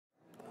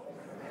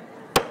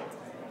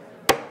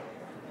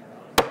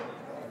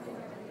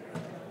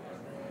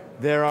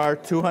There are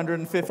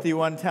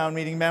 251 town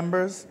meeting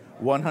members.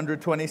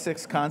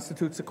 126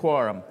 constitutes a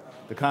quorum.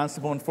 The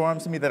constable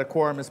informs me that a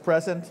quorum is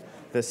present.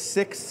 The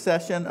sixth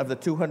session of the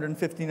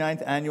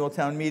 259th annual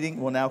town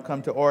meeting will now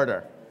come to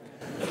order.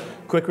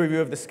 Quick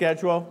review of the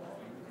schedule.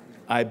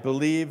 I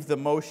believe the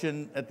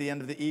motion at the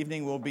end of the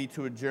evening will be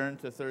to adjourn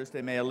to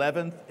Thursday, May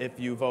 11th. If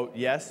you vote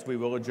yes, we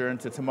will adjourn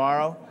to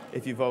tomorrow.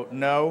 If you vote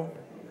no,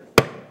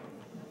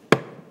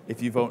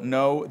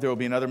 there will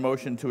be another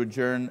motion to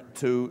adjourn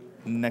to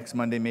next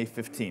Monday, May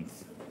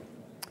 15th.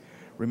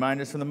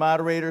 Reminders from the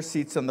moderator,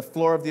 seats on the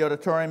floor of the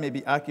auditorium may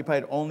be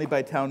occupied only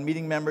by town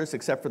meeting members,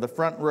 except for the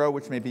front row,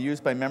 which may be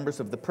used by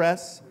members of the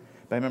press,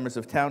 by members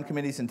of town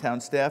committees and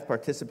town staff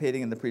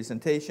participating in the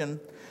presentation.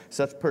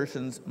 Such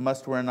persons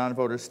must wear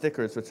non-voter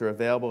stickers, which are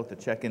available at the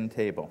check-in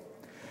table.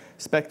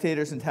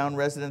 Spectators and town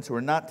residents who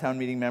are not town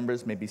meeting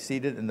members may be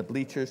seated in the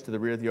bleachers to the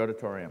rear of the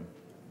auditorium.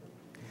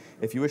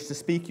 If you wish to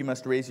speak, you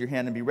must raise your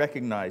hand and be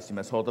recognized. You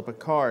must hold up a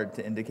card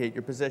to indicate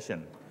your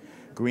position.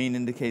 Green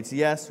indicates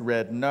yes,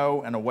 red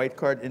no, and a white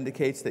card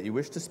indicates that you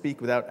wish to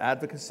speak without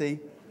advocacy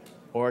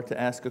or to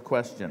ask a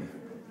question.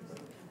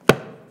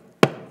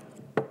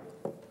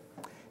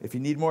 If you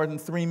need more than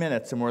 3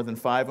 minutes or more than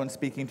 5 when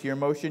speaking to your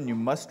motion, you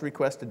must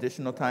request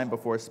additional time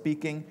before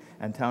speaking,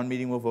 and town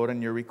meeting will vote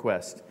on your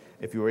request.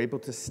 If you are able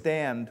to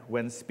stand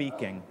when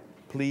speaking,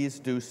 please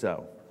do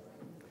so.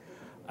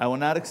 I will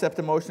not accept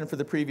a motion for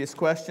the previous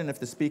question if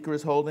the speaker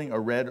is holding a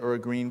red or a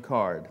green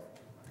card.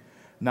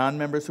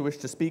 Non-members who wish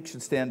to speak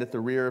should stand at the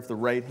rear of the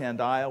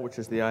right-hand aisle, which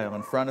is the aisle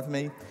in front of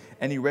me.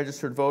 Any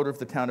registered voter of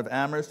the town of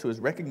Amherst who is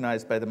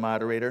recognized by the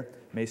moderator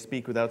may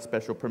speak without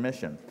special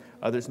permission.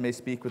 Others may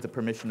speak with the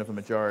permission of a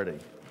majority.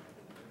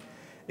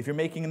 If you're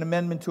making an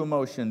amendment to a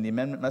motion, the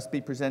amendment must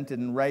be presented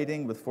in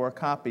writing with 4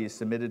 copies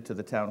submitted to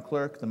the town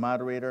clerk, the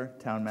moderator,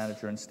 town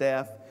manager and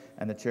staff,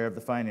 and the chair of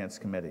the finance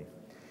committee.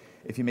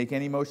 If you make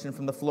any motion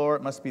from the floor,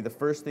 it must be the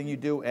first thing you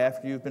do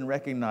after you've been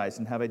recognized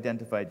and have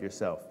identified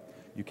yourself.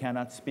 You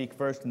cannot speak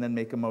first and then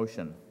make a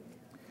motion.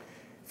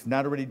 If you've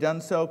not already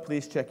done so,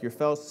 please check your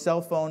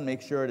cell phone,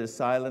 make sure it is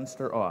silenced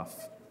or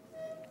off.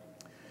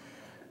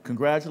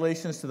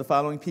 Congratulations to the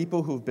following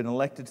people who have been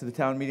elected to the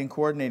Town Meeting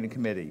Coordinating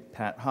Committee: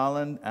 Pat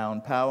Holland,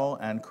 Alan Powell,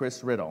 and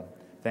Chris Riddle.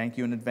 Thank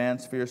you in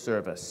advance for your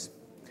service.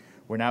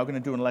 We're now going to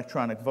do an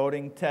electronic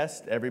voting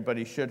test.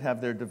 Everybody should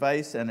have their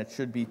device and it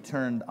should be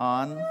turned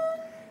on.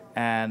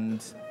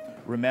 And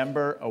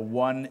remember, a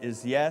 1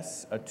 is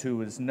yes, a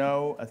 2 is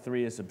no, a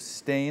 3 is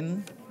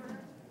abstain.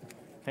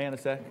 Hang on a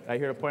sec. I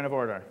hear a point of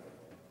order.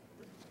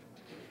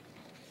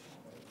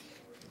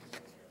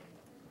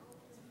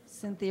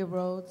 Cynthia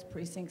Rhodes,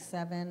 Precinct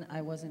 7.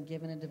 I wasn't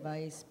given a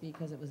device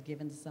because it was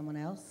given to someone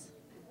else.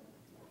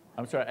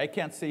 I'm sorry, I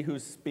can't see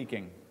who's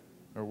speaking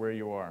or where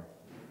you are.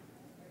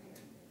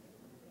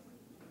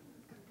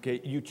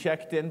 Okay, you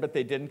checked in, but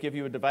they didn't give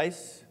you a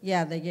device?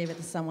 Yeah, they gave it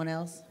to someone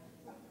else.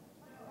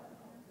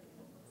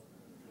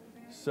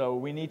 So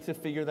we need to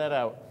figure that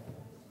out.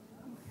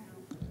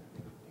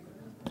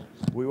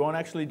 We won't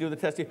actually do the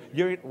testing.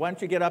 Why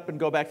don't you get up and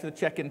go back to the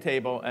check-in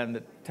table, and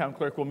the town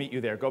clerk will meet you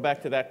there. Go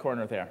back to that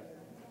corner there.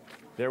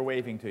 They're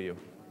waving to you.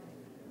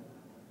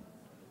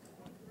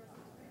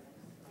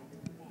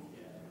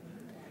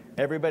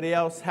 Everybody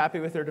else happy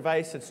with their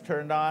device? It's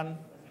turned on.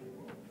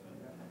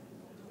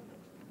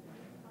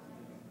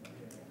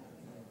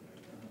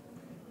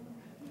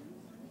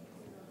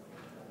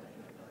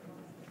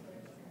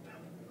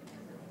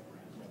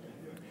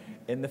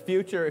 In the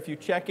future, if you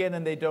check in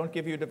and they don't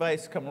give you a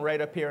device, come right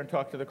up here and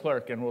talk to the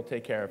clerk, and we'll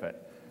take care of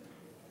it.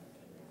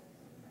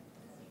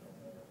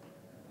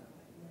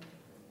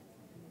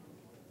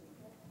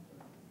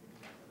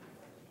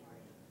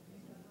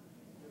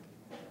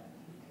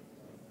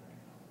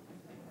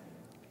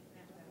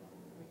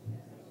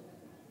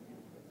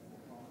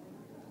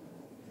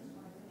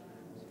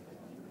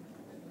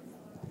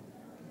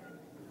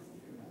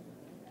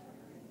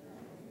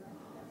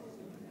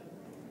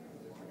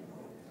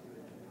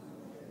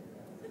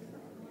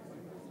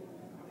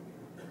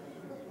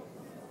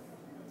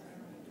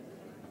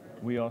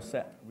 We all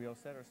set? We all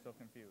set or still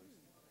confused?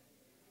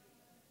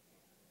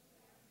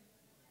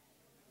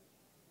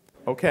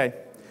 Okay.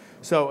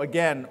 So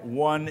again,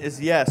 1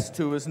 is yes,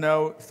 2 is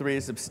no, 3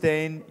 is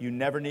abstain. You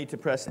never need to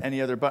press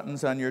any other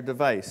buttons on your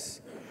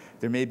device.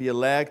 There may be a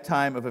lag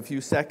time of a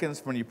few seconds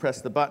from when you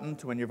press the button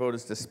to when your vote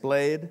is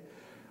displayed.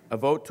 A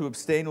vote to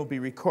abstain will be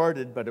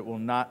recorded, but it will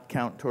not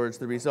count towards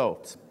the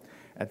result.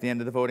 At the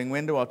end of the voting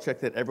window, I'll check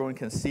that everyone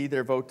can see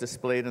their vote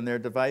displayed on their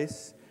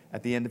device.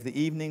 At the end of the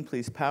evening,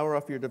 please power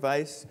off your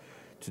device.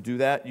 To do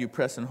that, you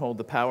press and hold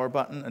the power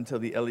button until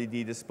the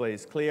LED display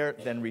is clear,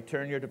 then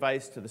return your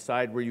device to the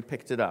side where you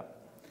picked it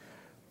up.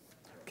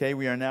 Okay,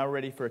 we are now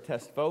ready for a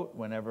test vote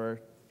whenever,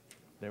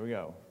 there we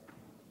go.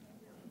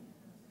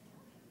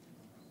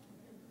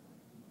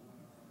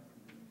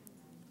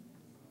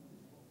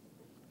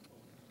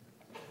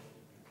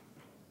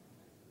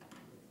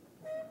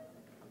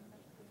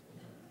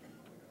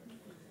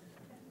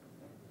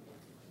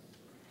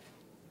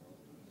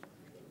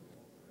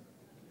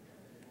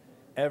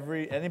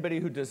 Anybody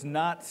who does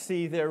not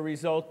see their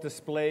result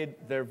displayed,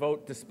 their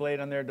vote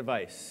displayed on their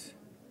device?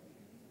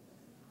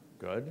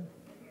 Good.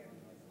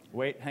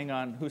 Wait, hang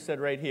on. Who said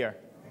right here?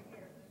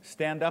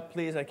 Stand up,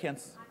 please. I can't.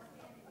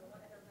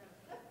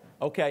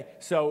 Okay,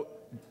 so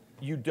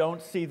you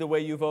don't see the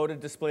way you voted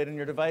displayed on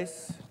your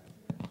device?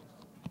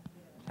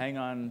 Hang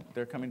on.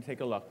 They're coming to take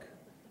a look.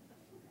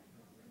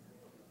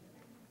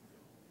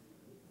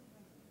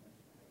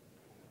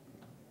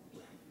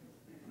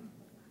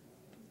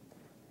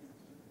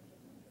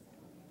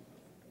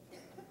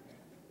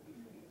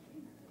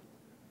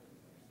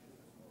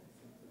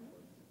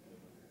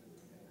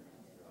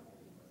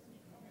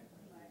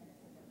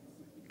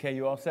 Okay,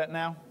 you all set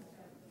now?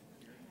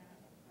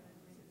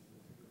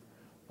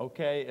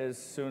 Okay, as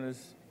soon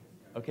as,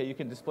 okay, you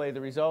can display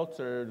the results,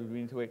 or do we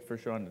need to wait for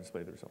Sean to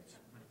display the results?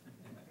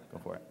 Go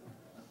for it.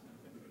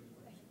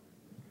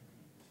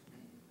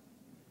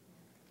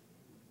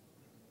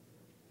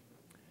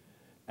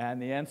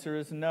 And the answer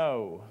is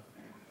no.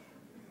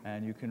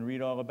 And you can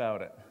read all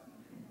about it.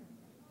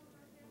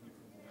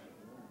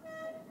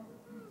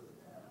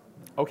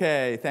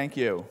 Okay, thank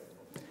you.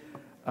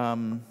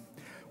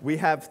 We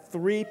have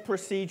 3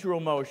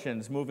 procedural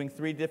motions moving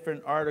 3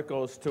 different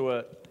articles to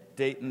a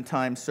date and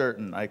time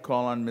certain. I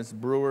call on Ms.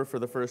 Brewer for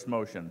the first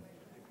motion.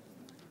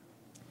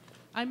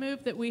 I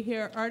move that we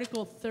hear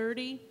Article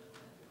 30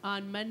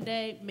 on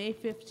Monday, May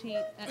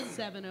 15th at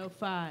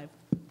 7:05.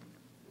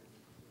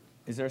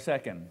 Is there a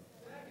second?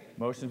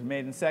 Motion's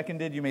made and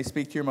seconded. You may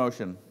speak to your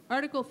motion.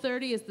 Article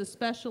 30 is the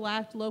Special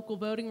Act Local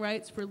Voting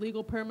Rights for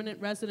Legal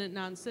Permanent Resident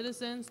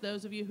Non-Citizens.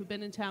 Those of you who've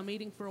been in town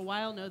meeting for a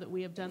while know that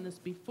we have done this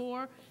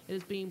before. It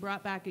is being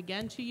brought back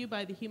again to you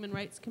by the Human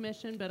Rights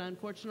Commission, but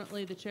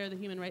unfortunately the chair of the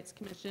Human Rights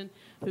Commission,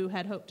 who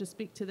had hoped to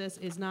speak to this,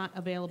 is not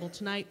available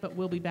tonight, but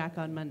will be back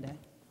on Monday.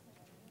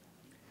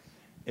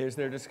 Is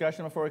there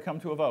discussion before we come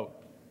to a vote?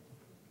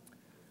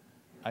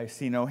 I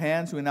see no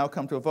hands. We now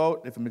come to a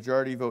vote. If a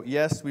majority vote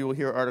yes, we will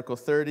hear Article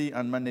 30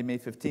 on Monday, May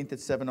 15th at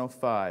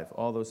 7:05.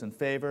 All those in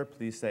favor,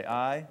 please say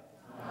aye.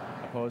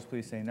 Aye. Opposed,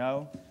 please say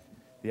no.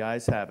 The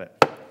ayes have it.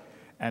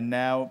 And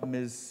now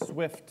Ms.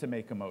 Swift to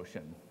make a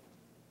motion.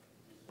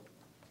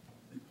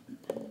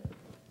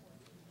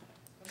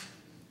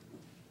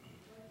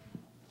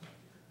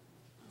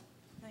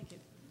 Thank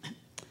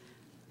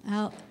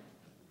you.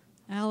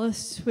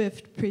 Alice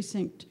Swift,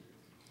 Precinct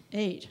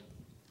 8.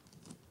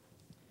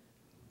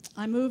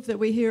 I move that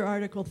we hear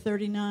Article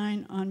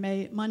 39 on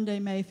Monday,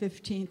 May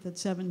 15th at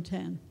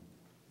 7:10.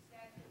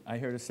 I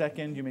heard a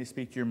second. You may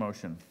speak to your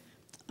motion.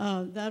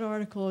 That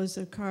article is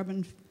a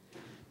carbon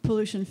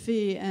pollution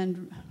fee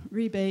and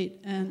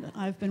rebate, and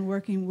I've been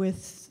working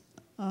with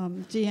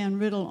Deanne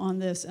Riddle on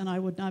this, and I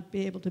would not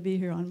be able to be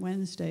here on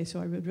Wednesday,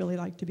 so I would really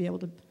like to be able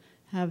to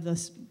have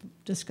this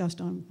discussed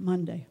on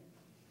Monday.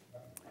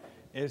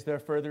 Is there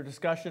further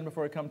discussion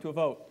before we come to a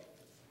vote?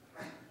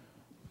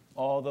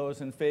 All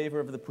those in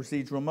favor of the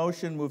procedural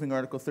motion, moving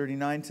Article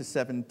 39 to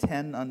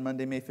 7:10 on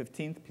Monday, May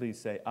 15th, please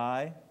say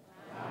aye.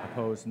 Aye.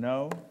 Opposed,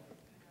 no.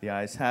 The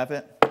ayes have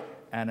it.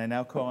 And I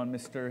now call on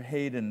Mr.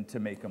 Hayden to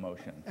make a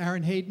motion.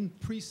 Aaron Hayden,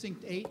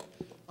 Precinct 8.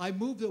 I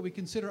move that we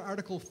consider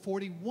Article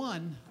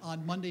 41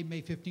 on Monday,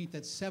 May 15th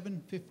at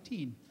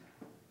 7:15.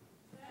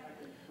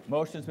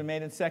 Motion's been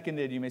made and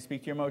seconded. You may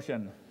speak to your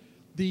motion.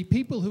 The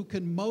people who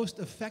can most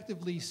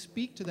effectively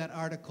speak to that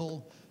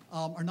article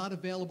are not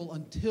available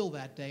until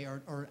that day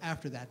or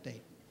after that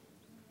date.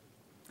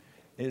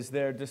 Is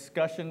there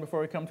discussion before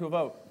we come to a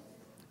vote?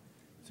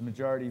 It's a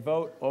majority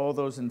vote. All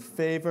those in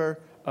favor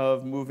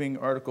of moving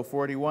Article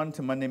 41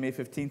 to Monday, May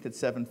 15th at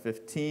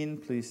 7:15,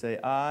 please say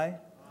aye.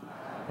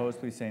 Aye. Opposed,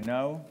 please say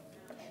no.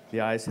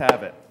 The ayes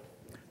have it.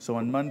 So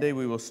on Monday,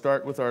 we will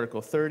start with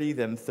Article 30,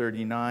 then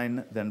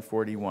 39, then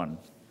 41.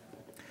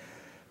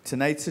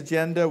 Tonight's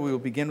agenda, we will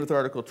begin with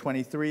Article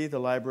 23, the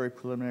library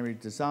preliminary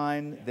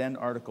design, then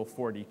Article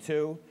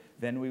 42.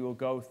 Then we will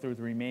go through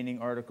the remaining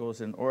articles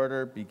in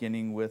order,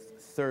 beginning with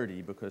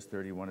 30, because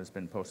 31 has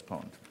been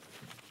postponed.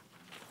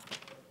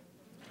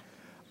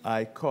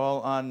 I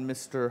call on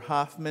Mr.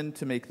 Hoffman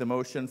to make the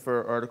motion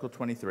for Article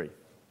 23.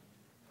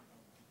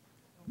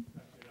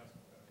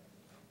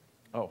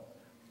 Oh,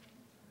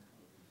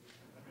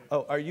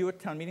 are you a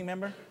town meeting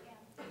member?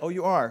 Oh,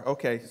 you are?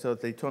 Okay, so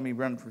they told me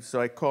run. So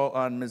I call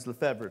on Ms.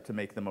 Lefebvre to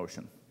make the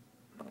motion.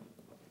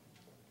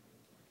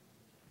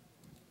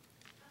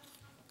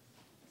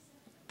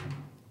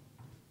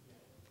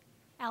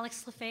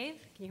 Alex Lefebvre,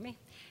 can you hear me?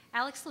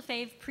 Alex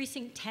Lefebvre,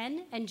 Precinct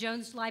 10 and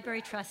Jones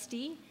Library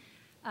Trustee.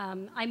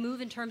 I move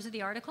in terms of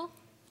the article.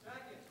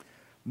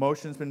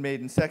 Motion's been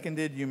made and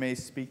seconded. You may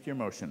speak to your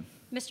motion.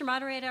 Mr.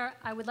 Moderator,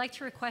 I would like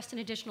to request an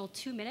additional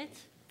 2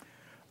 minutes.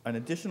 An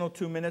additional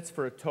 2 minutes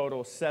for a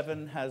total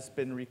 7 has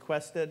been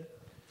requested.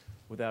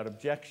 Without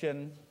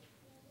objection,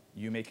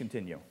 you may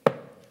continue.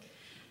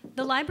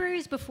 The library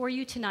is before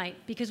you tonight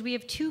because we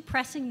have 2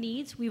 pressing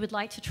needs we would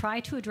like to try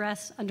to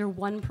address under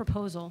one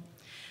proposal.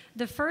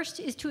 The first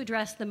is to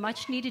address the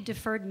much-needed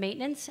deferred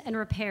maintenance and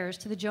repairs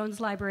to the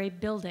Jones Library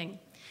building.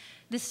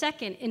 The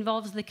second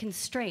involves the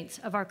constraints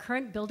of our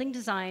current building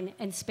design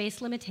and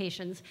space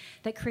limitations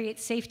that create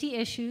safety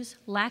issues,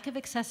 lack of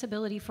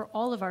accessibility for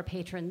all of our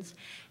patrons,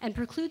 and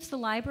precludes the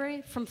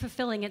library from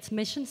fulfilling its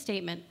mission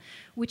statement,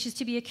 which is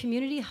to be a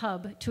community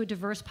hub to a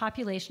diverse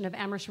population of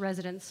Amherst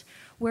residents,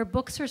 where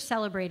books are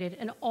celebrated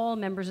and all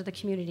members of the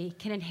community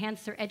can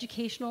enhance their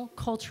educational,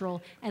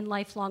 cultural, and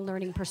lifelong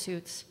learning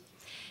pursuits.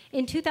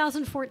 In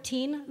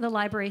 2014, the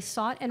library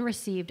sought and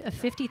received a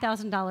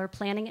 $50,000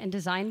 planning and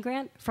design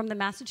grant from the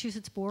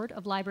Massachusetts Board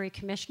of Library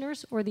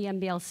Commissioners, or the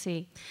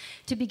MBLC,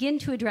 to begin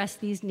to address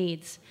these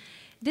needs.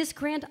 This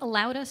grant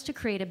allowed us to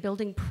create a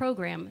building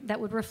program that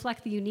would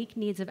reflect the unique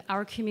needs of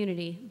our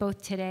community,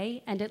 both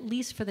today and at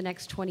least for the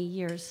next 20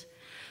 years.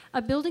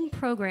 A building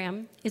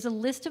program is a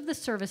list of the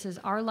services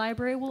our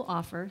library will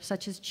offer,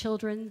 such as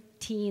children,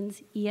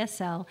 teens,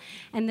 ESL,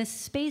 and the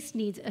space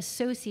needs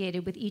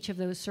associated with each of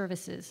those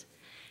services.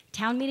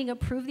 Town meeting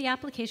approved the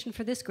application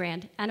for this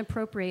grant and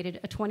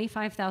appropriated a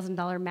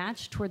 $25,000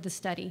 match toward the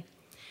study.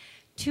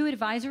 2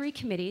 advisory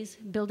committees,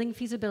 Building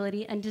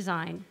Feasibility and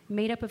Design,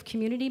 made up of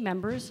community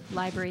members,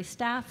 library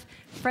staff,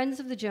 Friends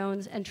of the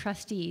Jones, and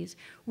trustees,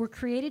 were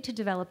created to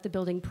develop the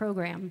building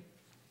program.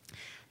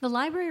 The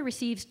library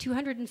receives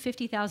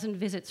 250,000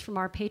 visits from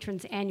our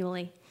patrons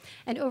annually.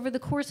 And over the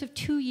course of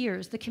 2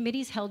 years, the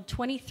committees held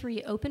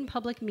 23 open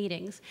public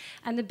meetings,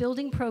 and the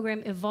building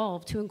program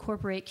evolved to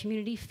incorporate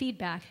community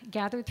feedback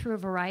gathered through a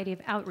variety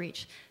of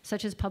outreach,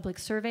 such as public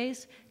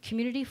surveys,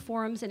 community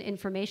forums and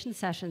information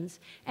sessions,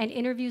 and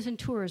interviews and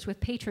tours with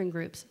patron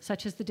groups,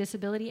 such as the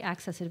Disability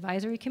Access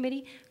Advisory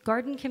Committee,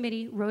 Garden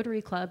Committee,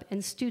 Rotary Club,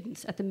 and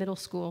students at the middle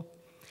school.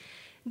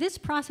 This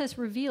process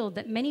revealed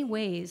that the many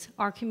ways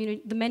our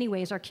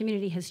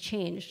community has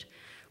changed,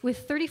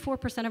 with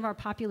 34% of our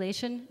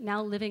population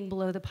now living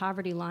below the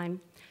poverty line,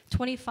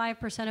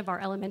 25% of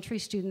our elementary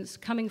students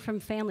coming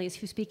from families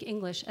who speak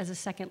English as a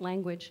second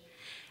language,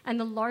 and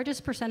the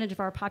largest percentage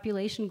of our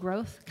population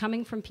growth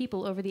coming from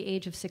people over the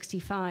age of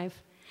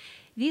 65.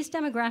 These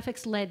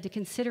demographics led to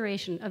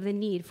consideration of the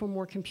need for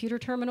more computer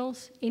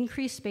terminals,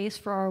 increased space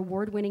for our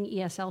award-winning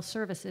ESL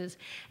services,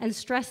 and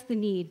stressed the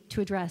need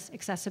to address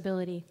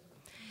accessibility.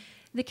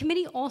 The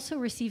committee also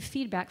received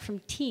feedback from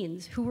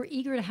teens who were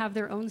eager to have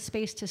their own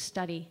space to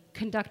study,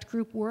 conduct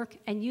group work,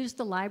 and use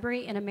the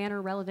library in a manner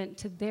relevant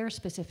to their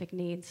specific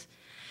needs.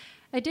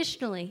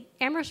 Additionally,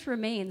 Amherst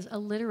remains a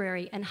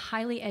literary and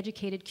highly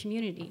educated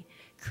community,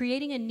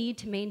 creating a need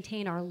to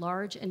maintain our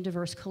large and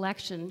diverse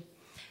collection.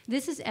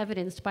 This is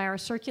evidenced by our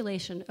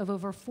circulation of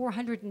over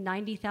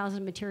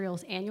 490,000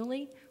 materials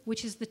annually,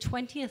 which is the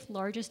 20th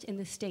largest in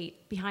the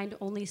state, behind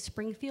only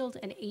Springfield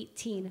and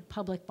 18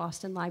 public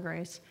Boston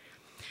libraries.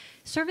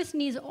 Service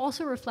needs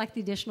also reflect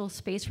the additional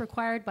space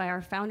required by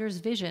our founder's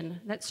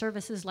vision that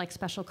services like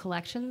special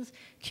collections,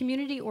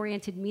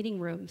 community-oriented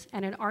meeting rooms,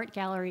 and an art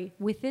gallery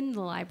within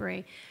the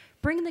library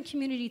bring the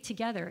community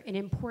together in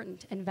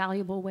important and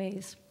valuable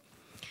ways.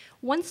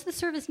 Once the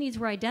service needs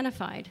were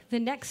identified, the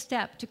next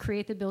step to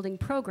create the building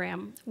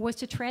program was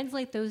to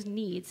translate those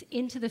needs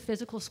into the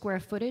physical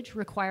square footage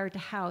required to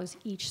house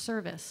each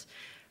service.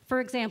 For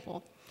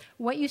example,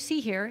 what you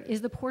see here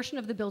is the portion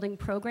of the building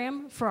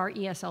program for our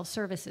ESL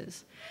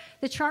services.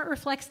 The chart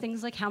reflects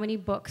things like how many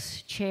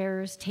books,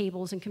 chairs,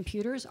 tables, and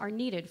computers are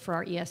needed for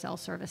our ESL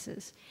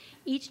services.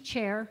 Each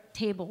chair,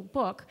 table,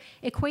 book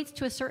equates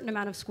to a certain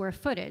amount of square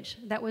footage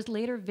that was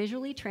later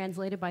visually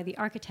translated by the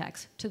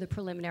architects to the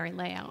preliminary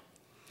layout.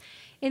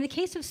 In the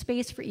case of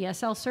space for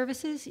ESL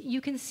services,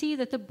 you can see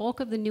that the bulk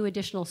of the new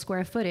additional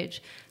square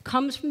footage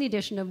comes from the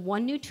addition of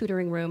 1 new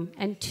tutoring room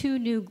and 2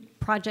 new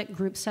project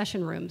group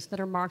session rooms that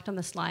are marked on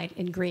the slide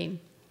in green.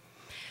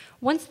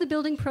 Once the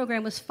building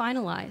program was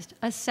finalized,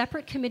 a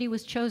separate committee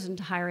was chosen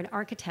to hire an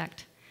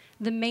architect.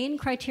 The main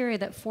criteria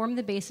that formed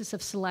the basis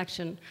of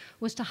selection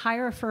was to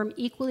hire a firm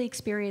equally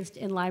experienced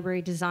in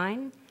library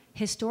design,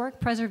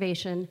 historic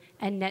preservation,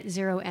 and net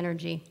zero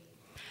energy.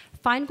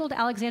 Feingold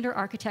Alexander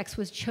Architects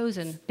was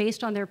chosen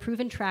based on their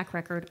proven track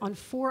record on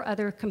 4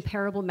 other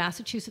comparable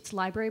Massachusetts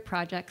library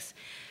projects,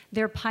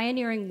 their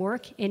pioneering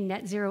work in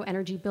net zero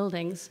energy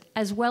buildings,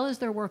 as well as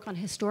their work on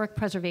historic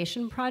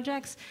preservation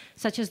projects,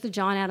 such as the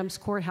John Adams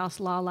Courthouse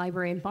Law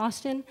Library in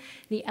Boston,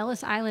 the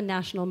Ellis Island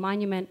National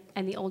Monument,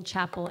 and the Old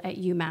Chapel at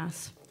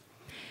UMass.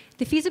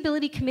 The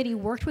feasibility committee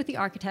worked with the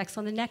architects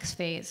on the next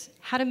phase,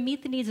 how to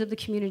meet the needs of the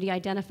community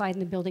identified in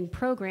the building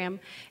program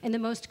in the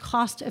most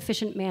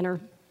cost-efficient manner.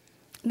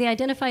 They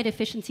identified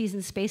efficiencies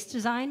in space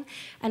design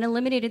and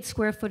eliminated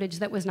square footage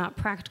that was not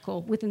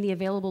practical within the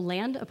available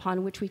land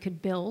upon which we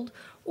could build,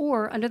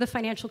 or under the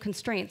financial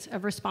constraints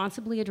of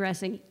responsibly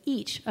addressing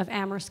each of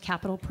Amherst's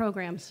capital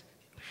programs.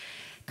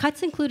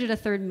 Cuts included a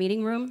 3rd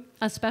meeting room,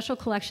 a special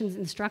collections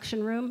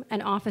instruction room,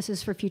 and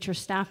offices for future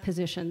staff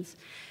positions.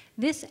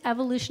 This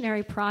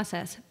evolutionary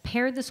process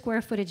pared the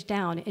square footage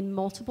down in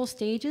multiple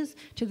stages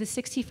to the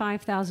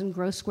 65,000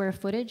 gross square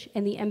footage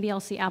in the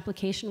MBLC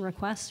application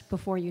request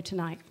before you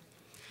tonight.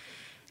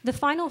 The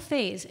final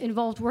phase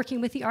involved working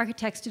with the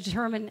architects to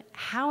determine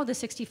how the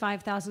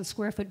 65,000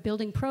 square foot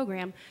building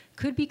program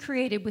could be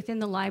created within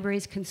the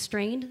library's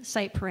constrained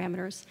site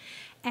parameters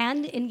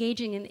and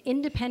engaging an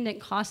independent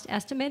cost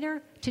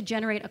estimator to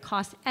generate a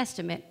cost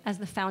estimate as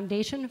the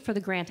foundation for the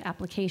grant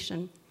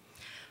application.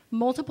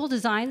 Multiple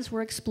designs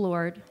were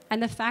explored,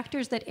 and the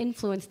factors that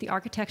influenced the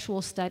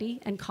architectural study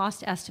and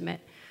cost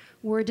estimate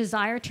were a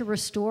desire to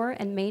restore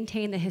and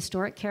maintain the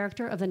historic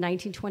character of the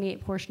 1928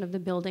 portion of the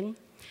building,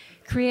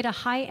 create a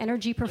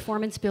high-energy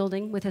performance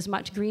building with as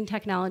much green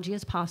technology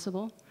as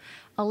possible,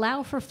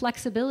 allow for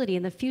flexibility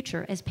in the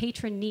future as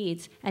patron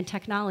needs and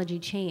technology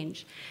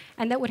change,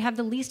 and that would have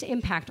the least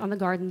impact on the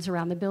gardens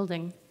around the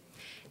building.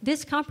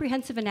 This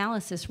comprehensive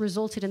analysis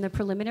resulted in the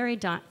preliminary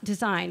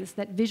designs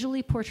that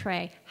visually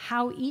portray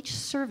how each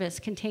service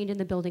contained in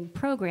the building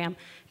program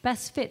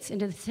best fits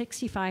into the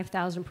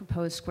 65,000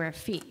 proposed square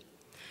feet.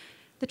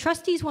 The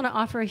trustees want to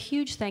offer a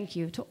huge thank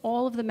you to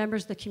all of the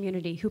members of the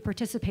community who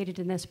participated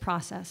in this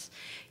process.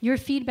 Your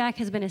feedback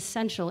has been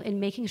essential in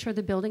making sure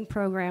the building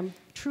program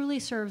truly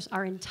serves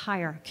our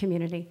entire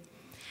community.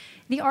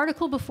 The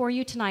article before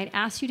you tonight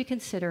asks you to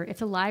consider if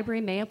the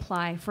library may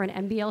apply for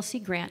an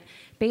MBLC grant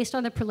based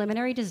on the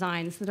preliminary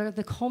designs that are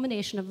the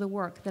culmination of the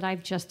work that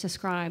I've just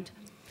described.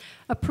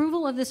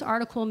 Approval of this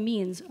article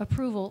means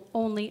approval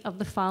only of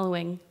the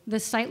following: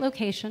 the site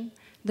location,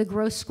 the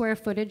gross square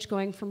footage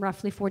going from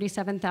roughly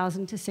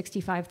 47,000 to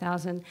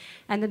 65,000,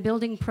 and the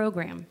building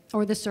program,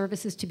 or the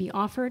services to be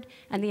offered,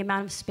 and the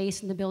amount of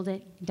space in the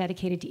building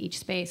dedicated to each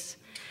space.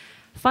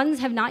 Funds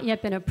have not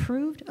yet been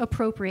approved,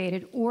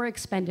 appropriated, or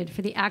expended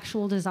for the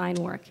actual design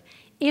work.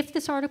 If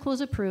this article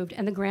is approved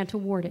and the grant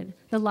awarded,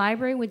 the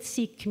library would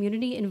seek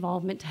community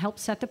involvement to help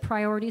set the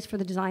priorities for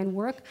the design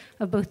work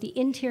of both the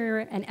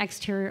interior and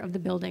exterior of the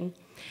building.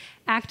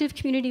 Active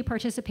community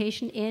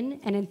participation in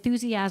and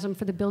enthusiasm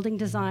for the building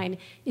design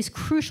is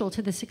crucial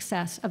to the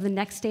success of the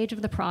next stage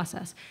of the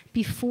process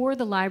before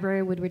the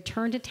library would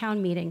return to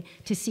town meeting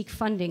to seek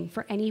funding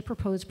for any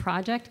proposed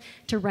project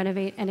to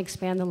renovate and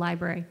expand the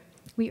library.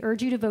 We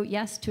urge you to vote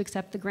yes to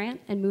accept the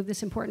grant and move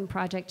this important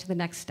project to the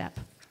next step.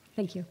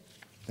 Thank you.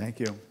 Thank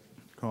you.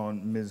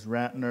 Calling Ms.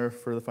 Ratner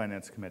for the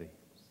Finance Committee.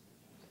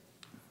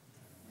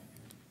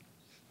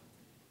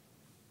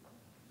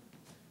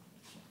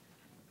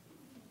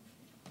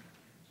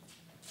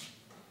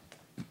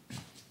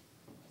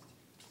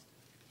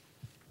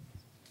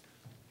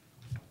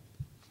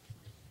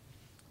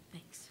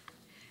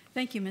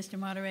 Thank you, Mr.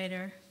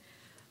 Moderator.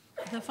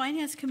 The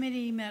Finance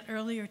Committee met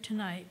earlier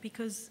tonight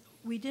because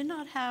we did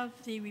not have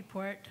the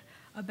report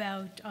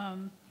about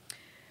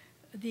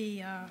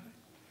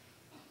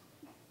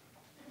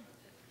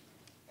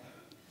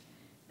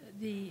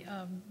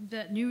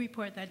that new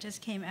report that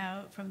just came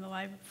out from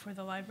for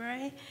the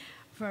library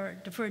for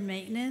deferred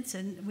maintenance,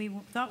 and we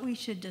thought we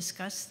should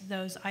discuss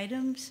those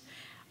items.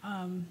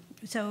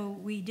 So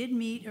we did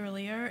meet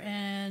earlier,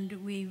 and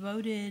we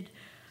voted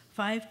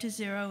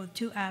 5-0 with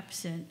 2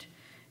 absent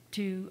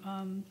to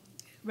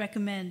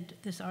recommend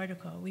this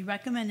article. We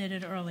recommended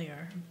it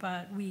earlier,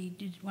 but we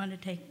did want to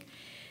take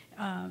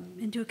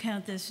into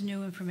account this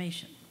new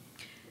information.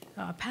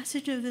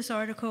 Passage of this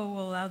article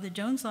will allow the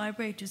Jones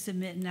Library to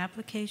submit an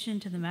application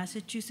to the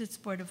Massachusetts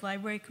Board of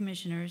Library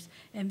Commissioners,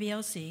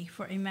 MBLC,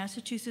 for a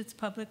Massachusetts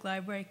Public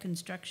Library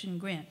construction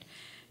grant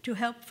to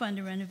help fund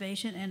a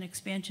renovation and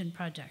expansion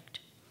project.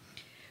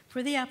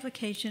 For the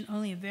application,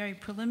 only a very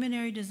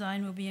preliminary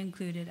design will be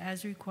included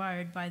as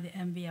required by the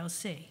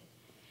MBLC.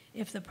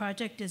 If the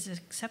project is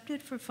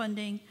accepted for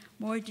funding,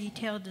 more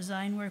detailed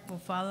design work will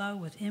follow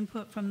with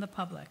input from the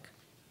public.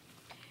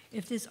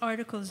 If this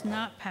article is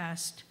not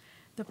passed,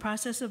 the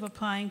process of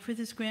applying for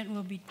this grant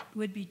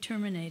would be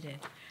terminated.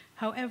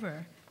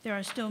 However, there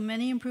are still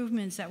many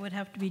improvements that would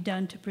have to be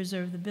done to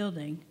preserve the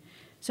building,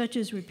 such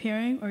as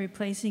repairing or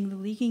replacing the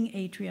leaking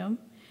atrium,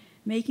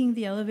 making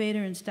the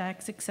elevator and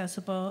stacks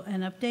accessible,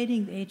 and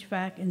updating the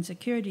HVAC and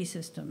security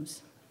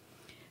systems.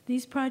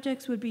 These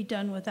projects would be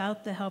done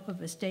without the help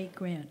of a state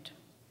grant.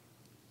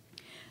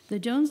 The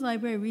Jones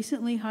Library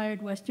recently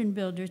hired Western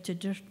Builders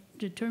to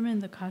determine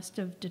the cost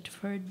of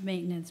deferred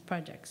maintenance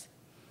projects.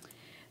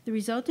 The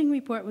resulting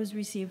report was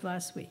received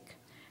last week.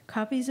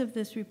 Copies of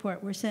this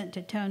report were sent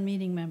to town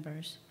meeting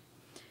members.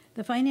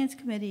 The Finance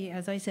Committee,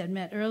 as I said,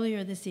 met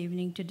earlier this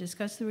evening to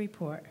discuss the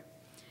report.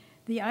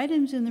 The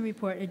items in the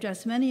report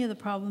address many of the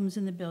problems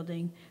in the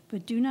building,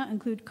 but do not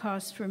include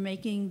costs for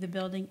making the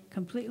building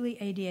completely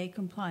ADA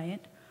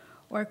compliant,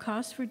 or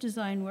costs for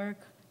design work,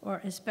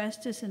 or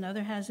asbestos and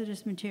other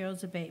hazardous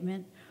materials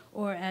abatement,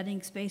 or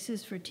adding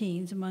spaces for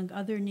teens, among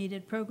other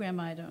needed program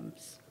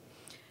items.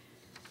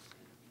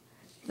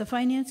 The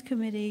Finance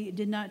Committee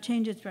did not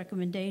change its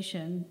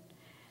recommendation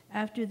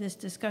after this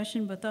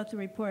discussion, but thought the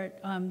report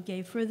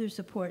gave further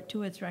support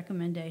to its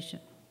recommendation.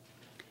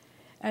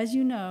 As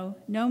you know,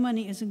 no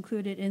money is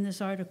included in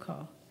this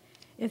article.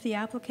 If the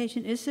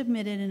application is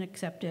submitted and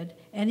accepted,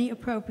 any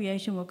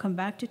appropriation will come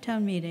back to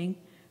town meeting,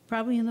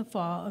 probably in the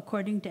fall,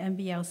 according to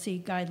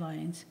MBLC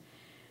guidelines.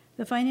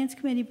 The Finance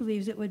Committee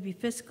believes it would be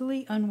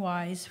fiscally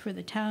unwise for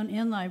the town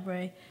and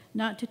library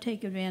not to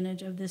take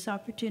advantage of this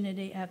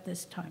opportunity at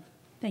this time.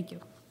 Thank you.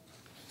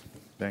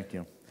 Thank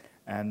you.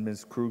 And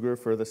Ms. Kruger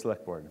for the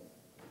Select Board.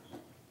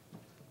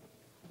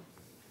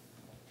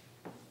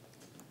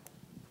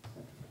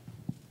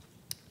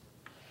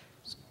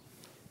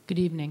 Good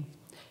evening.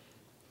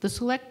 The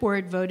Select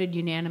Board voted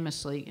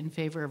unanimously in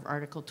favor of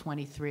Article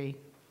 23.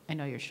 I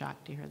know you're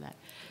shocked to hear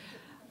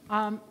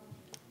that.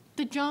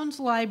 The Jones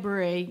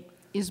Library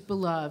is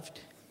beloved,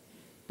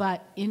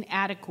 but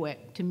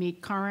inadequate to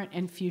meet current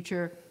and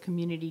future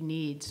community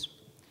needs.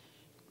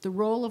 The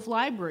role of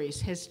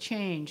libraries has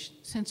changed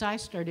since I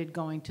started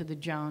going to the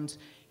Jones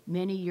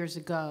many years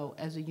ago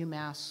as a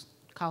UMass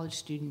college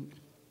student.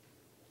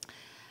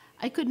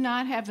 I could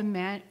not have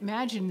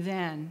imagined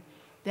then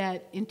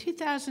that in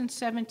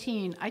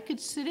 2017, I could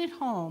sit at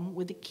home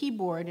with a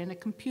keyboard and a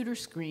computer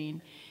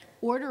screen,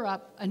 order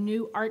up a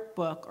new art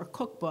book or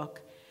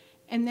cookbook,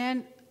 and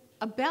then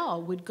a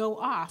bell would go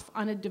off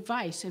on a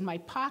device in my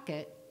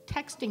pocket,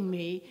 texting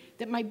me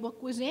that my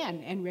book was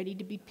in and ready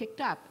to be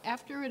picked up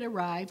after it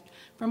arrived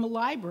from a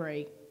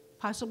library,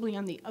 possibly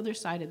on the other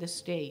side of the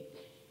state.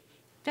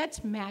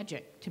 That's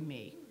magic to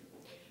me.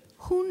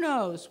 Who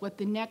knows what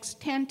the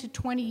next 10 to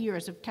 20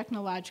 years of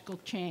technological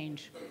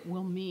change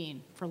will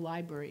mean for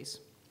libraries?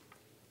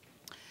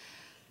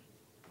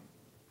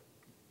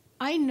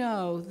 I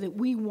know that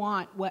we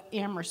want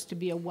Amherst to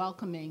be a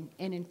welcoming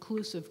and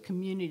inclusive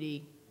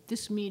community.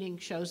 This meeting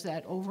shows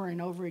that over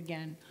and over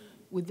again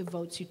with the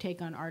votes you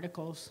take on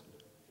articles.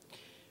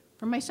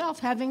 For myself,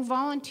 having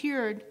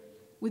volunteered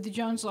with the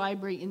Jones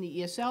Library in the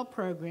ESL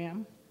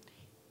program,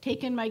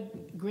 taken my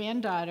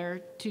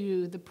granddaughter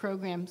to the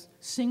program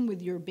Sing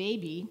With Your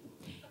Baby,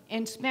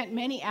 and spent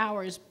many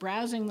hours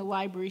browsing the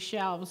library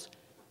shelves,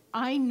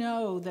 I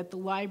know that the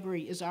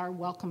library is our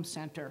welcome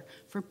center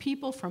for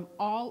people from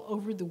all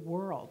over the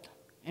world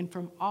and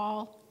from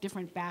all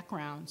different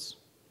backgrounds.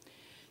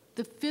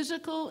 The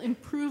physical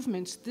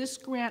improvements this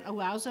grant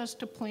allows us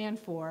to plan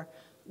for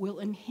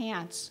will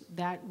enhance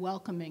that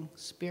welcoming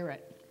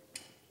spirit.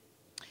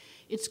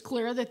 It's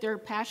clear that there are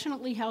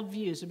passionately held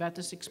views about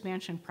this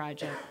expansion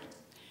project.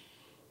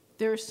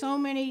 There are so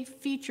many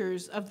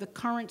features of the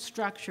current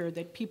structure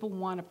that people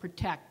want to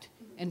protect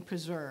and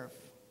preserve.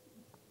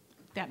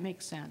 That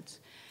makes sense.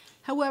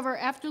 However,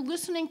 after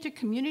listening to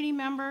community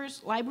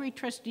members, library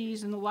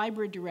trustees, and the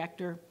library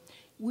director,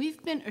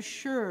 we've been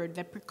assured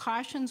that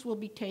precautions will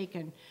be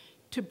taken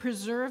to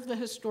preserve the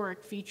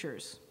historic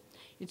features.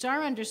 It's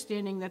our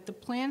understanding that the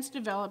plans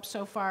developed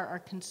so far are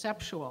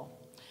conceptual.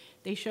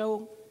 They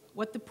show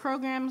what the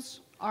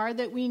programs are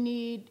that we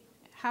need,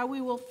 how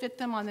we will fit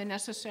them on the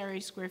necessary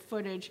square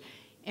footage,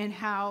 and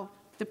how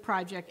the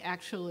project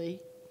actually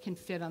can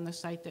fit on the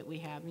site that we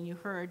have. And you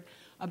heard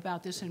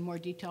about this in more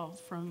detail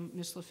from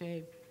Ms.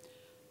 Lefebvre.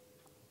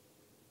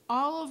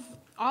 All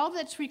of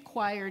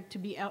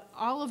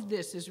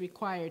this is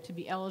required to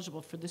be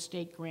eligible for the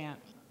state grant.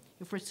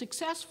 If we're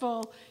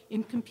successful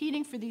in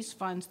competing for these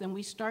funds, then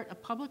we start a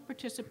public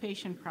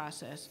participation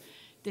process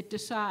that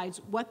decides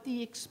what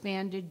the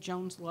expanded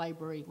Jones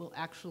Library will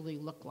actually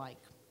look like.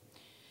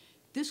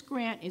 This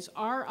grant is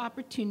our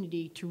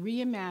opportunity to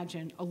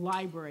reimagine a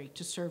library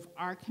to serve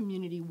our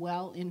community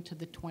well into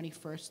the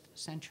 21st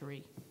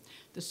century.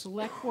 The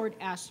Select Board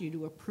asks you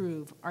to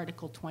approve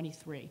Article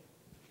 23.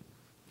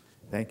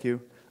 Thank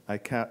you. I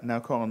now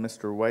call on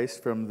Mr. Weiss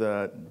from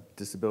the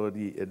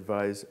Disability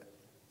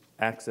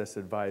Access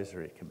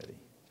Advisory Committee.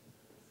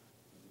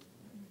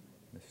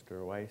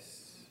 Mr.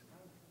 Weiss.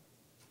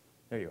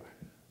 There you are.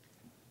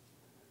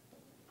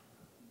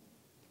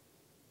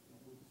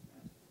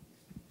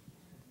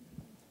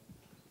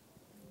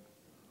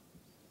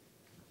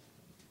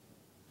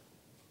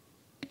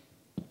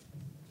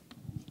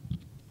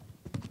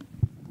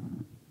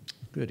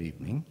 Good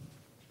evening.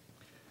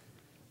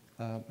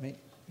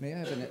 May I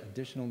have an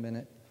additional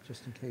minute,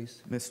 just in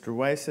case? Mr.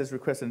 Weiss has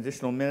requested an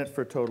additional minute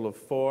for a total of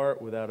 4.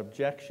 Without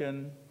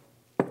objection,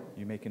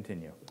 you may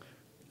continue.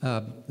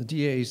 The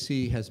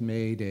DAC has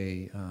made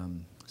a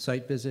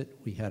site visit.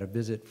 We had a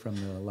visit from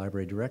the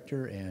library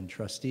director and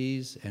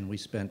trustees, and we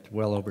spent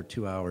well over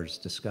 2 hours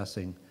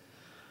discussing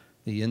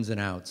the ins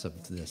and outs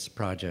of this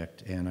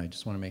project, and I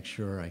just want to make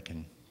sure I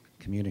can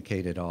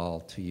communicate it all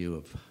to you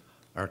of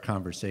our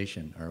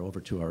conversation, our over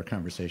 2 hour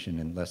conversation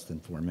in less than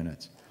 4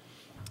 minutes.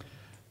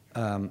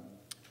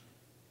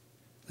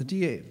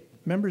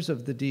 Members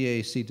of the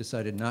DAC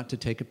decided not to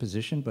take a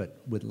position,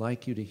 but would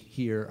like you to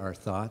hear our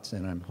thoughts,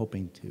 and I'm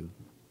hoping to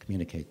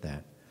communicate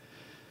that.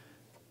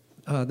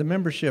 The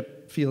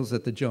membership feels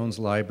that the Jones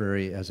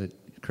Library, as it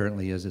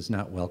currently is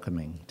not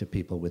welcoming to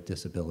people with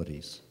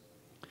disabilities.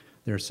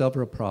 There are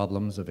several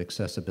problems of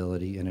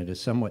accessibility, and it is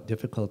somewhat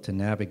difficult to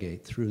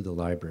navigate through the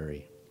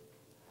library.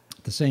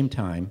 At the same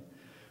time,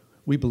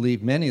 we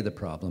believe many of the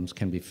problems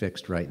can be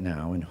fixed right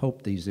now and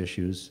hope these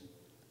issues,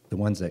 the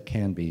ones that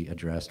can be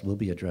addressed, will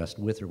be addressed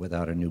with or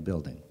without a new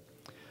building.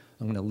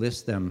 I'm going to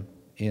list them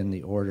in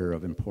the order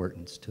of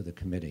importance to the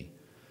committee.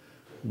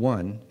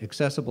 1,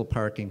 accessible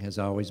parking has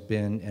always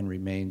been and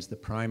remains the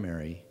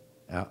primary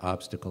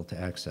obstacle to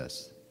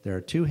access. There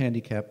are 2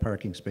 handicap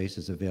parking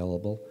spaces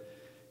available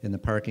in the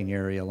parking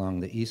area along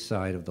the east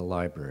side of the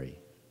library.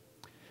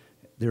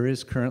 There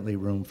is currently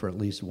room for at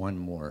least 1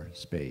 more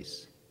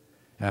space.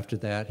 After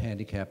that,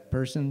 handicapped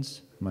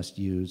persons must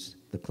use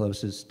the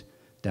closest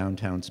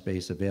downtown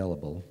space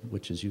available,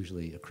 which is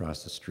usually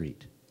across the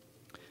street.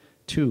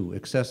 2,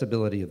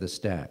 accessibility of the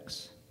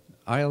stacks.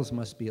 Aisles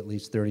must be at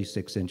least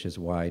 36 inches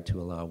wide to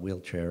allow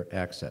wheelchair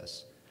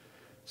access.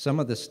 Some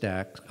of the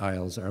stacked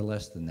aisles are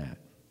less than that.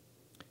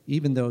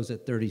 Even those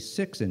at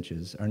 36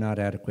 inches are not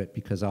adequate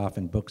because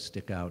often books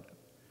stick out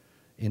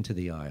into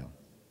the aisle.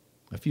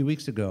 A few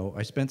weeks ago,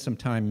 I spent some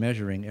time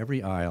measuring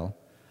every aisle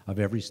of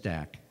every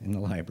stack in the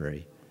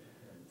library.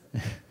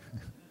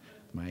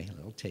 My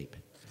little tape.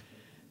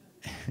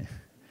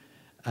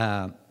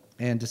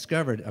 And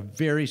discovered a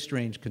very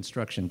strange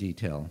construction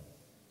detail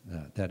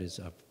that is,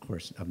 of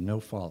course, of no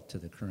fault to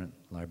the current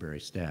library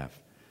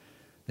staff.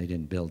 They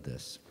didn't build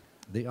this.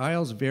 The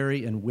aisles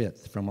vary in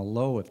width from a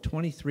low of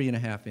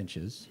 23.5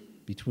 inches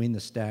between the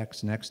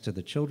stacks next to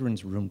the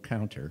children's room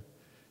counter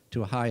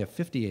to a high of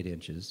 58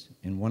 inches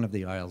in one of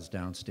the aisles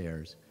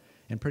downstairs,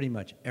 and pretty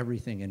much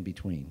everything in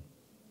between.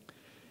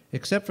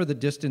 Except for the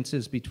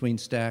distances between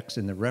stacks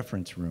in the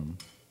reference room,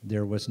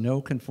 there was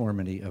no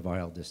conformity of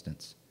aisle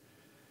distance.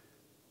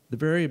 The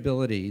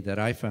variability that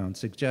I found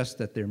suggests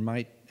that there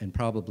might and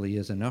probably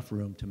is enough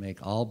room to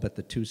make all but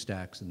the 2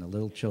 stacks in the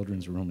little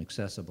children's room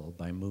accessible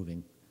by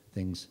moving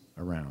things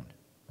around.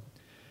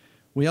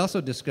 We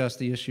also discussed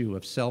the issue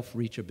of shelf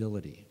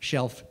reachability.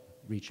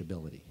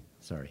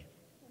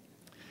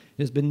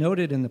 It has been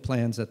noted in the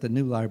plans that the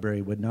new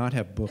library would not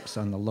have books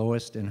on the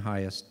lowest and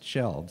highest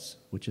shelves,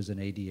 which is an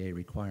ADA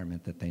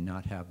requirement that they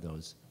not have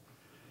those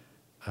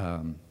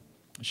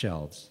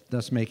shelves,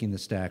 thus making the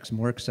stacks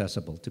more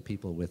accessible to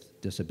people with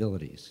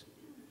disabilities.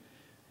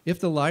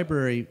 If the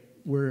library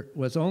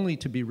was only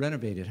to be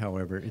renovated,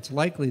 however, it's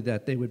likely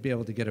that they would be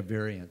able to get a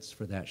variance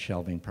for that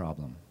shelving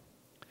problem.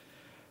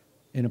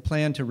 In a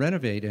plan to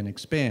renovate and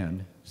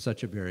expand,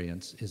 such a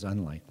variance is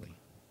unlikely.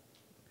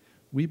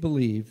 We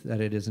believe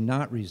that it is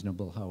not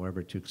reasonable,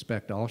 however, to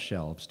expect all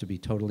shelves to be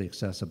totally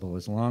accessible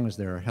as long as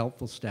there are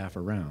helpful staff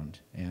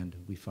around, and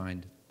we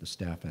find the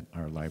staff at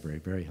our library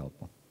very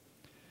helpful.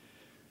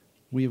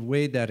 We have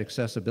weighed that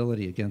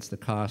accessibility against the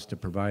cost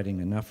of providing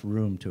enough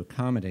room to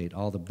accommodate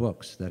all the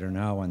books that are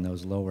now on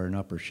those lower and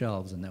upper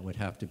shelves and that would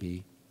have to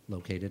be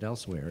located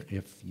elsewhere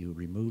if you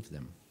remove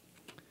them.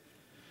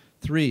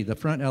 3, the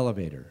front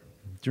elevator.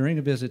 During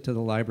a visit to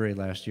the library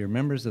last year,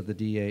 members of the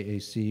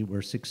DAAC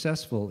were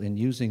successful in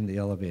using the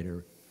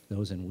elevator,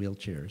 those in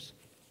wheelchairs.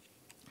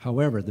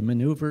 However, the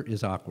maneuver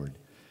is awkward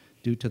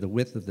due to the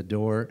width of the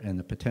door and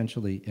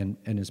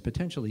is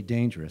potentially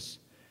dangerous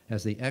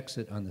as the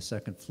exit on the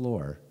 2nd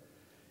floor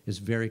is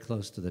very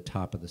close to the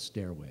top of the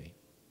stairway.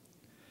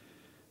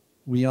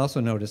 We also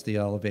noticed the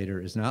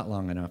elevator is not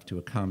long enough to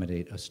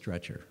accommodate a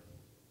stretcher.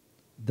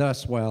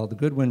 Thus, while the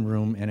Goodwin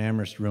room and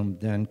Amherst room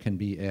then can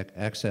be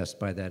accessed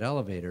by that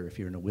elevator if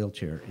you're in a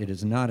wheelchair, it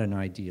is not an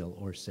ideal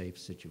or safe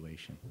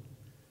situation.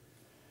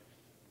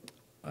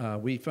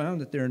 We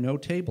found that there are no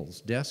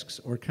tables,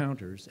 desks, or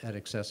counters at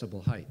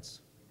accessible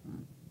heights.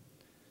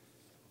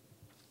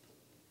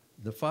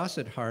 The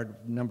faucet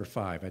number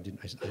 5, I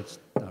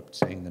stopped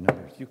saying the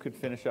number. If you could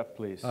finish up,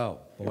 please. Oh,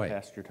 boy. You're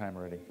past your time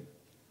already.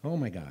 Oh,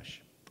 my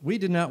gosh. We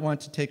did not want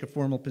to take a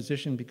formal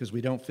position because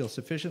we don't feel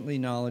sufficiently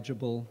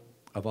knowledgeable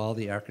of all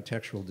the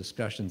architectural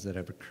discussions that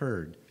have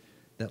occurred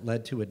that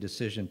led to a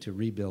decision to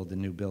rebuild the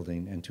new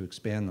building and to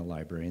expand the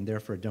library, and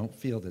therefore don't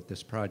feel that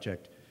this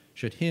project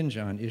should hinge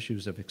on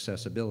issues of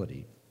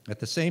accessibility.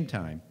 At the same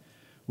time,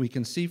 we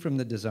can see from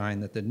the design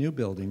that the new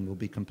building will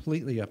be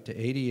completely up to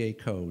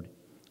ADA code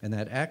and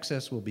that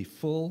access will be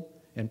full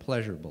and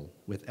pleasurable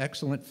with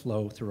excellent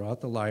flow throughout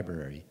the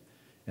library,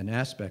 an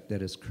aspect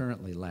that is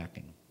currently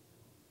lacking.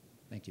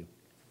 Thank you.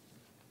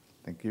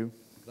 Thank you.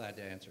 Glad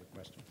to answer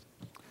questions.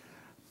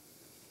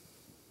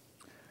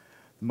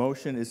 The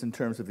motion is in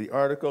terms of the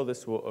article.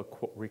 This will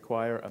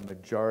require a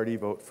majority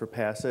vote for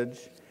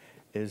passage.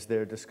 Is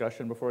there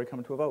discussion before we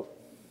come to a vote?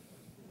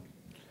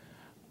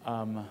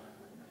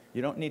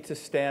 You don't need to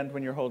stand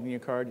when you're holding your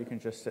card. You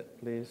can just sit,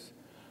 please.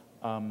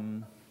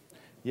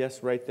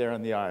 Yes, right there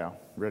on the aisle,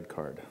 red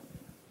card.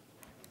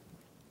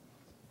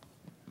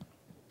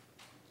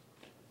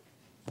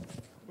 Thank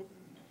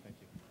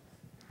you.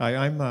 Hi,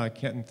 I'm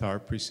Kenton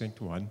Tharp,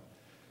 Precinct 1,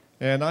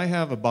 and I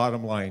have a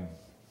bottom line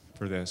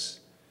for this.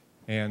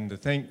 And the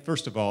thing,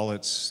 first of all,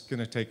 it's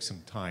going to take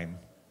some time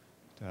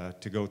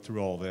to go through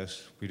all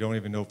this. We don't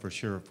even know for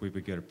sure if we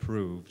would get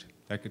approved.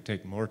 That could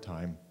take more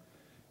time.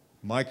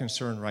 My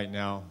concern right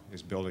now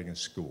is building a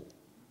school.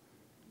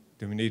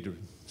 Do we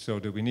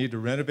need to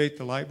renovate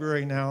the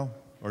library now,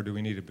 or do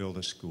we need to build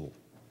a school?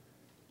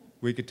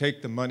 We could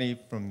take the money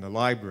from the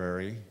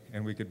library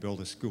and we could build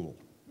a school.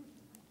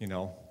 You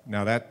know,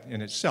 now that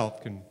in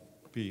itself can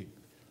be,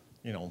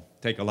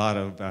 take a lot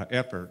of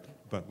effort,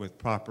 but with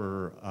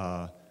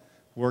proper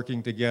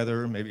working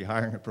together, maybe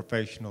hiring a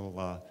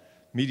professional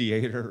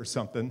mediator or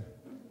something,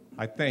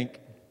 I think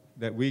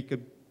that we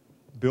could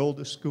build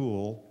a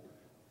school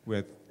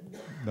with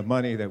the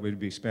money that we'd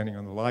be spending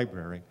on the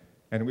library,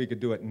 and we could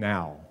do it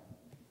now.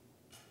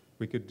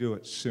 We could do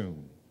it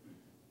soon.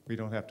 We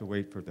don't have to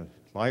wait for the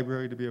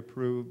library to be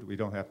approved. We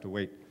don't have to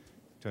wait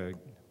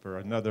for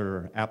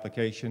another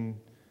application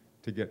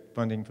to get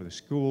funding for the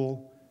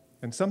school.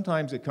 And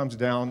sometimes it comes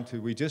down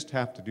to we just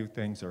have to do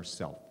things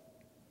ourselves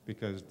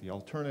because the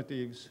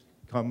alternatives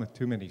come with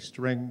too many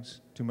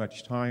strings, too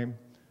much time,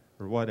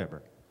 or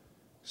whatever.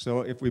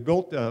 So if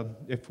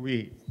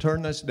we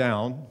turn this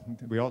down,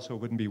 we also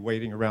wouldn't be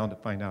waiting around to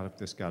find out if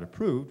this got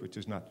approved, which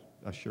is not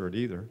assured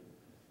either.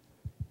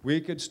 We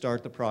could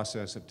start the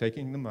process of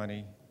taking the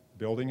money,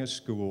 building a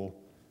school,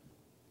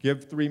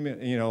 give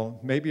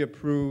maybe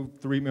approve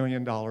 $3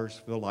 million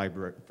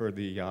for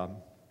the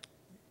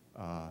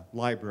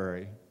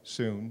library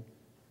soon,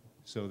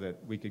 so that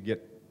we could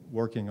get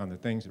working on the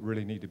things that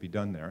really need to be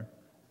done there.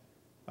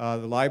 The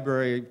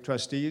library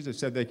trustees have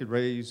said they could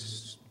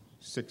raise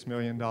 $6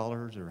 million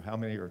or how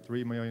many, or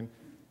 $3 million.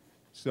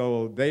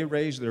 So they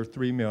raised their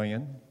 $3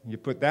 million. You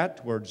put that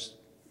towards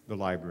the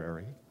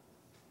library.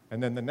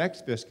 And then the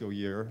next fiscal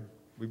year,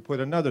 we put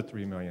another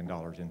 $3 million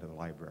into the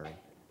library.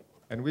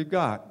 And we've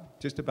got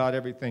just about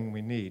everything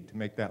we need to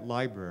make that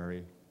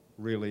library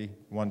really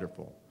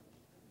wonderful.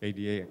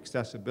 ADA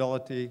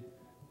accessibility,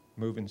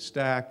 moving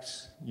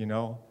stacks,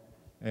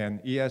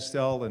 and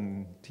ESL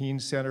and teen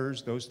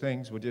centers, those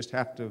things, we'll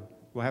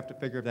have to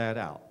figure that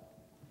out.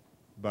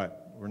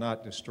 But we're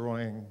not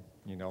destroying,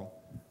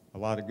 a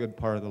lot of good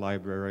part of the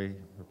library.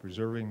 We're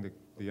preserving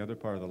the other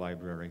part of the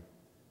library.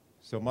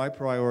 So my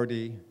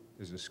priority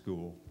is the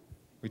school.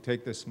 We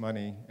take this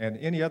money and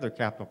any other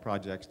capital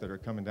projects that are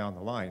coming down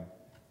the line,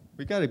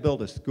 we got to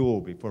build a school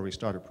before we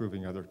start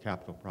approving other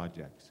capital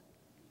projects.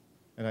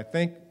 And I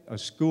think a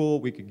school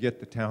we could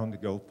get the town to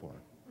go for.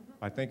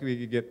 I think we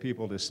could get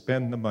people to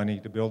spend the money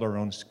to build our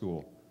own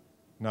school,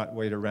 not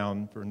wait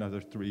around for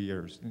another 3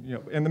 years.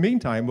 In the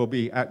meantime, we'll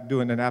be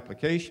doing an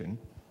application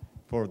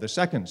for the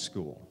second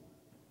school,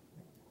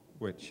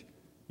 which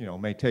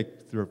may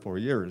take 3 or 4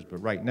 years, but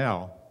right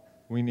now,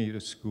 we need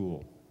a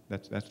school.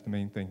 That's the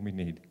main thing we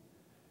need.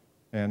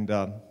 And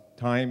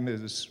time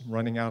is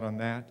running out on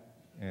that,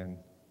 and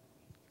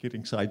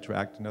getting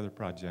sidetracked in other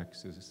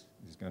projects is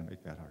going to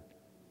make that hard.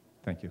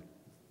 Thank you.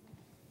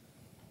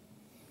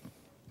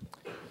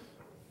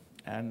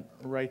 And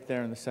right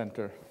there in the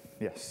center,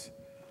 yes.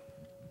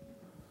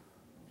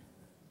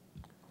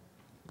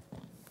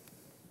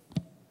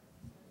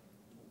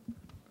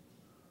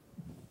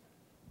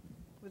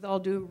 With all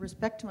due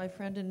respect to my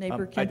friend and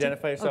neighbor,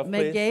 Identify yourself,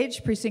 Meg please.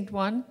 Gage, Precinct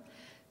 1.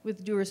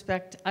 With due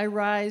respect, I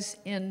rise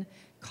in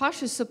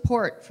cautious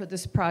support for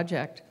this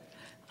project.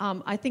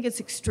 I think it's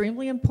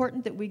extremely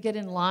important that we get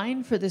in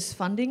line for this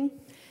funding,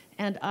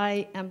 and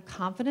I am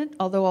confident,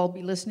 although I'll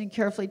be listening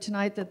carefully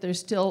tonight, that there's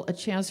still a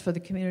chance for the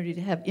community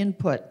to have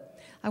input.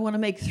 I want to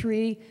make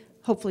 3,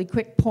 hopefully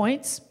quick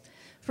points.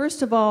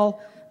 First of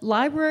all,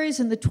 libraries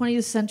in the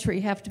 20th century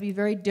have to be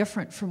very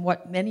different from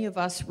what many of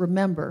us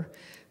remember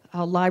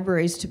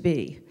libraries to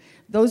be.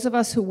 Those of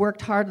us who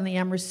worked hard on the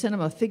Amherst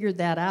Cinema figured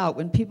that out.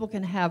 When people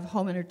can have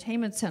home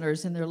entertainment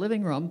centers in their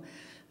living room,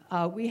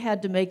 we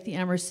had to make the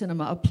Amherst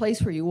Cinema a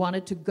place where you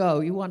wanted to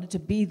go. You wanted to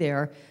be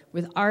there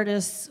with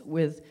artists,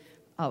 with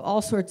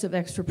all sorts of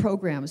extra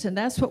programs. And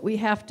that's what we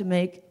have to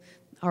make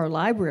our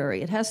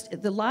library.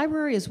 The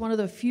library is one of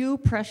the few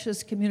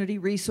precious community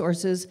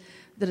resources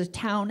that a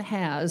town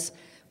has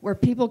where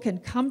people can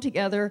come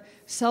together,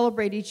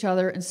 celebrate each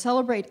other, and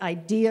celebrate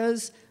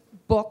ideas,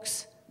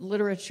 books,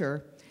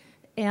 literature.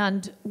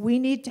 And we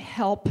need to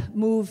help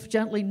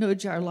gently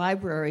nudge our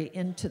library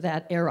into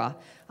that era.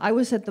 I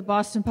was at the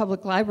Boston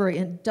Public Library,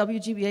 and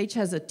WGBH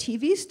has a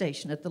TV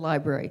station at the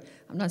library.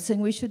 I'm not saying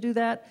we should do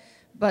that,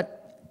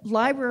 but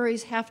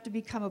libraries have to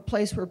become a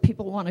place where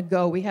people want to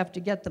go. We have to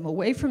get them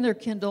away from their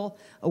Kindle,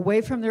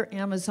 away from their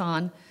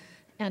Amazon,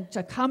 and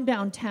to come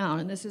downtown.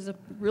 And this is a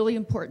really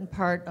important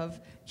part of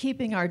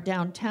keeping our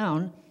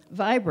downtown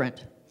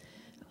vibrant.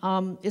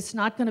 It's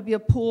not going to be a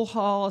pool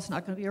hall, it's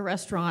not going to be a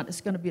restaurant,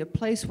 it's going to be a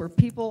place where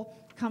people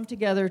come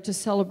together to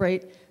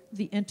celebrate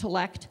the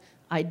intellect,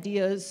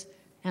 ideas,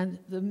 and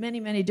the many,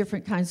 many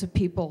different kinds of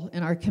people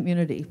in our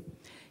community.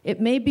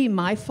 It may be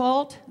my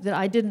fault that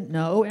I didn't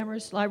know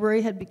Amherst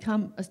Library had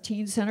become a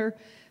teen center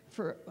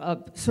for a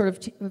sort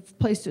of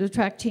place to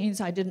attract teens.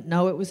 I didn't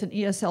know it was an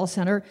ESL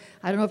center.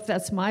 I don't know if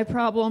that's my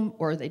problem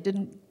or they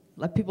didn't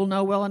let people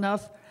know well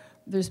enough.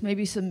 There's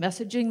maybe some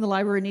messaging the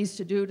library needs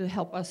to do to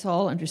help us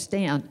all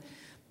understand.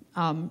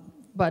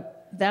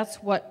 But that's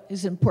what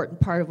is an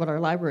important part of what our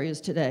library is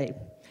today.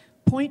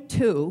 Point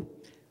 2,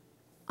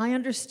 I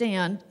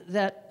understand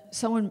that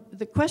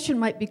the question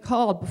might be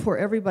called before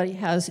everybody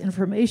has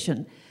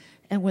information.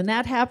 And when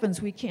that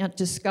happens, we can't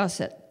discuss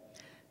it.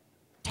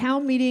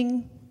 Town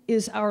meeting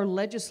is our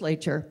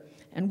legislature,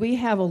 and we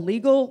have a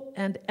legal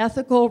and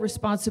ethical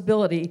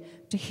responsibility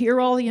to hear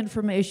all the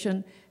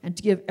information and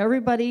to give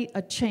everybody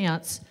a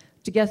chance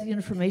to get the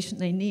information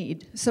they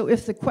need. So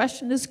if the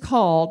question is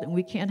called and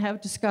we can't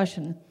have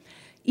discussion,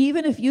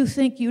 Even if you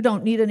think you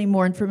don't need any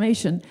more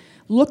information,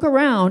 look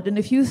around, and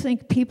if you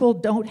think people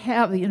don't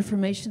have the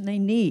information they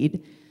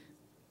need,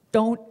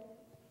 don't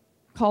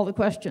call the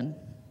question.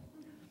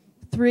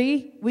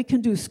 3, we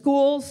can do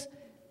schools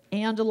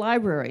and a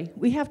library.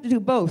 We have to do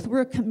both.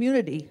 We're a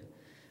community.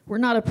 We're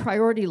not a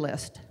priority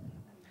list.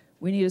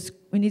 We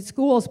need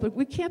schools, but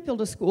we can't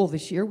build a school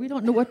this year. We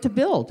don't know what to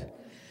build.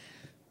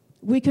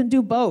 We can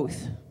do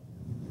both.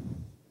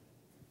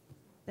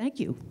 Thank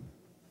you.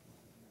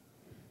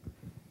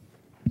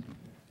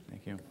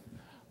 Thank you.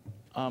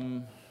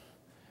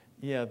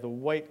 Yeah, the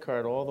white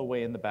card all the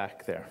way in the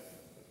back there.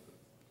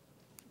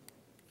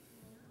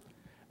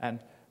 And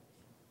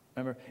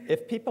remember,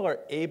 if people are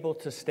able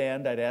to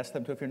stand, I'd ask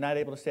them to. If you're not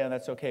able to stand,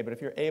 that's okay. But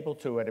if you're able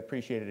to, I'd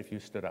appreciate it if you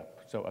stood up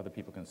so other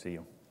people can see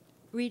you.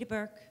 Rita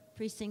Burke,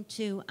 Precinct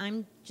 2.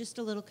 I'm just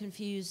a little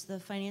confused. The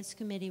Finance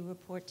Committee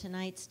report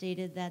tonight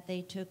stated that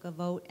they took a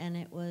vote and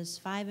it was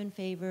 5 in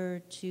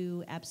favor,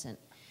 2 absent.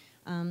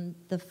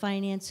 The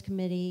Finance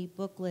Committee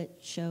booklet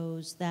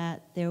shows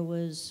that there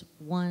was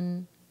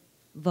 1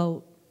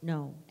 vote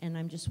no, and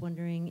I'm just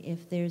wondering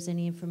if there's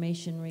any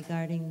information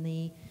regarding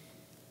the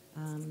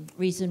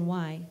reason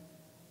why,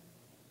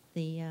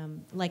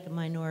 like a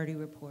minority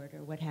report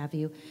or what have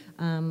you,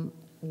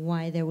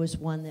 why there was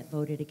 1 that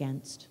voted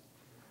against.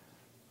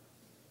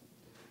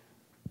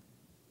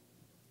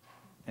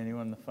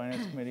 Anyone in the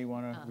Finance Committee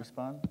want to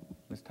respond?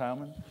 Ms.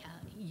 Tileman?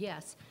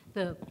 Yes.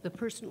 The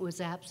person was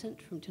absent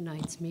from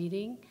tonight's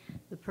meeting.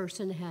 The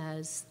person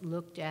has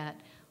looked at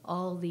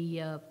all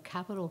the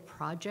capital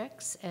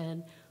projects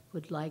and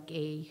would like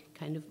a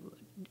kind of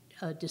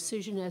a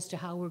decision as to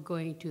how we're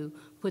going to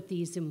put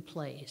these in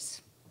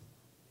place,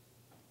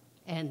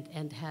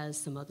 and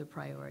has some other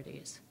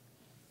priorities.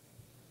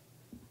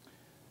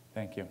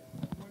 Thank you.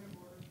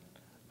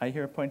 I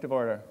hear a point of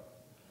order.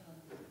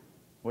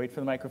 Wait for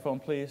the microphone,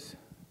 please.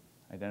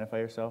 Identify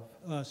yourself.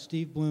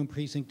 Steve Bloom,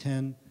 Precinct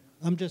 10.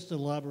 I'm just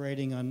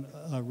elaborating on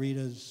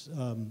Rita's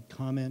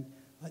comment.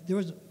 It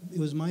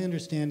was my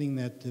understanding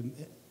that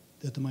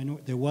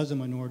there was a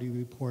minority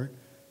report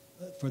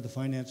for the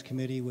Finance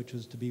Committee, which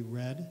was to be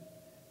read.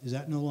 Is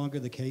that no longer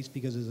the case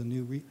because there's a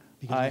new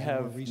I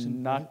have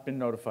not been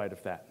notified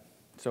of that.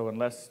 So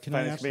unless the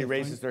Finance Committee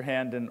raises their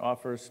hand and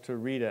offers to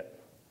read it,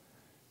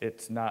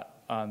 it's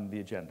not on the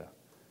agenda.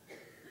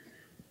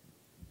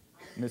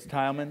 Ms.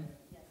 Tileman?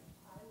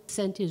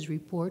 Sent his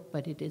report,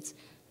 but it has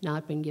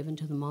not been given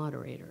to the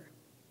moderator.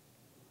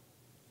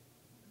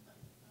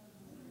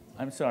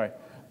 I'm sorry.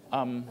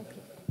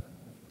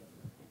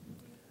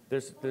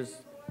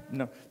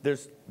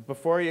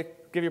 Before you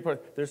give your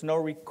report, there's no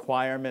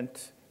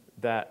requirement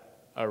that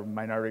a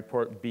minority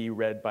report be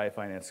read by a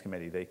Finance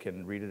Committee. They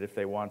can read it if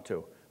they want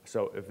to.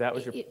 So if that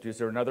was is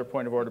there another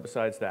point of order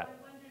besides that?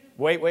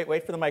 Wait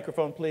for the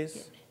microphone,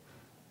 please.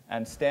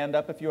 And stand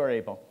up if you are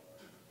able.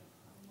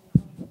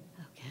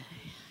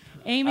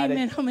 Amy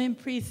Middleman,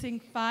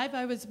 Precinct 5.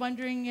 I was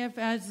wondering if,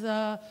 as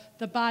the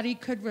body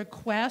could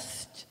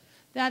request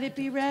that it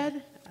be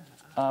read?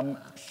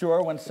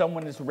 Sure, when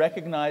someone is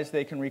recognized,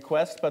 they can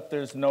request, but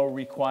there's no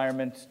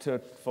requirement to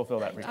fulfill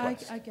that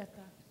request. I get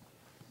that.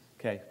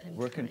 Okay,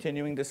 we're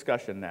continuing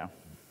discussion now.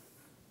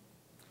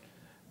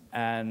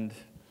 And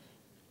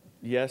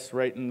yes,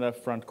 right in the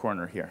front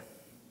corner here.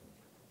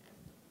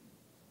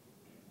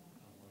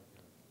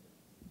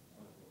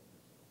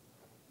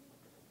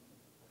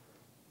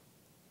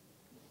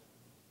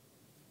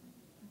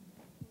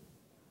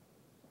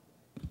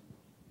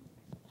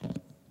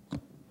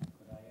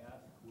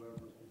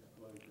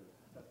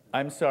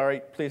 I'm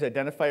sorry, please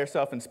identify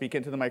yourself and speak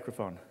into the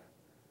microphone.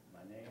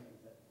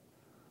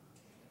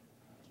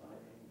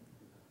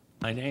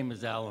 My name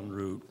is Alan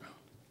Root,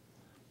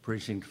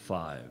 Precinct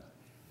 5.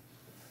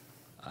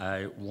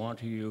 I want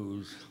to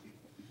use,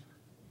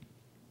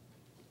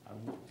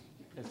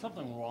 there's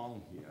something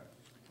wrong here.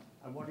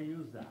 I want to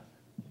use that.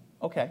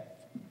 Okay,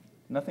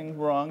 nothing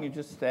wrong, you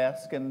just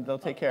ask and they'll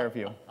take care of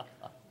you.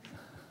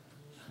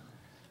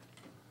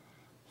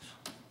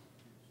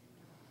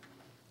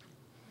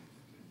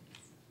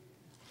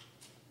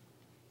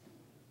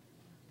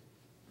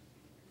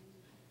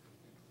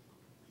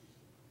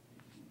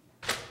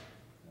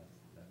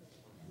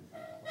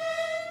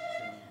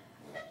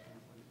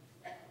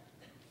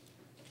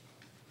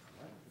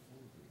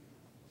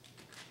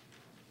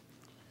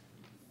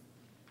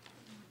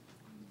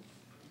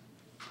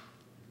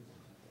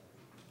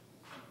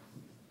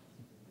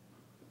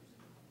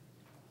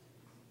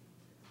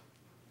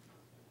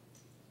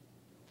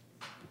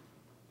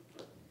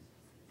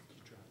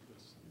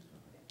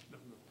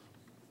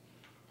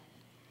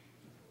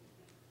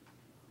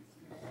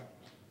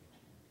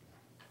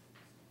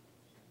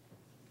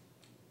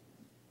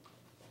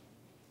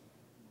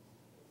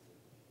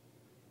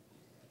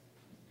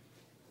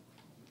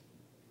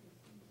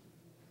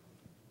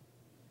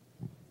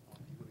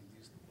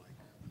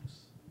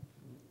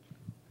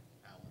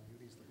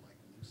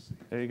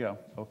 There you go.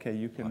 Okay,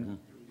 you can.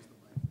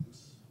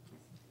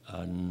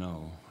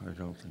 No, I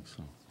don't think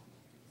so.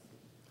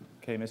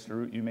 Okay, Mr.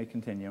 Root, you may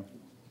continue.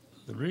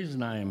 The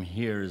reason I am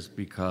here is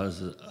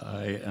because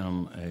I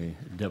am a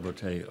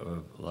devotee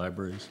of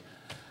libraries.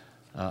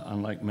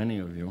 Unlike many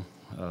of you,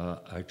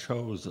 I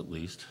chose at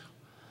least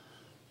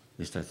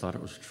I thought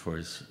it was a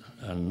choice,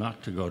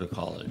 not to go to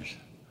college.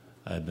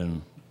 I had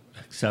been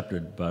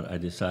accepted, but I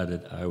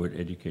decided I would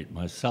educate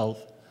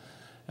myself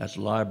at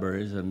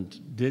libraries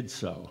and did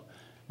so.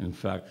 In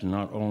fact,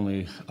 not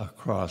only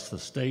across the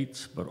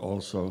states, but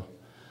also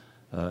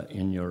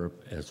in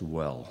Europe as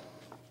well.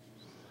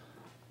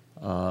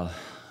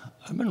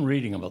 I've been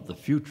reading about the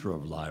future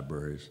of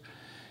libraries,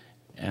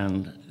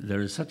 and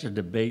there is such a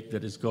debate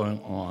that is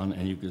going on,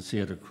 and you can see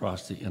it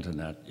across the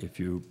internet if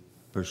you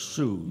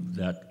pursue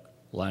that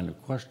line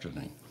of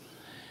questioning.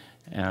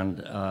 And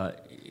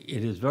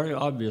it is very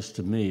obvious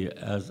to me,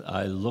 as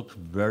I looked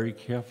very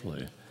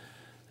carefully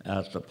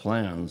at the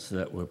plans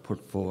that were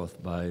put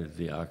forth by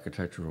the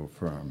architectural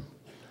firm,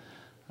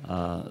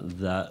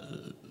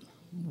 that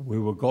we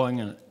were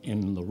going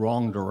in the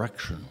wrong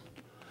direction.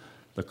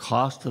 The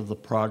cost of the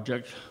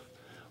project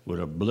would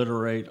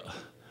obliterate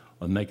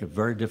or make it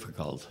very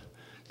difficult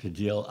to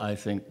deal, I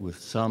think, with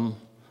some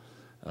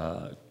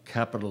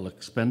capital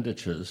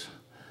expenditures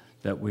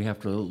that we have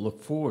to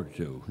look forward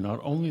to.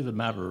 Not only the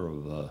matter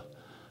of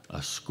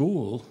a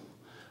school,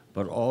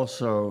 but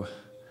also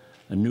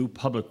a new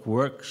public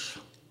works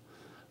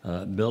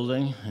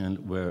building, and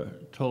we're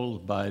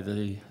told by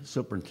the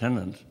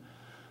superintendent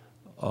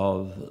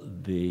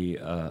of the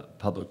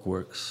public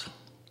works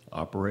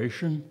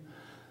operation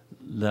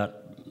that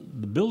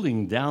the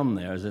building down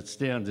there as it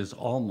stands is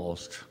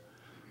almost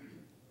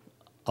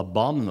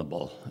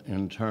abominable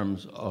in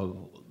terms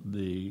of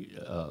the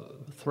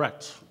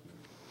threats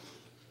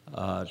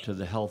to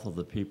the health of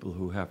the people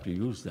who have to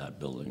use that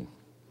building.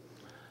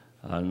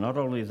 Not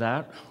only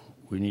that,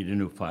 we need a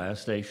new fire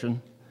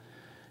station,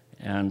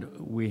 and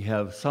we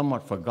have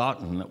somewhat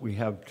forgotten that we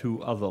have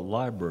 2 other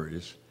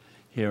libraries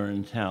here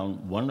in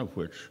town, one of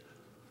which,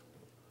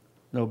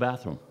 no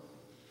bathroom.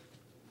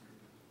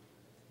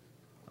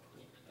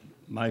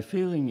 My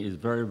feeling is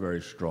very,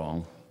 very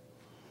strong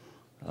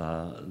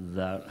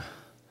that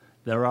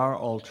there are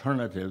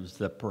alternatives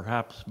that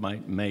perhaps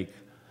might make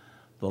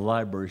the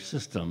library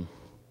system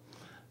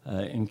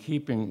in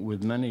keeping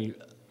with many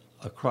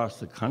across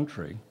the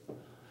country,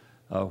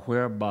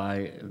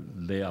 whereby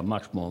they are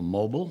much more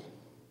mobile.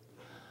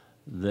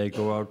 They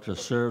go out to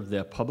serve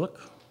their public.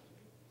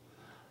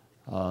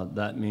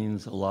 That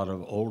means a lot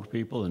of old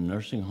people in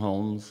nursing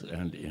homes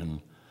and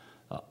in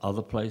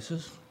other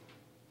places.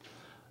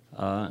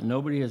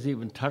 Nobody has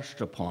even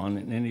touched upon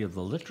in any of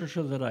the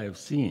literature that I have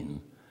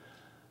seen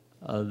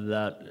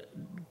that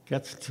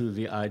gets to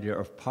the idea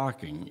of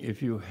parking.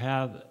 If you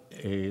have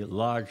a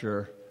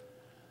larger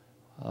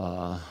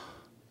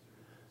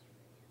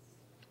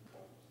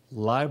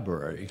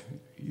library,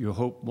 you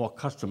hope more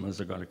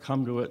customers are going to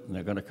come to it, and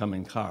they're going to come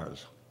in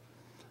cars.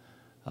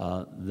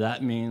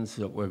 That means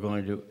that we're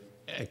going to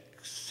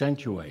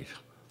accentuate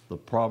the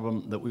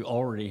problem that we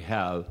already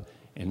have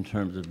in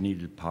terms of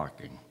needed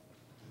parking.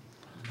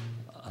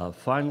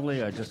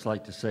 Finally, I'd just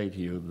like to say to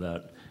you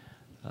that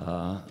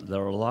there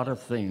are a lot of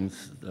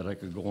things that I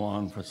could go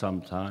on for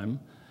some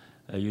time.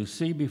 You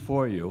see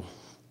before you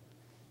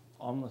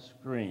on the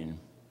screen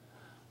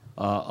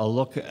a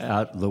look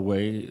at the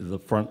way the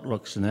front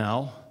looks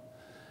now,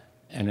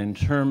 and in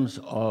terms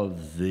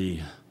of the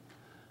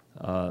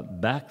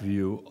back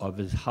view of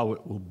how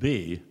it will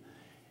be,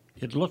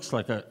 it looks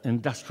like an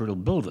industrial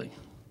building.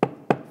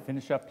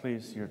 Finish up,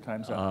 please. Your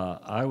time's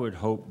up. I would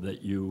hope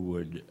that you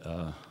would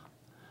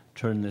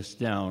turn this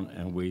down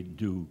and we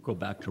do go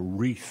back to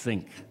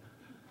rethink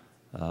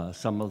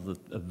some of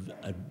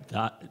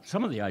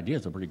the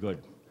ideas are pretty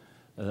good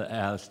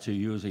as to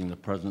using the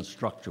present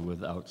structure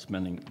without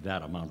spending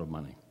that amount of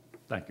money.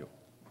 Thank you.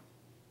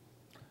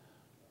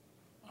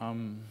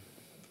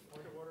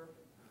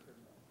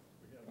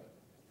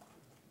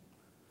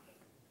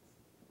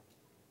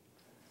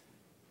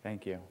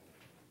 Thank you.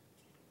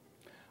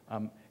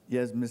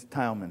 Yes, Ms.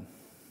 Tileman.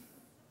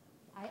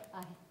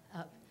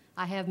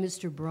 I have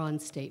Mr.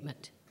 Braun's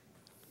statement.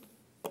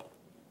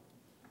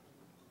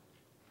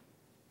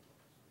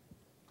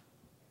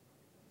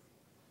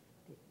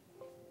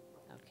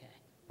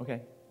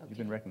 Okay, you've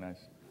been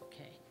recognized.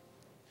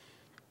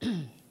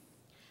 Okay.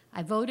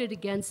 I voted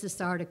against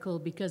this article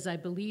because I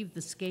believe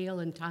the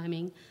scale and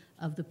timing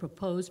of the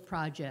proposed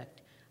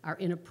project are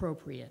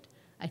inappropriate.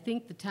 I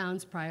think the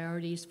town's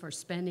priorities for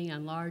spending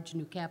on large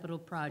new capital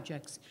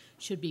projects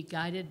should be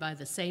guided by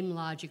the same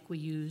logic we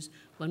use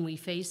when we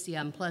face the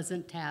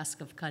unpleasant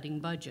task of cutting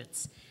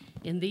budgets.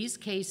 In these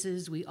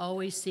cases, we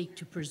always seek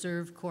to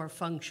preserve core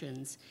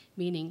functions,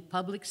 meaning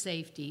public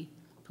safety,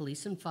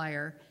 police and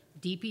fire,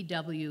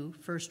 DPW,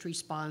 first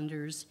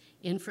responders,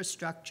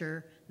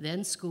 infrastructure,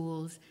 then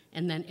schools,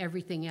 and then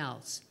everything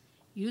else.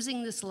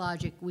 Using this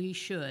logic, we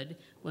should,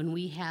 when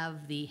we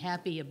have the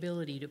happy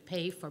ability to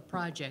pay for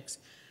projects,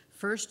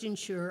 first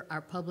ensure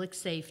our public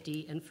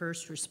safety and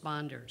first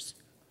responders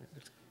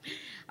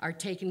are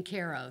taken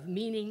care of,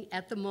 meaning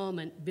at the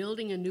moment,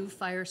 building a new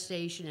fire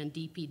station and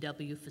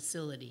DPW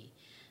facility.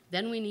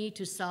 Then we need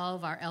to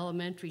solve our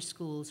elementary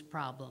schools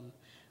problem.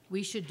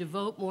 We should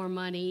devote more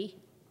money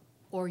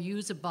or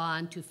use a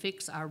bond to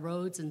fix our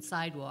roads and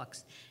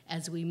sidewalks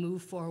as we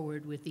move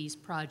forward with these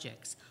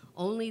projects.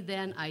 Only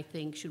then, I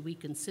think, should we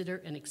consider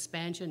an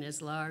expansion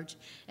as large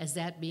as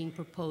that being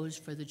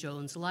proposed for the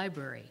Jones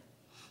Library.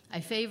 I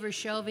favor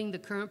shelving the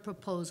current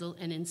proposal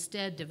and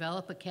instead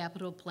develop a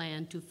capital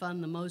plan to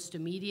fund the most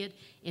immediate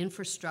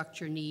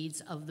infrastructure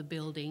needs of the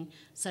building,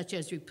 such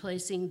as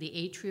replacing the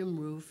atrium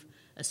roof,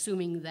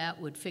 assuming that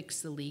would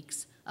fix the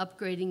leaks,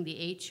 upgrading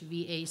the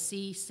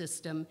HVAC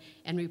system,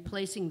 and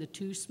replacing the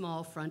 2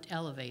 small front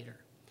elevator.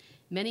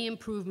 Many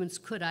improvements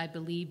could, I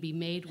believe, be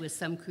made with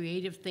some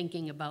creative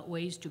thinking about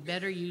ways to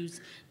better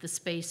use the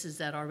spaces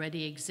that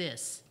already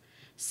exist.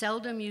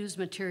 Seldom used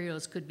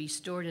materials could be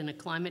stored in a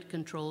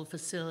climate-controlled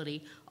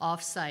facility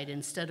off-site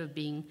instead of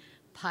being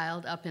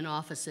piled up in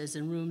offices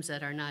and rooms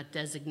that are not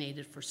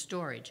designated for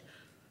storage,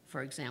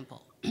 for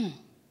example.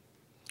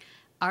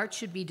 Art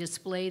should be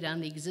displayed on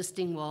the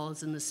existing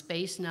walls, and the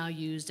space now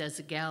used as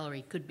a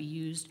gallery could be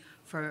used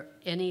for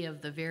any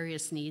of the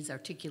various needs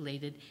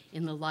articulated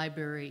in the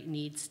library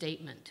needs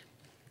statement.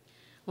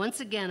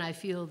 Once again, I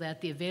feel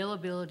that the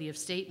availability of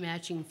state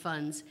matching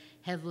funds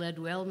have led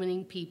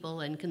well-meaning people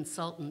and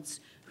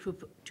consultants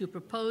to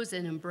propose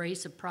and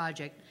embrace a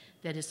project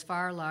that is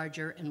far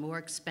larger and more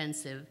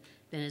expensive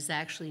than is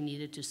actually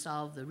needed to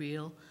solve the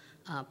real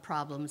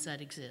problems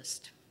that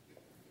exist.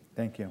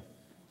 Thank you.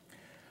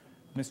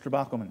 Mr.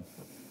 Bockelman.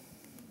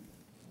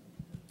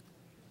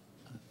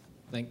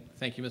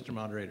 Thank you, Mr.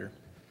 Moderator.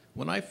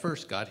 When I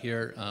first got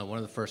here, one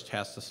of the first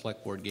tasks the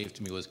Select Board gave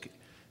to me was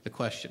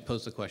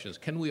posed the question is,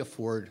 can we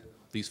afford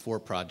these 4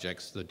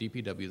 projects, the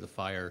DPW, the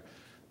fire,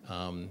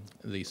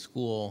 the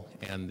school,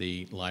 and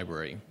the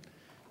library?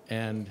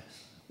 And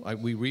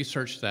we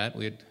researched that.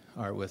 We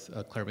are with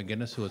Claire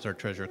McGinnis, who is our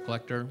treasurer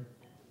collector,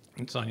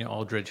 and Sonia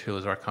Aldridge, who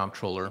is our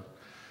comptroller.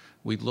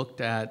 We looked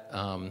at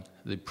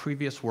the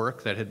previous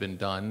work that had been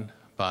done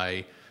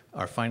by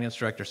our finance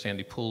director,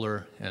 Sandy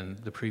Pooler, and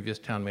the previous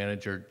town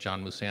manager,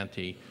 John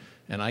Musanti.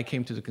 And I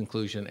came to the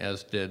conclusion,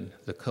 as did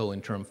the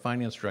co-interim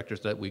finance directors,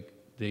 that we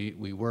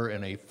were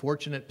in a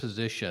fortunate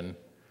position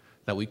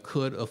that we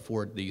could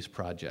afford these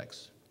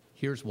projects.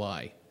 Here's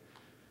why.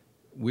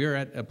 We're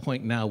at a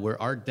point now where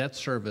our debt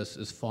service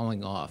is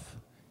falling off.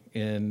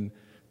 In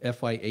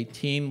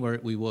FY18, where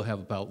we will have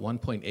about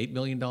 $1.8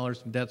 million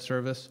in debt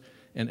service,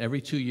 and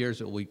every 2 years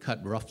it will be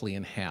cut roughly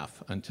in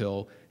half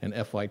until in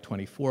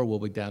FY24 we'll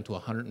be down to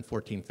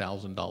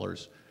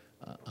 $114,000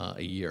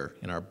 a year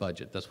in our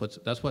budget.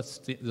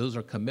 Those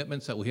are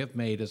commitments that we have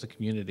made as a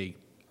community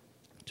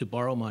to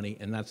borrow money,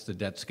 and that's the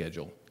debt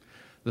schedule.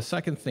 The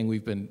second thing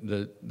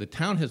the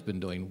town has been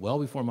doing well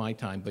before my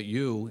time, but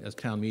you as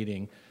town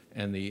meeting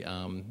and the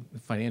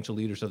financial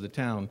leaders of the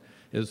town,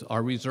 is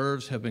our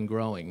reserves have been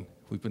growing.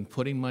 We've been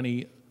putting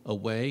money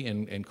away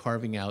and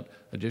carving out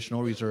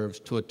additional reserves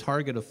to a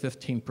target of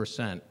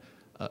 15%,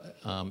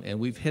 and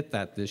we've hit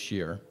that this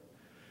year.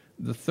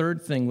 The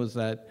third thing was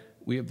that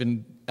we have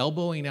been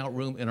elbowing out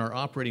room in our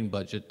operating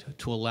budget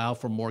to allow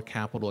for more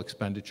capital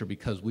expenditure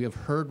because we have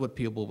heard what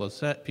people have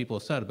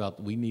said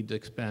about we need to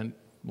expend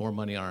more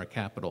money on our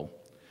capital.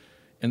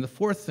 And the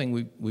fourth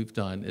thing we've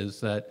done is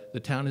that the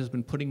town has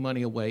been putting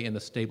money away in the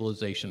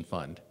stabilization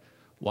fund.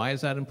 Why is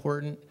that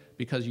important?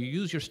 Because you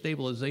use your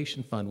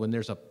stabilization fund when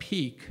there's a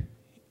peak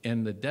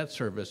in the debt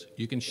service,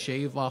 you can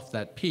shave off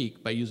that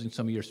peak by using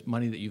some of your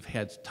money that you've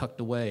had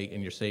tucked away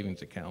in your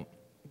savings account.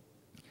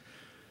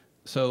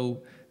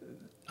 So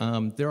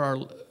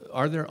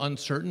are there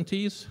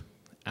uncertainties?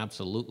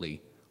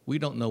 Absolutely. We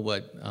don't know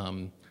what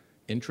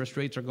interest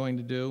rates are going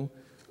to do.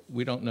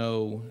 We don't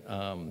know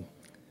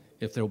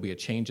if there will be a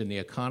change in the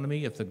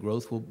economy, if the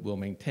growth will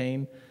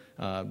maintain.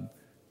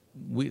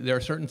 There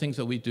are certain things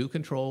that we do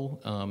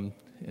control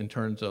in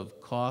terms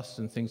of costs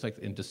and things like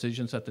and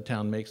decisions that the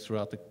town makes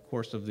throughout the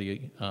course of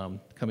the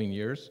coming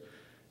years.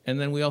 And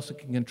then we also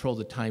can control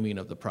the timing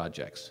of the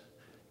projects.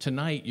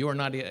 Tonight, you are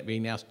not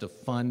being asked to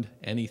fund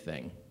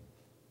anything.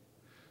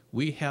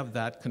 We have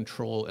that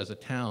control as a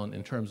town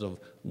in terms of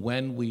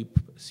when we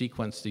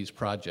sequence these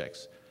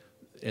projects.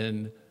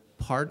 And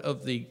part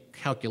of the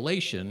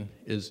calculation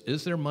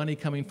is there money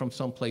coming from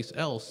someplace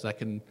else that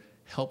can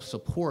help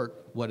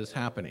support what is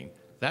happening?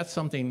 That's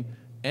something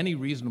any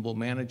reasonable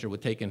manager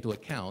would take into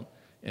account,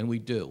 and we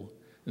do.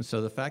 And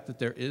so the fact that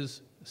there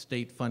is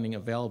state funding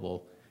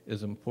available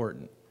is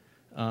important.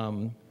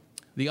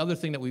 The other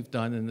thing that we've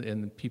done,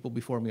 and people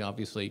before me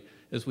obviously,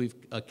 is we've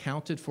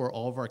accounted for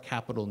all of our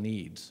capital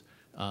needs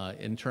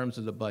in terms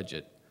of the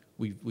budget.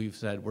 We've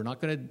said we're not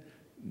going to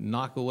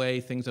knock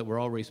away things that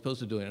we're already supposed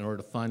to do in order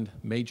to fund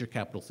major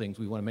capital things.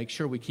 We want to make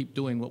sure we keep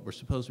doing what we're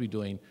supposed to be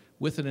doing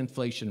with an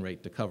inflation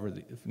rate to cover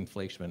the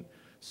inflation.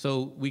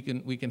 So we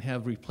can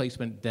have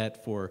replacement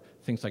debt for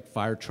things like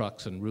fire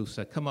trucks and roofs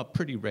that come up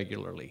pretty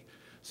regularly.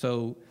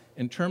 So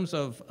in terms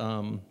of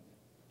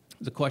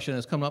the question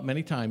that's come up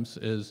many times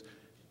is,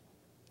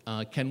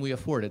 can we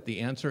afford it? The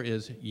answer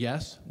is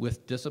yes,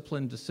 with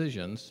disciplined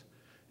decisions,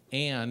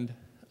 and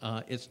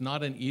it's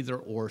not an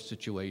either-or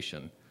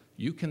situation.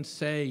 you can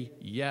say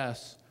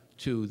yes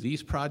to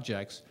these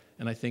projects,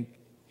 and I think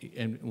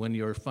and when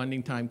your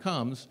funding time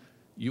comes,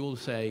 you will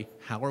say,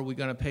 how are we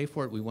going to pay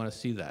for it? We want to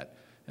see that.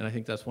 And I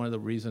think that's one of the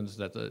reasons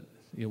that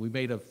we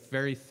made a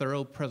very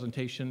thorough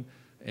presentation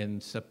in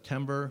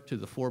September to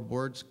the 4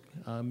 boards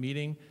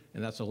meeting,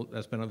 and that's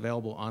been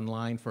available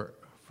online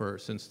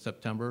since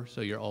September.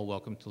 So you're all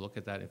welcome to look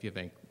at that. If you have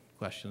any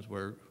questions,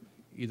 we're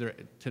either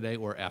today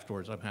or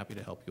afterwards, I'm happy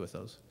to help you with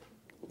those.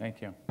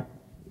 Thank you.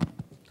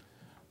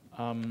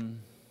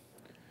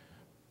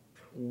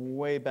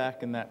 Way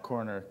back in that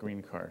corner,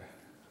 green card.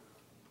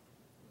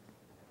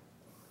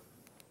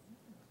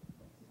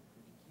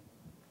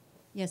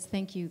 Yes,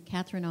 thank you.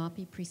 Catherine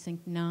Oppie,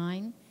 Precinct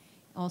 9,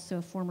 also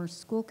a former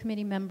school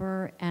committee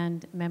member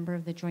and member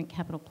of the Joint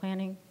Capital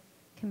Planning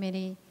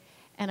Committee.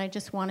 And I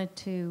just wanted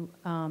to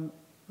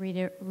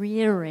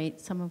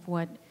reiterate some of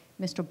what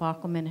Mr.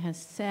 Bockelman has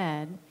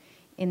said,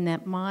 in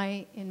that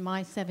in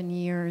my 7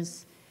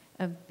 years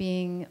of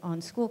being on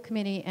school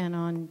committee and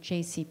on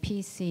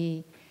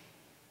JCPC,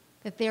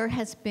 that there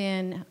has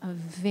been a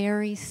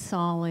very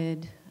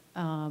solid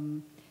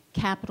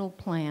capital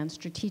plan,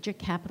 strategic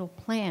capital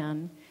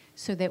plan,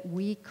 so that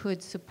we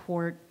could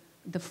support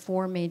the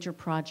 4 major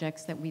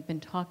projects that we've been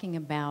talking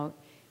about,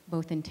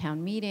 both in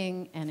town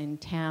meeting and in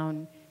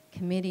town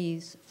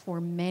committees for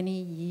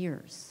many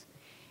years.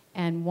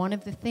 And one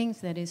of the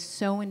things that is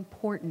so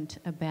important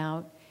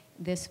about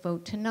this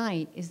vote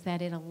tonight is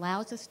that it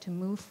allows us to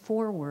move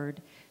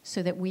forward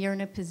so that we are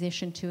in a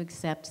position to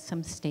accept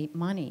some state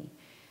money.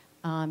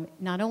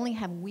 Not only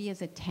have we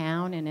as a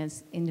town and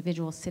as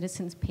individual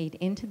citizens paid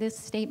into this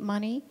state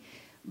money,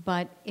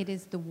 but it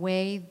is the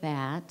way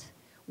that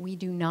we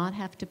do not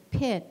have to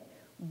pit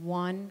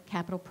one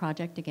capital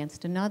project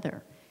against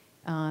another.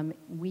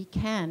 We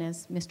can,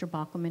 as Mr.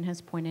 Bockelman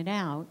has pointed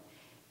out,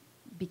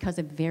 because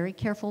of very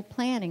careful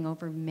planning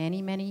over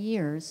many, many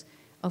years,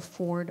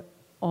 afford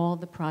all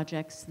the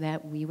projects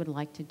that we would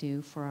like to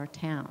do for our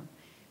town.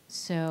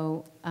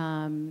 So,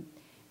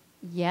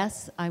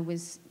 yes, I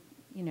was,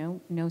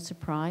 no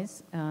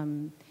surprise,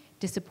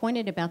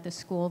 disappointed about the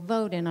school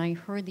vote, and I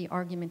heard the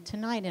argument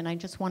tonight, and I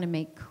just want to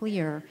make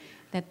clear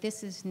that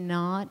this is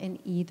not an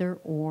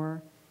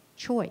either-or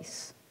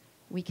choice.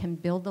 We can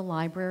build the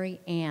library,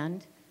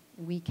 and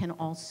we can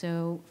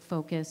also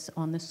focus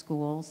on the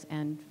schools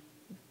and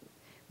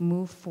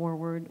move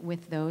forward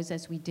with those,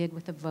 as we did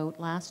with the vote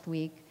last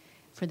week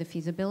for the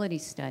feasibility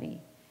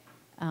study.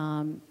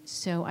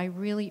 So I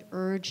really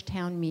urge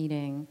town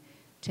meeting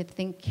to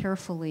think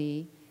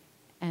carefully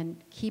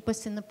and keep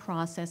us in the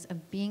process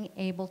of being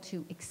able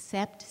to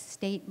accept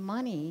state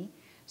money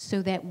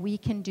so that we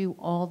can do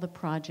all the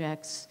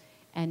projects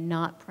and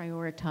not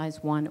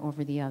prioritize one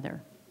over the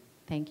other.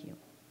 Thank you.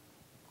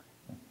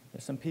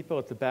 There's some people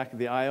at the back of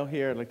the aisle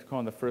here. I'd like to call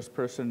on the first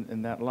person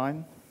in that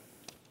line.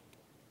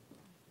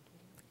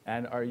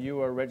 And are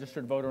you a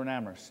registered voter in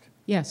Amherst?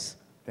 Yes.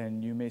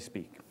 Then you may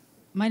speak.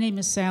 My name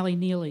is Sally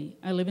Neely.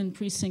 I live in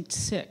Precinct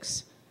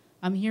 6.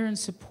 I'm here in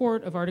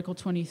support of Article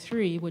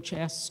 23, which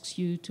asks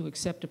you to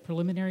accept a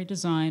preliminary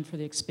design for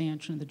the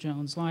expansion of the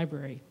Jones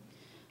Library.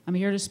 I'm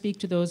here to speak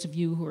to those of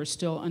you who are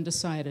still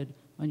undecided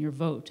on your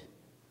vote.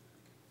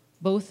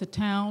 Both the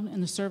town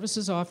and the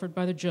services offered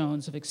by the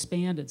Jones have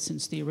expanded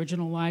since the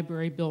original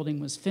library building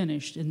was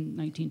finished in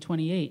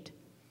 1928.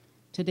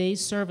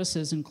 Today's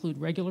services include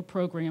regular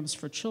programs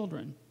for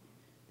children.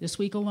 This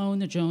week alone,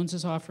 the Jones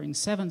is offering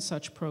 7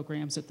 such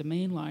programs at the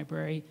main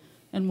library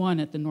and 1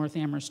 at the North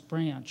Amherst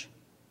branch.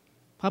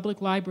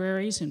 Public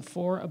libraries in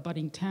 4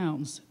 abutting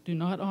towns do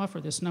not offer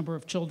this number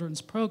of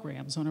children's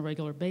programs on a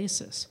regular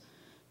basis,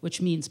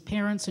 which means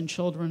parents and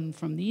children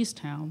from these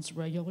towns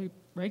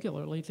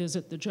regularly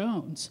visit the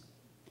Jones.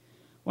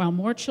 While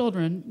more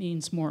children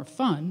means more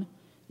fun,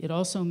 it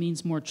also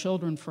means more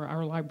children for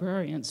our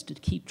librarians to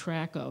keep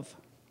track of.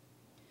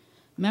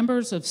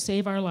 Members of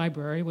Save Our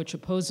Library, which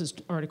opposes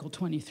Article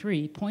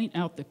 23, point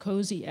out the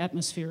cozy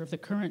atmosphere of the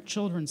current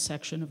children's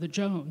section of the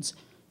Jones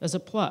as a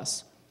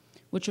plus,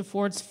 which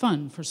affords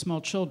fun for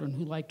small children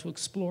who like to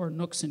explore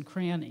nooks and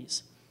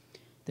crannies.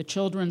 The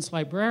children's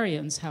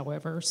librarians,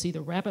 however, see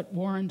the rabbit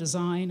warren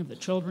design of the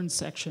children's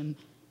section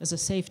as a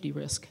safety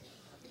risk.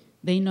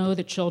 They know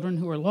that children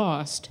who are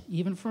lost,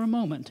 even for a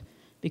moment,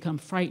 become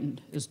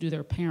frightened, as do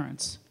their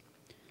parents.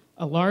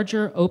 A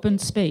larger open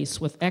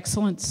space with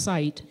excellent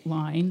sight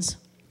lines,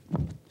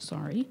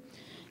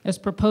 as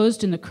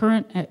proposed in the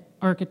current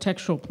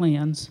architectural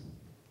plans,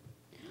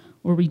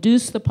 will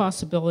reduce the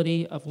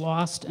possibility of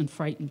lost and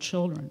frightened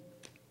children.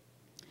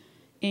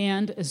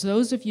 And as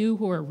those of you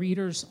who are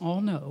readers all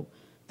know,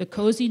 the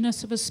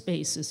coziness of a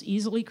space is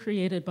easily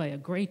created by a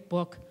great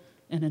book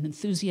and an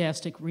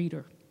enthusiastic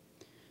reader.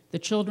 The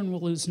children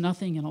will lose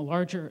nothing in a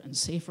larger and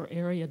safer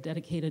area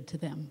dedicated to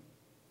them.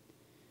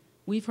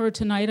 We've heard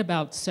tonight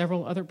about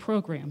several other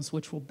programs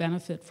which will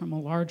benefit from a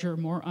larger,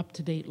 more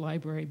up-to-date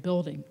library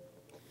building.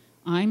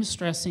 I'm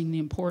stressing the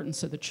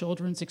importance of the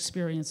children's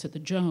experience at the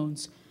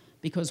Jones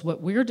because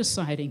what we're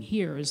deciding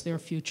here is their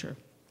future.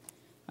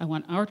 I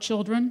want our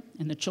children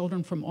and the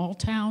children from all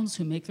towns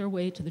who make their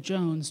way to the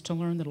Jones to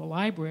learn that a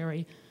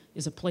library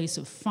is a place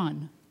of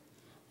fun,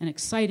 an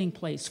exciting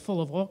place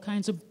full of all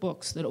kinds of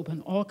books that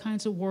open all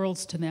kinds of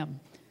worlds to them,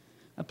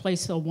 a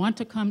place they'll want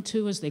to come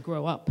to as they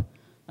grow up,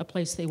 a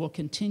place they will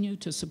continue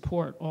to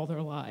support all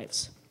their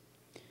lives.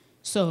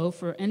 So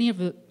for any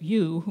of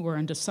you who are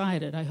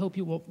undecided, I hope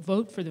you will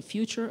vote for the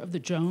future of the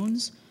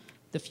Jones,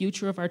 the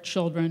future of our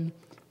children,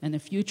 and the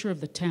future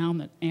of the town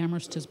that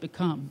Amherst has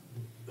become.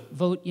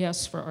 Vote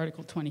yes for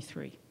Article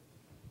 23.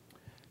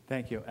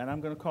 Thank you. And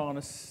I'm going to call on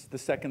the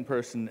second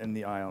person in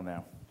the aisle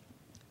now.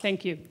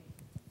 Thank you.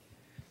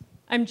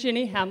 I'm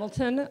Ginny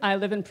Hamilton. I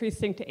live in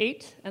Precinct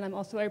 8, and I'm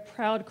also a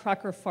proud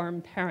Crocker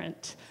Farm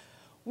parent.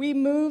 We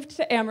moved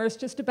to Amherst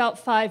just about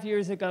 5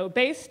 years ago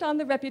based on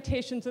the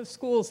reputations of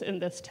schools in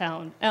this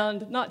town,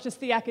 and not just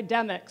the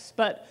academics,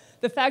 but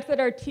the fact that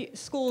our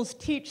schools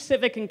teach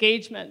civic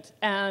engagement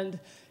and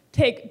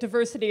take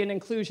diversity and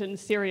inclusion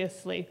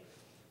seriously.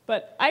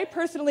 But I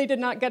personally did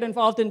not get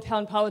involved in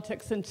town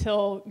politics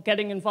until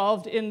getting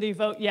involved in the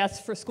Vote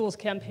Yes for Schools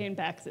campaign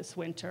back this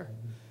winter.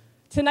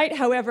 Tonight,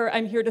 however,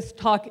 I'm here to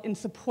talk in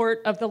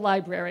support of the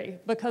library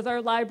because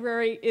our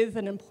library is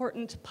an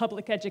important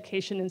public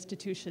education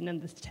institution in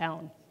this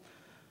town.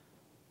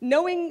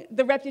 Knowing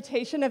the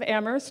reputation of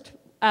Amherst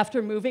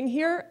after moving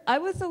here, I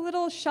was a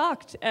little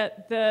shocked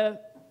at the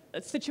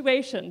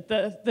situation,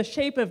 the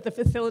shape of the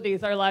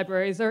facilities our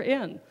libraries are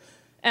in.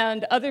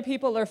 And other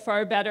people are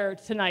far better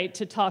tonight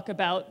to talk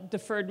about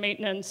deferred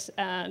maintenance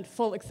and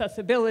full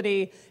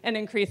accessibility and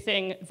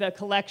increasing the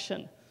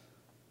collection.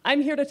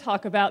 I'm here to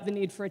talk about the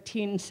need for a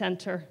teen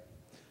center.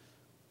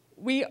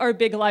 We are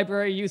big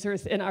library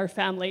users in our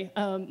family.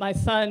 My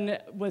son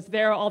was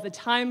there all the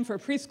time for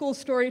preschool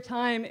story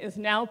time, is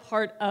now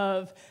part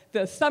of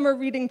the summer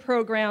reading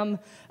program.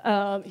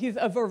 He's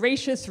a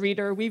voracious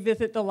reader. We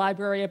visit the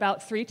library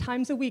about 3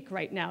 times a week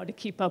right now to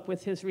keep up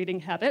with his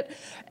reading habit.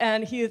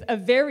 And he is a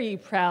very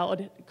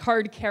proud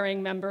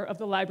card-carrying member of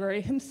the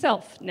library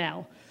himself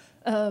now.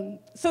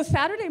 So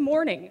Saturday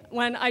morning,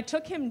 when I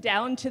took him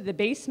down to the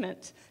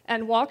basement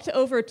and walked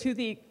over to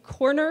the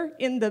corner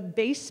in the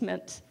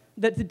basement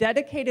that's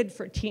dedicated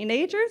for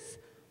teenagers,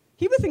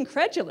 he was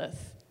incredulous.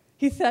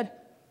 He said,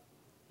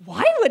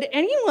 "Why would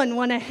anyone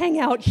want to hang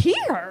out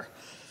here?"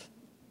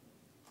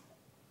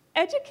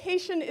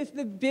 Education is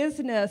the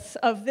business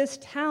of this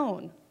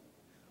town.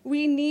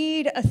 We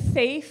need a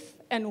safe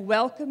and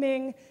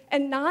welcoming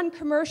and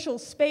non-commercial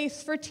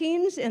space for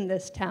teens in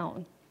this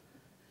town.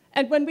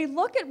 And when we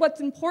look at what's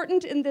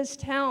important in this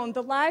town,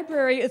 the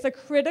library is a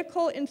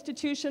critical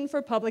institution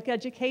for public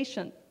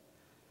education.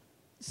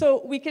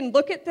 So we can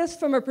look at this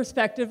from a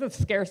perspective of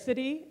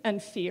scarcity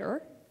and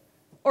fear,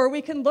 or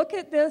we can look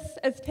at this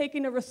as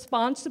taking a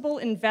responsible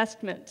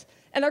investment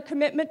and our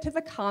commitment to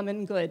the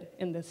common good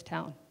in this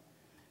town.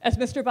 As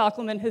Mr.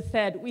 Bockelman has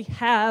said, we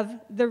have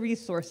the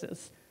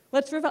resources.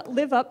 Let's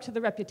live up to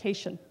the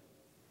reputation.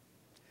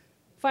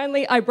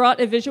 Finally, I brought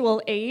a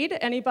visual aid.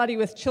 Anybody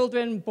with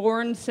children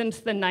born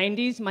since the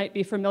 90s might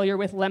be familiar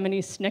with Lemony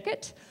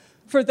Snicket.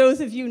 For those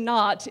of you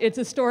not, it's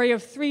a story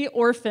of 3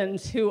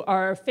 orphans who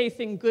are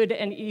facing good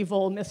and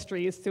evil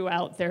mysteries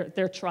throughout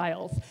their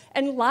trials.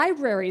 And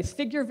libraries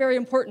figure very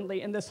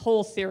importantly in this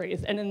whole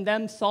series and in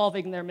them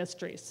solving their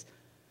mysteries.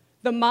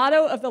 The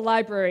motto of the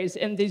libraries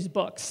in these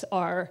books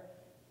are,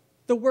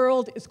 "The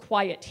world is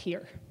quiet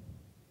here."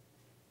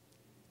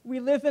 We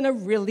live in a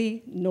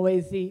really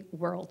noisy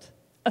world,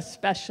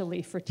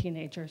 especially for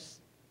teenagers.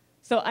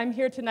 So I'm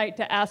here tonight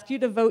to ask you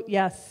to vote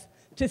yes,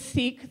 to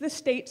seek the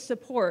state's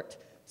support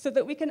so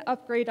that we can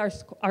upgrade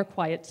our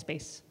quiet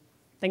space.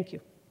 Thank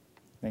you.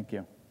 Thank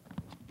you.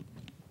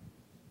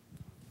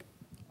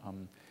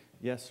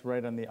 Yes,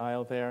 right on the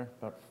aisle there,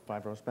 about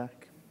 5 rows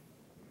back.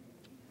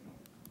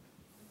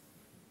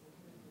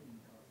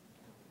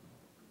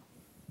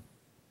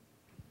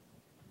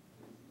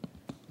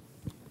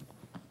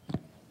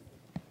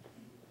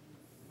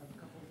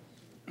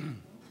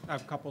 I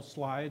have a couple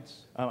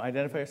slides.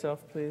 Identify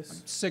yourself,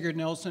 please. Sigurd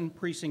Nilsson,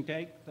 Precinct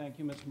 8. Thank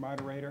you, Mr.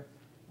 Moderator.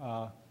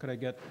 Could I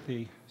get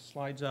the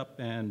slides up?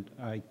 And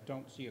I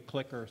don't see a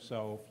clicker,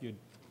 so if you'd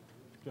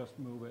just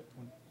move it.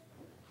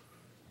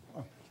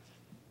 Oh,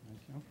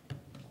 thank you.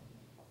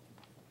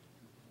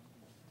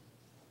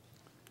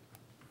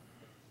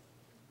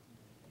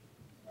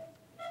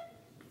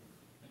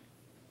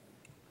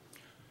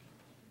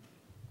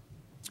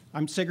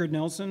 I'm Sigurd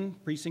Nilsson,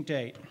 Precinct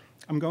 8.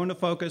 I'm going to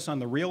focus on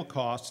the real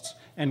costs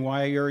and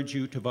why I urge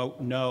you to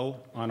vote no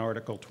on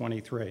Article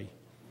 23.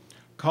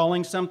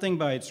 Calling something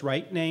by its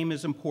right name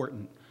is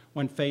important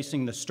when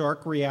facing the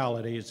stark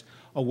realities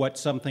of what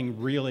something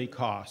really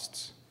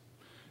costs.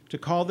 To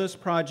call this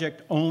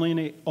project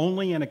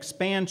only an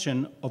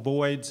expansion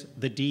avoids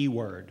the D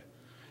word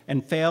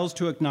and fails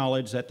to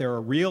acknowledge that there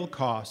are real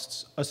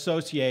costs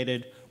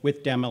associated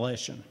with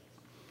demolition.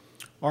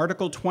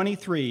 Article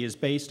 23 is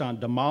based on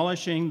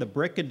demolishing the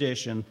brick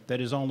addition that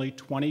is only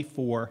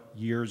 24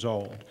 years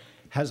old,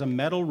 has a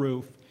metal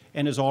roof,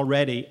 and is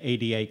already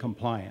ADA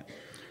compliant.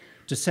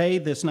 To say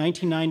this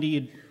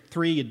 1990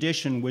 2003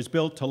 addition was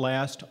built to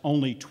last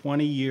only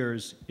 20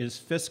 years is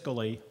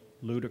fiscally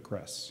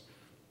ludicrous.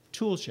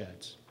 Tool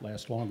sheds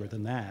last longer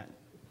than that.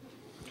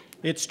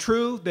 It's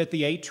true that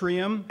the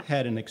atrium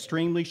had an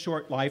extremely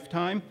short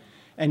lifetime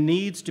and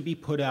needs to be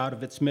put out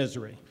of its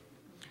misery.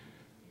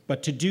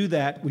 But to do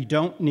that, we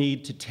don't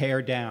need to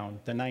tear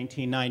down the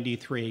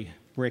 1993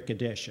 brick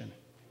addition.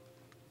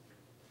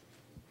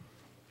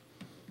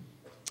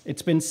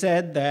 It's been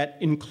said that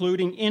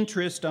including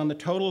interest on the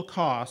total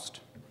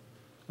cost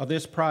of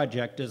this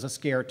project is a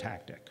scare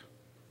tactic.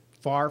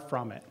 Far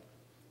from it.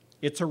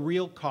 It's a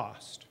real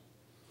cost.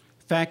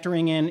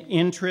 Factoring in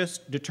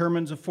interest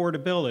determines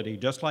affordability,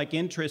 just like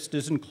interest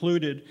is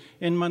included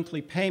in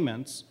monthly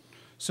payments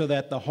so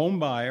that a home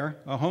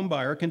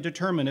buyer can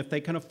determine if they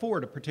can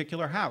afford a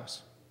particular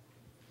house.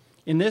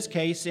 In this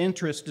case,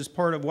 interest is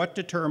part of what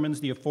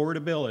determines the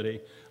affordability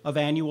of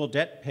annual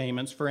debt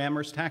payments for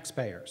Amherst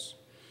taxpayers.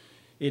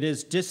 It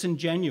is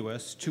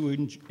disingenuous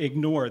to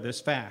ignore this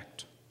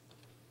fact.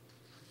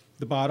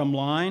 The bottom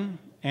line,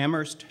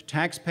 Amherst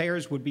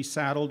taxpayers would be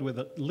saddled with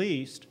at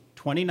least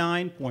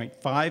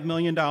 $29.5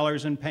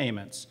 million in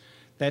payments.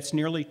 That's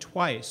nearly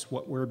twice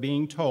what we're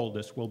being told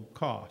this will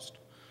cost.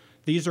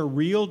 These are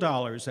real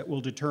dollars that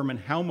will determine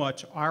how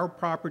much our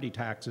property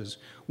taxes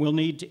will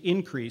need to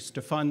increase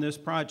to fund this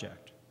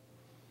project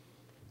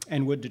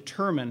and would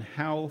determine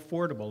how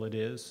affordable it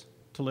is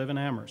to live in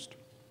Amherst.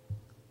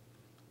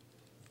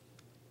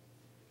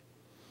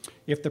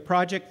 If the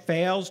project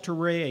fails to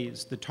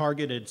raise the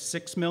targeted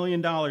 $6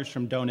 million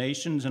from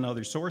donations and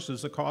other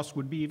sources, the cost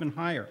would be even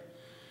higher.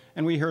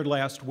 And we heard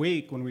last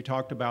week when we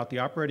talked about the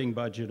operating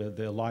budget of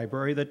the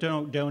library that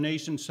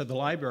donations to the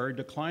library are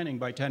declining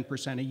by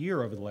 10% a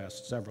year over the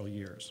last several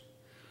years.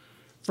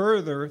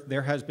 Further,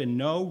 there has been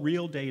no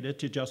real data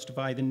to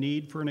justify the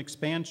need for an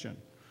expansion,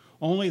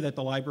 only that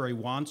the library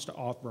wants to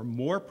offer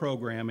more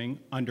programming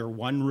under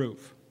one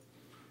roof.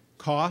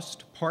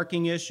 Cost,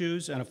 parking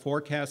issues, and a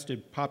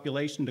forecasted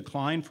population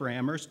decline for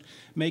Amherst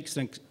makes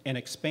an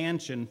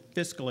expansion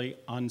fiscally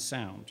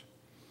unsound.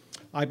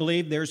 I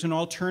believe there's an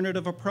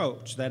alternative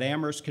approach that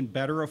Amherst can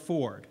better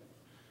afford.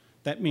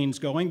 That means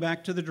going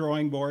back to the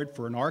drawing board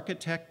for an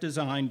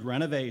architect-designed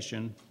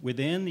renovation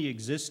within the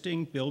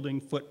existing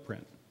building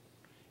footprint.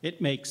 It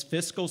makes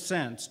fiscal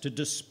sense to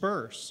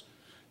disperse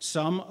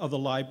some of the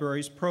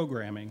library's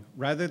programming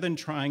rather than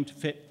trying to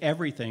fit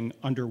everything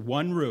under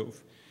one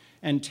roof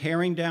and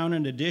tearing down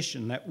an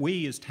addition that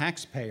we as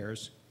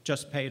taxpayers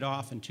just paid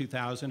off in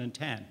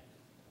 2010.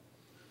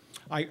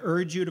 I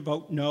urge you to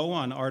vote no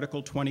on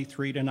Article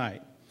 23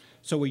 tonight,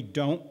 so we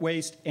don't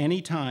waste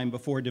any time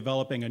before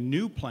developing a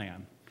new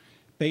plan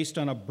based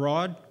on a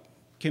broad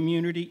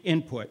community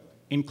input,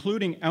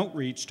 including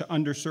outreach to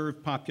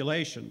underserved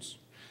populations,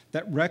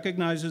 that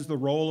recognizes the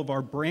role of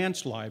our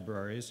branch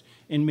libraries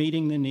in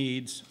meeting the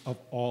needs of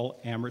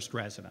all Amherst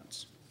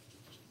residents.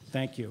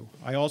 Thank you.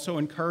 I also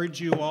encourage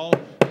you all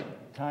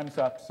Time's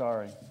up,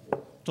 sorry.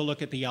 to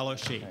look at the yellow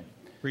sheet.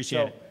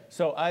 Appreciate it.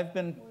 So I've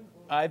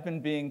been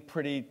being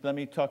pretty, let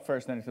me talk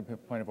first and then it's a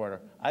point of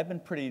order. I've been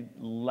pretty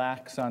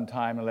lax on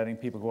time and letting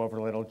people go over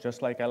a little,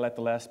 just like I let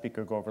the last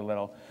speaker go over a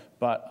little,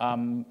 but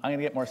I'm gonna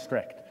get more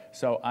strict.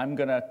 So I'm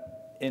gonna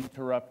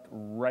interrupt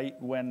right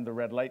when the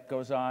red light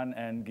goes on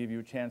and give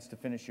you a chance to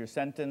finish your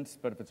sentence,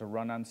 but if it's a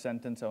run-on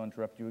sentence, I'll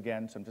interrupt you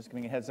again. So I'm just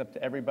giving a heads up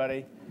to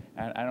everybody,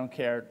 and I don't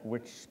care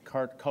which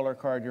color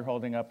card you're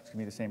holding up, it's gonna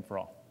be the same for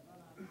all.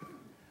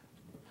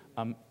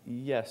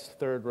 Yes,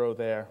 third row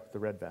there, the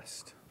red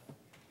vest.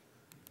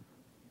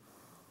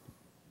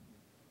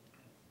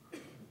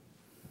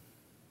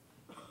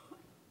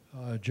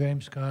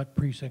 James Scott,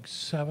 Precinct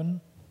 7.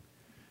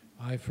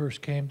 I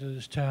first came to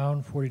this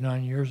town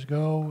 49 years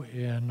ago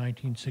in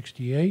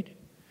 1968,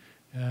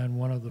 and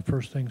one of the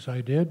first things I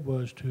did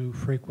was to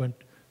frequent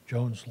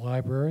Jones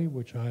Library,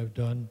 which I've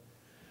done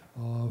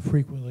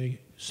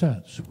frequently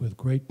since, with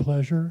great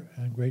pleasure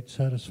and great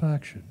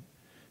satisfaction.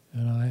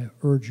 And I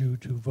urge you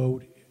to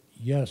vote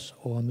yes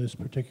on this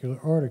particular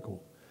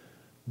article.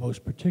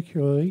 Most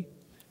particularly,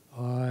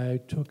 I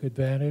took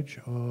advantage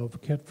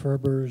of Kent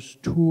Ferber's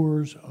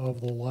tours of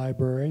the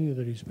library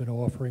that he's been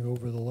offering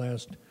over the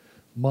last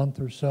month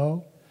or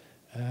so,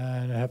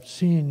 and have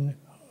seen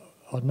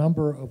a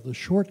number of the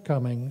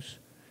shortcomings,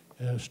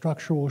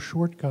 structural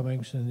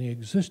shortcomings in the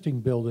existing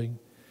building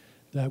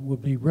that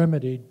would be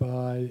remedied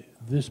by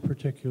this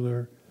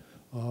particular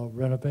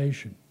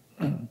renovation.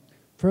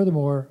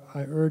 Furthermore,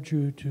 I urge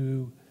you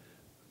to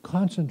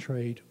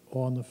concentrate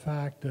on the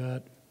fact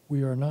that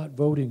we are not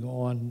voting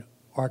on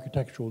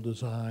architectural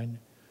design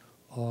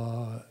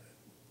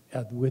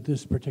with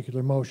this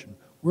particular motion.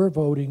 We're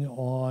voting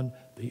on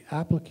the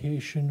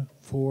application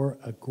for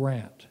a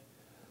grant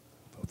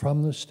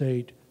from the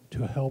state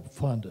to help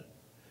fund it.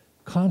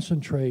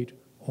 Concentrate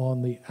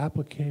on the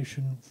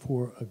application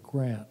for a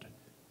grant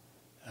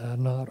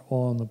and not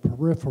on the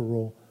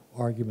peripheral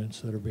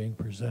arguments that are being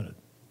presented.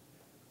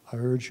 I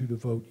urge you to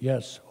vote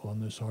yes on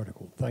this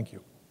article. Thank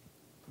you.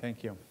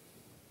 Thank you.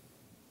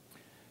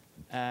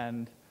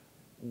 And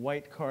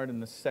white card in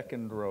the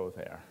second row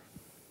there.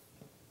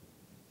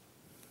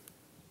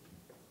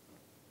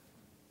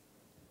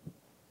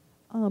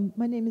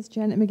 My name is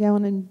Janet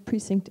McGowan in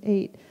Precinct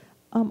 8.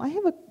 I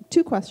have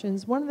two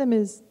questions. One of them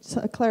is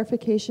a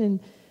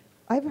clarification.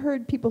 I've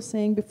heard people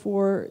saying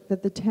before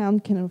that the town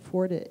can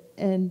afford it,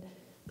 and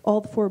all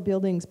the 4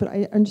 buildings, but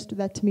I understood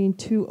that to mean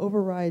 2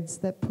 overrides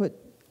that put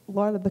a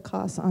lot of the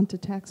costs onto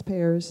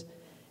taxpayers.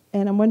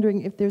 And I'm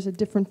wondering if there's a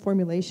different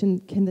formulation.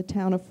 Can the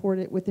town afford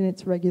it within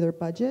its regular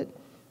budget?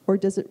 Or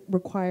does it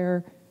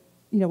require,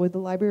 would the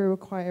library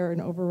require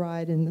an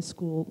override and the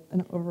school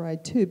an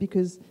override too?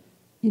 Because,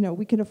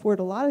 we can afford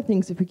a lot of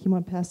things if we keep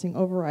on passing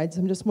overrides.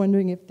 I'm just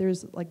wondering if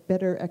there's like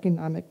better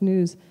economic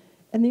news.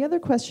 And the other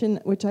question,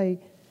 which I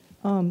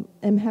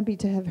am happy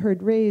to have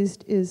heard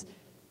raised, is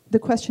the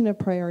question of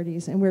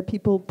priorities and where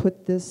people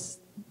put this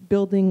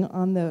building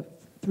on the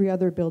 3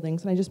 other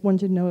buildings. And I just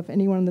wanted to know if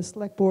anyone on the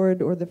select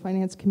board or the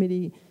finance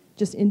committee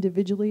just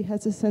individually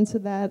has a sense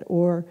of that,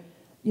 or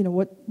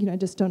I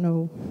just don't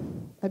know.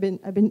 I've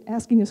been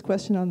asking this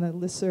question on the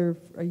listserv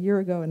a year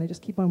ago, and I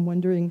just keep on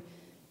wondering,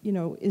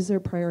 is there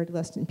a priority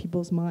list in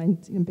people's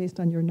minds,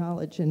 based on your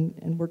knowledge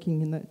and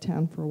working in the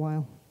town for a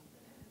while?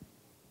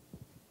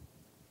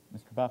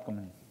 Mr.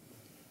 Bockelman.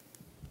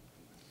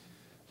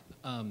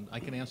 I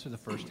can answer the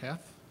first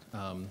half.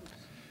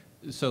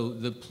 So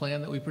the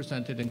plan that we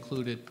presented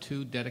included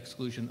 2 debt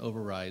exclusion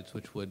overrides,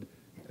 which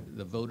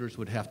the voters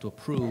would have to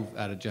approve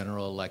at a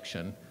general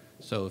election.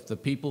 So if the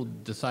people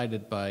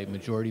decided by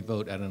majority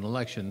vote at an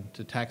election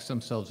to tax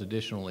themselves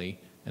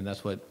additionally, and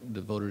that's what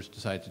the voters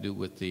decided to do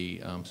with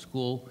the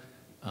school,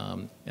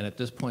 and at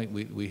this point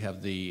we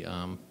have the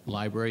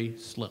library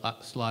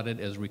slotted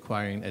as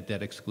requiring a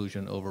debt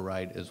exclusion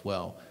override as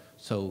well.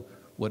 So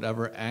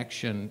whatever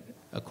action,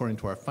 according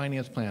to our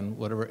finance plan,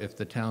 if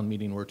the town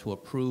meeting were to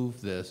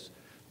approve this,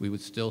 we would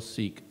still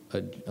seek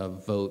a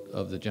vote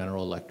of the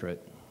general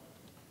electorate.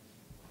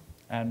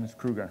 And Ms.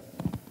 Kruger.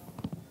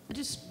 I'll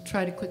just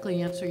try to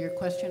quickly answer your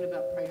question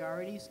about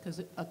priorities,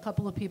 because a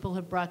couple of people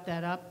have brought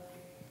that up.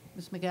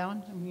 Ms.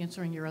 McGowan, I'm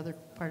answering your other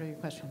part of your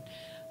question.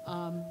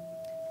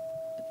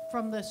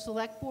 From the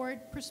select board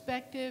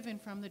perspective and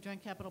from the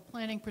joint capital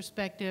planning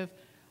perspective,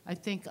 I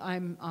think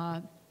I'm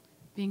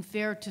being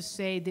fair to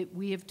say that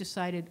we have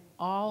decided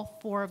all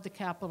 4 of the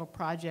capital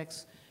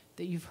projects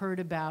that you've heard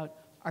about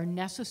are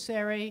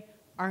necessary,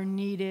 are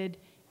needed,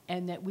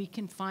 and that we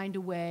can find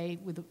a way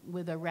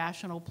with a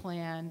rational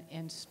plan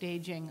and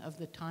staging of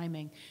the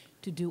timing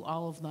to do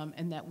all of them,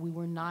 and that we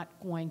were not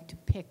going to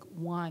pick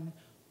one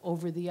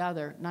over the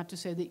other. Not to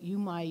say that you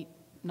might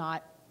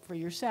not for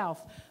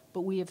yourself,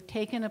 but we have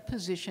taken a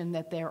position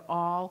that they're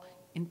all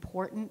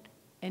important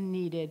and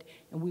needed,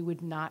 and we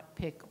would not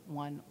pick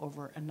one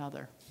over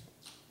another.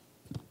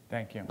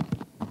 Thank you.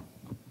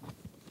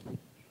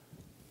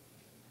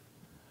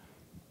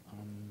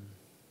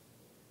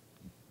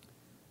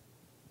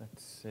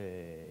 Let's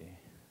see.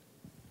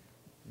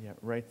 Yeah,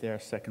 right there,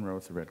 second row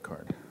with the red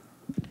card.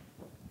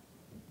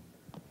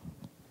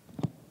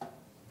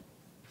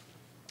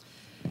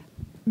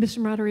 Mr.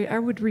 Moderator, I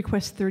would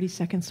request 30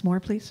 seconds more,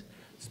 please.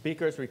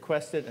 Speakers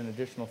requested an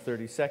additional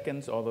 30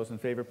 seconds. All those in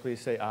favor, please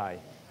say aye.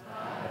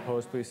 Aye.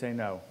 Opposed, please say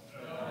no.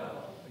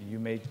 No. You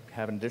may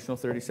have an additional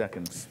 30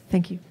 seconds.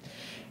 Thank you.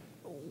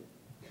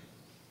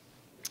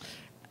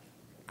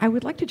 I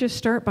would like to just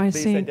start by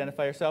saying... Please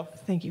identify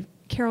yourself. Thank you.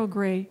 Carol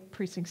Gray,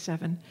 Precinct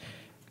 7.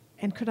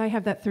 And could I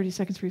have that 30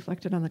 seconds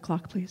reflected on the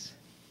clock, please?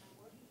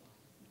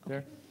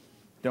 There.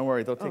 Don't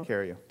worry, they'll take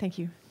care of you. Thank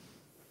you.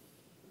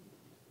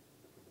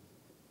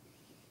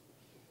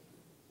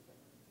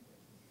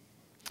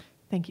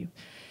 Thank you.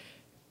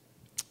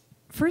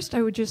 First,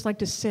 I would just like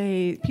to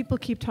say, people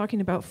keep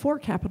talking about 4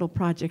 capital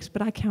projects,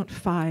 but I count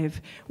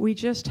 5. We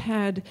just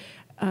had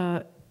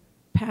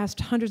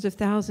passed hundreds of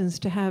thousands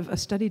to have a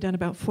study done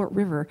about Fort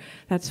River.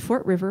 That's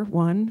Fort River,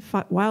 1,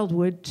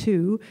 Wildwood,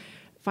 2,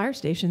 Fire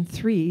Station,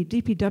 3,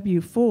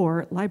 DPW,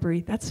 4,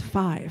 Library, that's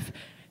 5.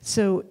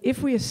 So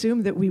if we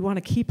assume that we want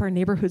to keep our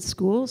neighborhood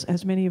schools,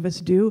 as many of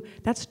us do,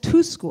 that's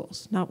 2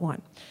 schools, not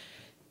 1.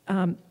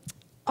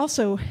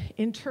 Also,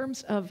 in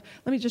terms of,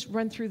 let me just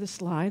run through the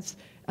slides.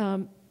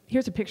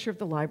 Here's a picture of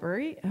the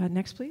library.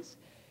 Next, please.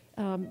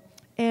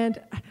 And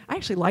I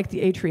actually like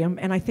the atrium,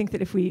 and I think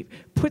that if we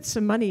put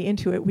some money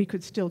into it, we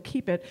could still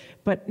keep it.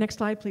 But next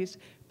slide, please.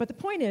 But the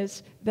point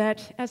is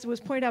that, as was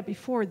pointed out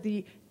before,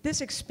 this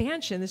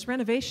expansion, this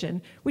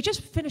renovation, we just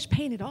finished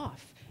paying it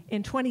off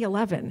in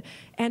 2011,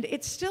 and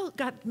it's still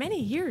got many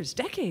years,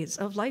 decades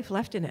of life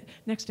left in it.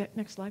 Next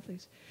slide,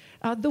 please.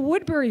 The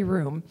Woodbury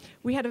Room,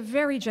 we had a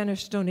very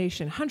generous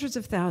donation, hundreds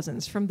of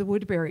thousands from the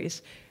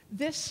Woodburys.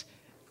 This,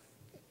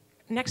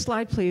 next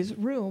slide, please,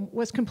 room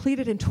was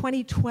completed in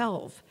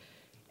 2012.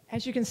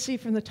 As you can see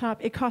from the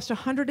top, it cost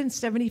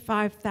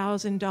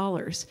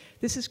 $175,000.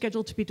 This is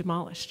scheduled to be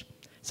demolished.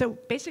 So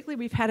basically,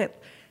 we've had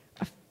it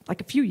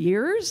like a few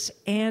years,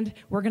 and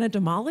we're going to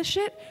demolish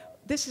it.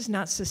 This is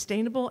not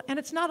sustainable, and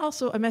it's not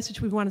also a message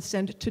we want to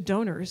send to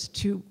donors,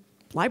 to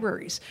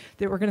libraries,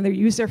 that we're going to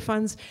use their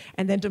funds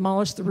and then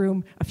demolish the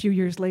room a few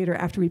years later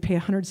after we pay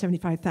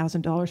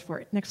 $175,000 for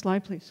it. Next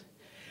slide, please.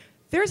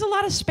 There's a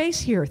lot of space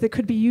here that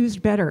could be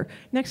used better.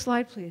 Next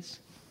slide, please.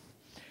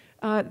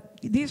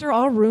 These are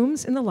all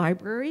rooms in the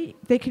library.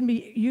 They can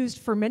be used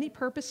for many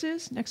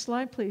purposes. Next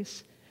slide,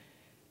 please.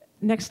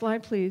 Next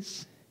slide,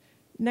 please.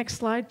 Next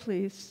slide,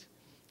 please.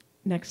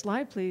 Next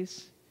slide,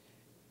 please.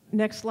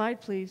 Next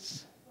slide,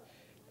 please.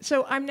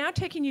 So I'm now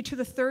taking you to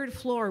the third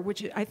floor,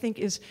 which I think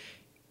is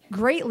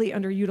greatly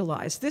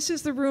underutilized. This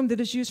is the room that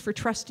is used for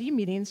trustee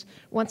meetings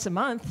once a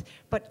month,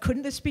 but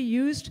couldn't this be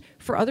used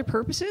for other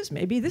purposes?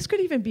 Maybe this could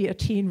even be a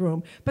teen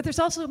room. But there's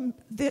also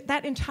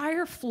that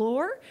entire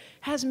floor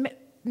has,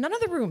 none of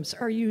the rooms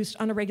are used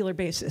on a regular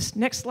basis.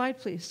 Next slide,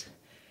 please.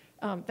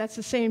 That's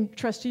the same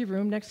trustee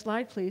room. Next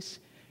slide, please.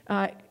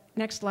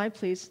 Next slide,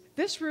 please.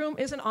 This room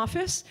is an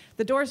office.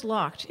 The door's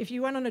locked. If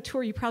you went on a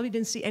tour, you probably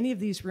didn't see any of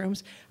these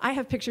rooms. I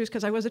have pictures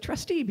because I was a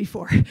trustee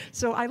before.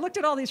 So I looked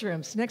at all these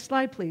rooms. Next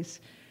slide, please.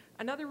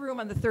 Another room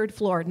on the third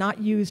floor, not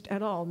used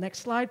at all. Next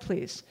slide,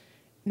 please.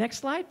 Next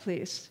slide,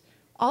 please.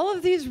 All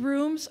of these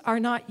rooms are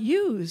not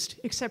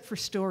used except for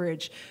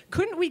storage.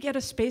 Couldn't we get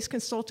a space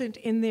consultant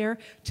in there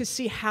to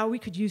see how we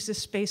could use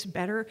this space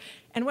better?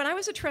 And when I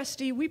was a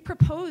trustee, we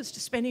proposed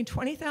spending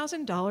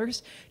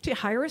 $20,000 to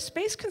hire a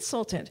space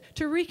consultant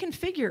to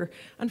reconfigure.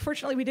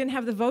 Unfortunately, we didn't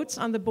have the votes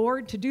on the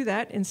board to do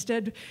that.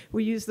 Instead,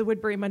 we used the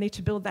Woodbury money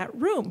to build that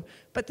room.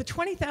 But the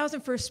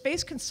 $20,000 for a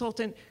space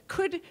consultant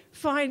could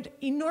find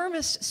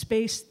enormous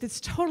space that's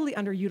totally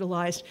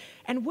underutilized.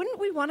 And wouldn't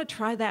we want to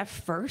try that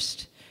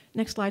first?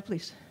 Next slide,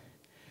 please.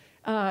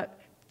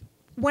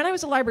 When I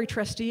was a library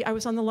trustee, I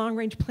was on the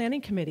long-range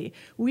planning committee.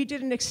 We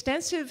did an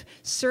extensive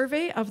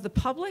survey of the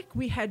public.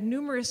 We had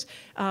numerous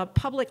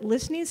public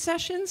listening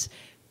sessions.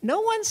 No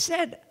one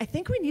said, I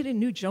think we need a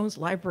new Jones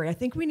Library. I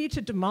think we need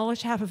to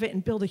demolish half of it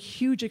and build a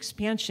huge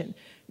expansion.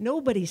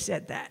 Nobody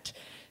said that.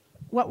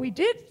 What we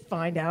did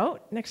find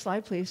out, next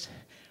slide, please,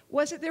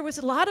 was that there was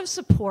a lot of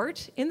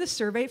support in the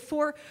survey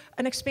for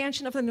an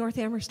expansion of the North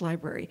Amherst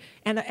Library,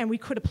 and we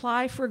could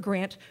apply for a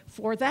grant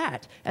for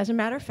that. As a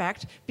matter of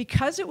fact,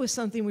 because it was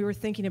something we were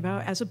thinking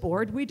about as a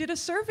board, we did a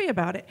survey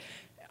about it.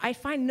 I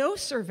find no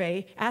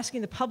survey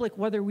asking the public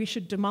whether we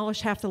should demolish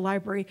half the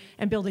library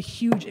and build a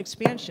huge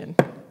expansion.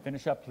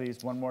 Finish up,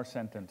 please. One more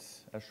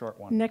sentence, a short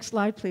one. Next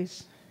slide,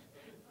 please.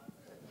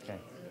 Okay.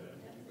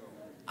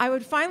 I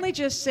would finally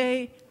just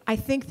say, I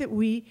think that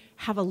we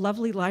have a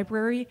lovely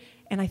library,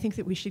 and I think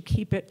that we should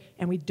keep it,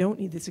 and we don't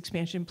need this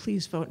expansion.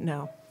 Please vote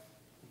no.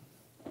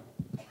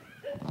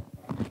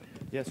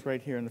 Yes,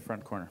 right here in the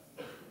front corner.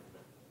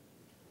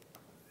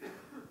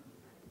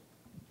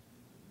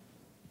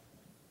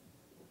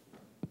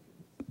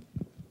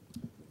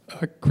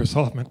 Chris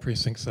Hoffman,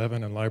 Precinct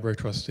 7 and Library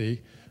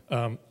Trustee.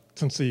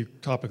 Since the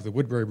topic of the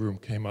Woodbury Room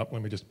came up,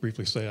 let me just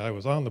briefly say I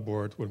was on the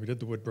board when we did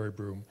the Woodbury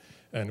Room,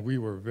 and we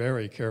were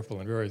very careful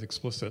and very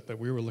explicit that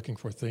we were looking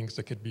for things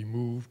that could be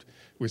moved.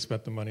 We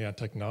spent the money on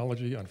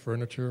technology, on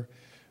furniture.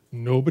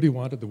 Nobody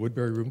wanted the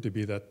Woodbury Room to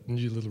be that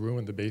dingy little room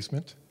in the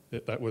basement.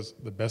 That was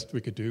the best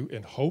we could do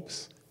in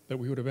hopes that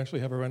we would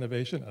eventually have a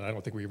renovation, and I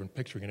don't think we were even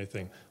picturing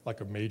anything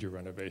like a major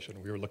renovation.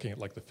 We were looking at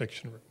like the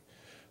fiction room.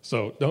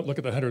 So don't look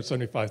at the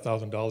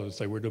 $175,000 and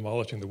say we're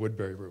demolishing the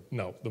Woodbury Room.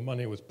 No, the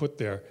money was put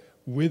there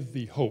with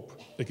the hope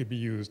it could be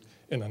used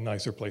in a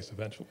nicer place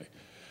eventually.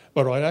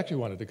 But what I actually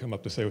wanted to come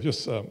up to say was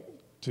just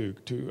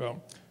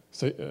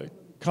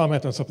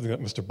comment on something that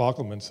Mr.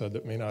 Bockelman said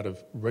that may not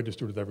have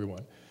registered with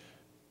everyone.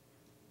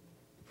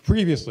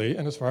 Previously,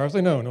 and as far as I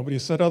know, nobody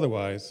has said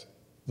otherwise,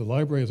 the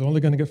library is only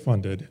going to get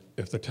funded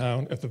if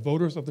the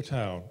voters of the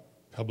town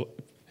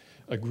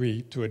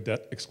agree to a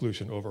debt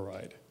exclusion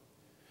override.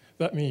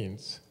 That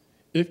means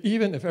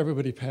even if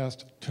everybody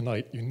passed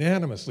tonight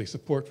unanimously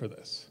support for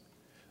this,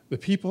 the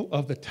people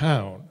of the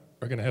town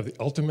are going to have the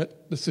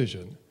ultimate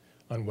decision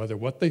on whether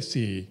what they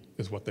see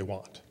is what they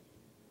want.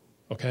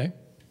 Okay?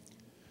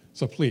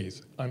 So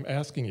please, I'm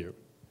asking you,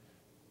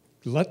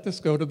 let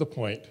this go to the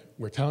point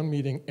where town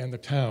meeting and the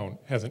town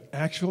has an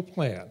actual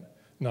plan,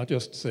 not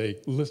just say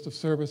list of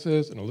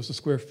services and a list of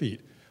square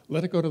feet.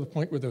 Let it go to the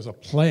point where there's a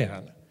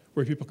plan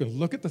where people can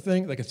look at the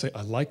thing, they can say,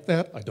 I like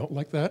that, I don't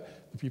like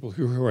that. The people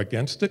who are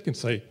against it can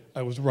say,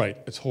 I was right,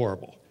 it's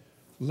horrible.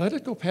 Let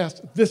it go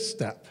past this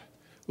step.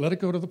 Let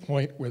it go to the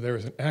point where there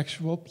is an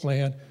actual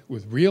plan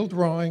with real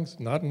drawings,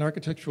 not an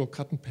architectural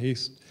cut and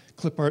paste,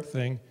 clip art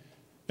thing,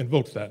 and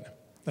vote then.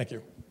 Thank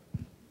you.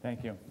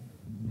 Thank you.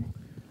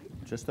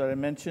 Just thought I'd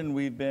mention,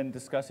 we've been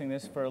discussing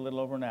this for a little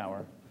over an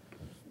hour.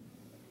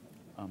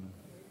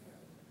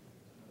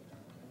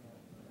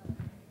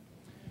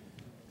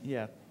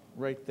 Yeah,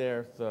 right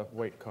there, the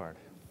white card.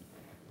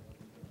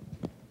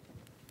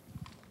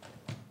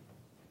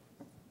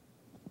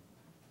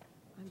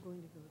 I'm going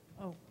to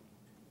go.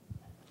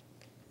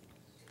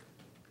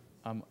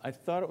 Oh. I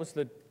thought it was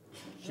the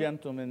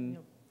gentleman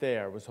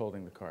there was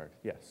holding the card.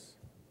 Yes.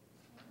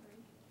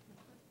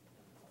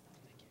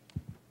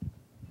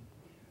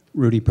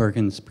 Rudy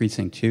Perkins,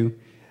 Precinct 2.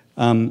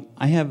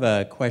 I have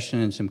a question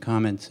and some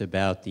comments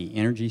about the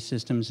energy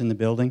systems in the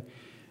building.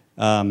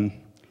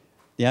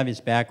 The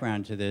obvious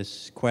background to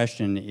this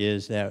question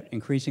is that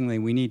increasingly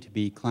we need to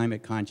be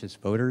climate conscious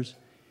voters,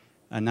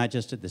 not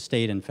just at the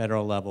state and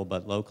federal level,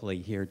 but locally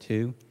here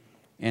too.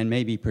 and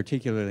maybe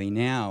particularly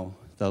now,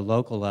 the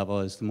local level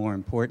is the more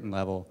important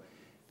level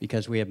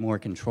because we have more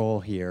control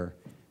here,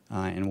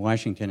 and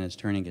Washington is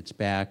turning its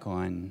back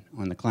on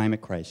the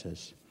climate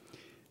crisis.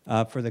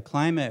 For the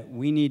climate,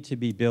 we need to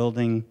be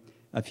building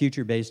a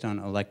future based on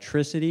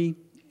electricity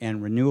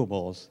and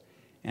renewables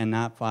and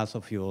not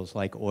fossil fuels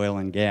like oil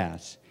and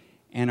gas.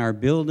 And our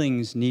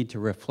buildings need to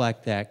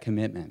reflect that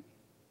commitment.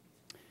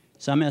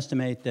 Some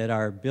estimate that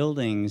our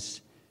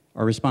buildings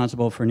are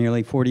responsible for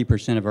nearly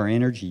 40% of our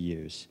energy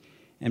use.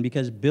 And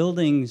because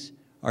buildings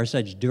are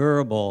such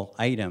durable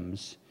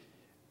items,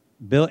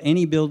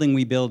 any building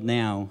we build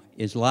now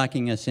is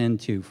locking us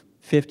into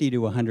 50 to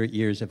 100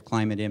 years of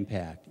climate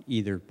impact,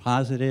 either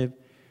positive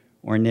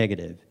or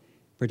negative.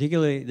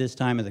 Particularly this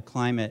time of the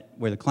climate,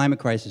 where the climate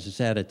crisis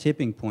is at a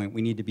tipping point,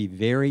 we need to be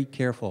very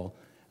careful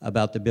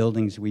about the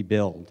buildings we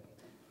build.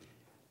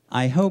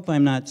 I hope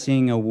I'm not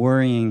seeing a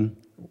worrying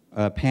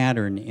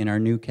pattern in our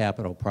new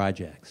capital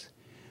projects.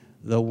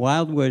 The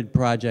Wildwood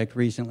project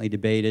recently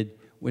debated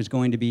was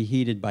going to be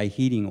heated by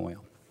heating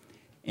oil.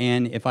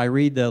 And if I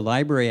read the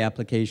library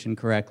application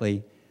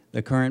correctly,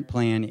 the current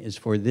plan is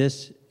for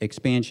this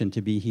expansion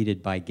to be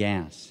heated by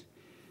gas.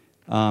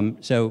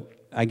 So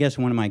I guess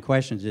one of my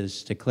questions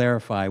is to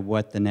clarify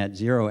what the net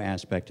zero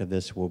aspect of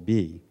this will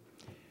be.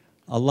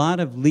 A lot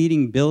of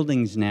leading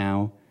buildings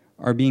now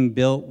are being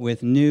built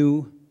with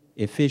new,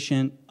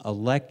 efficient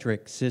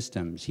electric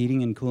systems,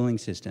 heating and cooling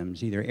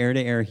systems, either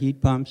air-to-air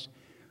heat pumps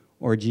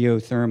or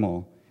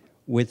geothermal,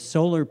 with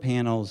solar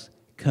panels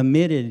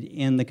committed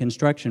in the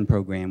construction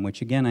program,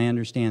 which again, I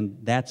understand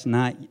that's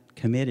not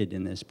committed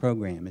in this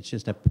program. It's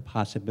just a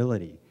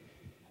possibility.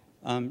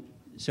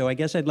 So I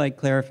guess I'd like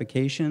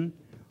clarification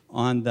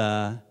on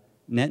the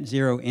net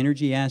zero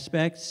energy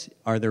aspects.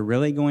 Are there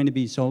really going to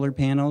be solar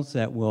panels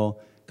that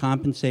will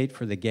compensate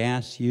for the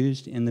gas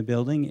used in the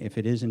building if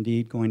it is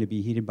indeed going to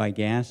be heated by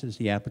gas, as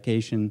the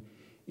application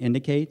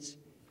indicates?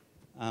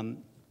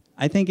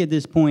 I think at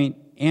this point,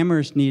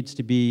 Amherst needs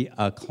to be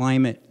a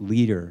climate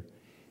leader.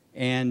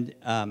 And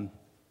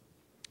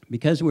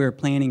because we're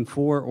planning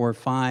 4 or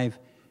 5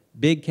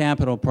 big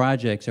capital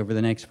projects over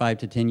the next 5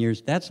 to 10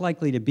 years, that's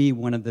likely to be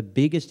one of the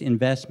biggest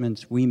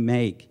investments we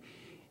make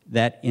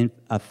that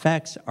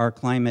affects our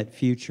climate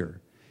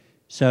future.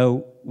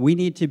 So we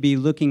need to be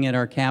looking at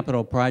our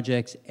capital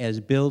projects as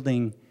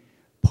building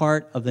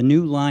part of the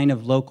new line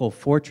of local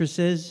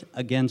fortresses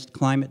against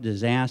climate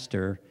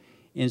disaster,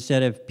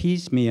 instead of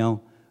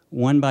piecemeal,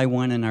 one by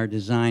one in our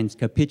designs,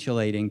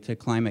 capitulating to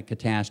climate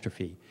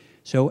catastrophe.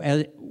 So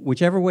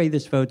whichever way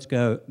this vote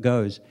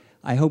goes,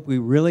 I hope we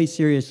really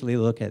seriously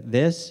look at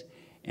this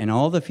and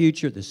all the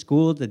future, the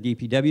school, the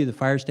DPW, the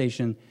fire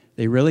station.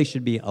 They really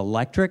should be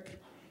electric,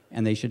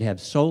 and they should have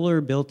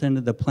solar built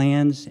into the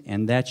plans,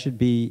 and that should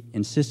be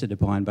insisted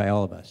upon by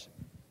all of us.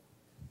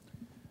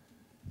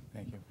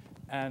 Thank you.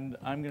 And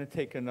I'm going to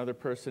take another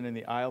person in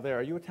the aisle there.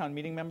 Are you a town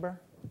meeting member?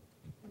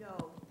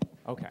 No.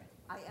 Okay.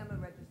 I am a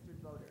registered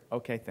voter.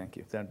 Okay, thank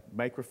you. Then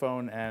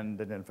microphone and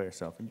identify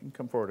yourself. And you can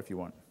come forward if you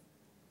want.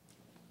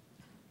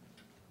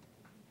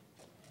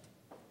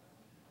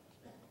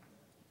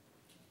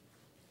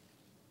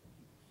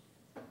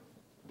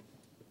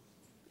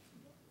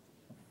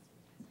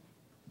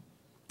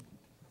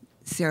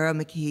 Sarah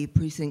McKee,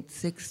 Precinct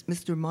 6.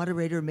 Mr.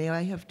 Moderator, may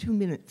I have 2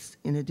 minutes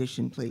in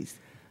addition, please?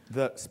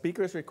 The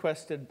speaker has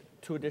requested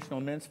 2 additional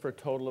minutes for a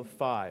total of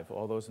 5.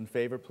 All those in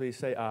favor, please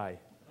say aye.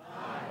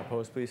 Aye.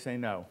 Opposed, please say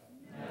no.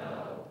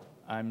 No.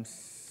 I'm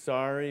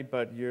sorry,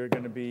 but you're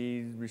going to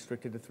be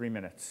restricted to 3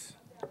 minutes.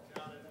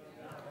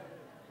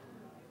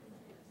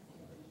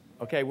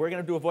 Okay, we're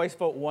going to do a voice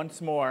vote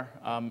once more,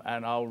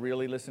 and I'll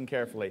really listen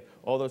carefully.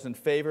 All those in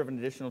favor of an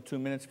additional 2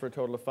 minutes for a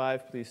total of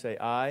 5, please say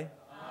aye.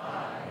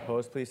 Aye.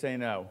 Opposed, please say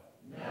no.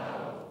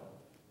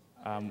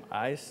 No.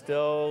 I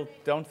still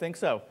don't think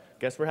so.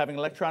 Guess we're having an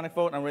electronic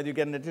vote, and I'm ready to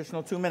get an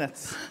additional 2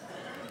 minutes.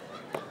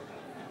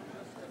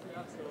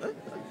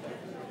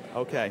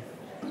 Okay.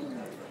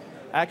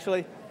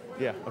 Actually,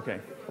 yeah, okay.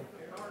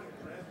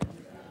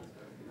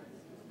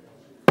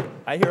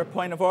 I hear a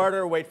point of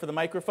order. Wait for the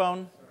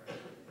microphone.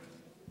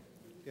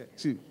 Yeah,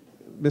 see,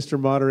 Mr.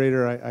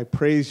 Moderator, I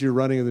praise your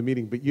running of the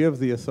meeting, but you have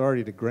the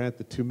authority to grant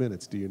the 2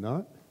 minutes, do you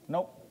not?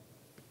 Nope.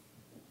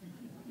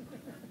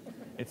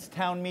 It's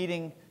town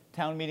meeting.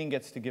 Town meeting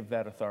gets to give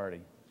that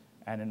authority.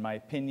 And in my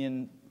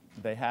opinion,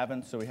 they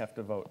haven't, so we have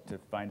to vote to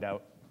find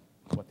out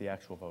what the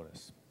actual vote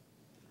is.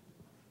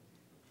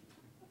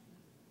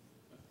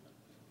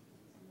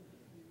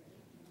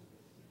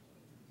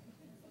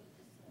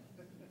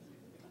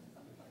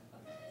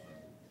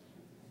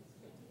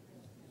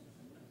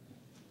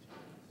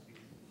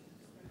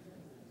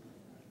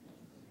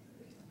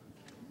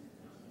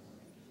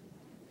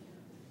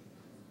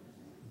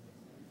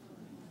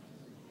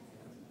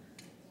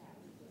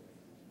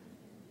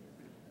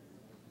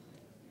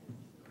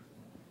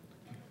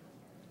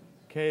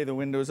 Okay, the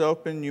window's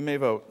open. You may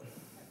vote.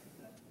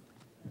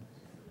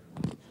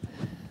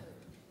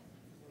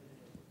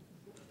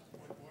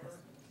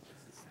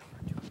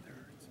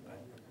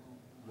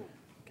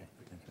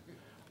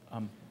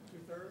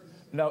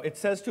 No, it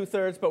says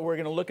 2/3, but we're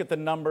going to look at the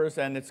numbers,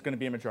 and it's going to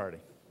be a majority.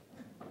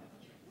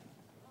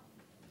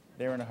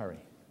 They're in a hurry.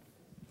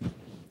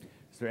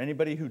 Is there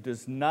anybody who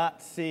does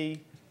not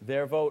see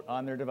their vote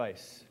on their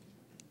device?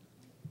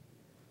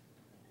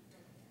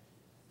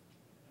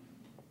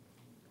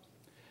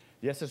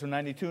 Yeses were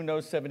 92,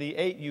 noes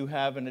 78. You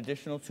have an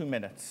additional 2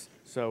 minutes.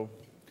 So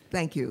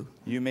thank you.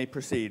 You may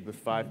proceed with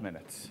 5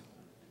 minutes.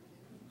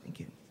 Thank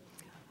you.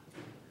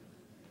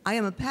 I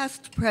am a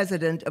past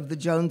president of the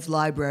Jones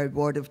Library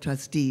Board of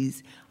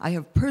Trustees. I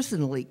have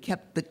personally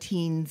kept the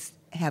teens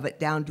have it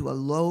down to a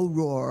low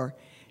roar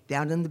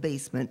down in the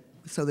basement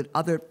so that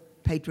other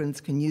patrons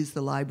can use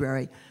the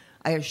library.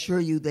 I assure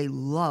you they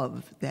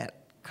love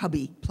that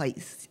cubby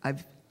place.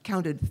 I've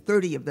counted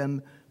 30 of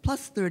them,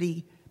 plus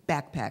 30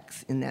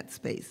 backpacks in that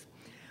space.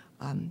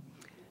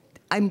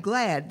 I'm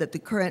glad that the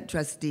current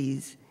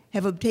trustees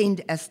have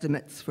obtained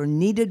estimates for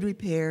needed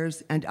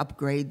repairs and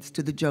upgrades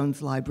to the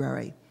Jones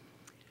Library.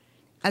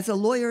 As a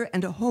lawyer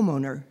and a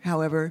homeowner,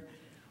 however,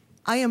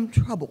 I am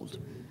troubled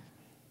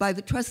by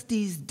the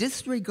trustees'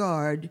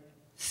 disregard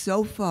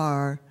so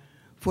far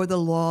for the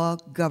law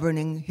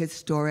governing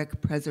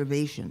historic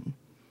preservation.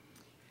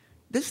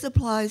 This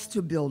applies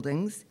to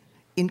buildings,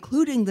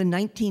 including the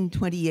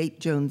 1928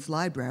 Jones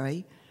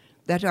Library,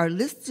 that are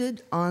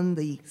listed on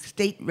the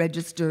State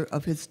Register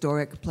of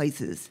Historic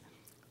Places.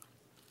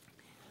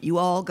 You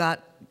all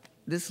got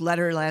this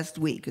letter last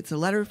week. It's a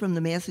letter from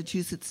the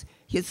Massachusetts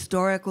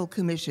Historical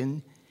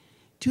Commission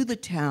to the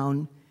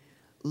town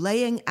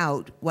laying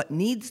out what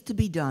needs to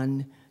be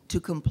done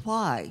to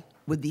comply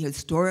with the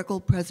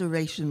historical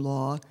preservation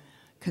law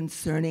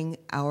concerning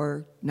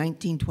our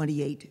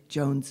 1928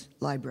 Jones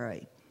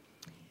Library.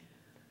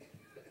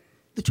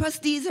 The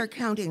trustees are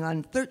counting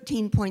on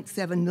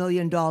 $13.7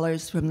 million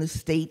from the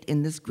state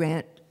in this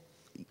grant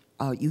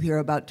you hear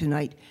about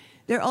tonight.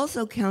 They're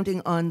also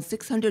counting on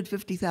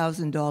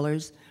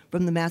 $650,000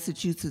 from the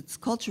Massachusetts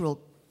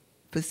Cultural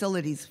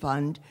Facilities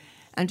Fund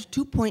and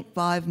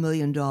 $2.5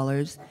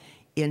 million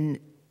in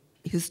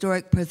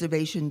historic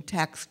preservation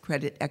tax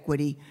credit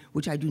equity,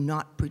 which I do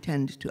not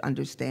pretend to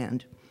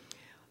understand.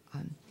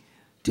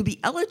 To be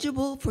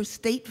eligible for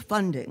state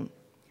funding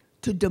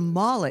to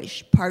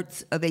demolish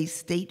parts of a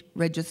state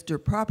register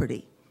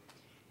property,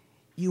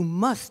 you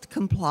must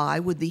comply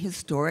with the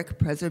historic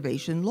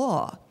preservation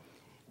law.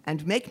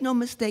 And make no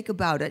mistake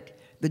about it,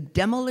 the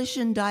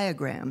demolition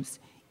diagrams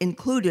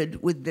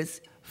included with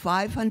this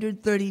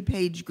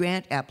 530-page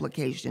grant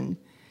application,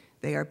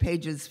 they are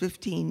pages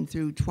 15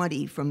 through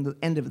 20 from the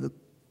end of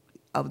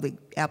the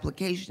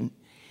application,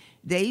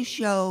 they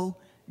show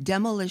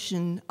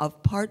demolition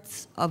of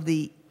parts of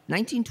the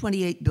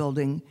 1928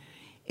 building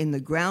in the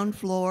ground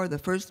floor, the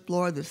first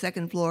floor, the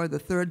second floor, the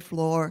third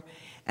floor,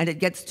 and it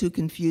gets too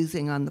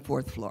confusing on the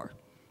fourth floor.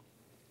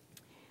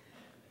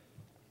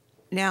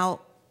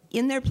 Now,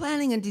 in their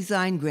planning and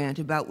design grant,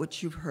 about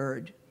which you've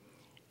heard,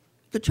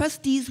 the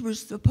trustees were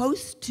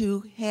supposed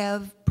to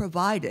have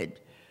provided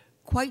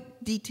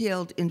quite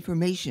detailed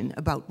information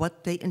about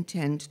what they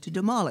intend to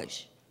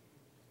demolish.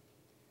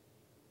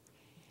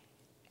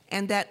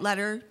 And that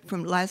letter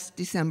from last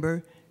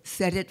December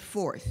set it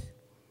forth.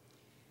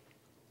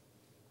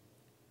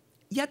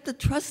 Yet the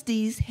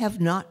trustees have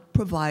not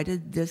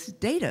provided this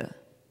data.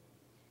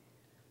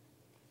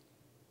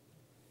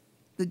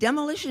 The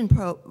demolition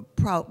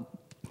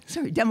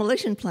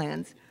demolition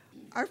plans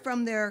are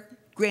from their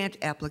grant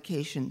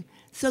application,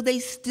 so they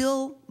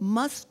still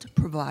must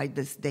provide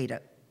this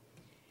data.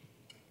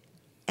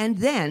 And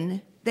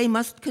then they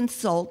must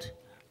consult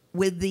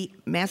with the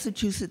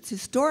Massachusetts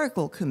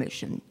Historical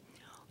Commission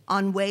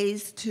on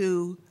ways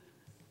to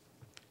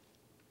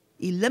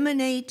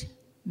eliminate,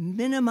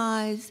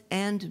 minimize,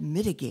 and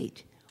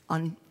mitigate,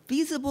 on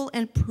feasible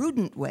and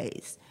prudent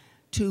ways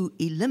to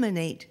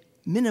eliminate,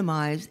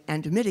 minimize,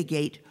 and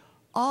mitigate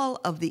all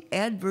of the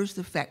adverse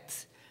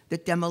effects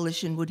that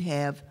demolition would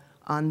have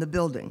on the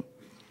building.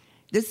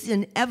 This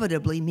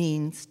inevitably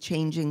means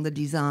changing the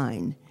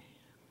design.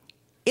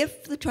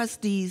 If the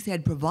trustees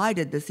had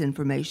provided this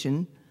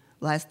information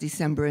last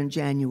December and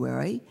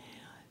January,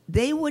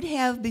 they would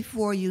have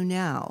before you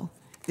now,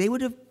 they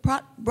would have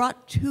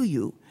brought to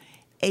you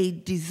a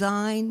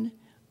design,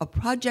 a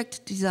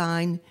project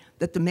design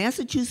that the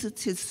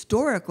Massachusetts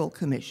Historical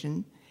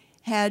Commission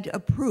had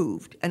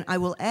approved. And I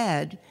will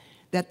add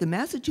that the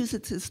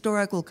Massachusetts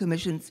Historical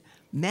Commission's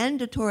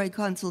mandatory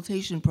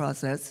consultation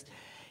process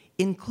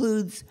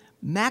includes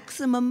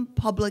maximum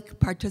public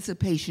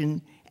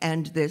participation,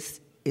 and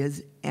this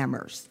is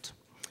Amherst.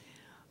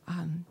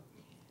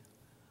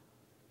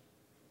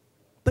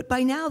 But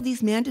by now,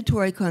 these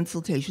mandatory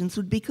consultations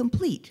would be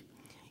complete.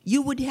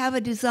 You would have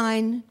a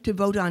design to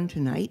vote on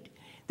tonight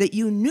that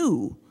you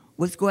knew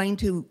was going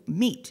to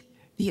meet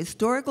the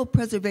historical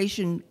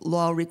preservation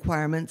law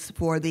requirements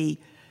for the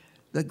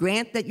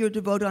grant that you're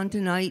to vote on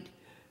tonight,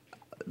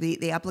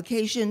 the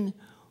application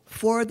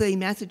for the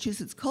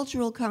Massachusetts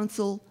Cultural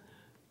Council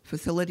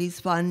Facilities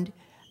Fund,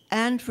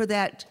 and for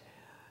that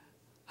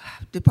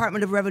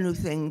Department of Revenue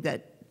thing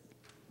that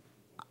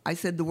I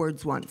said the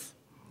words once.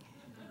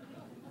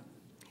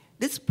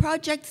 This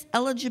project's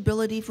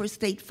eligibility for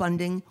state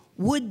funding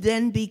would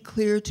then be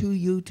clear to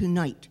you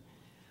tonight.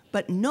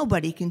 But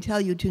nobody can tell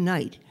you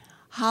tonight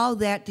how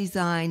that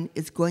design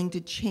is going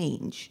to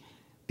change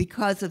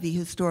because of the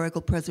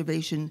historical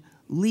preservation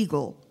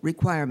legal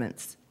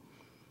requirements.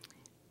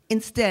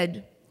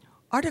 Instead,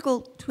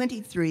 Article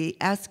 23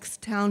 asks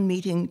town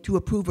meeting to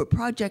approve a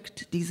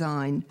project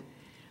design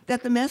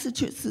that the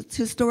Massachusetts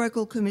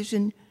Historical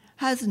Commission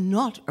has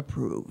not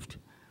approved.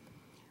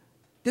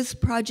 This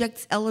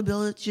project's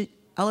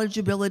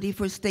eligibility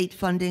for state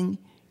funding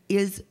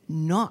is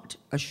not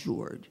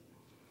assured.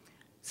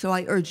 So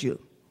I urge you,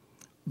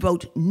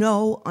 vote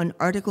no on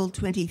Article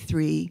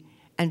 23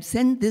 and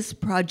send this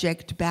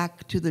project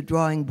back to the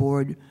drawing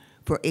board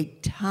for a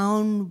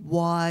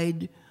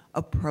town-wide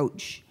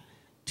approach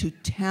to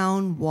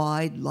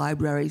town-wide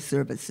library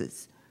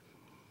services.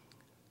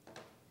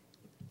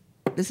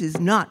 This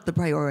is not the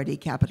priority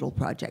capital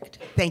project.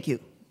 Thank you.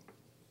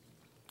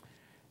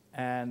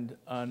 And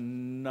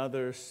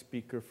another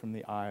speaker from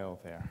the aisle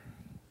there.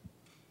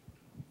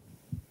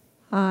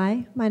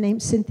 Hi, my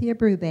name's Cynthia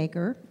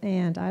Brubaker,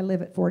 and I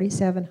live at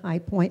 47 High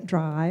Point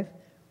Drive,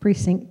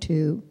 Precinct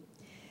 2.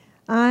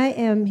 I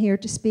am here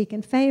to speak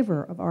in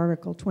favor of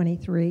Article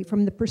 23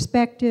 from the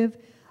perspective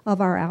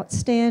of our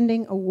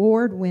outstanding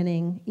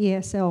award-winning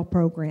ESL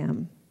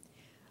program.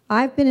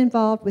 I've been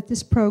involved with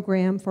this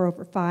program for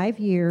over 5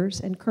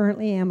 years and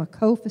currently am a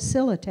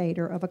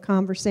co-facilitator of a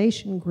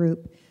conversation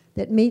group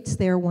that meets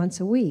there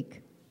once a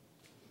week.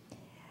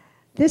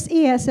 This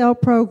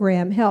ESL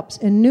program helps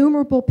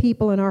innumerable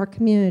people in our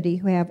community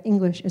who have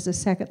English as a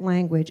second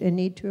language and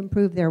need to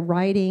improve their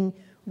writing,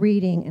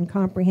 reading, and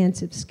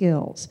comprehensive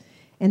skills,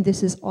 and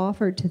this is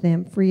offered to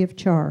them free of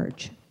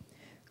charge.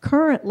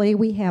 Currently,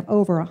 we have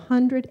over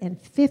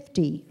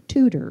 150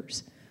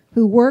 tutors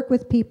who work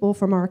with people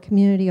from our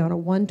community on a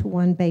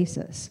one-to-one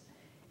basis,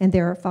 and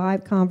there are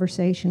 5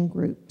 conversation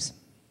groups.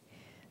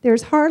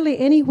 There's hardly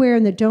anywhere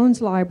in the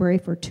Jones Library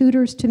for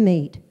tutors to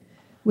meet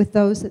with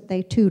those that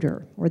they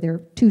tutor, or their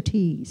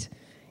tutees.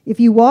 If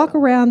you walk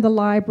around the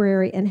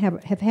library and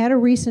have had a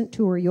recent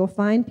tour, you'll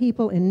find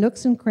people in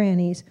nooks and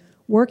crannies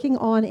working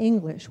on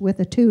English with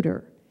a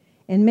tutor,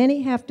 and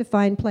many have to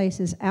find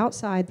places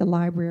outside the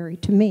library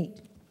to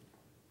meet.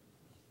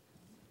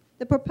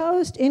 The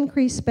proposed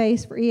increased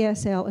space for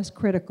ESL is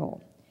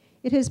critical.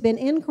 It has been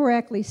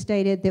incorrectly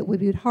stated that we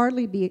would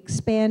hardly be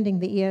expanding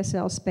the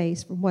ESL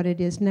space from what it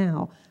is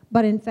now,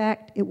 but in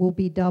fact, it will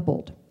be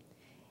doubled.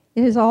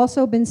 It has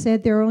also been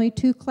said there are only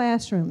 2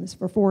 classrooms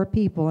for 4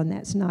 people, and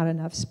that's not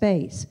enough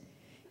space.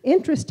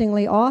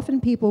 Interestingly, often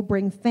people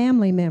bring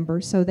family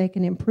members so they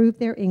can improve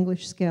their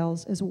English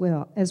skills as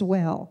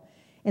well,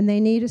 and they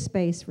need a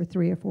space for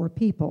 3 or 4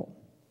 people.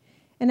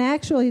 And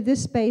actually,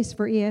 this space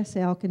for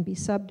ESL can be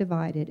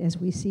subdivided as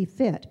we see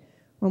fit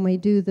when we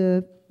do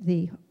the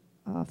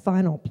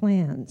final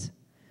plans.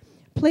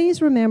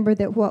 Please remember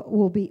that what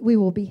we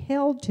will be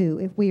held to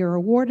if we are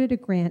awarded a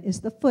grant is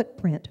the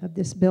footprint of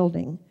this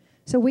building,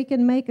 so we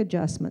can make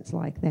adjustments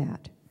like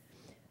that.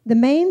 The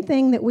main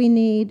thing that we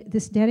need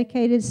this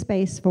dedicated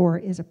space for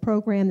is a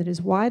program that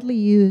is widely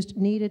used,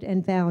 needed,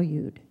 and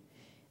valued.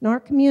 In our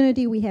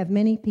community, we have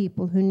many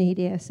people who need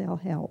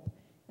ESL help,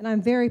 and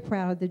I'm very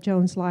proud of the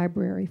Jones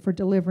Library for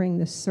delivering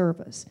this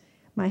service.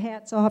 My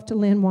hat's off to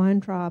Lynn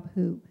Weintraub,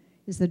 who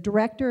is the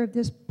director of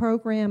this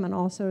program, and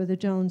also the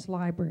Jones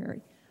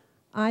Library.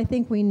 I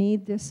think we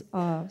need this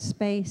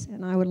space,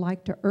 and I would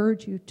like to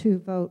urge you to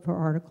vote for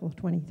Article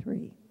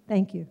 23.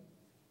 Thank you.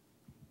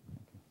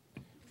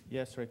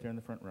 Yes, right there in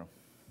the front row.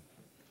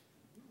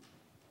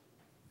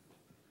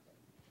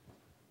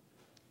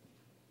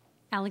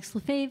 Alex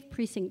Lefebvre,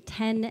 Precinct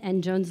 10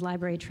 and Jones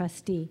Library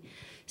trustee.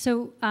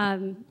 So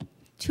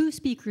 2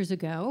 speakers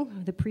ago,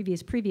 the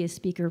previous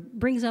speaker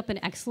brings up an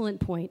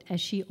excellent point,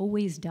 as she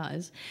always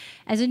does.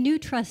 As a new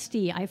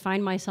trustee, I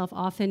find myself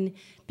often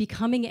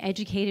becoming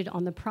educated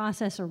on the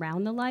process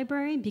around the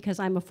library because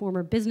I'm a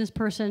former business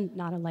person,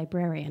 not a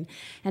librarian,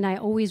 and I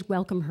always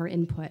welcome her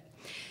input.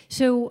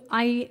 So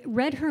I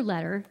read her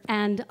letter,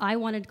 and I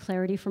wanted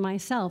clarity for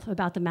myself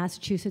about the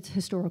Massachusetts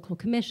Historical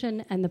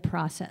Commission and the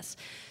process.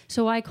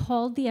 So I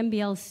called the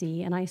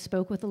MBLC, and I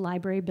spoke with the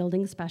library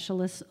building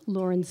specialist,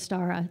 Lauren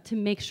Stara, to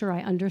make sure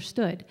I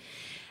understood.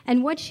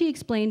 And what she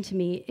explained to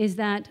me is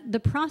that the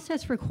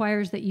process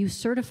requires that you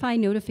certify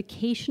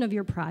notification of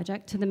your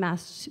project to the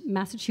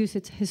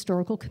Massachusetts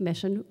Historical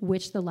Commission,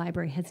 which the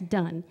library has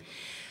done.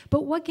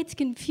 But what gets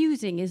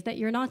confusing is that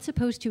you're not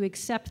supposed to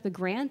accept the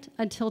grant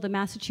until the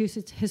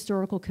Massachusetts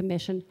Historical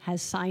Commission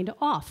has signed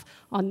off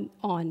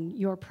on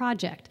your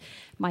project.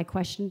 My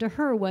question to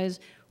her was,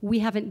 we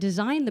haven't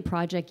designed the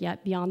project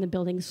yet beyond the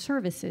building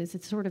services.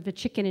 It's sort of a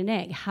chicken and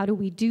egg. How do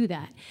we do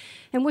that?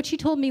 And what she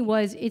told me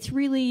was,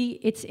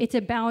 it's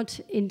about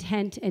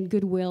intent and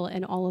goodwill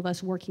and all of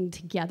us working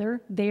together.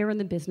 They are in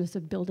the business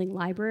of building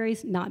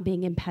libraries, not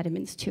being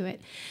impediments to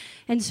it.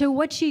 And so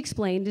what she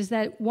explained is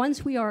that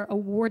once we are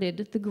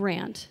awarded the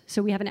grant,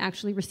 so we haven't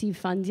actually received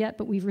funds yet,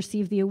 but we've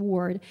received the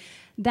award,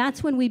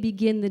 That's when we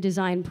begin the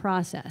design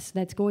process.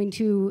 That's going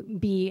to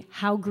be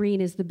how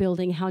green is the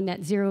building, how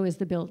net zero is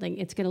the building.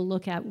 It's going to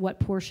look at what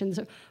portions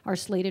are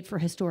slated for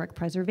historic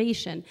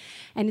preservation.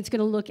 And it's going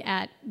to look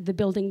at the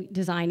building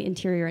design,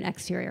 interior and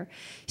exterior.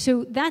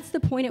 So that's the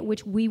point at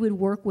which we would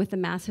work with the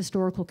Mass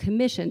Historical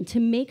Commission to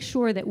make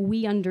sure that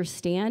we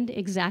understand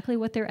exactly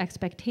what their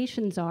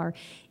expectations are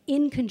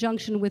in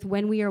conjunction with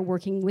when we are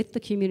working with the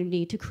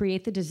community to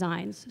create the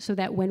designs, so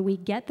that when we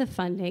get the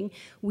funding,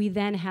 we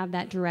then have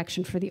that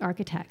direction for the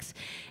architects.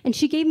 And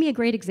she gave me a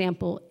great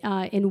example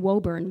in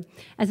Woburn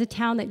as a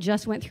town that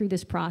just went through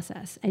this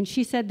process. And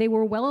she said they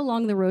were well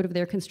along the road of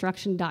their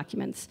construction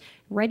documents,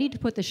 ready to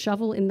put the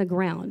shovel in the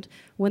ground,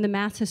 when the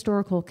Mass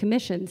Historical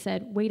Commission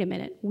said, wait a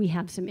minute, we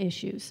have some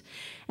issues.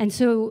 And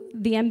so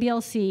the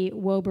MBLC,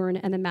 Woburn,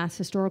 and the Mass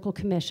Historical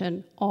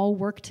Commission all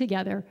worked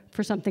together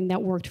for something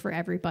that worked for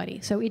everybody.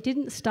 So it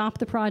didn't stop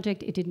the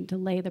project, it didn't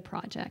delay the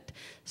project.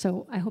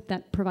 So I hope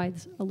that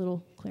provides a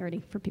little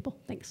clarity for people.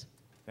 Thanks.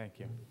 Thank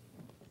you.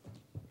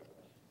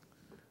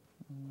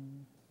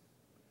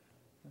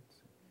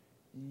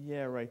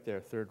 Yeah, right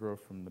there, third row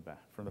from the back,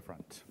 from the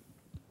front.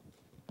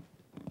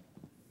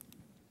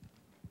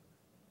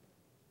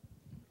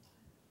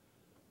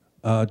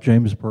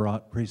 James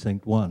Perrott,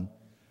 Precinct 1.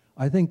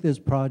 I think this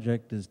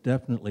project is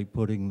definitely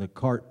putting the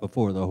cart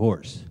before the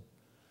horse.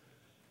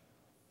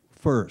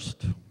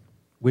 First,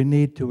 we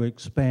need to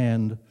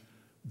expand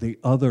the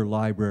other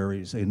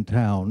libraries in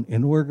town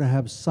in order to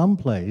have some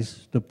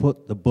place to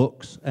put the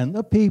books and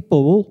the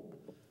people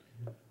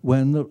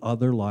when the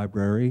other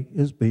library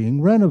is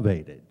being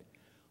renovated.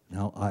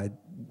 Now,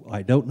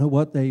 I don't know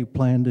what they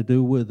plan to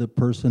do with the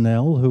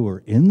personnel who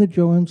are in the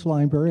Jones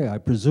Library. I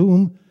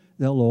presume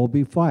they'll all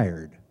be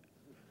fired.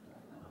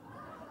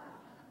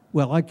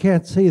 Well, I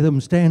can't see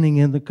them standing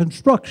in the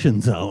construction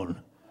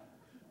zone.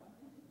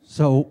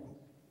 So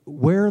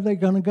where are they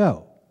going to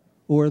go?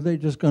 Or are they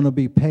just going to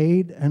be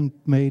paid and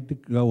made to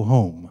go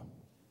home?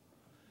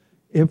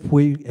 If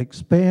we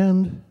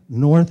expand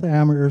North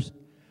Amherst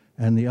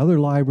and the other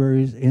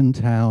libraries in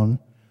town,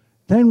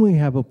 then we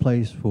have a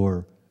place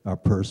for our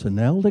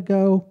personnel to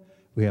go,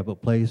 we have a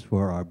place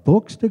for our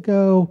books to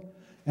go,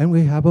 and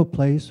we have a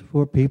place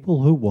for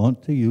people who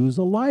want to use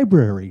a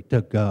library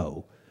to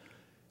go.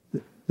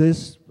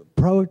 This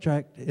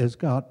project has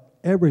got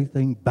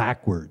everything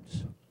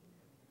backwards.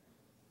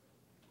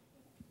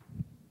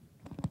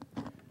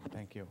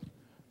 Thank you.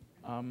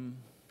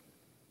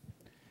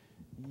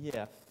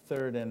 Yeah,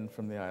 third in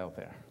from the aisle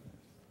there.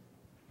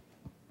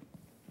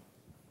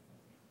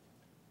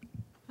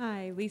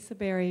 Hi, Lisa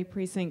Berry,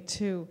 Precinct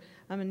 2.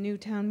 I'm a new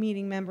town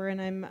meeting member,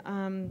 and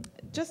I'm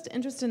just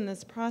interested in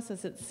this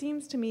process. It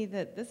seems to me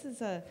that this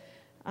is a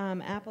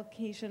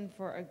application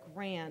for a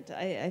grant.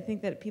 I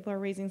think that people are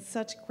raising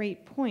such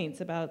great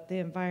points about the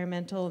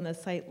environmental and the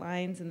sight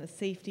lines and the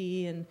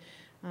safety and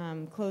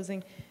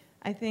closing.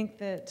 I think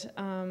that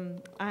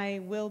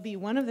I will be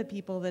one of the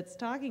people that's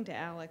talking to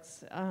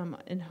Alex,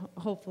 and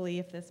hopefully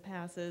if this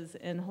passes,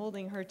 and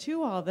holding her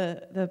to all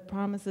the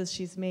promises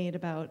she's made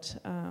about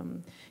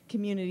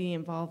community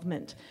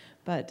involvement.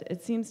 But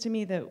it seems to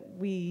me that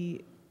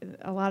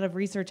a lot of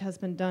research has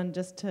been done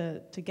just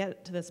to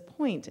get to this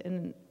point.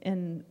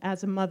 And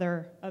as a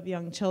mother of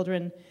young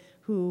children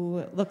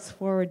who looks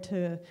forward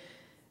to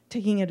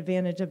taking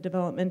advantage of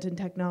development in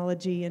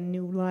technology and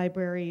new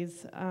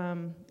libraries,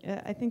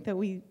 I think that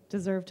we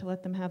deserve to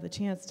let them have the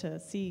chance to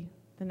see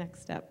the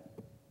next step.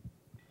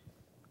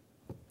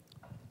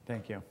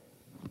 Thank you.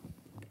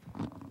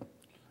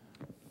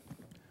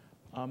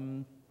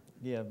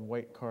 Yeah, the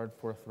white card,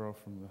 fourth row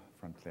from the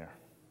front there.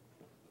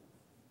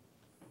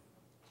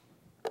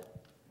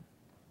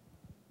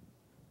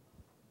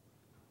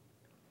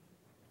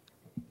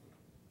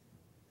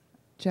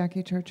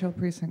 Jackie Churchill,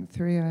 Precinct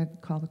 3.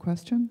 I'd call the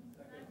question.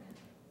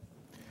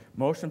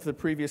 Motion for the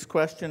previous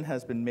question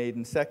has been made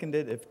and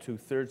seconded. If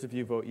 2/3 of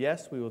you vote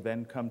yes, we will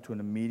then come to an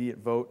immediate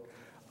vote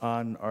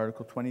on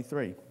Article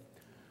 23.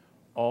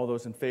 All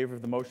those in favor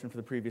of the motion for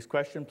the previous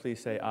question,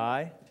 please say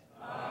aye.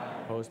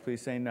 Aye. Opposed,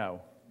 please say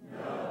no.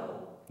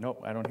 No.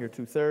 Nope, I don't hear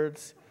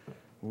 2/3.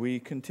 We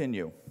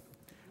continue.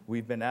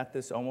 We've been at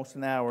this almost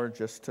an hour,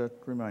 just to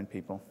remind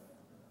people.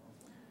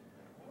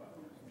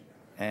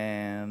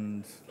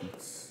 And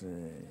let's see.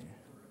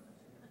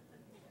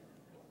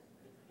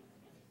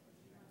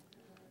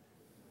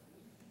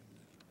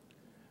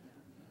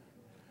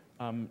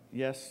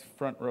 Yes,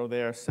 front row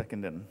there,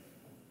 second in.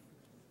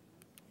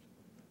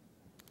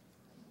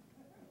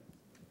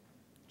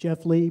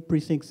 Jeff Lee,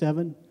 Precinct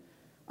 7.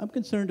 I'm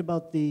concerned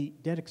about the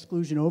debt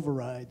exclusion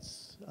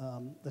overrides.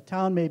 The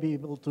town may be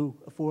able to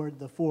afford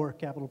the 4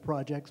 capital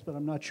projects, but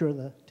I'm not sure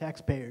the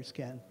taxpayers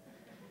can.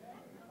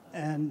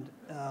 And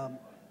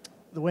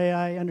the way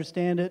I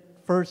understand it,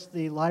 first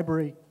the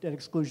library debt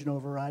exclusion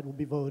override will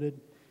be voted,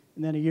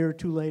 and then a year or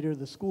two later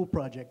the school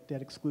project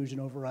debt exclusion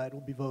override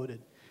will be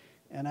voted.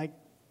 And it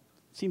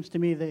seems to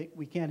me that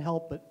we can't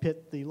help but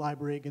pit the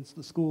library against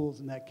the schools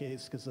in that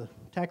case, because the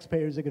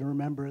taxpayers are going to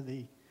remember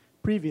the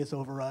previous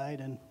override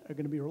and are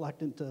going to be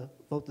reluctant to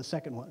vote the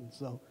second one.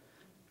 So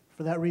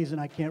For that reason,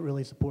 I can't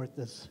really support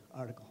this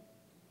article.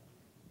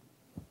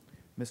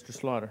 Mr.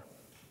 Slaughter.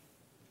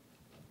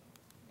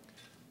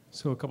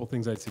 So a couple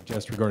things I'd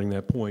suggest regarding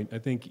that point. I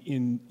think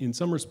in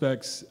some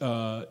respects, you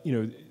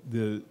know,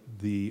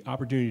 the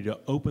opportunity to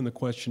open the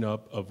question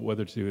up of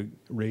whether to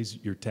raise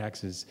your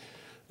taxes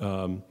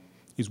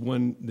is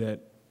one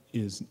that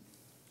is,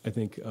 I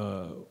think,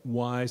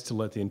 wise to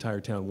let the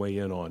entire town weigh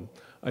in on.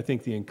 I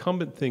think the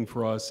incumbent thing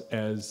for us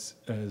as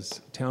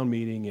town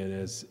meeting and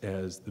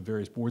as the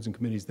various boards and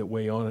committees that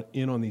weigh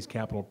in on these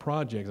capital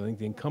projects, I think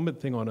the incumbent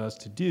thing on us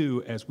to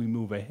do as we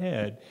move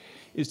ahead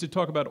is to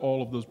talk about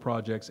all of those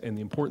projects and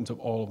the importance of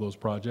all of those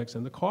projects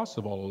and the costs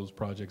of all of those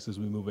projects as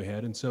we move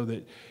ahead, and so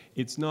that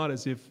it's not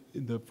as if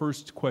the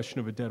first question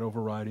of a debt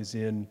override is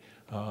in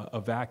a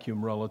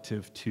vacuum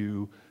relative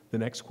to the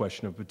next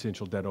question of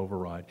potential debt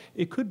override.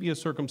 It could be a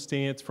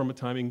circumstance from a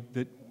timing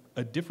that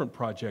a different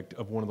project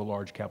of one of the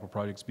large capital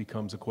projects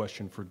becomes a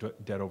question for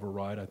debt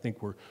override. I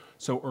think we're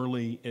so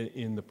early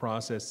in the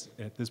process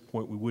at this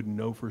point we wouldn't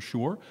know for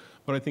sure,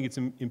 but I think it's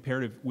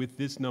imperative with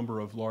this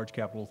number of large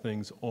capital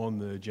things on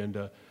the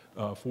agenda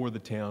for the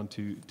town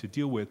to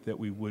deal with that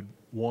we would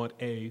want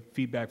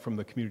feedback from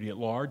the community at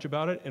large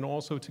about it, and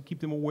also to keep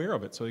them aware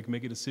of it so they can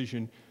make a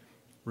decision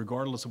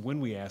regardless of when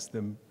we ask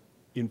them,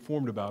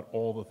 informed about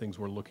all the things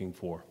we're looking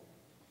for.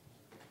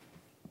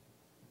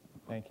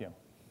 Thank you.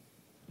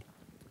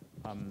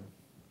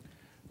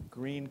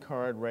 Green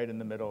card right in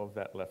the middle of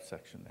that left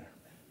section there.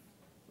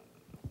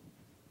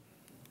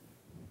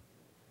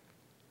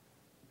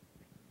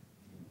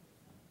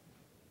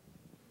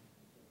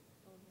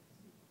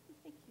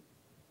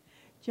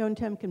 Joan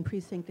Temkin,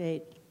 Precinct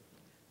 8.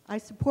 I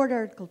support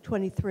Article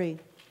 23.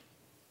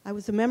 I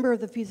was a member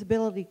of the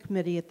feasibility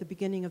committee at the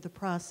beginning of the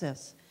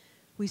process.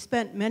 We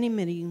spent many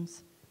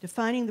meetings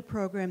defining the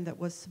program that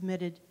was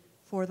submitted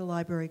for the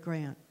library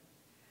grant.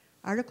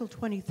 Article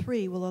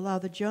 23 will allow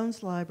the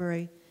Jones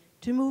Library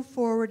to move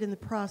forward in the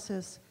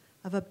process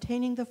of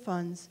obtaining the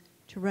funds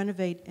to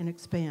renovate and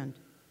expand.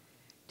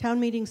 Town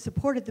meeting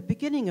supported the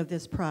beginning of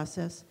this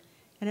process,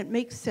 and it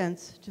makes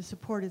sense to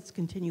support its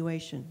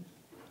continuation.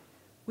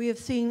 We have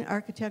seen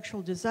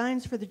architectural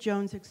designs for the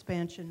Jones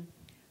expansion,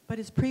 but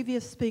as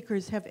previous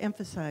speakers have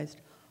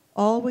emphasized,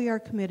 all we are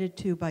committed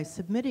to by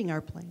submitting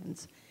our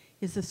plans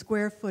is the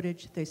square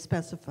footage they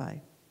specify.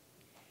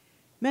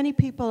 Many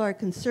people are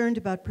concerned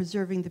about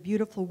preserving the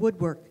beautiful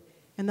woodwork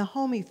and the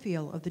homey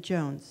feel of the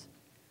Jones.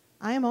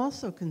 I am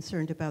also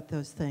concerned about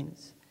those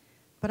things,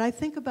 but I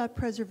think about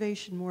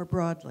preservation more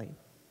broadly.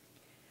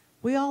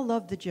 We all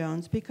love the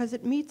Jones because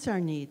it meets our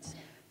needs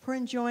for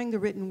enjoying the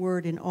written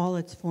word in all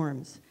its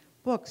forms: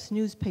 books,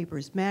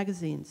 newspapers,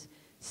 magazines,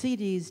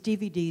 CDs,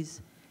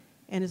 DVDs,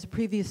 and as a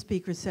previous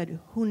speaker said,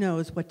 who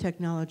knows what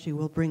technology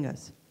will bring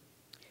us.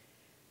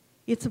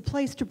 It's a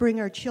place to bring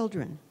our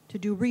children, to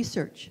do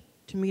research,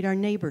 to meet our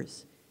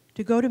neighbors,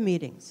 to go to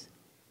meetings,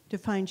 to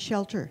find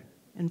shelter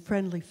and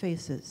friendly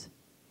faces.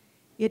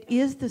 It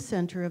is the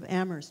center of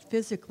Amherst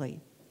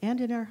physically and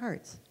in our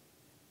hearts,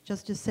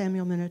 just as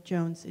Samuel Minute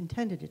Jones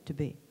intended it to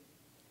be.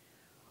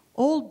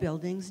 Old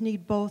buildings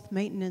need both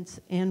maintenance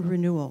and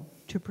renewal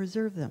to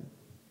preserve them.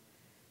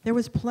 There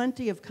was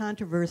plenty of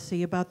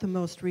controversy about the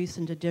most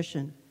recent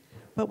addition,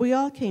 but we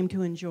all came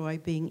to enjoy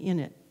being in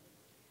it.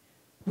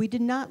 We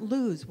did not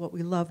lose what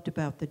we loved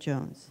about the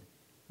Jones.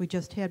 We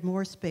just had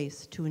more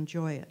space to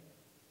enjoy it.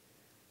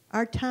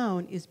 Our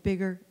town is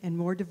bigger and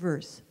more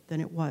diverse than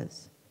it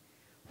was.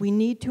 We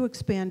need to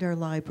expand our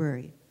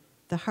library,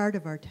 the heart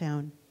of our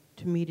town,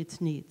 to meet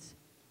its needs.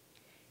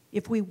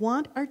 If we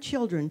want our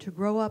children to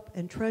grow up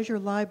and treasure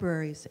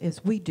libraries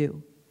as we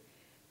do,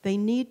 they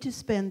need to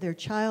spend their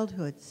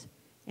childhoods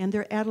and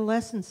their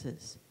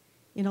adolescences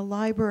in a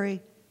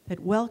library that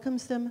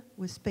welcomes them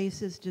with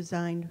spaces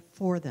designed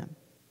for them.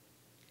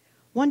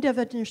 One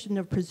definition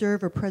of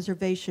preserve or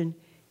preservation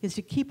is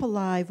to keep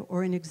alive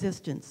or in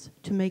existence,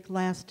 to make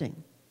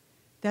lasting.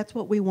 That's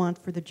what we want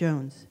for the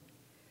Jones.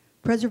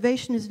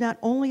 Preservation is not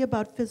only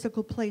about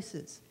physical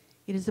places,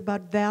 it is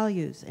about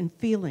values and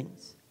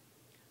feelings.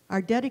 Our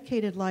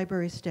dedicated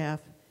library staff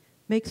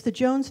makes the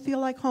Jones feel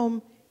like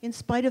home in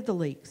spite of the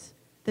leaks,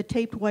 the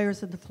taped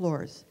wires on the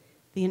floors,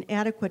 the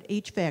inadequate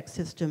HVAC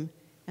system,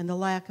 and the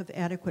lack of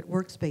adequate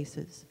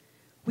workspaces.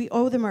 We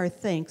owe them our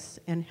thanks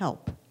and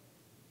help.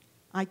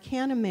 I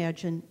can't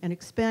imagine an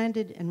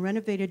expanded and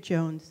renovated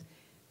Jones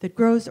that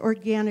grows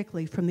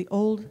organically from the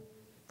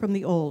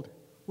old,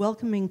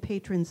 welcoming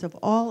patrons of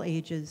all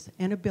ages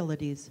and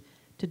abilities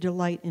to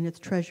delight in its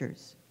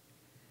treasures.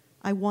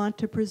 I want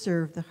to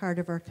preserve the heart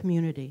of our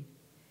community,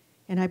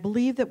 and I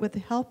believe that with the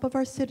help of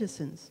our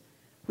citizens,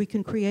 we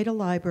can create a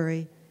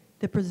library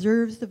that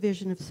preserves the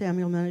vision of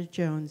Samuel Minute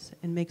Jones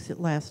and makes it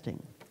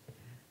lasting.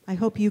 I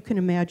hope you can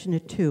imagine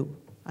it too.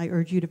 I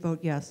urge you to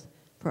vote yes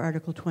for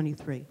Article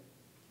 23.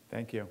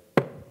 Thank you.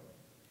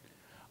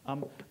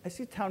 I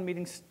see town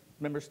meeting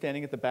members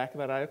standing at the back of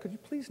that aisle. Could you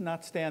please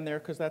not stand there,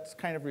 because that's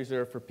kind of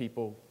reserved for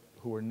people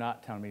who are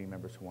not town meeting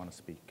members who want to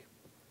speak.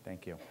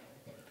 Thank you.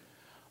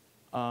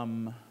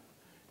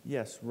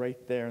 Yes,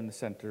 right there in the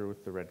center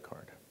with the red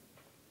card.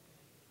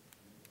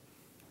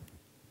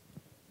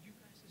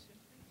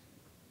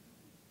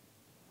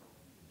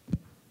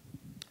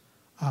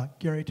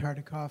 Gary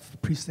Tardikoff,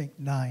 Precinct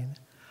 9.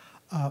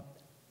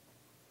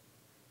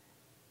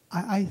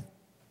 I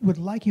would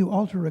like you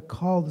all to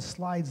recall the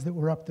slides that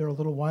were up there a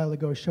little while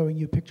ago showing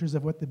you pictures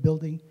of what the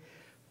building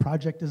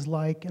project is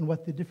like and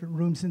what the different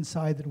rooms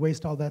inside that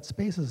waste all that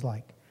space is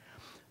like.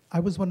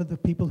 I was one of the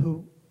people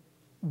who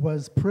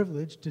was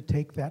privileged to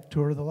take that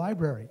tour of the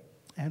library,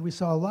 and we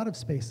saw a lot of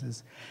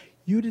spaces.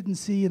 You didn't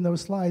see in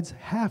those slides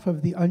half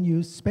of the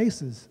unused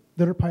spaces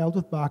that are piled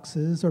with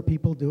boxes or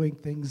people doing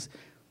things,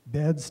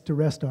 beds to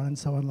rest on and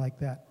so on like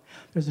that.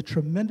 There's a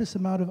tremendous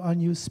amount of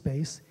unused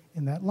space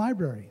in that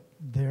library.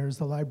 There's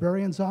the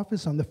librarian's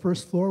office on the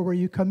first floor where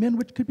you come in,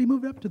 which could be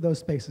moved up to those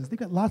spaces. They've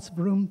got lots of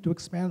room to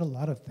expand a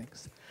lot of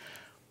things.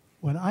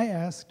 When I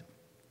asked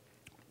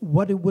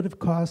what it would have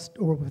cost,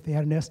 or if they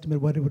had an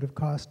estimate what it would have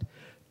cost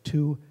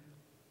to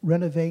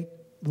renovate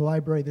the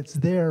library that's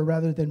there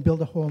rather than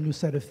build a whole new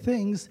set of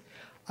things,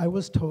 I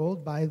was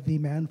told by the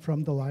man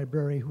from the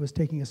library who was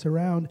taking us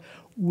around,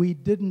 we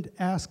didn't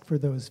ask for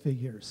those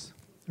figures,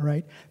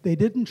 right? They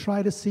didn't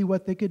try to see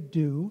what they could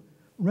do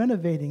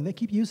renovating. They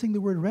keep using the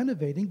word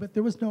renovating, but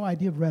there was no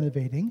idea of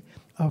renovating.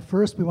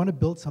 First, we want to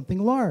build something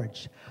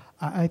large.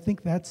 I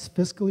think that's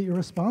fiscally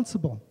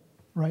irresponsible,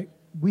 right?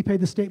 We pay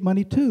the state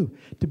money too.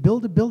 To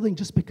build a building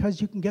just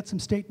because you can get some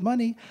state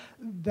money,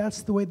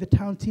 that's the way the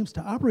town seems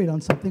to operate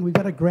on something. We've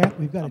got a grant,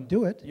 we've got to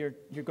do it.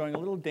 You're going a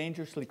little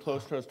dangerously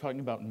close to us talking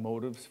about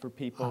motives for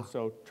people,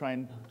 so try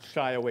and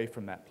shy away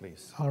from that,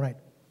 please. All right,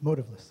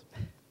 motiveless.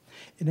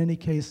 In any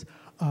case,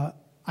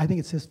 I think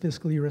it's just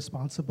fiscally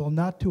irresponsible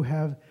not to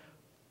have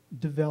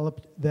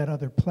developed that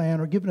other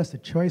plan or given us a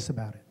choice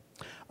about it.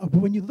 But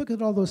when you look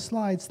at all those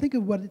slides, think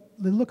of what it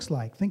looks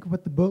like. Think of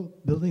what the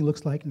building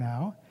looks like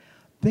now.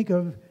 Think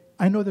of,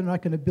 I know they're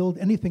not going to build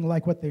anything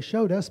like what they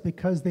showed us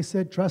because they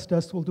said, trust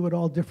us, we'll do it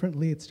all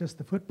differently, it's just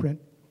the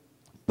footprint.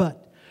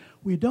 But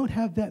we don't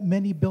have that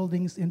many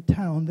buildings in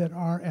town that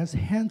are as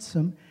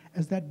handsome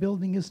as that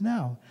building is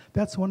now.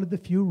 That's one of the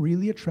few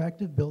really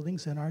attractive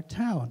buildings in our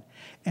town.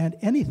 And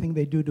anything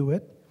they do to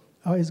it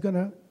is going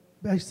to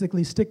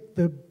basically stick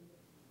the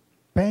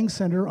bang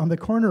center on the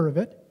corner of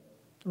it,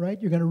 right?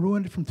 You're going to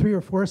ruin it from 3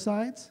 or 4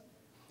 sides.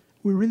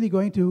 We're really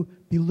going to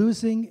be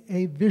losing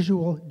a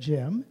visual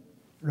gem,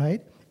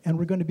 right? And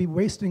we're going to be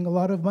wasting a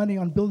lot of money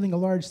on building a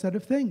large set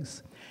of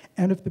things.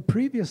 And if the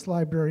previous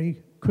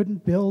library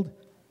couldn't build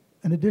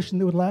an addition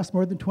that would last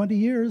more than 20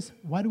 years,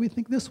 why do we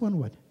think this one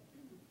would?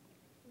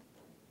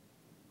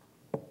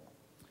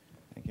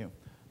 Thank you.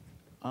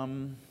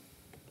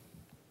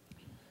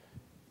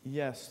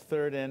 Yes,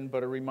 third in,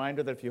 but a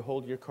reminder that if you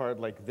hold your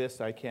card like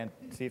this, I can't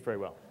see it very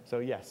well. So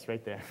yes,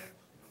 right there.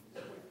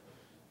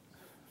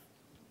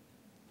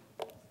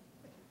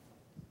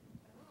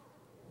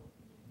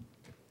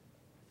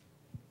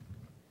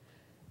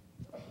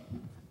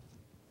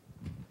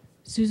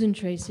 Susan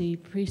Tracy,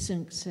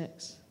 Precinct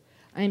 6.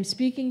 I am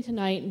speaking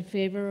tonight in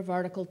favor of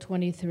Article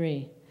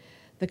 23.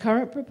 The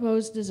current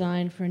proposed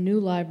design for a new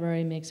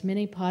library makes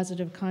many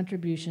positive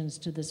contributions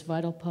to this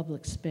vital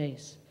public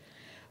space.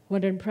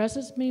 What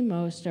impresses me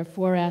most are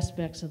 4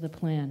 aspects of the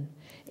plan: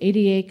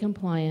 ADA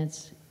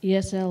compliance,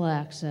 ESL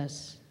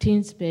access,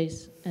 teen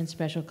space, and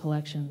special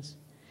collections.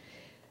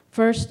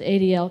 First,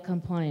 ADL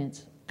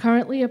compliance.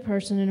 Currently, a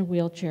person in a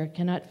wheelchair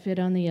cannot fit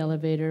on the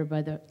elevator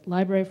by the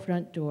library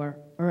front door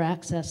or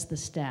access the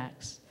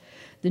stacks.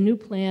 The new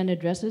plan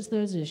addresses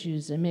those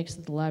issues and makes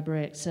the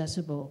library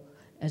accessible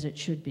as it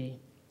should be.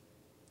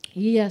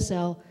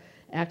 ESL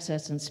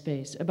access and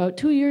space. About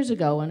 2 years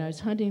ago, when I was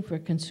hunting for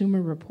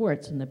consumer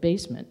reports in the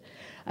basement,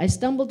 I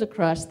stumbled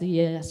across the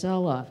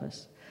ESL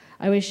office.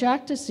 I was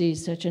shocked to see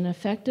such an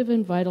effective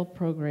and vital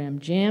program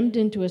jammed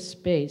into a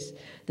space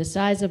the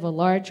size of a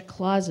large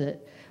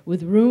closet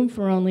with room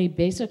for only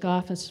basic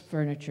office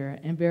furniture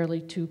and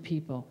barely 2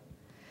 people.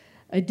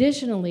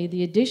 Additionally,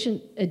 the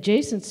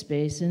adjacent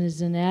space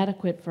is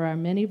inadequate for our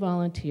many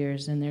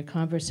volunteers and their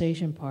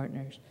conversation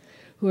partners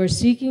who are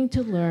seeking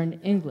to learn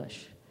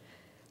English.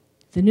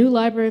 The new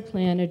library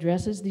plan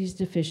addresses these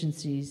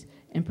deficiencies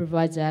and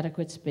provides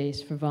adequate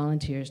space for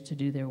volunteers to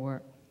do their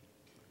work.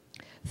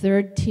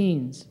 Third,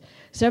 teens.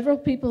 Several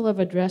people have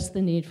addressed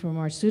the need for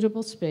more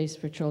suitable space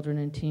for children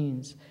and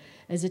teens.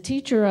 As a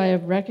teacher, I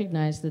have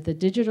recognized that the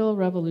digital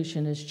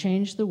revolution has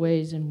changed the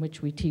ways in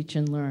which we teach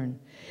and learn.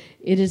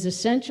 It is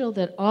essential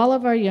that all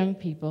of our young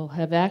people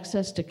have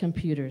access to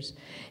computers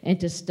and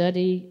to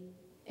study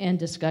and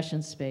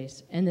discussion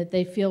space, and that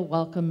they feel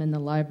welcome in the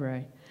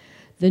library.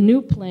 The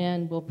new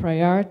plan will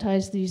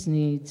prioritize these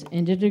needs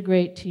and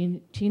integrate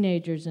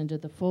teenagers into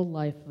the full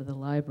life of the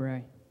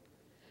library.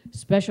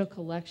 Special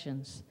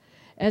collections.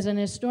 As an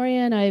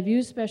historian, I have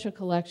used special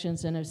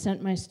collections and have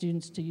sent my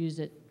students to use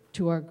it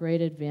to our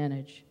great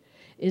advantage.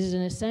 It is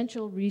an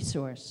essential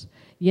resource,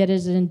 yet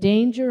is in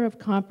danger of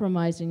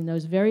compromising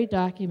those very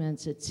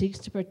documents it seeks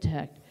to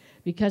protect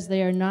because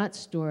they are not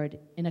stored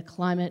in a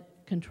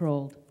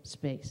climate-controlled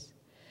space.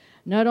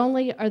 Not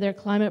only are there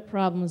climate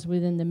problems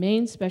within the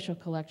main special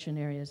collection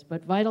areas,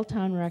 but vital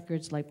town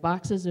records like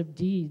boxes of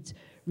deeds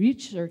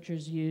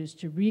researchers use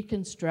to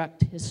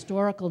reconstruct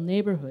historical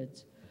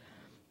neighborhoods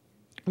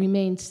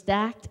remain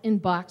stacked in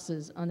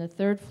boxes on the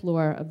third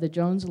floor of the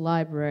Jones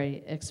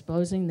Library,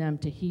 exposing them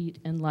to heat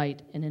and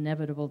light and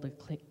inevitable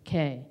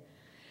decay.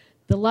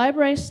 The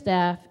library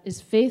staff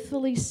is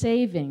faithfully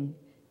saving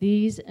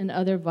these and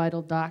other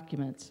vital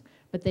documents,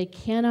 but they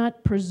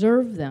cannot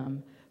preserve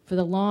them for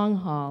the long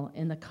haul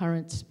in the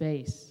current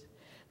space.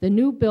 The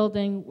new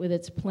building, with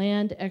its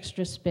planned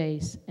extra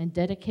space and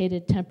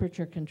dedicated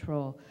temperature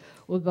control,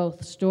 will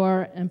both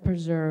store and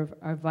preserve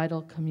our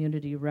vital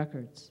community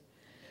records.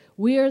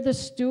 We are the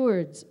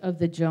stewards of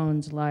the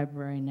Jones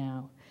Library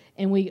now,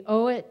 and we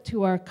owe it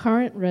to our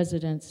current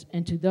residents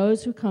and to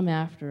those who come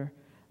after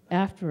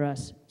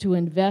us to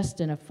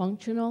invest in a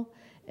functional,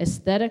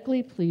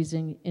 aesthetically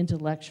pleasing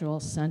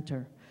intellectual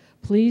center.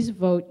 Please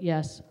vote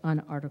yes on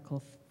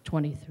Article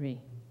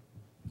 23.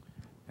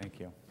 Thank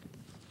you.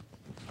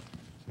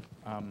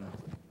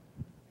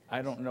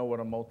 I don't know what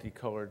a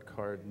multicolored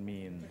card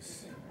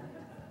means.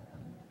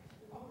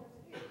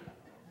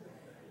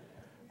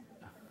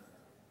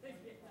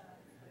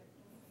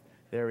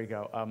 There we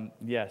go.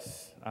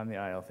 Yes, on the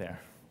aisle there.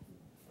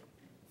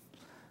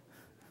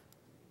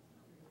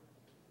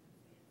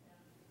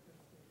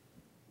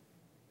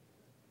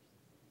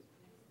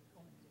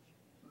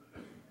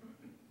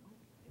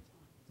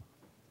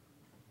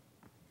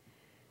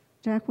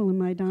 Jacqueline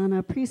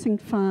Maidana,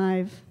 Precinct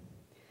 5.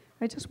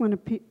 I just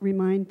want to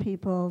remind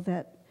people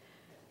that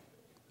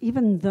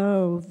even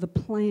though the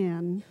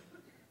plan,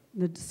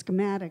 the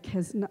schematic,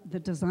 the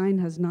design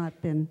has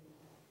not been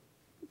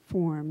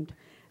formed,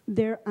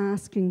 they're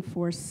asking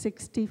for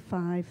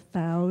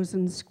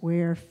 65,000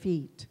 square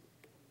feet.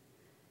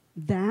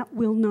 That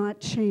will not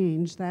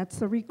change. That's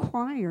the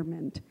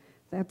requirement.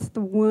 That's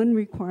the one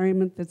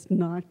requirement that's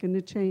not going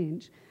to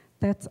change.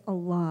 That's a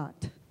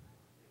lot.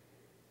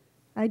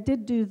 I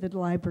did do the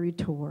library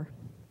tour,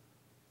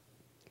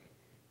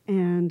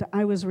 and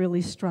I was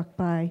really struck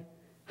by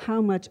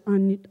how much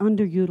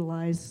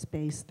underutilized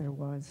space there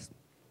was.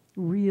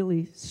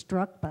 Really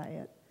struck by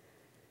it.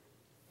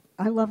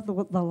 I love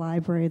the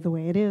library the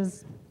way it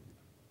is.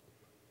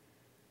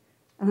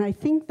 And I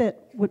think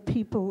that what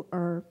people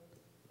are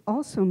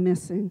also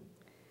missing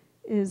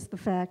is the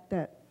fact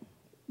that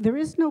there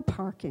is no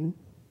parking.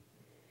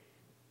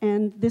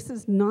 And this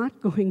is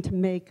not going to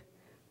make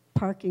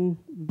parking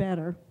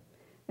better.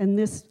 And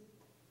this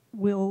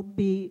will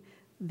be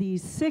the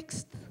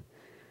sixth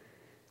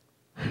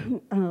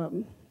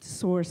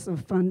source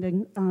of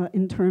funding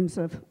in terms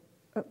of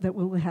that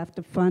we'll have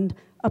to fund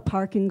a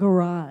parking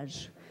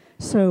garage.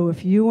 So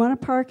if you want a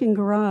parking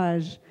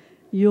garage,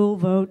 you'll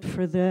vote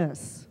for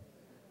this.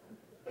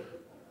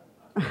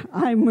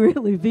 I'm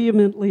really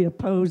vehemently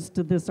opposed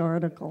to this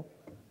article.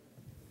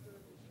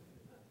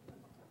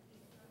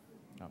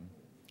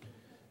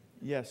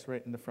 Yes,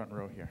 right in the front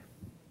row here.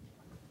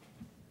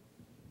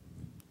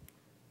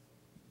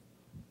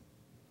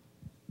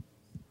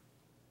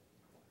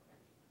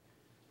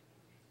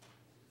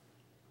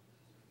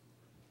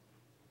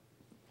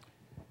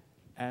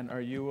 And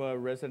are you a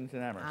resident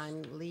in Amherst?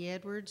 I'm Lee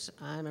Edwards.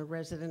 I'm a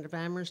resident of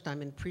Amherst.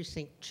 I'm in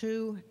Precinct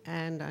 2,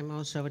 and I'm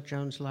also a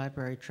Jones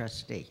Library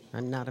trustee.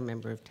 I'm not a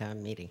member of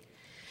town meeting.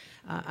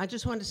 I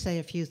just want to say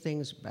a few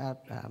things about,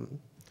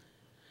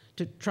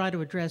 to try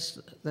to address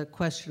the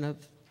question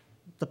of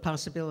the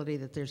possibility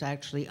that there's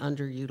actually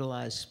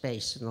underutilized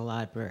space in the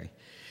library.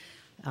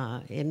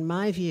 In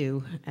my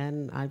view,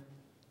 and I've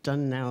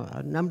done now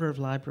a number of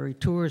library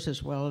tours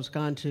as well as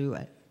gone to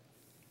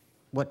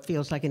what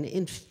feels like an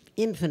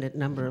infinite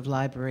number of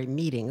library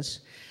meetings,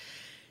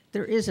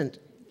 there isn't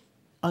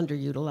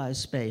underutilized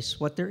space.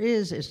 What there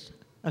is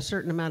a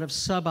certain amount of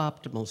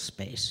suboptimal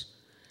space.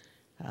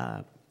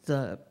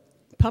 The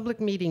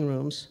public meeting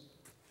rooms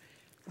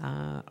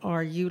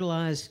are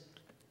utilized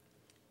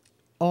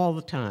all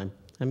the time.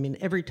 I mean,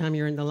 every time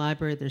you're in the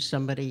library, there's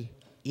somebody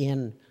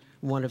in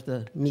one of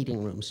the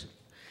meeting rooms.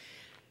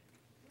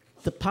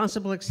 The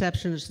possible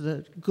exception is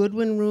the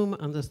Goodwin Room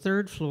on the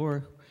third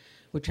floor,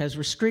 which has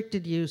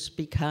restricted use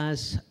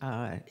because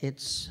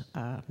it's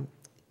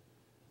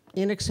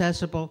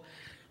inaccessible.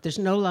 There's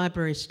no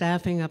library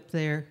staffing up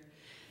there,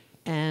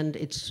 and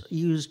it's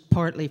used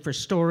partly for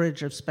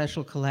storage of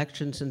special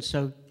collections, and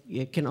so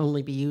it can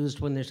only be used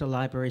when there's a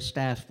library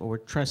staff or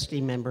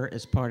trustee member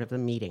as part of the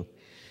meeting.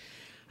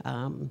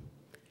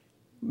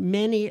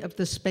 Many of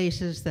the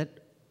spaces that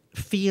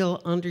feel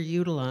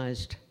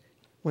underutilized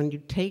when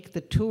you take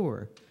the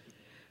tour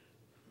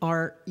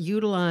are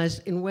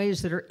utilized in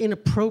ways that are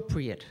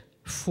inappropriate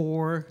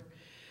for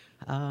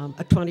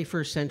a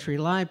 21st century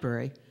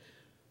library,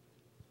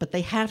 but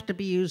they have to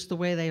be used the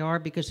way they are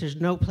because there's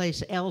no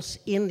place else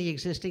in the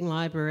existing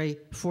library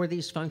for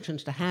these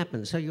functions to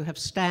happen. So you have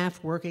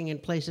staff working in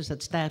places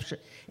that staff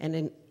should, and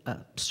in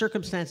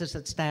circumstances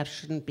that staff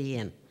shouldn't be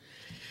in.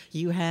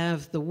 You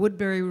have the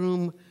Woodbury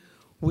Room,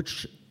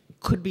 which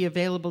could be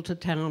available to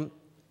town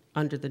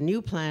under the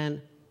new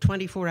plan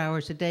 24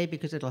 hours a day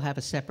because it'll have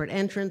a separate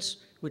entrance,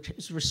 which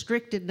is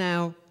restricted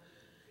now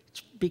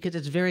because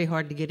it's very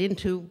hard to get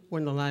into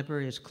when the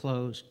library is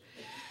closed.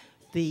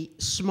 The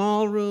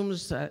small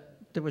rooms,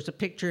 there was a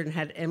picture and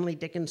had Emily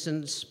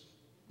Dickinson's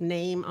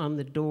name on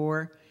the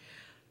door.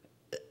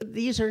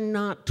 These are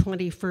not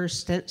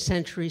 21st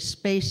century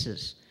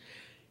spaces.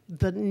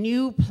 The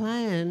new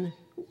plan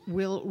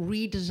will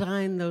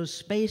redesign those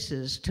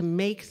spaces to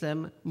make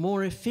them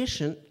more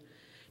efficient,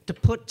 to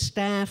put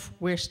staff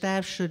where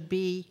staff should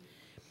be,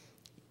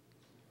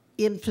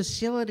 in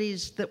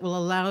facilities that will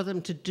allow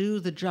them to do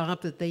the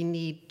job that they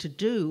need to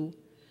do,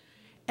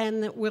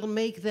 and that will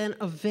make then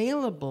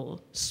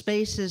available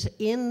spaces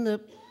in the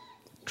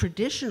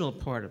traditional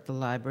part of the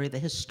library, the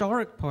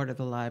historic part of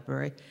the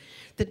library,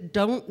 that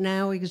don't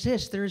now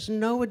exist. There is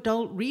no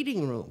adult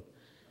reading room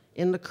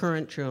in the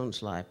current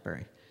Jones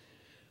Library.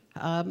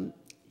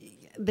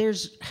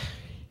 There's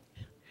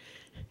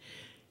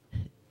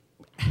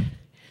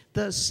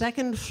the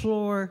second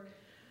floor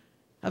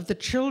of the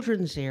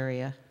children's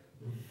area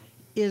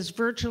is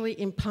virtually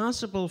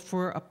impossible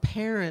for a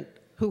parent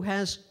who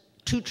has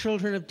two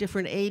children of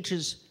different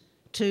ages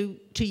to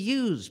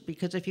use,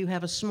 because if you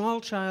have a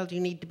small child, you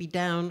need to be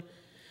down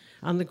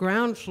on the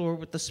ground floor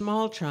with the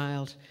small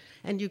child,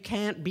 and you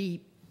can't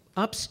be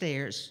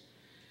upstairs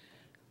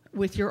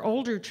with your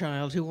older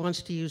child who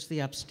wants to use the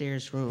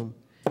upstairs room.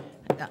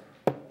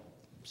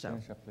 So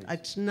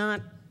it's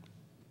not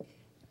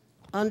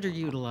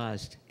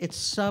underutilized. It's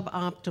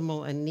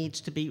suboptimal and needs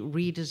to be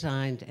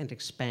redesigned and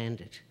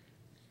expanded.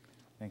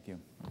 Thank you.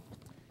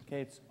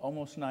 Okay, it's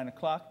almost 9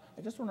 o'clock.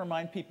 I just want to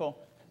remind people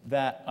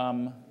that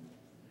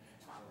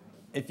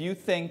if you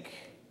think,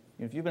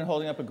 if you've been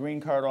holding up a green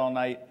card all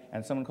night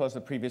and someone calls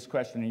the previous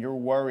question and you're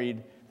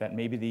worried that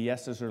maybe the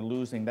yeses are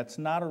losing, that's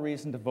not a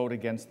reason to vote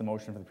against the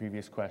motion for the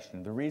previous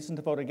question. The reason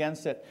to vote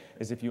against it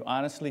is if you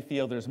honestly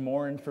feel there's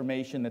more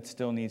information that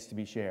still needs to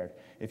be shared.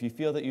 If you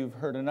feel that you've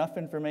heard enough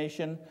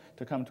information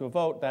to come to a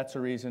vote, that's a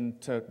reason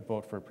to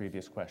vote for a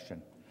previous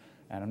question.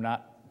 And I'm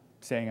not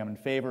saying I'm in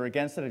favor or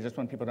against it. I just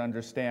want people to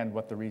understand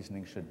what the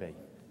reasoning should be.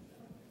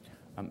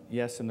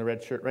 Yes, in the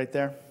red shirt right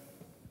there.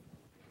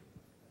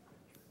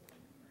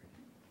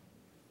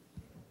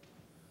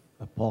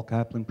 Paul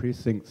Kaplan,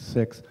 Precinct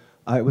 6.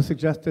 It was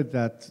suggested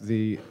that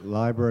the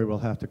library will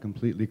have to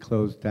completely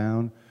close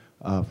down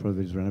for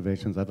these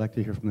renovations. I'd like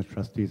to hear from the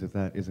trustees if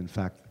that is in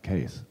fact the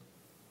case.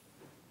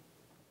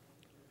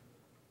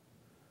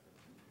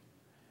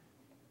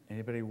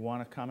 Anybody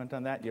want to comment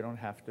on that? You don't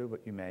have to,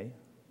 but you may.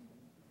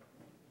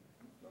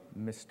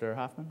 Mr.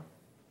 Hoffman?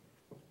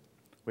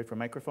 Wait for a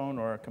microphone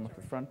or come up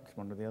the front,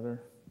 one or the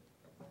other.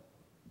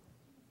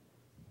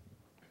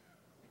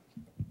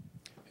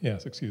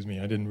 Yes, excuse me.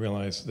 I didn't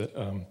realize that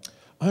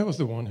I was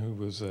the one who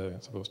was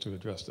supposed to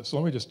address this. So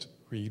let me just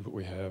read what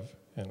we have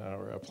in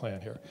our plan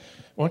here.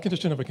 One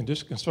condition of a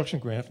construction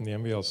grant from the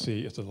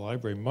MVLC is that the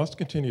library must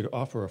continue to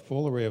offer a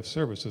full array of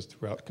services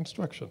throughout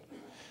construction.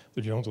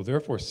 The Jones will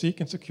therefore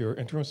seek and secure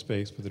interim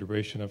space for the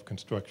duration of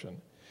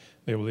construction.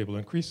 They will be able to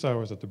increase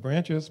hours at the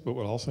branches, but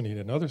will also need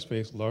another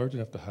space large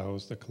enough to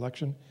house the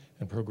collection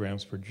and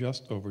programs for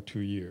just over 2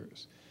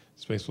 years.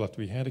 The space will have to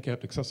be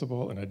handicapped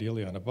accessible and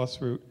ideally on a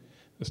bus route.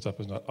 This stuff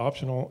is not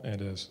optional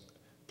and is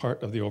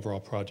part of the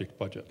overall project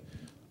budget.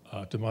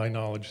 To my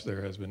knowledge,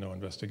 there has been no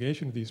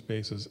investigation of these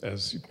spaces.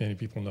 As many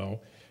people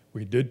know,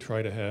 we did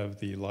try to have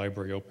the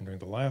library open during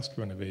the last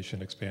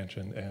renovation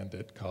expansion, and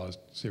it caused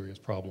serious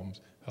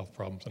problems, health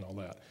problems and all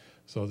that.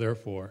 So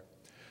therefore,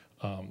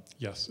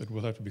 yes, it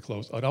will have to be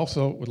closed. I'd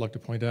also would like to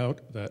point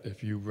out that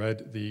if you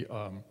read the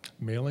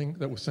mailing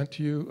that was sent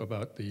to you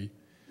about the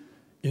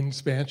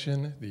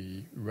expansion,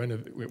 the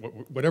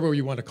whatever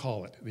you want to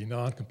call it, the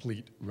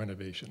non-complete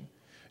renovation,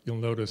 you'll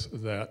notice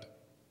that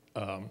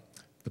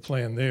the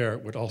plan there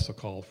would also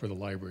call for the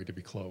library to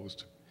be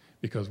closed,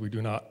 because we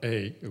do not,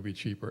 A, it would be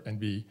cheaper, and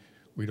B,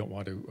 we don't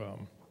want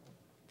to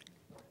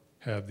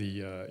have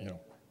the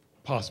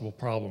possible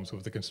problems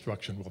with the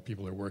construction while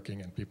people are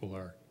working and people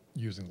are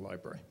using the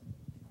library.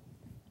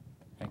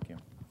 Thank you.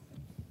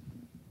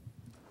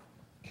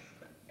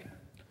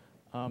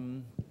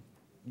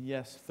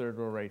 Yes, third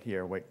row right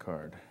here, white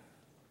card.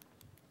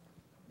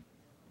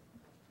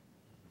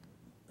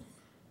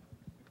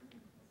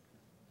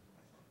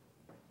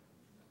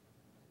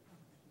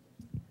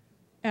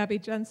 Abby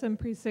Jensen,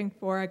 Precinct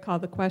 4. I call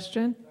the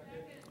question.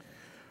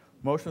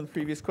 Motion on the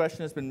previous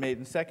question has been made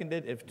and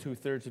seconded. If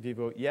 2/3 of you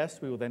vote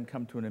yes, we will then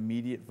come to an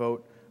immediate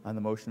vote on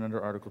the motion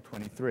under Article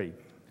 23.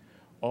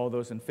 All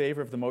those in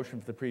favor of the motion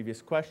for the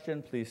previous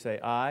question, please say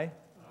aye.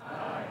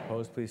 Aye.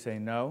 Opposed, please say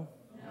no.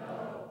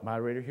 No.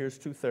 Moderator hears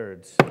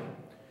 2/3.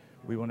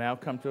 We will now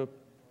come to,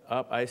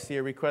 I see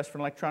a request for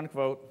an electronic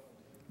vote.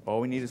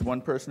 All we need is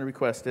one person to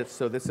request it.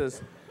 So this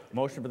is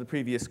motion for the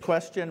previous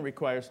question,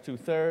 requires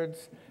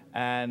 2/3,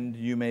 and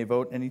you may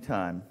vote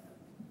anytime.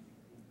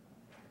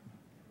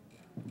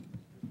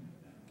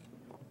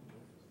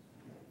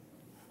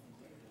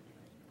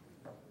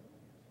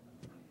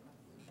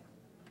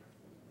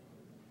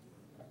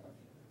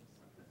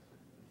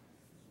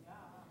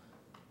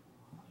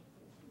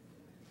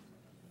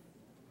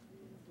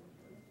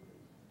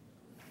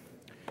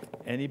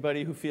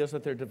 Anybody who feels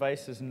that their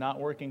device is not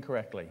working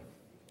correctly?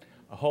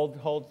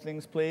 Hold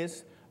things,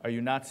 please. Are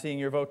you not seeing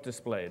your vote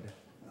displayed?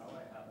 No,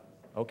 I haven't.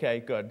 Okay,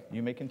 good.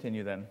 You may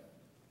continue then.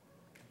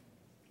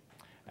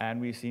 And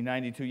we see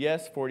 92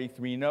 yes,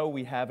 43 no.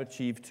 We have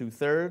achieved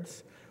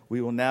 2/3. We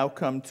will now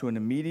come to an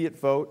immediate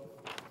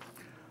vote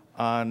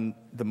on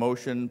the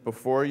motion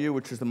before you,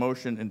 which is the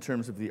motion in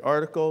terms of the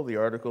article. The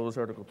article is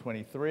Article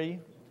 23.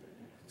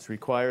 This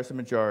requires a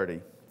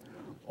majority.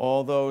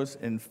 All those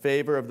in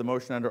favor of the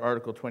motion under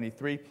Article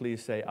 23,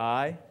 please say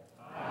aye.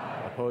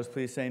 Aye. Opposed,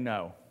 please say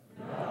no.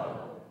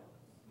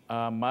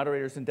 No.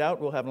 Moderators in doubt,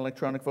 we'll have an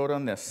electronic vote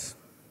on this.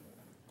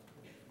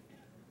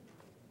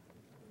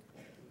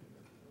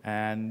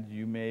 And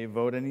you may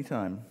vote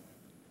anytime.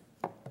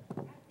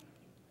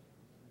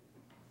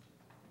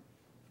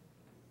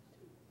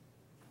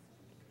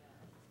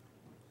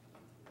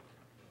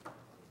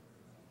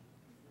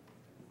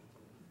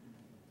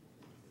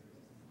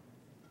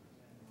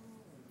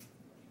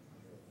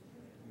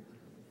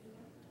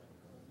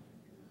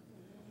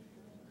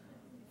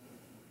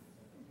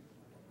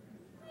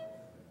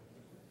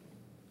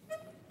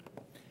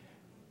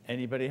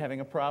 Anybody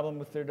having a problem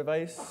with their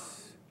device?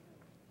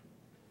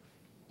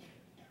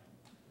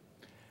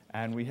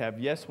 And we have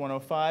yes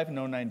 105,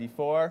 no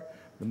 94.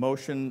 The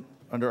motion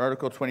under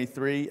Article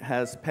 23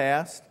 has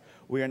passed.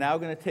 We are now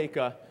going to take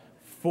a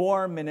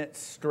 4-minute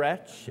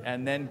stretch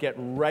and then get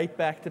right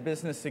back to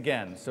business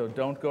again, so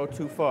don't go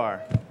too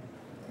far.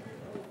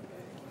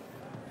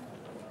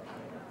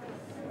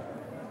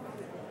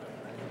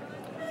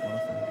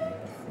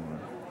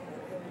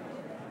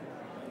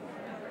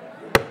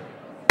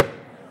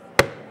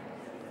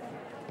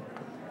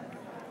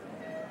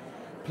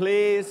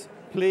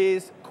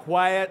 Please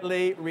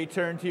quietly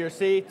return to your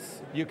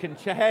seats. You can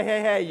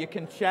you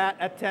can chat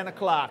at 10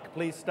 o'clock.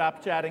 Please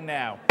stop chatting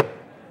now.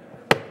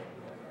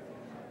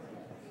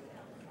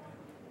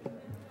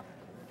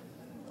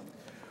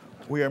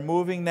 We are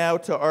moving now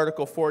to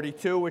Article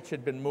 42, which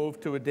had been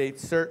moved to a date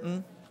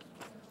certain.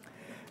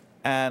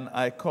 And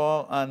I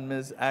call on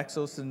Ms.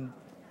 Axelson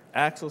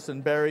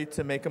Berry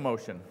to make a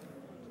motion.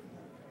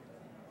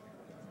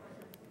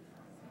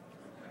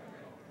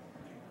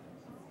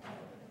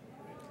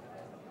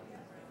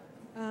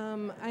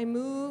 I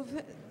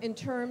move in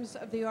terms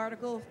of the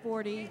Article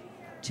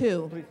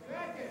 42. Please.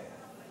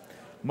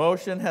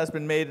 Motion has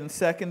been made and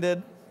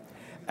seconded,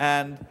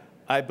 and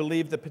I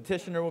believe the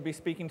petitioner will be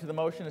speaking to the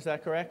motion. Is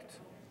that correct?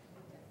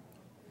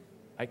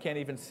 I can't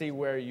even see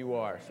where you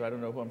are, so I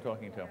don't know who I'm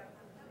talking to.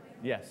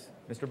 Yes,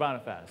 Mr.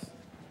 Bonifaz.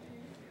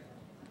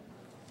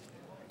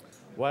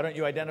 Why don't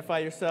you identify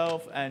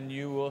yourself, and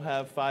you will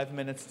have 5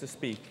 minutes to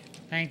speak.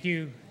 Thank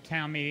you,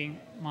 town meeting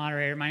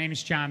moderator. My name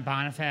is John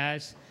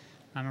Bonifaz.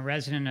 I'm a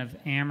resident of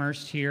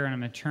Amherst here, and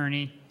I'm an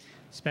attorney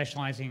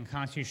specializing in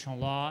constitutional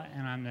law,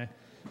 and I'm the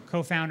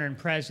co-founder and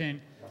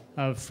president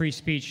of Free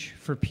Speech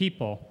for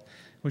People,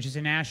 which is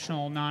a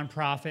national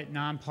nonprofit,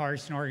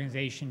 nonpartisan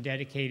organization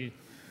dedicated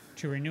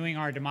to renewing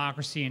our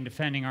democracy and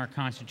defending our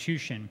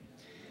Constitution.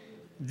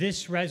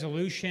 This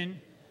resolution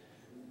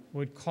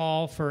would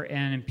call for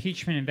an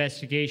impeachment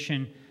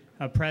investigation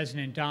of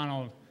President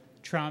Donald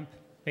Trump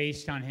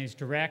based on his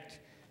direct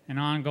and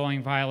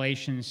ongoing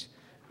violations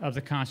of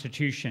the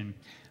Constitution.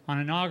 On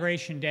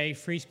Inauguration Day,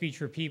 Free Speech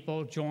for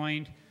People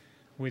joined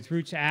with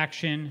Roots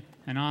Action,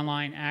 an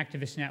online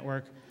activist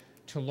network,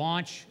 to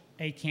launch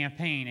a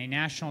campaign, a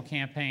national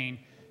campaign,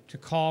 to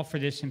call for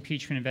this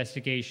impeachment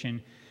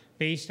investigation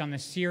based on the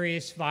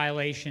serious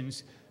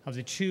violations of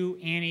the 2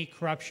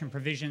 anti-corruption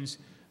provisions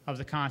of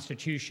the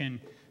Constitution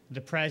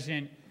the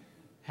President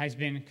has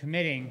been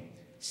committing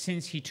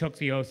since he took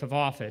the oath of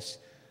office.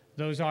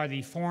 Those are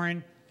the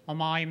Foreign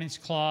Emoluments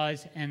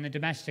Clause and the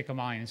Domestic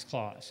Emoluments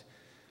Clause.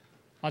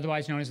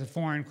 Otherwise known as the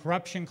Foreign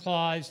Corruption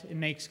Clause, it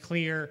makes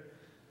clear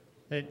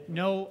that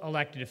no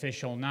elected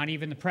official, not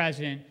even the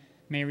President,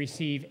 may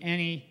receive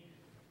any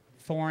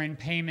foreign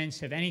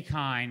payments of any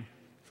kind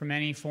from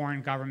any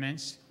foreign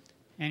governments,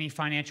 any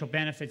financial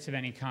benefits of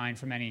any kind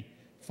from any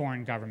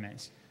foreign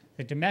governments.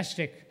 The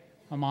Domestic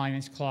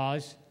Emoluments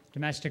Clause,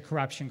 Domestic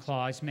Corruption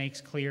Clause,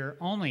 makes clear,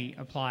 only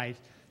applies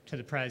to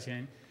the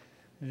President,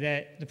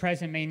 that the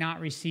President may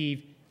not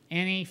receive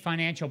any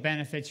financial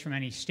benefits from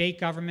any state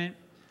government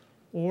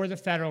or the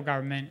federal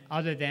government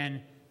other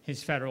than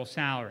his federal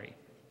salary.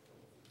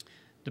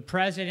 The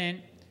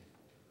President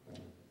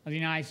of the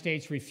United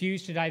States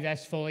refused to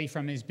divest fully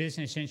from his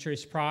business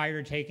interests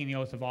prior to taking the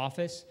oath of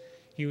office.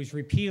 He was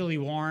repeatedly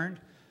warned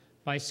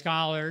by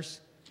scholars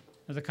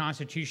of the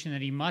Constitution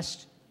that he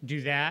must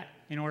do that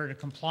in order to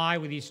comply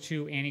with these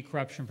 2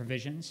 anti-corruption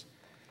provisions.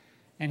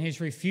 And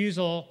his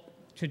refusal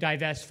to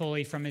divest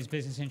fully from his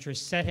business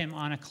interests set him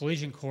on a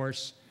collision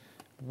course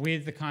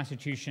with the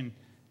Constitution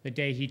the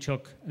day he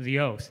took the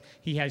oath.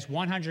 He has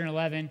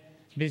 111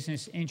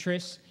 business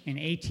interests in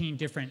 18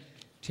 different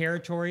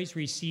territories,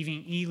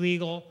 receiving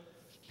illegal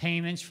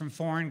payments from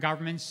foreign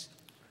governments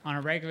on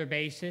a regular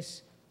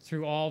basis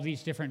through all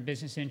these different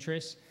business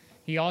interests.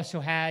 He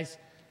also has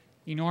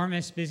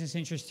enormous business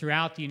interests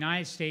throughout the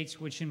United States,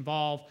 which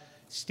involve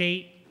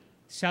state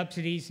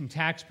subsidies and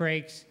tax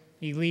breaks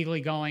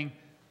illegally going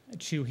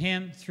to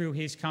him through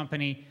his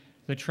company,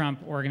 the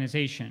Trump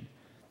Organization.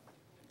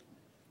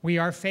 We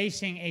are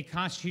facing a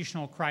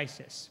constitutional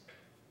crisis.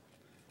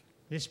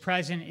 this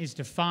president is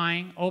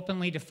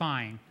openly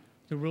defying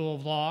the rule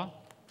of law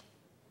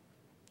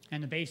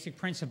and the basic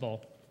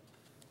principle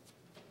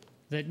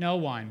that no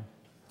one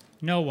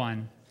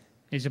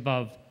is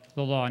above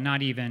the law,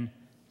 not even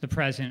the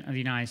President of the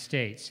United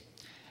States.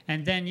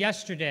 And then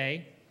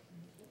yesterday,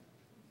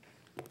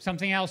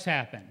 something else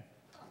happened.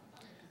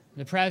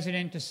 The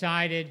President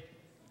decided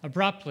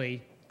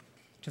abruptly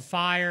to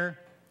fire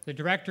the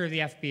director of the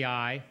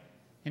FBI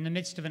in the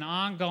midst of an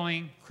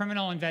ongoing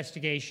criminal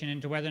investigation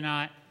into whether or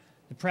not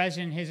the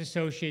President and his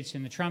associates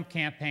in the Trump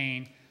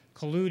campaign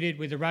colluded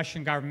with the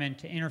Russian government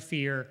to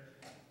interfere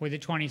with the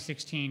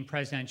 2016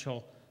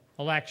 presidential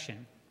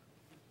election.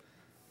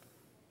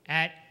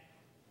 At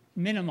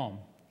minimum,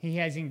 he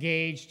has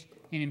engaged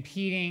in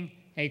impeding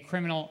a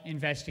criminal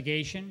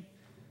investigation,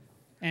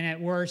 and at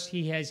worst,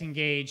 he has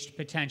engaged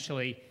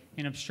potentially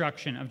in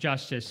obstruction of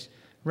justice,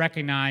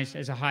 recognized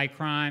as a high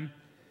crime,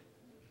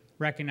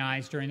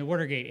 recognized during the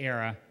Watergate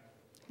era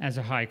as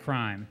a high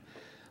crime.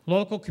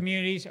 Local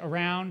communities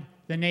around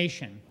the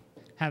nation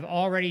have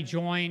already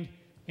joined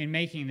in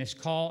making this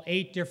call.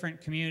 8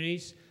 different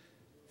communities,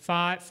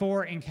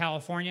 4 in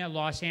California,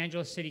 Los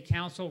Angeles City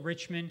Council,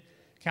 Richmond,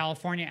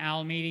 California,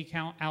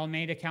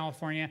 Alameda,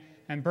 California,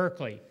 and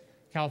Berkeley,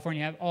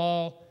 California, have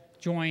all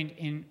joined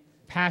in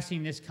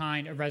passing this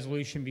kind of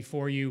resolution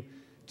before you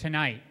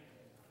tonight.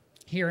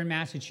 Here in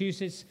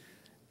Massachusetts,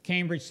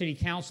 Cambridge City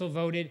Council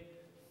voted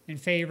in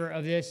favor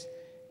of this,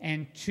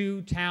 and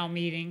 2 town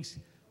meetings,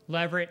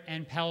 Leverett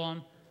and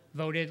Pelham,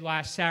 voted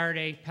last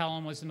Saturday.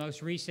 Pelham was the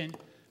most recent.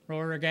 Roy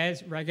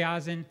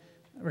Regazin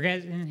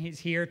is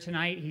here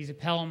tonight. He's a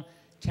Pelham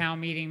town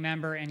meeting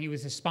member, and he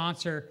was a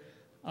sponsor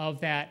of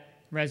that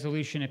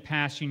resolution. It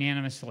passed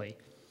unanimously.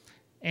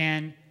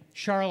 And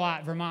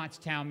Charlotte, Vermont's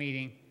town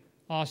meeting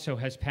also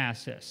has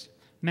passed this.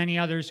 Many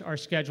others are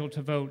scheduled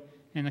to vote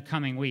in the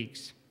coming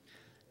weeks.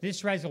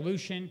 This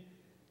resolution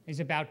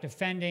is about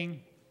defending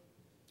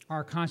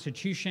our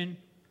Constitution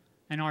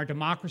and our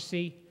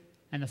democracy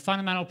and the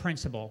fundamental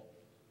principle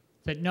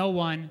that no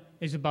one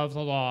is above the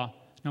law,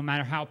 no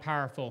matter how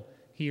powerful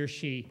he or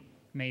she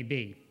may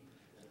be.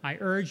 I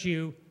urge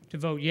you to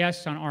vote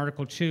yes on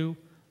Article 2.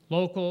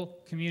 Local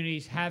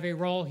communities have a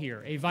role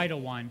here, a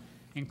vital one,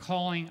 in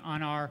calling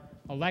on our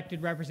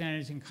elected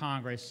representatives in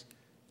Congress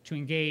to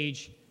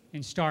engage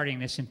in starting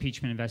this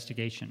impeachment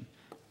investigation.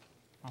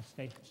 I'll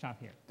stop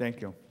here. Thank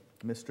you.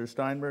 Mr.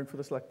 Steinberg for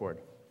the Select Board.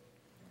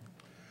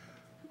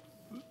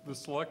 The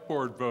Select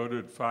Board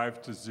voted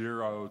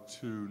 5-0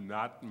 to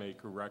not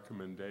make a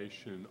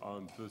recommendation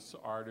on this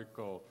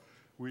article.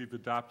 We've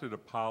adopted a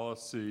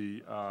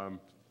policy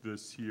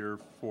this year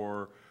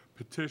for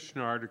petition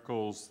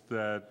articles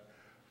that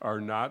are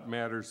not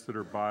matters that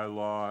are by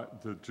law,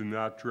 that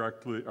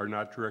are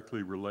not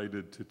directly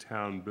related to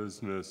town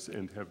business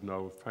and have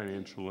no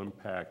financial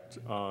impact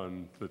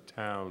on the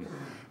town,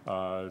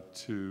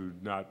 to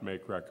not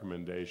make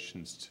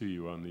recommendations to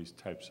you on these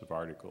types of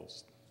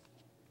articles.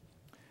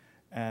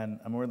 And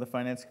I'm aware the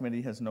Finance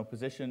Committee has no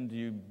position. Do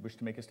you wish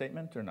to make a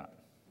statement or not?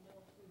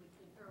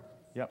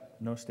 Yep,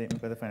 no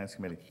statement by the Finance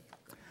Committee.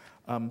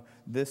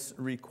 This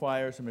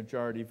requires a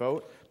majority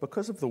vote.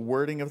 Because of the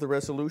wording of the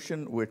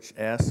resolution, which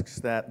asks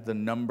that the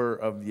number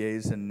of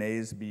yeas and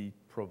nays be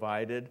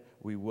provided,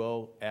 we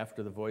will,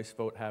 after the voice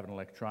vote, have an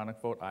electronic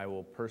vote. I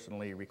will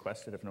personally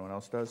request it if no one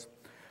else does.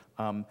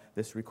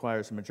 This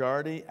requires a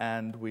majority,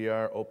 and we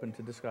are open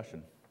to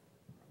discussion.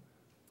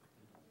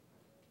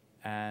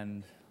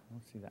 And I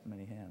don't see that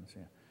many hands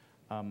here.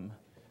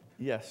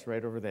 Yes,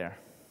 right over there.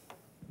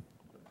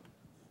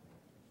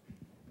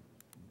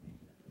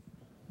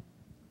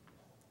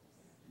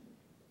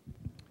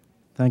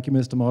 Thank you,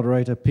 Mr.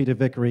 Moderator. Peter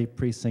Vickery,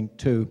 Precinct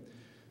 2.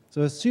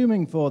 So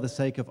assuming for the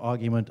sake of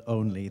argument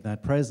only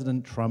that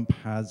President Trump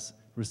has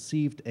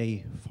received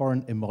a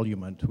foreign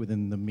emolument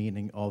within the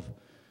meaning of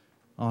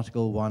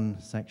Article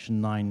 1,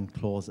 Section 9,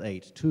 Clause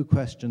 8, 2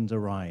 questions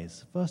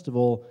arise. First of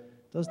all,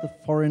 does the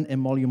Foreign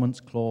Emoluments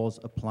Clause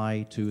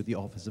apply to the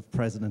office of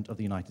President of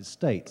the United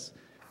States?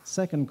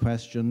 Second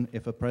question,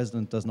 if a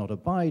president does not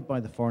abide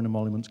by the Foreign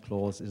Emoluments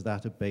Clause, is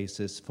that a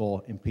basis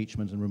for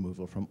impeachment and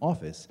removal from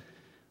office?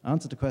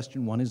 Answer to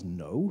question 1 is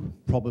no,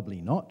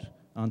 probably not.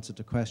 Answer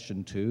to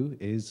question 2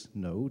 is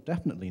no,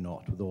 definitely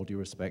not, with all due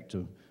respect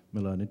to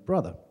my learned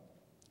brother.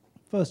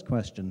 First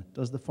question,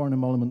 does the Foreign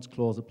Emoluments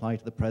Clause apply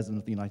to the President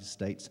of the United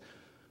States?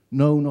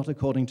 No, not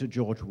according to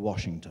George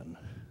Washington.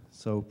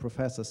 So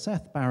Professor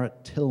Seth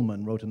Barrett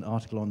Tillman wrote an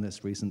article on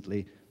this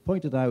recently,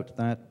 pointed out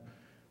that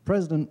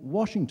President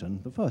Washington,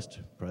 the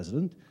first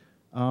president,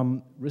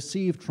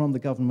 received from the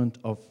government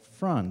of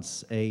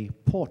France a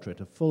portrait,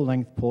 a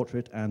full-length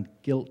portrait and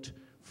gilt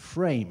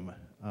frame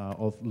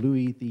of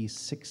Louis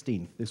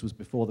XVI. This was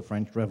before the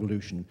French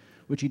Revolution,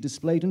 which he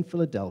displayed in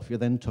Philadelphia,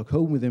 then took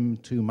home with him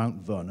to Mount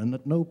Vernon.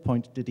 At no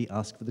point did he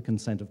ask for the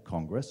consent of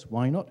Congress.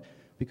 Why not?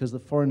 Because the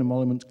Foreign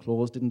Emoluments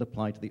Clause didn't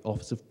apply to the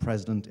office of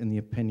President in the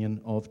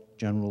opinion of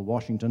General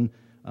Washington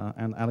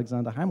and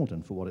Alexander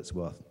Hamilton, for what it's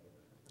worth.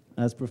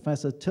 As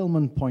Professor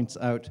Tillman points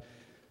out,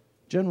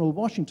 General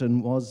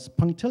Washington was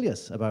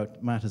punctilious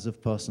about matters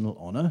of personal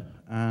honor,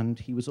 and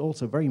he was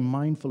also very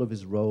mindful of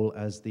his role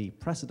as the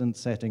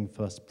precedent-setting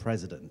first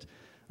president.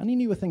 And he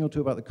knew a thing or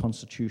two about the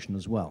Constitution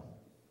as well.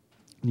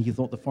 And he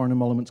thought the Foreign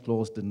Emoluments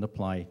Clause didn't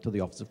apply to the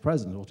office of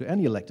president, or to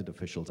any elected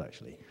officials,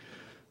 actually.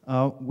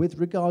 With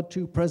regard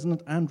to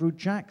President Andrew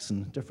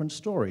Jackson, different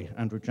story.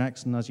 Andrew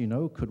Jackson, as you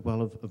know, could well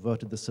have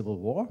averted the Civil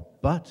War,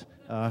 but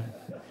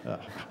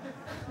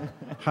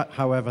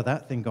however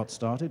that thing got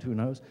started, who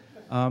knows?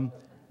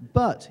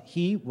 But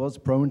he was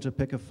prone to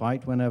pick a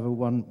fight whenever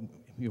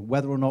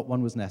whether or not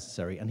one was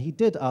necessary. And he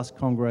did ask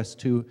Congress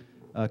to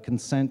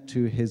consent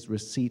to his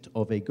receipt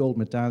of a gold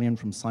medallion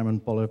from Simon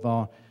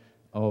Bolivar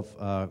of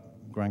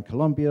Gran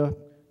Colombia.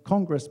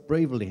 Congress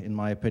bravely, in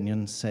my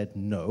opinion, said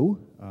no,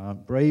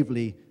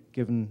 bravely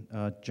given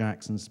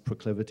Jackson's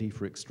proclivity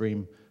for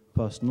extreme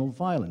personal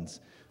violence.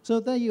 So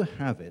there you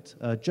have it.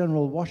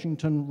 General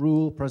Washington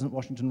rule, President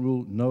Washington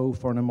rule, no.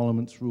 Foreign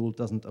Emoluments rule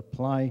doesn't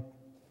apply.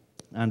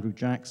 Andrew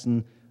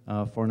Jackson,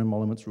 Foreign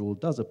Emoluments rule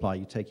does apply.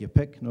 You take your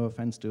pick, no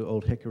offense to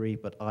Old Hickory,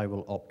 but I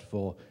will opt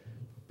for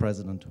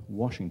President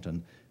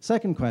Washington.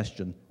 Second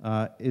question,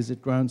 is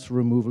it grounds for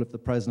removal if the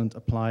president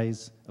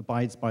abides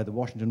by the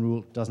Washington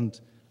rule,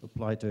 doesn't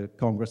apply to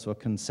Congress or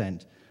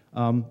consent?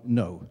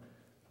 No.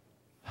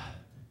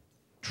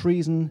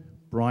 Treason,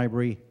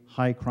 bribery,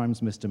 high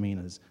crimes,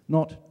 misdemeanors.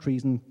 Not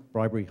treason,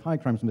 bribery, high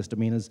crimes,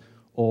 misdemeanors,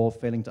 or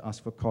failing to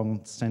ask for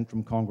consent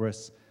from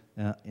Congress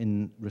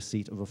in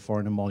receipt of a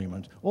foreign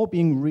emolument, or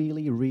being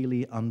really,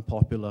 really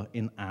unpopular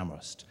in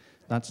Amherst.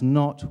 That's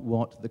not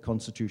what the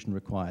Constitution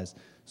requires.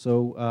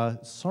 So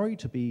sorry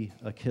to be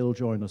a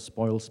killjoy and a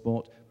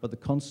spoilsport, but the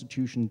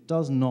Constitution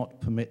does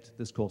not permit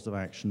this course of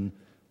action.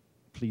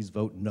 Please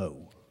vote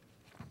no.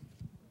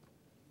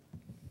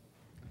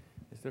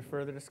 Is there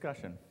further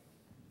discussion?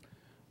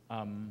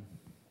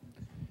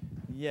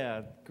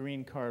 Yeah,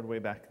 green card way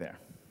back there.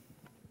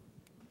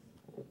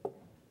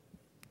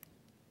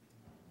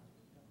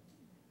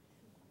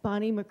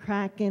 Bonnie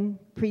McCracken,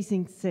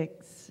 Precinct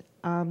 6.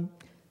 I'm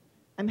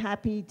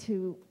happy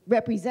to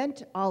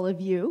represent all of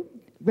you,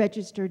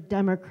 registered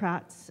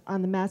Democrats,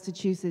 on the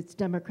Massachusetts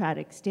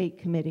Democratic State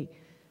Committee.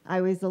 I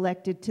was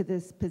elected to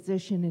this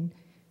position in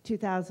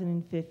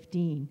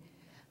 2015.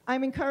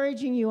 I'm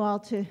encouraging you all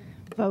to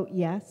vote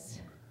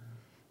yes,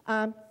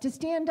 to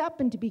stand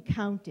up and to be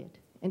counted,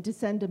 and to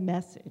send a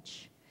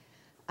message.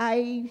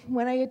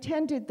 When I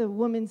attended the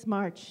Women's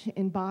March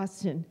in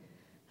Boston,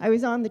 I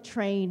was on the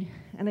train,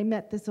 and I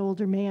met this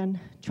older man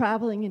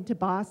traveling into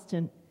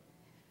Boston,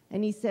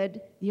 and he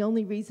said, the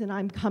only reason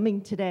I'm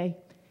coming today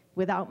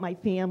without my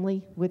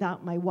family,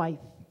 without my wife,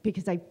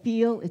 because I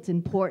feel it's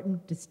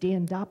important to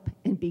stand up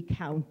and be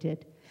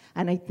counted.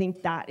 And I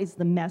think that is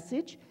the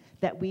message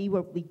that we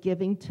will be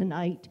giving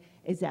tonight,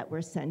 is that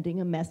we're sending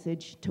a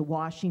message to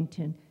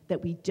Washington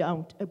that we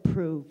don't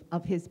approve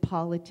of his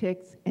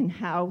politics and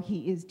how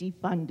he is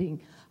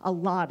defunding a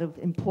lot of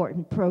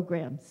important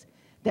programs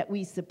that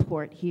we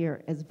support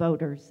here as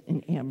voters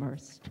in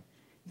Amherst.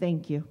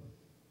 Thank you.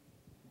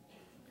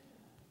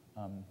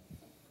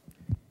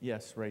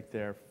 Yes, right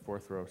there,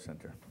 fourth row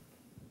center.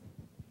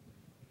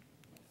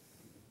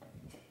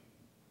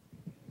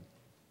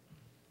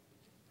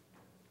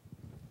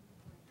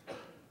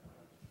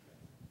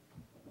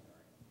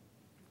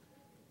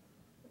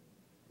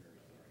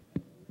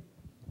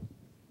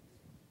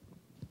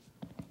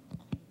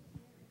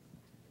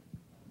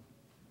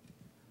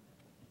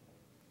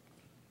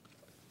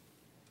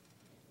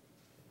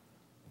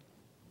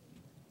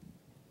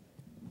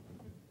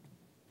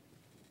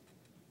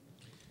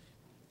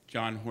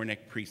 John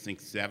Hornick,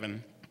 Precinct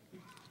 7.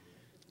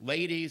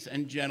 Ladies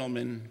and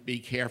gentlemen, be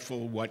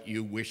careful what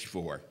you wish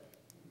for.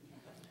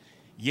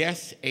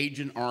 Yes,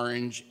 Agent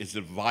Orange is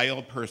a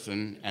vile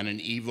person and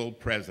an evil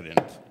president.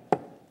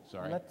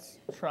 Sorry. Let's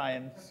try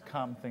and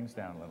calm things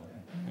down a little.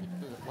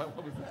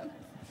 What was that?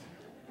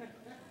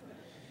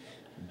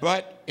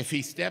 But if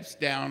he steps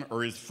down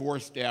or is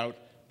forced out,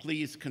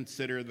 please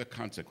consider the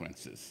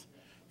consequences.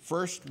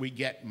 First, we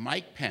get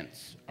Mike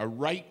Pence, a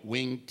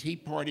right-wing Tea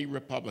Party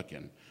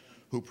Republican,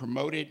 who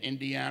promoted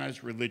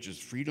Indiana's religious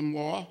freedom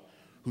law,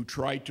 who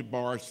tried to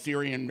bar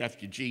Syrian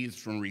refugees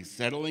from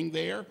resettling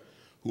there,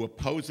 who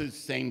opposes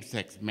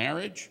same-sex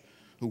marriage,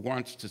 who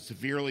wants to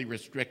severely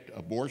restrict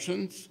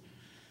abortions,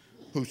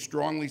 who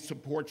strongly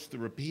supports the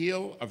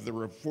repeal of the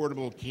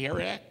Affordable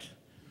Care Act,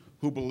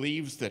 who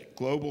believes that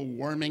global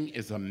warming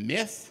is a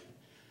myth,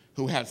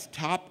 who has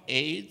top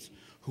aides,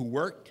 who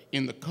worked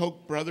in the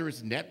Koch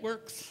brothers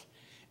networks,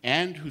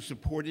 and who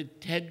supported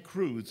Ted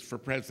Cruz for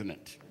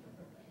president.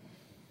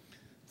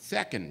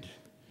 Second,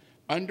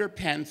 under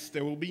Pence,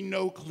 there will be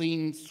no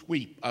clean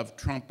sweep of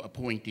Trump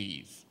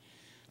appointees.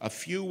 A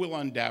few will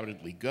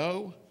undoubtedly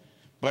go,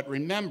 but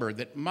remember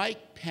that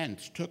Mike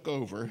Pence took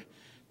over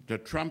the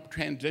Trump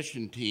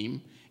transition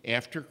team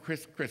after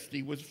Chris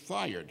Christie was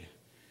fired.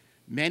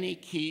 Many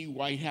key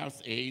White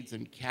House aides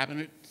and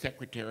cabinet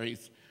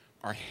secretaries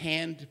are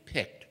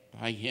hand-picked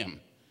by him.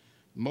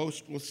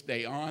 Most will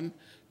stay on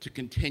to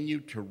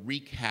continue to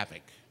wreak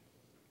havoc.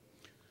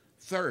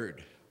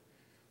 Third,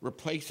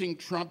 Replacing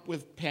Trump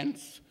with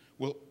Pence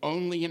will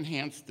only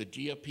enhance the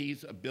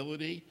GOP's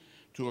ability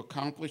to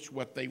accomplish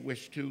what they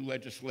wish to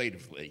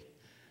legislatively.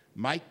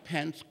 Mike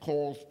Pence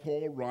calls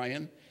Paul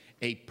Ryan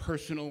a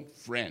personal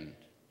friend.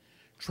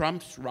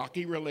 Trump's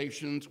rocky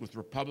relations with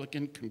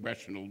Republican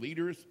congressional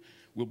leaders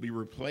will be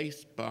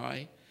replaced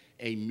by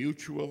a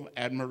mutual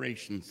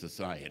admiration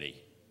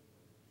society.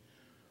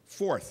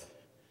 Fourth,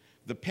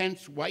 the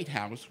Pence White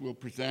House will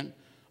present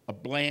a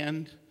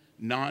bland,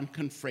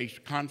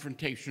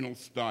 non-confrontational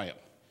style.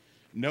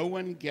 No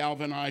one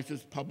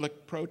galvanizes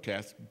public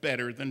protest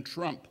better than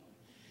Trump.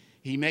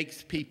 He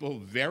makes people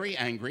very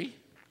angry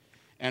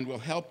and will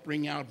help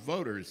bring out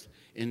voters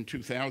in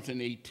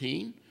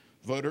 2018,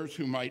 voters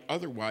who might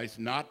otherwise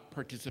not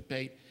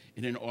participate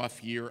in an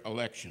off-year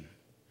election.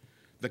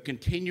 The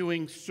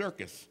continuing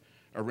circus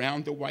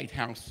around the White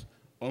House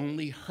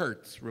only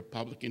hurts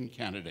Republican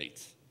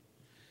candidates.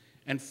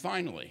 And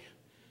finally,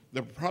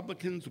 the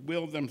Republicans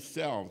will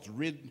themselves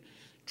rid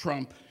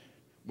Trump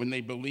when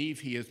they believe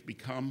he has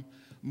become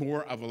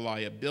more of a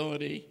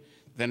liability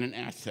than an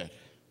asset.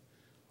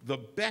 The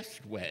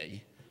best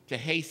way to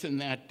hasten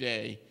that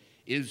day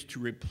is to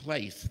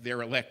replace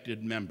their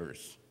elected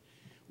members.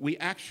 We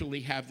actually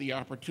have the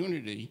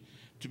opportunity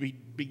to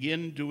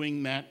begin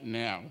doing that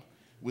now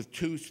with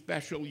two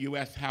special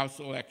U.S. House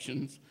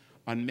elections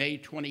on May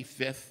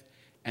 25th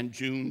and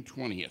June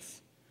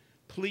 20th.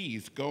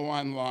 Please go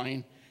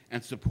online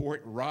and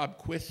support Rob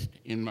Quist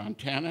in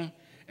Montana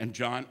and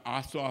John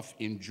Ossoff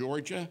in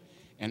Georgia,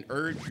 and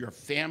urge your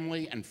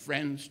family and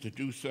friends to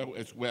do so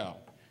as well.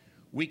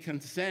 We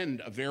can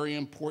send a very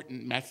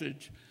important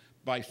message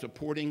by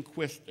supporting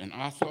Quist and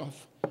Ossoff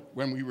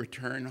when we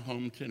return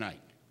home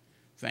tonight.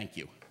 Thank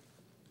you.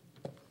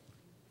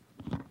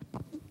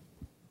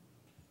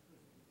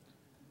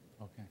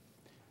 Okay.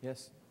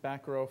 Yes,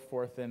 back row,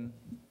 fourth in.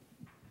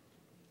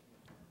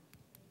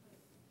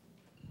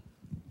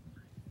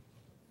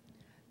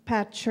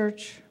 Pat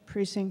Church,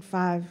 Precinct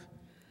 5.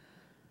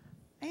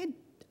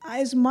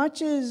 As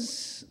much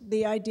as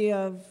the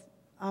idea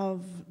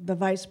of the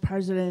vice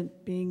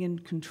president being in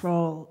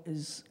control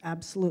is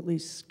absolutely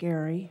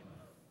scary,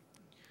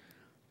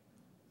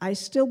 I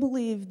still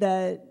believe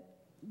that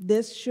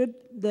this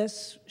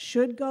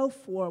should go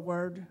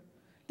forward.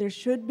 There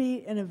should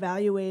be an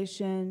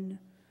evaluation.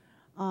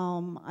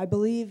 I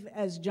believe,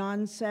 as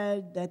John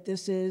said, that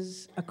this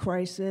is a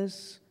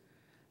crisis,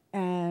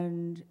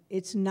 and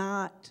it's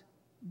not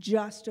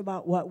just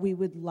about what we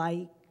would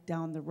like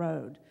down the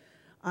road.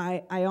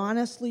 I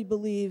honestly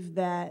believe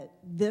that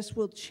this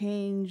will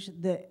change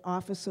the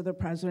office of the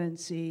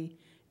presidency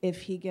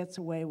if he gets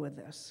away with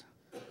this.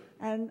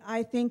 And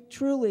I think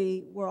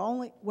truly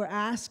we're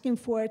asking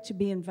for it to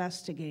be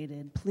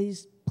investigated.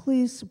 Please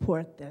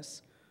support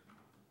this.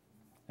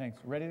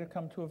 Thanks. Ready to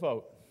come to a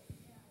vote?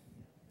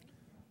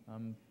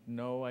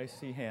 No, I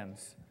see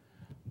hands.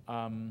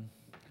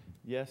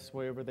 Yes,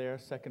 way over there,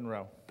 second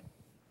row.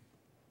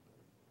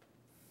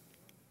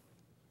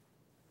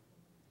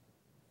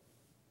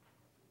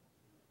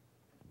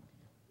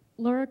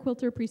 Laura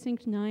Quilter,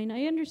 Precinct 9.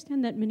 I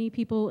understand that many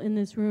people in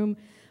this room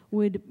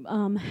would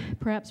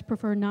perhaps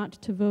prefer not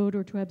to vote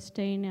or to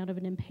abstain out of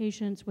an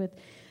impatience with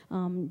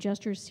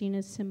gestures seen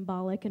as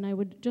symbolic, and I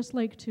would just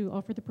like to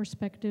offer the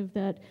perspective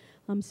that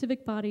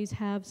civic bodies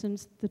have,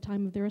 since the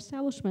time of their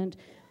establishment,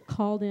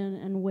 called in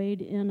and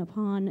weighed in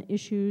upon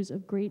issues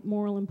of great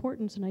moral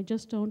importance, and I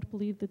just don't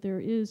believe that there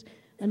is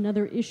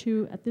another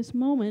issue at this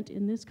moment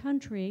in this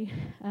country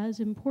as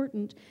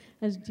important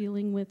as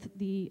dealing with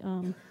the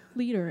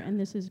leader, and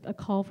this is a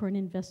call for an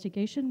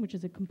investigation, which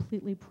is a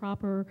completely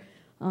proper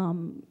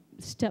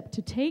step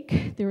to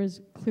take. There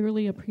is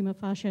clearly a prima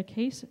facie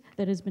case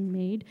that has been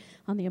made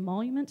on the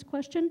emoluments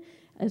question,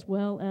 as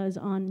well as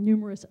on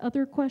numerous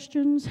other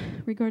questions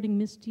regarding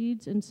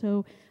misdeeds, and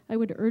so I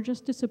would urge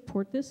us to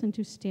support this and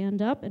to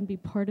stand up and be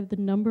part of the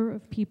number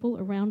of people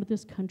around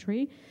this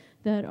country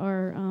that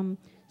are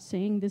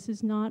saying this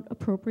is not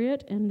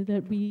appropriate, and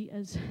that we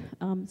as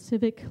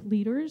civic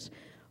leaders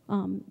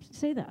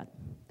say that.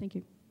 Thank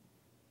you.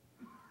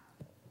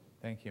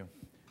 Thank you.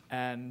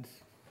 And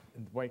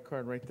the white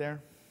card right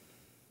there.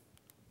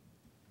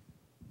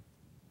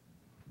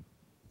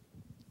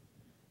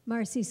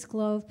 Marcy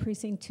Sklove,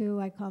 Precinct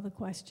 2. I call the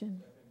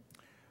question.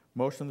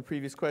 Motion on the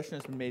previous question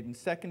has been made and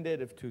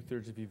seconded. If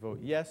 2/3 of you vote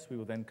yes, we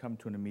will then come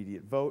to an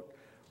immediate vote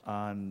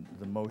on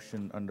the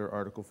motion under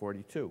Article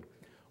 42.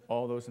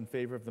 All those in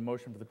favor of the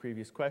motion for the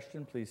previous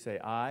question, please say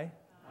aye.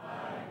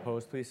 Aye.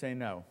 Opposed, please say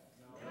no.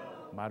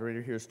 No.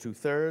 Moderator hears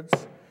 2/3.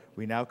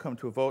 We now come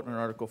to a vote on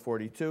Article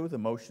 42. The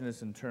motion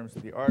is in terms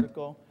of the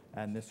article,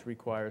 and this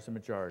requires a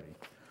majority.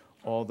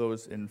 All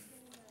those in,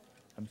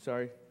 I'm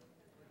sorry?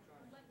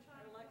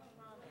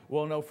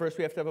 Well, no, first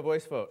we have to have a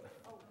voice vote.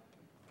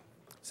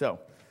 So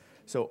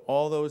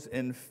all those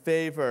in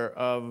favor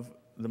of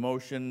the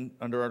motion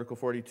under Article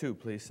 42,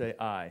 please say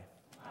aye.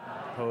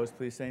 Aye. Opposed,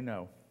 please say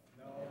no.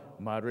 No.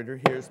 Moderator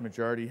hears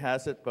majority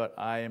has it, but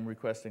I am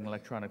requesting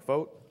electronic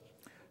vote.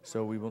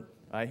 So we will,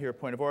 I hear a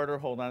point of order.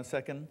 Hold on a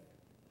second.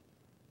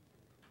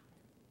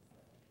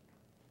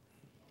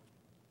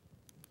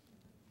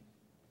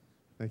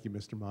 Thank you,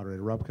 Mr.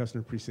 Moderator. Rob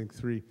Kussner, Precinct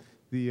 3.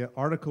 The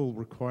article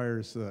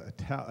requires a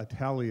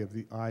tally of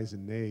the ayes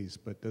and nays,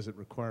 but does it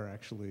require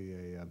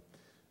actually a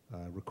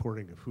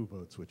recording of who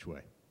votes which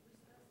way?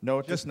 No,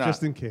 it does not.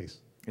 Just in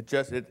case.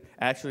 It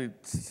actually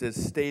says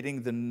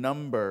stating the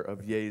number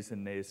of yeas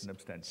and nays and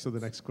abstentions. So the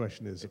next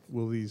question is,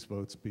 will these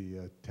votes be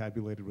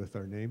tabulated with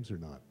our names or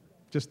not?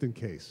 Just in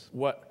case.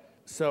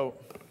 So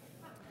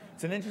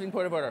it's an interesting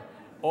point of order.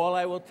 All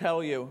I will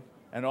tell you,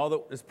 and all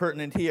that is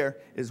pertinent here,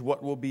 is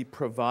what will be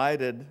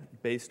provided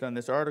based on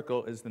this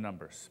article is the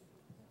numbers.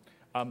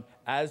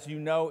 As you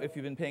know, if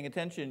you've been paying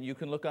attention, you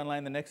can look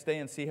online the next day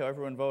and see how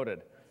everyone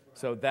voted.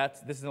 So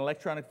this is an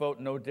electronic vote,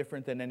 no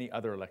different than any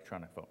other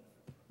electronic vote.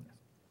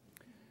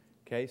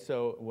 Okay,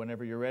 so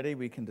whenever you're ready,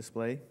 we can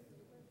display.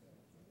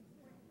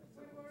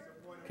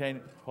 Okay,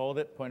 hold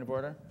it, point of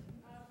order.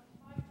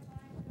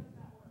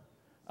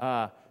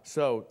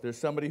 So there's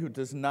somebody who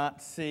does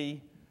not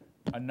see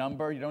a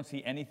number. You don't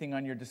see anything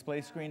on your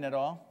display screen at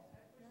all?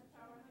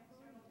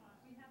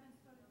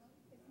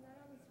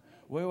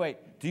 Wait.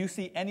 Do you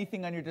see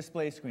anything on your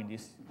display screen?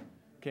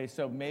 Okay,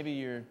 so maybe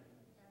you're...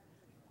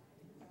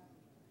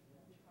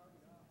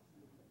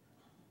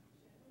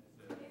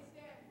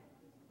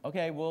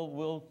 Okay,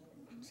 we'll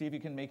see if you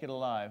can make it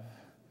alive.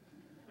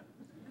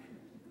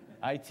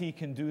 IT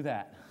can do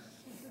that.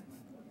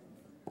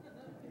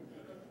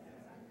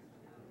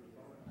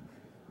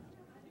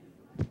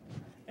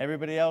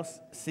 Everybody else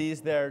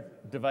sees their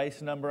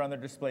device number on their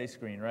display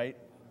screen, right?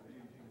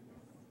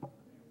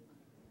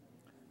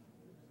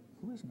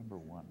 Who is number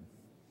 1?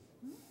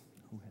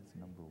 Who has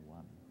number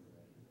 1?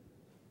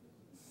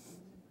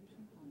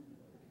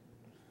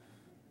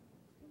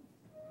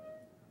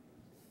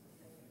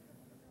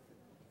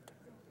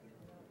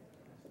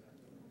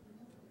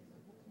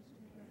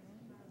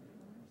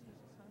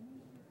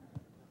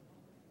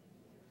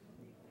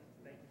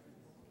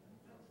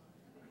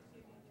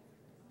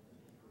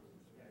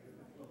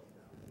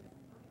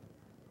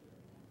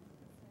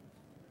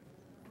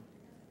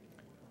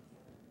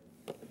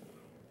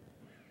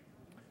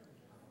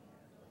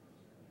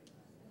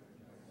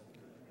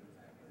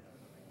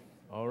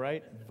 All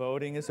right,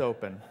 voting is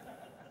open.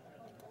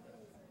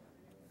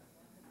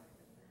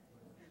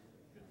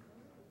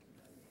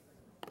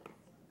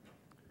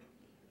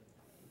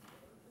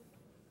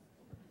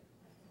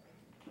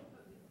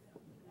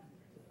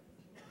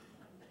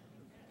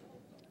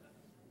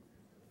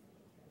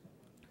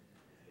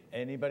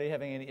 Anybody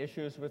having any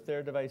issues with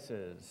their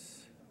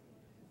devices?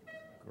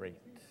 Great.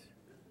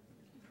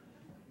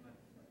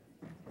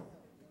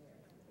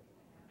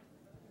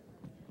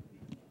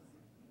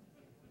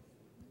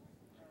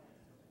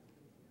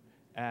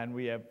 And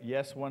we have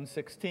yes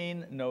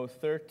 116, no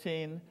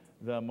 13.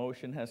 The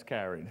motion has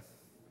carried.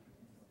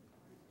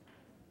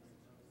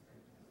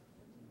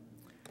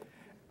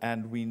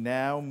 And we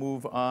now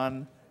move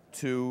on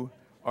to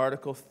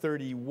Article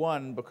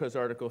 31, because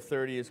Article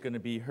 30 is going to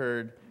be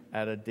heard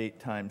at a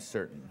date time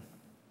certain.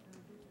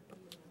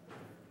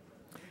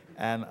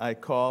 And I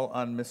call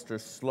on Mr.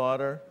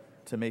 Slaughter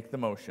to make the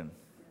motion.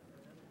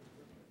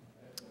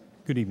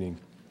 Good evening.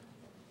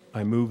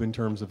 I move in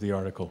terms of the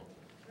article.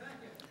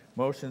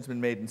 Motion's been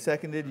made and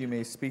seconded. You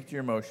may speak to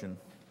your motion.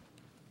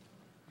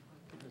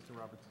 Mr.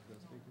 Roberts is going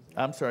to speak.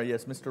 I'm sorry,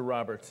 yes, Mr.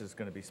 Roberts is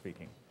going to be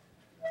speaking.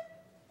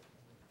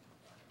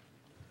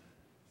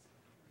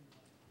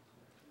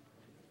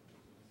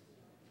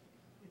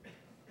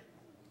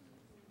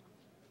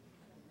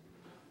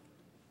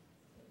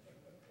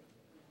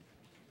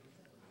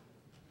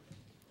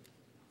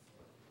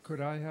 Could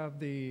I have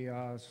the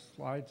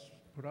slides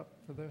put up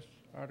for this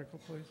article,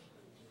 please?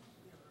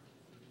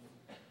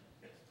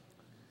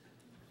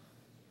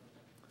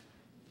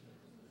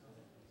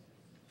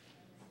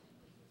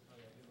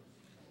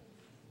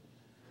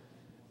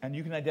 And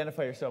you can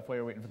identify yourself while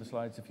you're waiting for the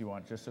slides if you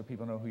want, just so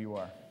people know who you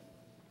are.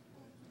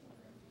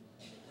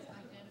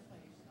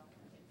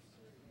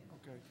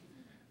 Okay.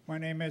 My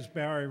name is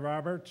Barry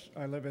Roberts.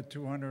 I live at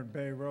 200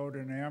 Bay Road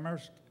in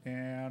Amherst,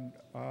 and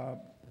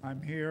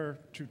I'm here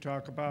to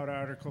talk about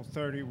Article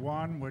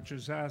 31, which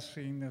is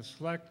asking the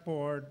Select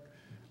Board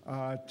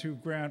to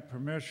grant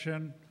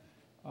permission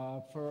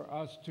for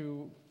us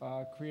to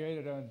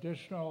create an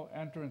additional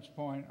entrance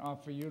point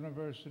off of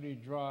University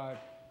Drive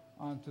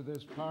onto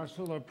this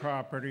parcel of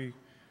property,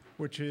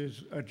 which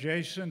is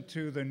adjacent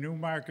to the New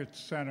Market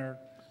Center,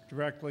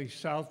 directly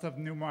south of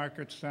New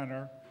Market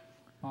Center,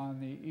 on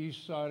the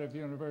east side of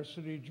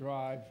University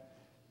Drive,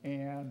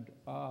 and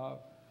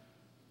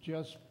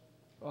just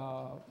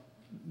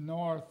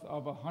north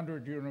of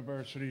 100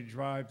 University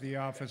Drive, the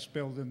office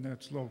building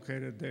that's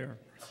located there.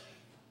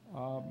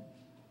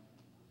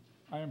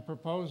 I am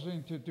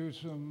proposing to do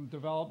some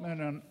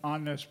development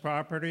on this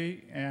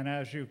property, and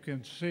as you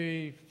can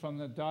see from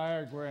the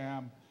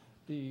diagram,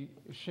 the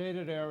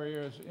shaded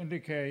areas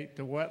indicate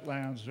the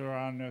wetlands that are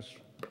on this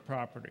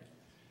property.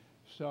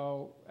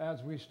 So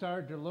as we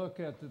start to look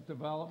at the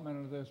development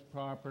of this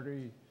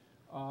property,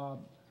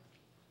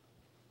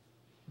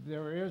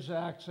 there is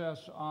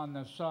access on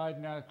the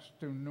side next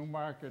to New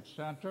Market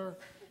Center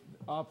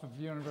off of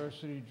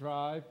University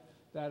Drive.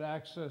 That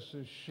access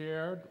is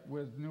shared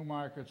with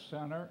Newmarket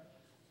Center.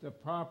 The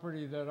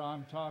property that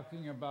I'm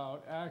talking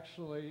about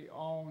actually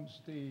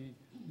owns the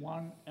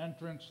one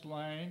entrance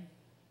lane,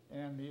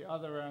 and the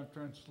other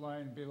entrance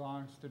lane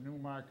belongs to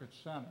Newmarket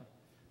Center.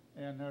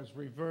 And there's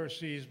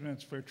reverse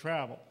easements for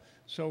travel.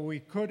 So we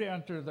could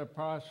enter the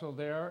parcel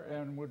there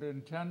and would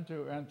intend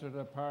to enter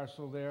the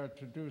parcel there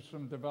to do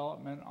some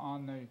development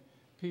on the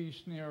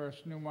piece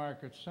nearest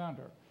Newmarket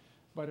Center.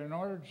 But in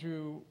order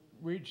to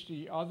reach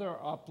the other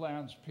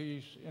uplands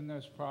piece in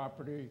this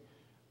property,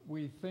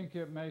 we think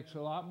it makes a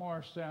lot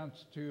more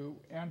sense to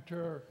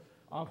enter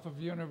off of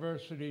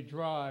University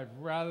Drive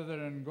rather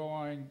than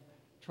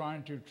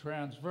trying to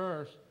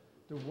transverse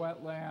the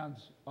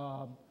wetlands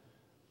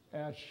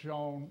as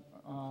shown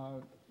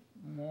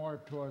more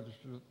towards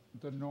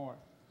the north.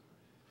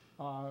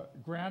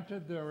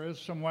 Granted, there is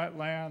some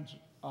wetlands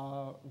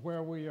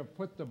where we have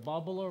put the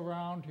bubble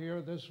around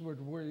here. This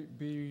would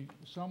be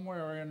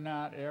somewhere in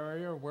that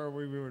area where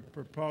we would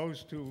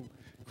propose to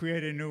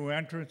create a new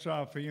entrance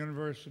off of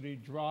University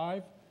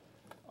Drive.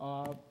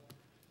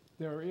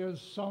 There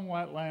is some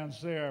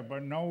wetlands there,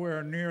 but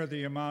nowhere near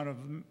the amount of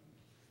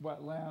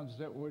wetlands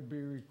that would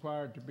be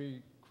required to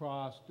be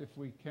crossed if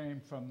we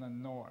came from the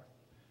north.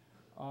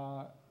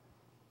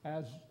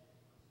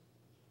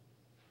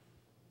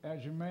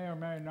 As you may or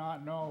may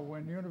not know,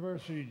 when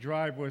University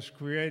Drive was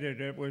created,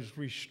 it was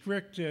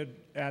restricted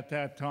at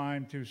that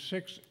time to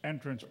 6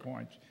 entrance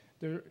points.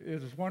 There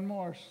is one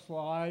more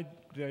slide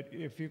that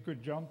if you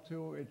could jump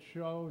to, it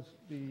shows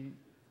the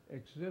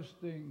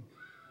existing,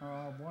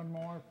 one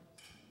more,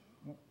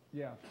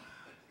 yeah.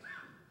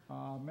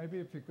 Maybe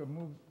if you could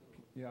move,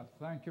 yeah,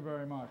 thank you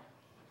very much.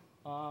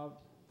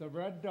 The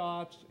red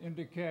dots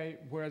indicate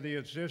where the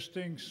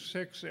existing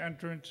 6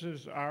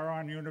 entrances are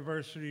on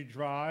University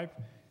Drive,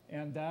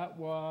 and that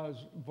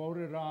was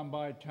voted on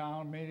by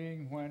town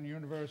meeting when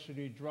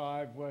University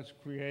Drive was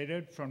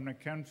created from the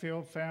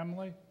Kenfield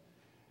family.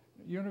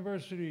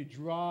 University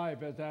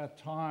Drive at that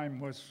time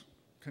was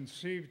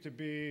conceived to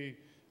be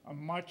a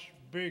much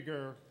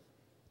bigger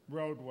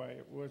roadway.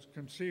 It was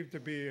conceived to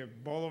be a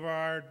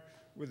boulevard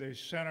with a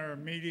center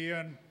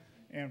median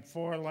and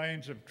 4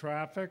 lanes of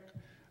traffic.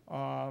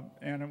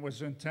 And it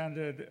was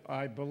intended,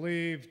 I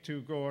believe,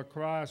 to go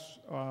across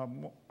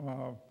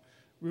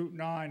Route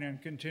 9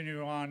 and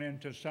continue on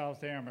into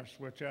South Amherst,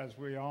 which, as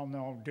we all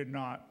know, did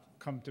not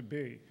come to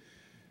be.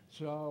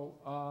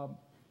 So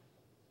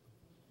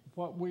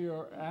what we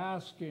are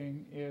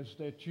asking is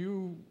that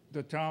you,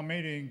 the town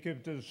meeting,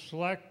 give the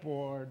select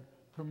board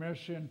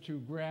permission to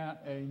grant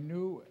a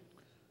new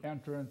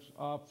entrance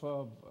off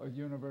of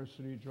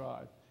University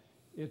Drive.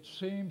 It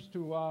seems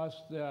to us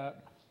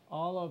that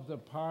all of the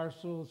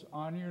parcels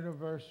on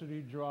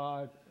University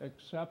Drive,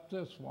 except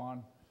this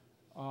one,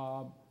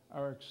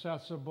 are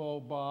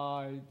accessible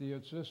by the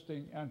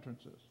existing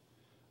entrances.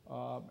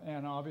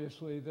 And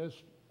obviously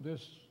this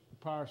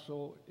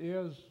parcel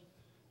is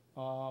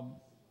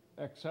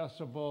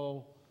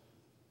accessible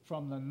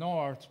from the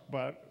north,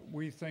 but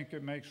we think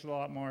it makes a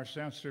lot more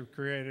sense to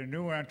create a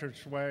new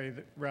entranceway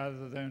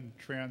rather than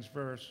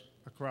transverse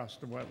across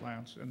the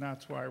wetlands, and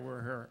that's why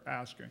we're here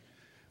asking.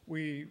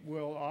 We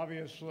will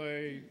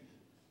obviously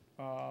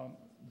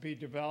be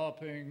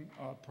developing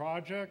a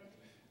project.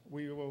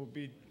 We will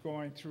be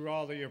going through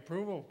all the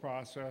approval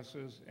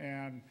processes,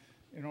 and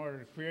in order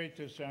to create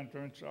this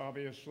entrance,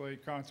 obviously,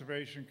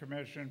 Conservation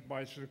Commission,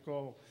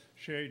 bicycle,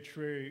 shade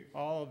tree,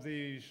 all of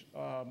these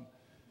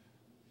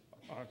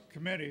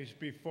committees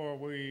before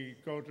we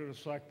go to the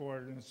select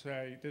board and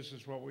say, this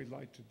is what we'd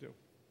like to do.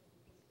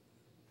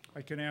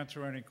 I can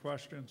answer any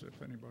questions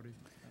if anybody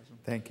has them.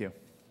 Thank you.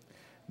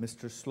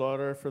 Mr.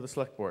 Slaughter for the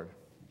select board.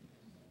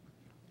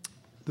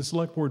 The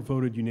select board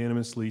voted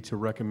unanimously to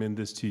recommend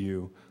this to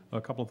you. A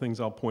couple of things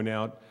I'll point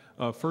out.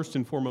 First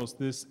and foremost,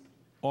 this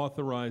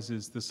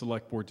authorizes the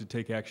select board to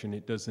take action.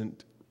 It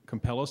doesn't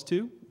compel us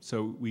to,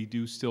 so we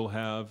do still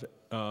have,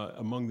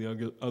 among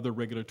the other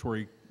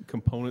regulatory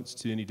components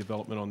to any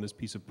development on this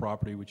piece of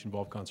property, which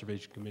involve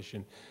Conservation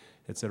Commission,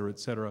 et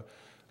cetera,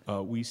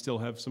 we still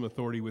have some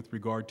authority with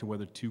regard to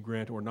whether to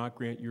grant or not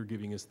grant. You're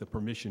giving us the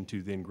permission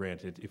to then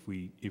grant it if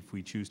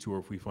we choose to, or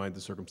if we find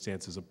the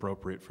circumstances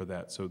appropriate for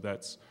that. So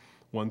that's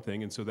one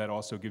thing, and so that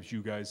also gives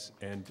you guys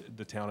and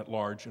the town at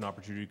large an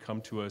opportunity to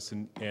come to us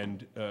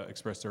and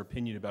express their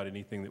opinion about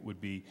anything that would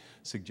be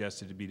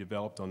suggested to be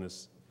developed on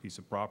this piece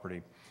of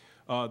property.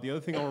 The other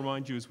thing I'll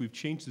remind you is we've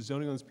changed the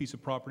zoning on this piece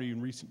of property in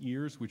recent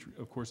years, which,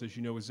 of course, as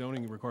you know, with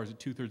zoning, it requires a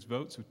 2/3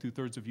 vote. So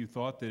 2/3 of you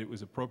thought that it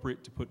was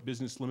appropriate to put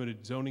business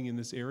limited zoning in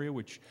this area,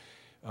 which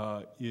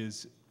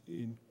is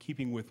in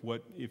keeping with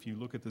what, if you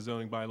look at the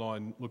zoning bylaw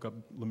and look up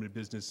limited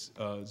business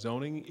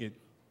zoning, it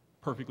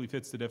perfectly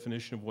fits the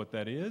definition of what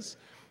that is.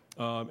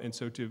 And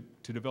so to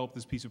develop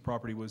this piece of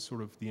property was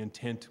sort of the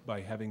intent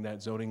by having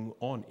that zoning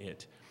on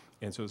it.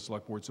 And so the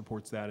select board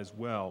supports that as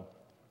well.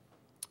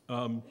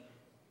 Trying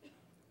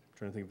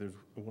to think if there's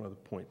one other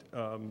point.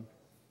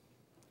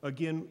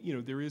 Again, you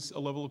know, there is a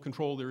level of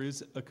control. There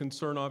is a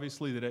concern,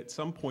 obviously, that at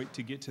some point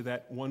to get to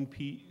that one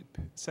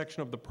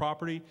section of the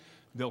property,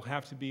 there'll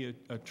have to be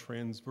a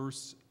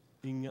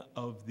transversing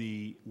of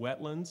the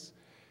wetlands.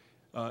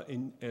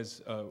 And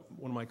as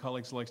one of my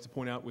colleagues likes to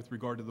point out with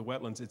regard to the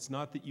wetlands, it's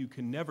not that you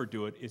can never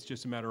do it, it's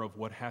just a matter of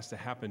what has to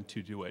happen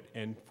to do it.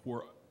 And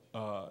for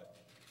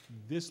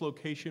this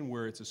location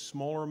where it's a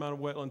smaller amount of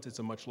wetlands, it's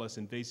a much less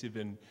invasive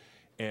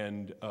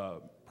and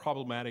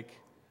problematic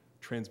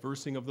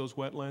transversing of those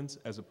wetlands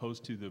as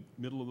opposed to the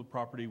middle of the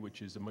property,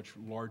 which is a much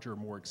larger,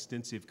 more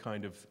extensive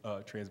kind of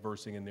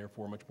transversing and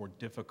therefore much more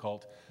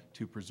difficult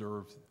to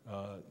preserve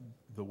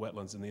the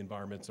wetlands and the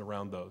environments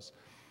around those.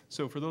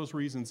 So for those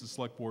reasons, the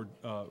Select Board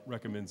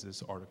recommends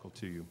this article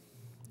to you.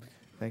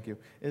 Thank you.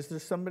 Is there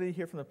somebody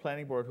here from the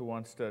Planning Board who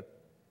wants to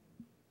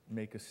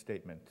make a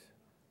statement?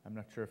 I'm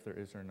not sure if there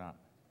is or not.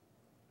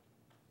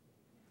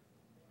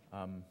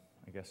 I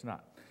guess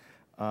not.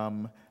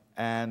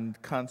 And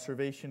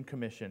Conservation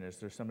Commission, is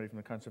there somebody from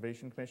the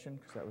Conservation Commission?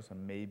 Because that was a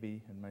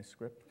maybe in my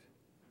script.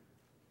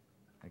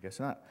 I guess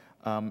not.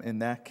 In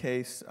that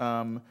case,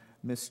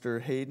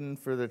 Mr. Hayden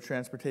for the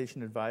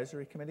Transportation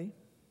Advisory Committee.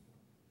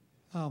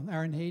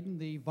 Aaron Hayden,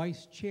 the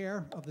Vice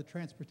Chair of the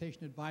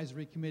Transportation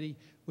Advisory Committee,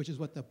 which is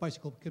what the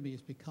Bicycle Committee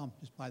has become,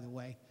 just by the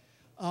way.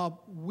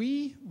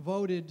 We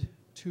voted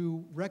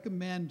to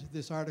recommend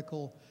this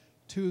article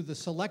to the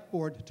Select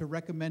Board to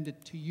recommend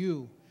it to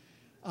you.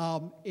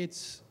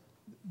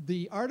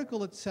 The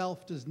article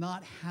itself does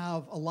not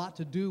have a lot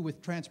to do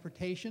with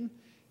transportation.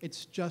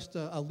 It's just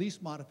a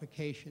lease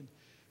modification.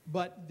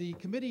 But the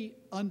committee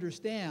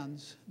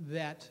understands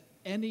that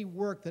any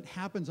work that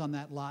happens on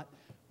that lot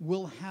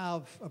will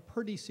have a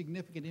pretty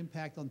significant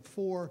impact on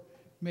 4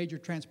 major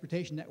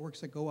transportation networks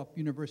that go up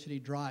University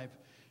Drive.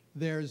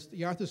 There's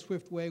the Arthur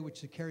Swift Way,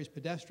 which carries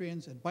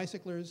pedestrians and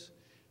bicyclers.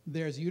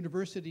 There's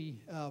University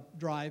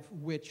Drive,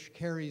 which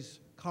carries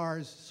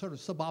cars sort of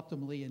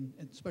suboptimally, and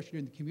especially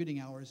during the commuting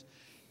hours.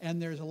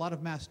 And there's a lot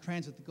of mass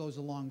transit that goes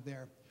along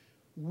there.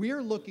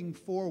 We're looking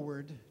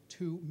forward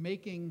to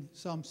making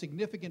some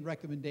significant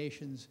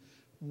recommendations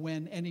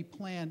when any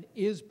plan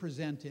is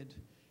presented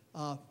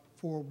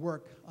for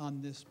work on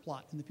this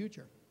plot in the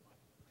future.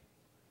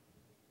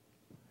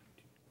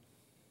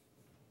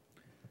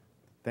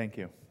 Thank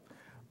you.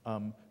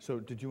 So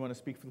did you want to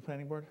speak for the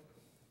Planning Board?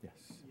 Yes.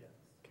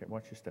 Okay,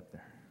 watch your step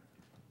there.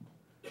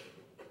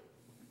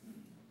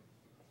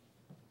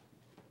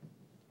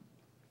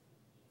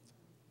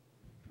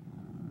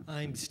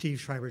 I'm Steve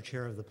Schreiber,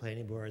 Chair of the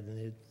Planning Board,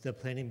 and the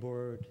Planning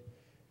Board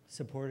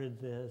supported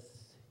this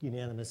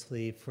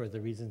unanimously for the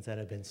reasons that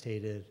have been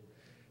stated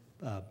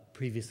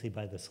previously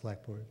by the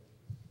Select Board.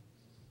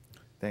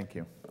 Thank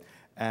you.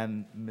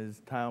 And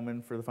Ms.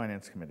 Tileman for the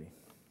Finance Committee.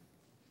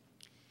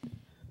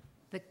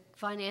 The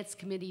Finance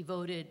Committee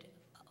voted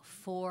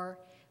 4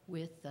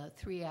 with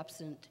 3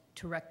 absent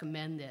to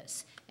recommend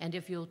this. And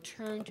if you'll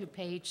turn to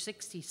page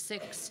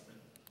 66,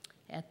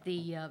 at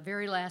the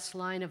very last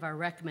line of our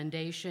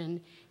recommendation,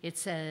 it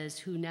says,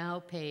 who now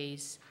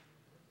pays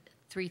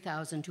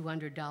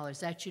 $3,200.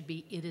 That should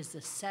be, it is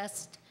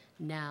assessed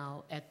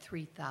now at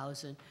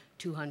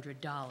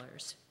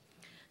 $3,200.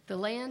 The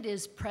land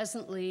is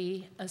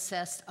presently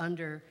assessed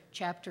under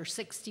Chapter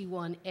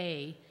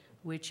 61A,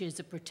 which is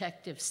a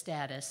protective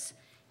status,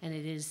 and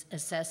it is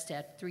assessed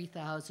at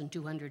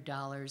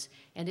 $3,200,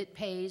 and it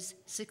pays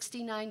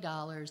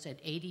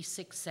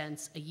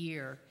 $69.86 a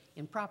year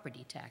in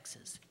property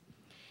taxes.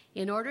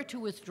 In order to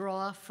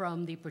withdraw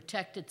from the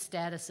protected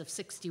status of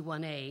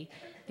 61A,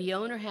 the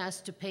owner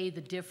has to pay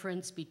the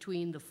difference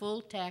between the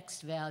full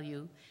tax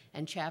value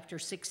and Chapter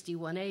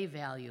 61A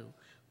value,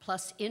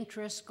 plus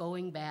interest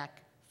going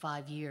back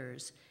 5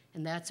 years,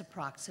 and that's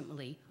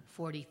approximately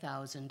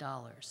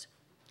 $40,000.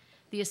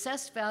 The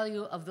assessed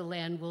value of the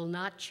land will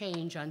not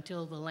change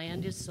until the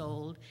land is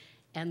sold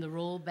and the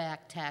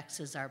rollback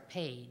taxes are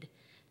paid.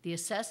 The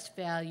assessed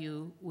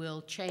value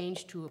will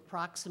change to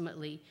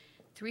approximately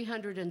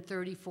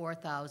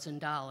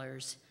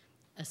 $334,000,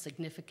 a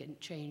significant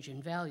change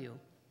in value.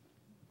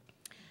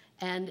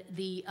 And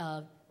the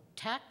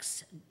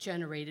tax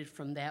generated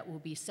from that will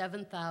be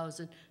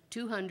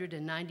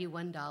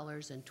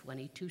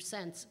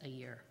 $7,291.22 a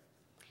year.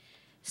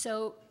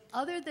 So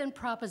other than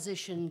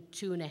Proposition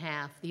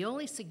 2.5, the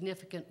only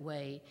significant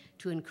way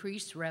to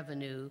increase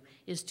revenue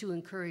is to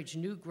encourage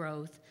new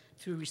growth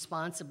through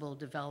responsible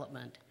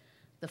development.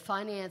 The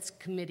Finance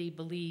Committee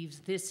believes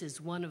this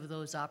is one of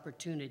those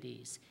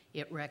opportunities.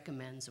 It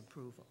recommends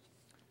approval.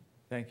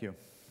 Thank you.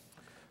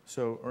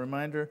 So a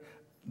reminder,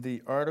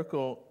 the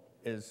article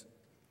is,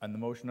 and the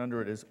motion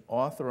under it is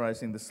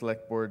authorizing the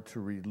Select Board to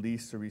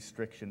release a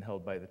restriction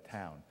held by the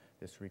town.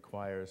 This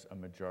requires a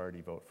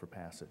majority vote for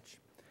passage.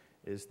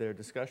 Is there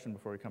discussion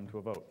before we come to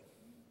a vote?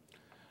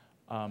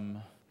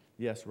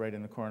 Yes, right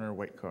in the corner,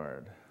 white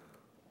card.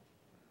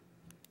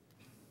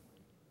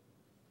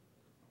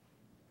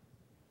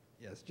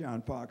 Yes,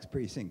 John Fox,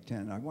 Precinct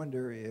 10. I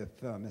wonder if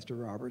Mr.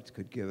 Roberts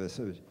could give us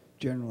a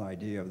general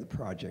idea of the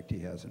project he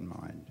has in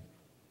mind.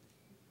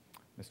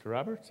 Mr.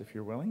 Roberts, if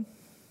you're willing.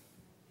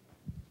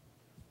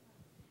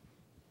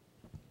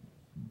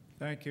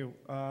 Thank you.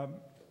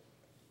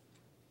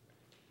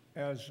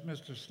 As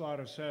Mr.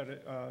 Slaughter said,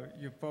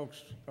 you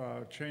folks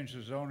changed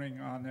the zoning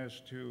on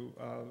this to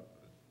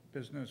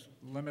business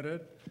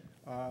limited.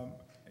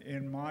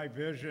 In my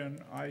vision,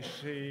 I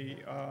see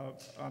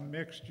a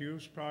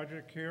mixed-use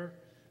project here,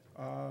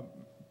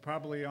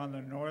 probably on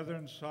the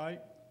northern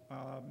site,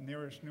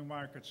 nearest New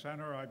Market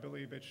Center. I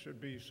believe it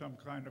should be some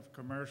kind of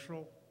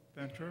commercial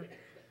venture.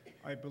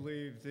 I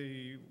believe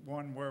the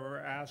one where we're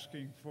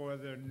asking for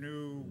the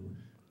new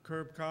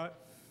curb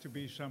cut to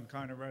be some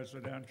kind of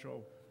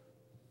residential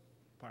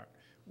part.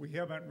 We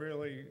haven't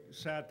really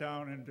sat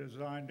down and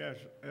designed, as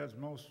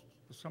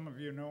some of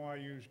you know, I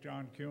use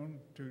John Kuhn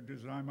to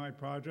design my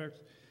projects.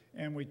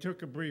 And we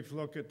took a brief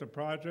look at the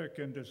project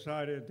and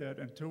decided that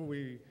until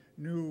we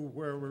knew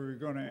where we were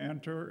going to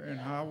enter and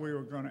how we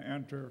were going to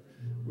enter,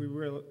 we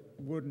really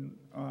wouldn't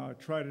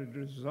try to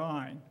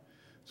design.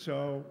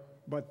 So,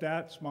 but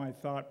that's my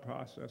thought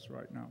process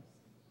right now.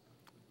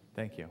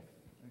 Thank you.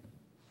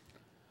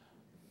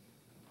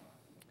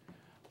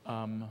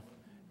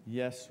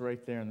 Yes,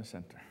 right there in the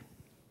center.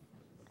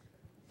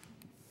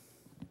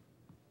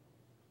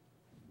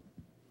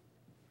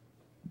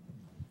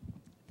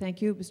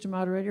 Thank you, Mr.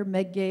 Moderator.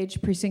 Meg Gage,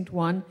 Precinct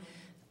 1.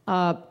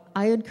 I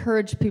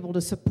encourage people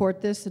to support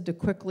this and to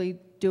quickly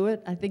do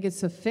it. I think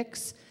it's a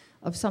fix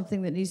of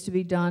something that needs to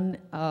be done,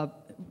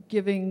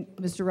 giving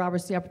Mr.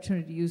 Roberts the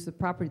opportunity to use the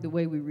property the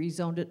way we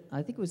rezoned it.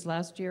 I think it was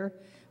last year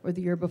or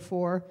the year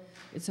before.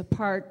 It's a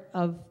part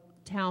of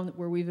town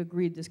where we've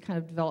agreed this kind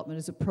of development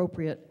is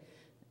appropriate.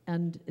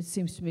 And it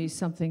seems to me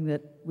something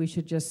that we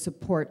should just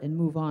support and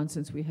move on,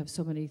 since we have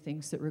so many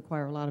things that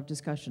require a lot of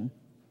discussion.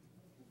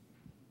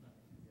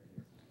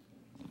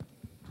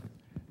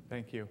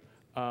 Thank you.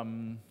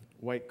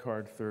 White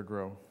card, third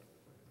row.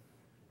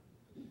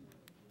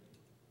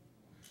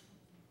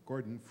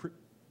 Gordon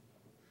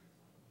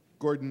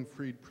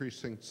Freed,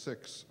 Precinct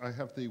 6. I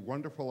have the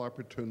wonderful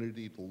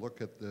opportunity to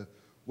look at the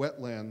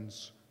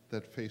wetlands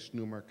that face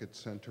Newmarket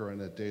Center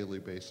on a daily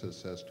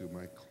basis, as do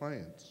my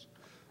clients.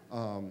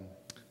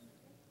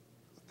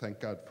 Thank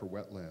God for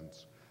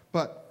wetlands.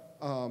 But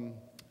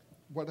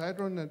what I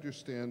don't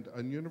understand,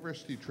 on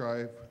University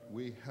Drive,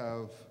 we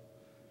have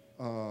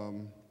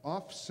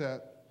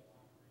offset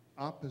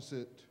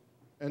opposite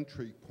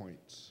entry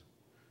points.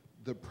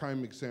 The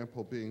prime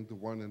example being the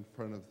one in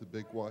front of the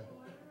Big Y.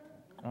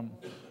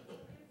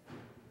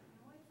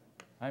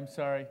 I'm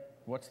sorry,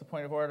 what's the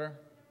point of order?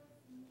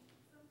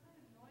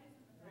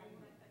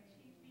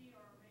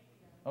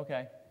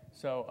 Okay,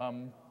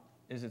 so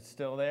is it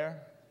still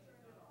there?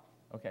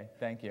 Okay,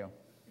 thank you.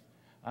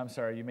 I'm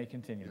sorry, you may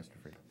continue,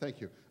 Mr. Freed. Thank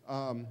you.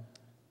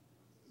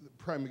 The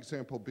prime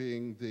example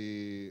being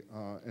the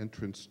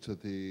entrance to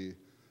the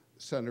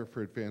Center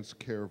for Advanced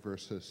Care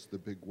versus the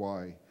Big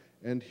Y.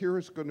 And here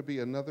is going to be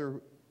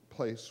another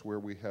place where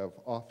we have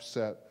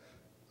offset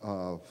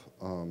of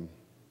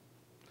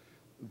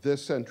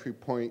this entry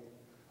point,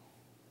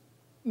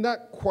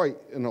 not quite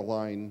in a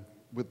line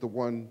with the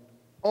one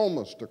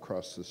almost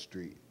across the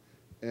street.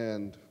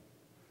 And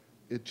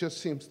it just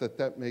seems that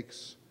that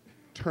makes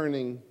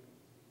turning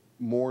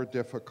more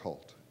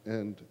difficult.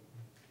 And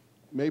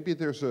maybe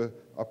there's a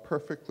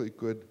perfectly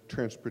good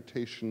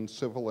transportation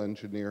civil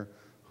engineer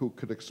who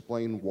could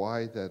explain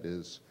why that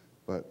is,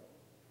 but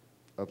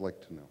I'd like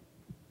to know.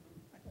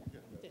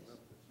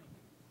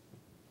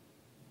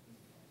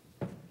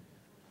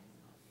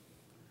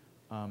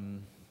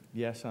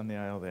 Yes, on the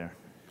aisle there.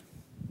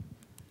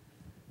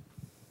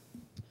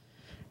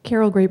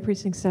 Carol Gray,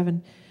 Precinct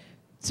 7.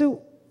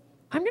 So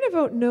I'm going to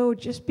vote no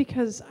just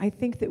because I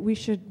think that we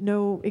should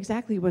know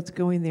exactly what's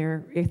going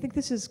there. I think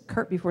this is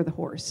cart before the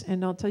horse,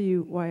 and I'll tell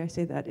you why I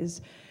say that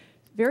is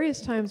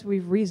various times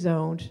we've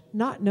rezoned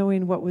not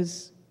knowing what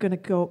was going to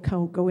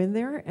go in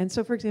there. And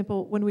so, for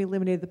example, when we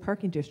eliminated the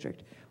parking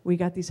district, we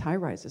got these high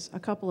rises, a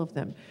couple of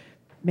them.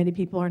 Many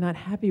people are not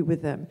happy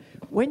with them.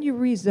 When you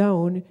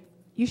rezone,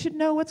 you should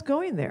know what's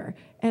going there.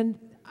 And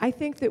I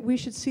think that we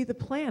should see the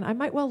plan. I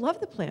might well love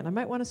the plan. I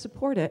might want to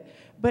support it.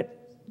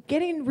 But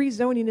getting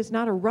rezoning is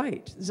not a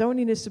right.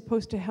 Zoning is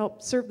supposed to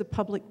help serve the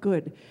public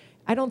good.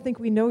 I don't think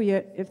we know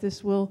yet if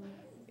this will...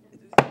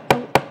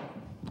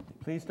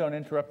 Please don't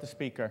interrupt the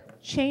speaker.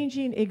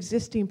 Changing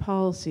existing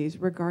policies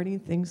regarding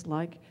things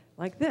like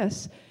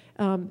this.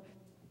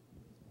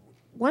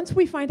 Once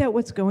we find out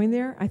what's going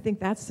there, I think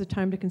that's the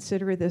time to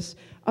consider this.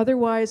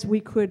 Otherwise, we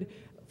could,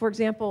 for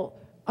example,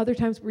 other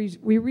times we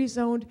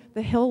rezoned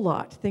the Hill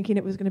lot thinking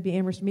it was going to be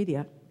Amherst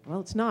Media. Well,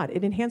 it's not.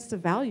 It enhanced the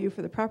value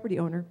for the property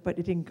owner, but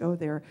it didn't go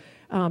there.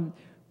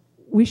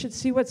 We should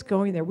see what's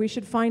going there. We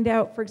should find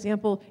out, for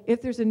example,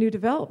 if there's a new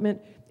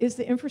development, is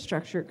the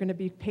infrastructure going to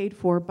be paid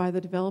for by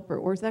the developer,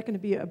 or is that going to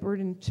be a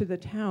burden to the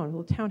town?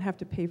 Will the town have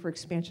to pay for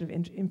expansion of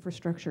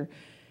infrastructure?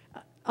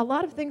 A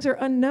lot of things are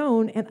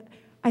unknown, and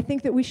I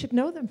think that we should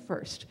know them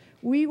first.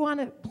 We want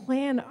to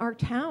plan our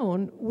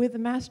town with a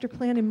master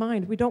plan in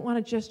mind. We don't want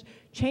to just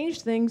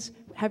change things,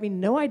 having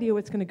no idea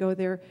what's going to go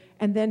there,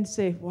 and then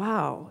say,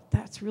 wow,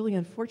 that's really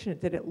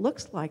unfortunate that it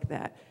looks like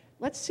that.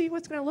 Let's see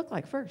what's going to look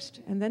like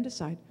first, and then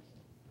decide.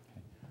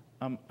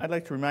 I'd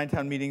like to remind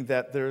town meeting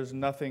that there's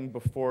nothing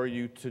before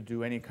you to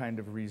do any kind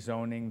of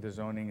rezoning. The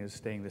zoning is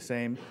staying the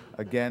same.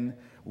 Again,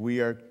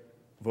 we are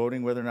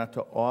voting whether or not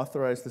to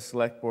authorize the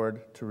select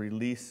board to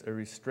release a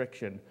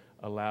restriction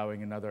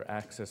allowing another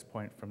access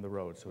point from the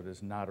road. So it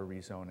is not a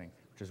rezoning,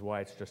 which is why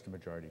it's just a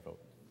majority vote.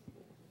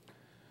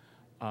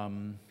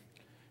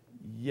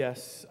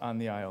 Yes, on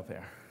the aisle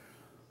there.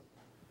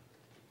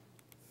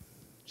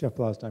 Jeff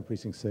Blaustein,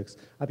 Precinct 6.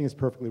 I think it's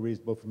perfectly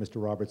reasonable for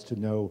Mr. Roberts to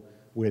know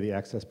where the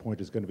access point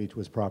is going to be to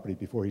his property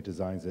before he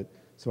designs it.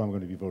 So I'm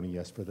going to be voting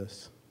yes for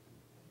this.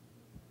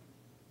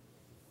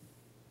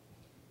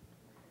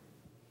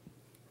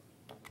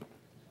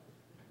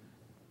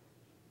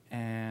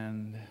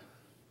 And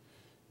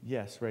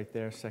yes, right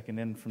there, second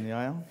in from the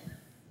aisle.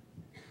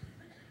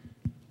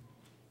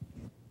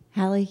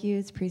 Hallie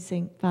Hughes,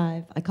 Precinct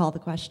 5. I call the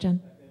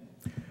question.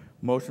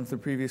 Motion for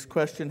the previous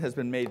question has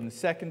been made and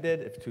seconded.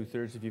 If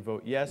 2/3 of you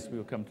vote yes, we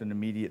will come to an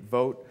immediate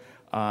vote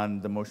on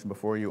the motion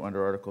before you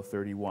under Article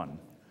 31.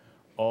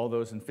 All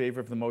those in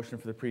favor of the motion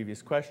for the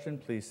previous question,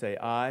 please say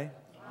aye.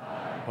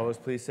 Aye.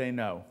 Opposed, please say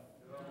no.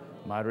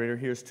 Moderator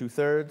hears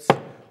 2/3.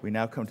 We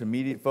now come to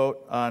immediate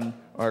vote on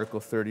Article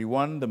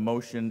 31. The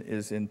motion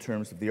is in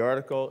terms of the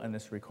article, and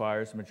this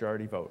requires a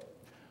majority vote.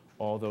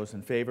 All those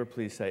in favor,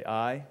 please say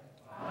aye.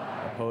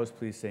 Aye. Opposed,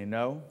 please say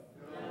no.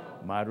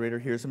 No. Moderator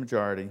hears a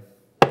majority.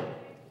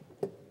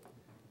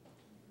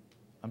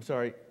 I'm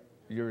sorry,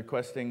 you're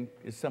requesting,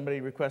 is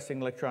somebody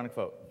requesting electronic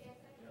vote?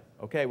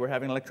 Okay, we're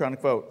having an electronic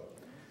vote.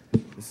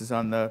 This is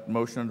on the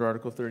motion under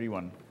Article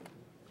 31.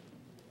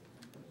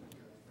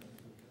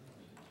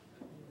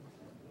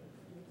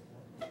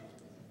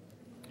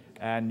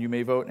 And you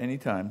may vote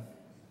anytime.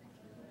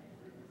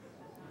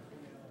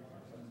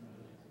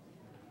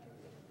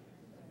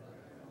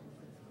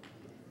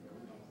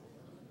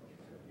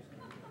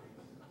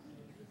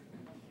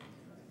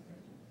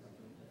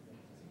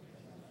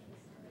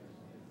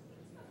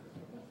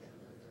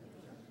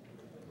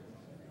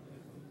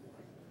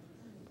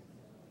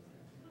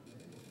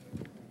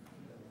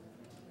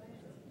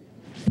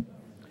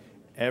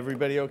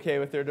 Everybody okay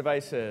with their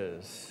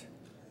devices?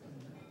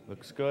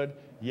 Looks good.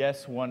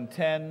 Yes,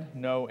 110,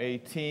 no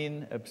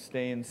 18,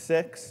 abstain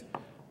 6,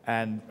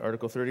 and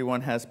Article 31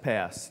 has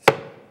passed.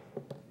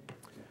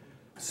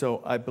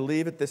 So I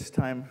believe at this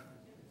time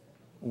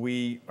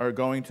we are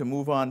going to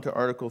move on to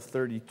Article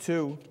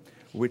 32,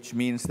 which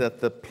means that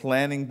the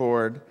planning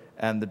board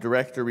and the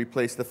director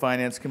replace the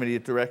finance committee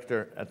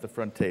director at the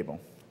front table.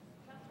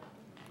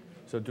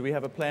 So do we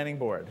have a planning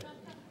board?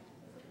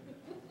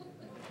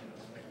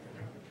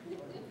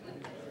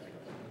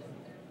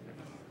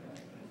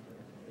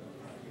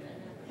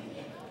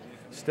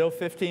 Still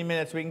 15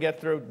 minutes. We can get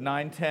through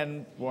 9,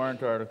 10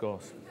 warrant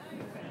articles.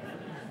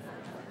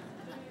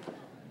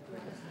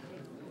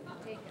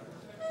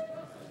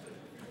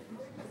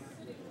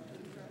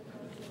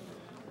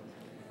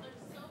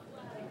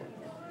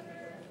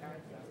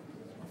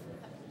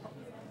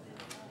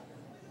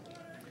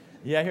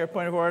 Yeah, here,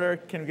 point of order.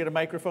 Can we get a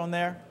microphone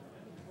there?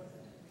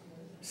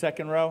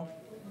 Second row.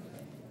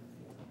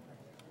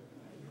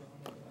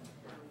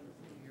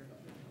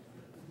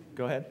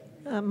 Go ahead.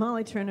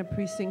 Molly Turner,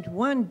 Precinct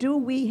 1. Do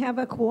we have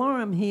a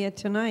quorum here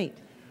tonight?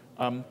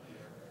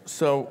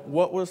 So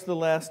what was the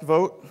last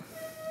vote?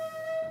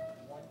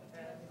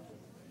 110,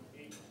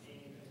 18,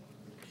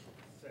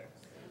 6.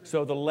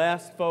 So the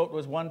last vote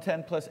was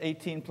 110 plus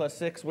 18 plus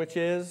 6, which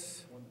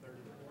is?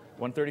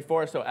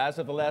 134. So as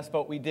of the last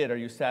vote we did, are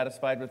you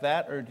satisfied with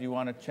that, or do you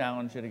want to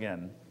challenge it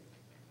again?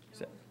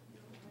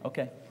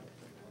 Okay.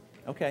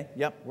 Okay,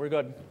 yep, we're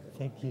good.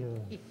 Thank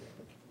you.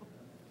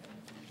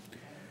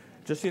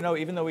 Just so you know,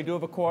 even though we do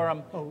have a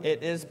quorum,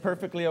 it is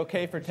perfectly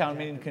okay for town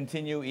meeting to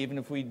continue even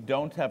if we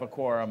don't have a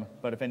quorum.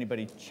 But if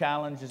anybody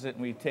challenges it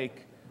and we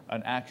take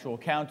an actual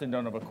count and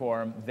don't have a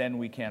quorum, then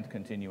we can't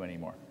continue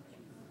anymore.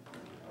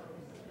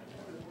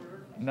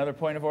 Another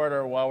point of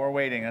order while we're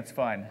waiting, that's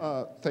fine.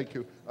 Thank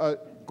you.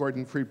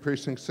 Gordon Freed,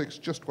 Precinct 6,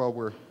 just while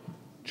we're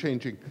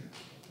changing.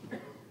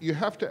 You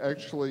have to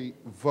actually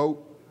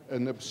vote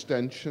an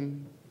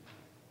abstention.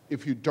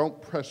 If you don't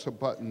press a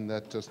button,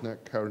 that does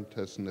not count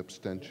as an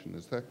abstention.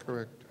 Is that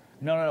correct?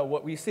 No.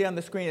 What we see on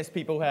the screen is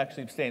people who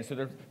actually abstain.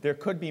 So there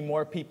could be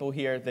more people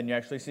here than you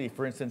actually see.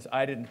 For instance,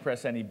 I didn't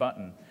press any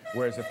button,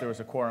 whereas if there was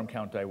a quorum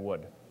count, I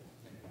would.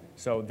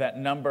 So that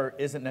number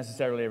isn't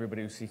necessarily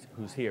everybody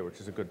who's here,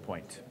 which is a good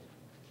point.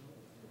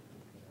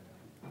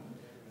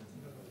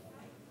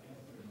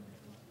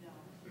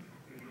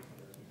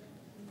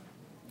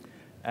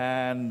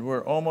 And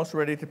we're almost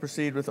ready to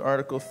proceed with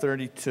Article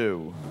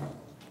 32.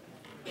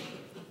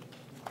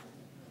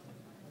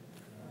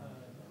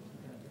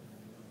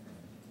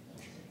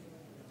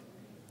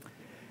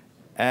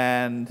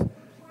 And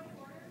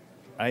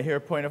I hear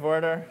a point of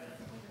order.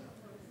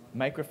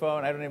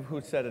 Microphone. I don't know who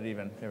said it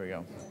even. There we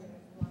go.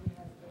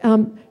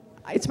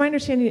 It's my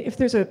understanding if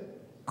there's a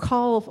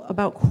call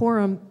about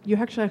quorum, you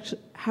actually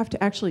have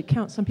to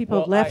count. Some people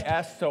have left.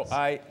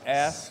 I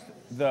asked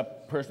the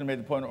person who made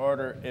the point of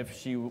order if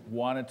she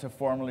wanted to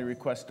formally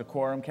request a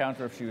quorum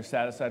count or if she was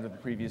satisfied with the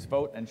previous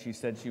vote, and she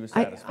said she was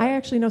satisfied. I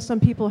actually know some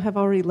people have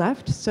already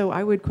left, so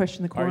I would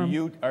question the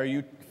quorum. Are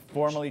you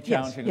formally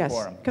challenging the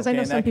quorum? Yes, because I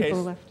know some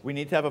people left. We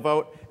need to have a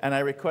vote, and I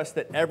request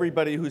that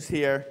everybody who's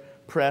here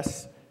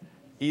press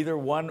either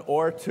 1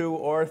 or 2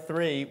 or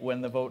 3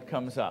 when the vote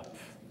comes up,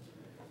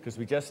 because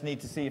we just need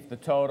to see if the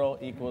total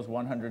equals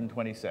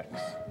 126.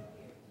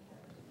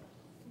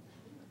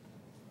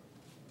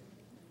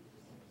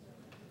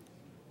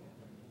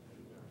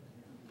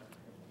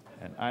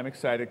 And I'm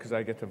excited because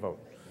I get to vote.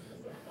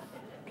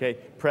 Okay,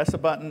 press a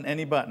button,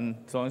 any button,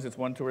 as long as it's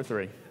 1, 2, or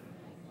 3.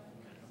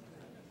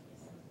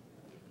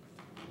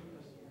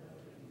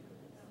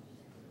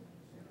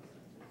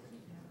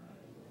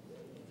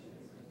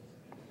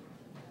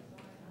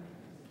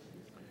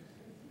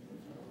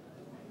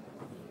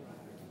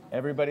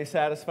 Everybody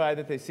satisfied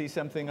that they see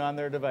something on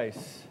their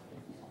device?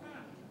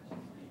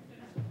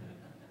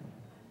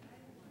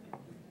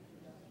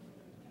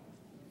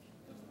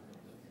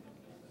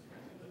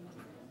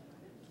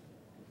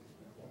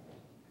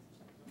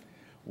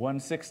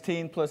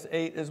 $116 plus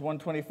 8 is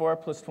 124,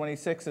 plus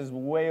 26 is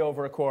way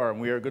over a quorum.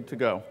 We are good to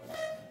go.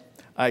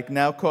 I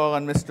now call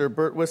on Mr.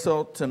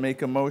 Birtwistle to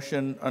make a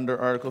motion under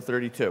Article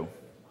 32.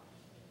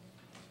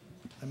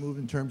 I move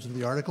in terms of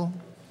the article.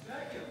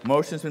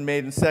 Motion's been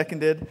made and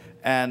seconded,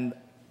 and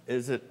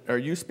are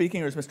you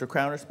speaking or is Mr.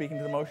 Crowner speaking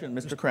to the motion?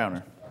 Mr.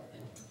 Crowner.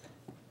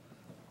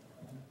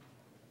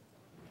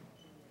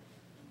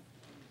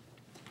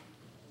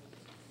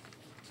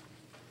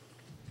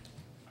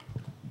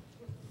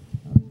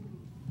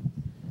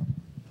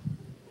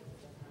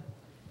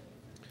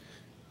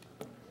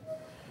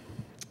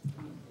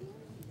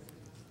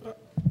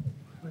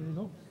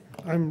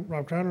 I'm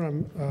Rob Crowner.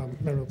 I'm a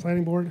member of the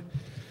Planning Board.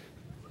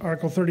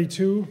 Article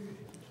 32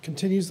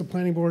 continues the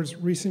Planning Board's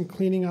recent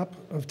cleaning up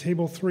of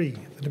Table 3,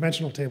 the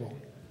dimensional table,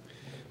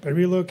 by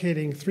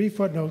relocating 3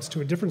 footnotes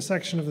to a different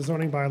section of the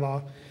zoning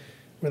bylaw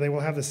where they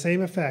will have the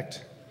same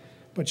effect,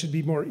 but should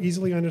be more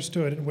easily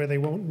understood and where they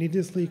won't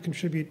needlessly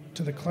contribute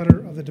to the clutter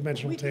of the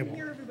dimensional table.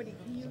 Hear everybody.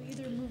 Can you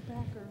either move back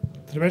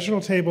or? The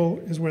dimensional table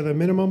is where the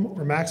minimum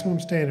or maximum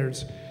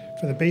standards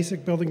for the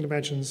basic building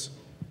dimensions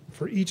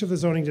for each of the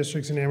zoning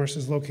districts in Amherst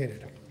is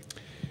located.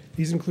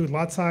 These include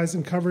lot size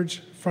and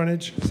coverage,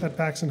 frontage,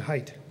 setbacks, and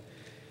height.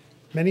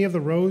 Many of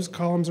the rows,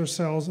 columns, or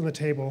cells in the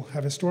table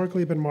have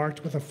historically been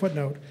marked with a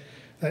footnote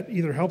that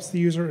either helps the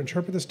user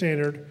interpret the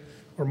standard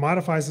or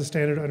modifies the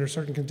standard under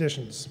certain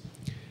conditions.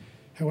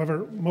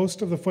 However,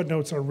 most of the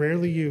footnotes are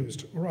rarely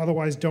used or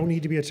otherwise don't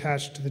need to be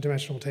attached to the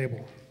dimensional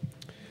table.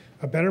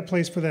 A better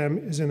place for them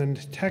is in the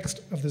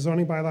text of the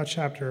zoning bylaw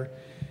chapter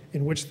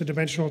in which the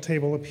dimensional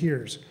table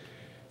appears,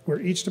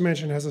 where each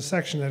dimension has a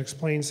section that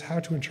explains how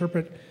to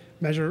interpret,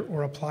 measure,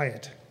 or apply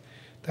it.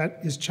 That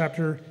is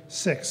Chapter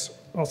 6,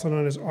 also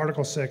known as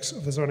Article 6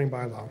 of the zoning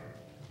bylaw.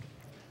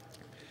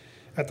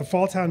 At the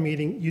fall town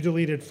meeting, you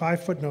deleted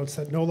 5 footnotes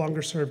that no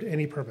longer served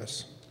any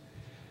purpose.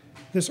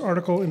 This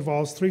article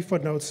involves 3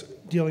 footnotes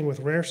dealing with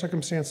rare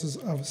circumstances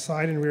of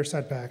side and rear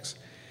setbacks,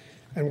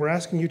 and we're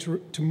asking you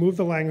to move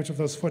the language of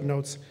those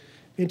footnotes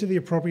into the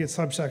appropriate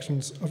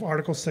subsections of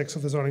Article 6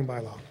 of the zoning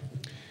bylaw.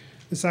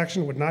 This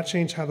action would not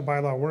change how the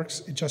bylaw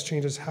works, it just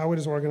changes how it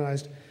is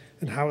organized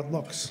and how it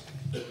looks.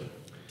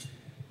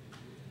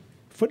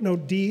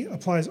 Footnote D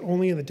applies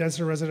only in the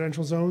denser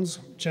residential zones,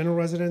 general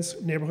residence,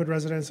 neighborhood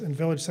residence, and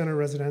village center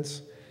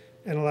residence,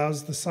 and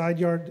allows the side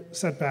yard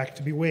setback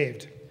to be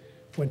waived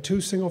when 2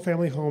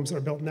 single-family homes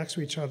are built next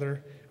to each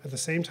other at the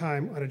same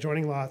time on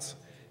adjoining lots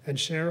and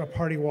share a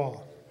party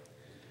wall.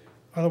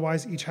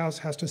 Otherwise, each house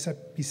has to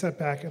be set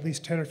back at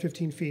least 10 or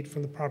 15 feet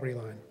from the property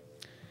line.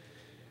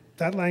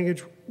 That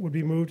language would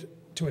be moved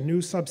to a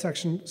new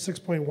subsection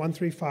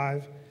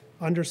 6.135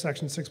 under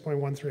section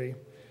 6.13,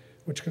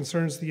 which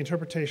concerns the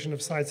interpretation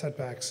of side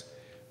setbacks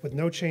with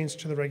no change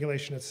to the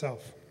regulation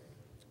itself.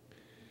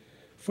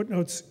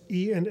 Footnotes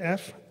E and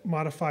F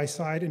modify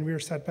side and rear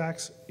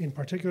setbacks in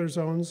particular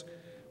zones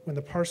when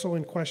the parcel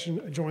in question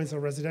adjoins a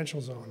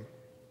residential zone,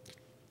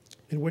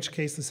 in which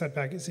case the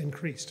setback is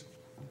increased.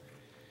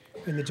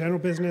 In the general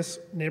business,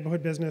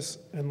 neighborhood business,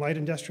 and light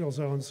industrial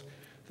zones,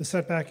 the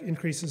setback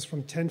increases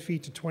from 10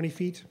 feet to 20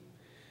 feet,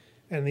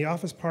 and in the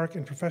office park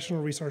and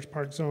professional research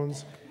park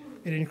zones,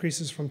 it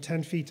increases from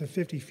 10 feet to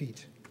 50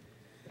 feet.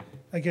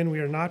 Again, we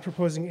are not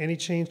proposing any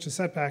change to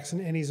setbacks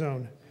in any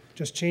zone,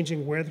 just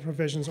changing where the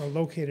provisions are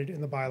located in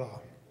the bylaw.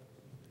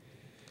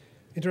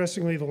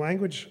 Interestingly, the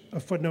language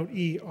of footnote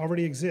E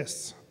already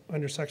exists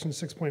under section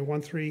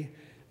 6.13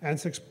 and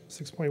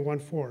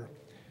 6.14,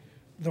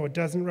 though it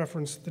doesn't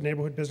reference the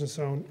neighborhood business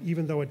zone,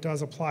 even though it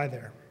does apply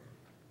there.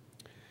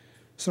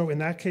 So in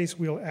that case,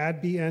 we'll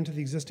add BN to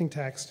the existing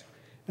text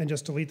and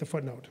just delete the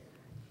footnote.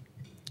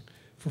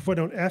 For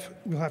footnote F,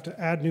 we'll have to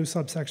add new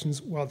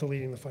subsections while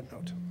deleting the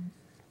footnote.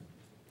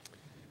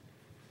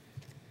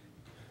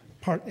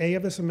 Part A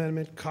of this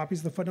amendment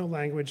copies the footnote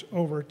language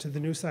over to the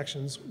new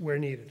sections where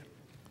needed.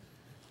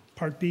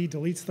 Part B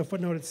deletes the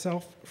footnote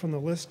itself from the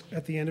list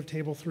at the end of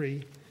Table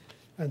 3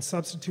 and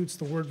substitutes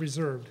the word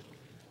reserved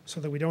so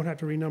that we don't have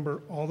to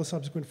renumber all the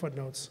subsequent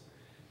footnotes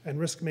and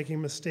risk making a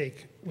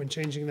mistake when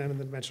changing them in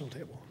the dimensional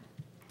table.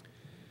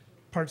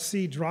 Part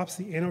C drops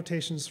the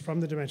annotations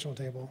from the dimensional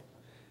table,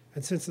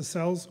 and since the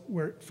cells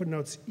where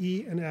footnotes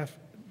E and F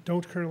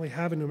don't currently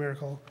have a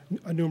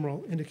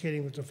numeral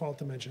indicating the default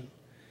dimension,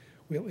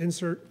 we'll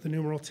insert the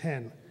numeral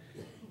 10,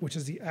 which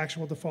is the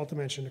actual default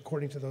dimension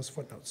according to those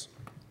footnotes.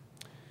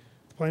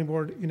 The Planning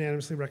Board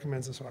unanimously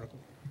recommends this article.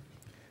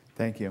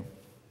 Thank you.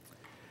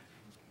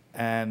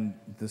 And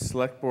the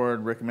Select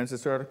Board recommends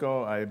this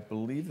article. I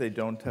believe they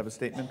don't have a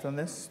statement on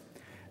this.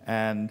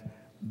 And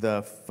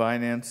the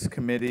Finance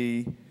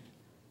Committee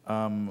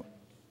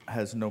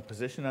has no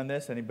position on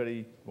this.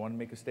 Anybody want to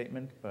make a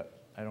statement?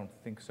 But I don't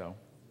think so.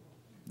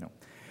 No.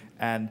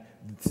 And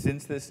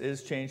since this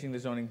is changing the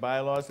zoning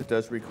bylaws, it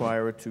does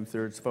require a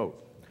 2/3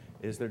 vote.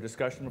 Is there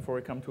discussion before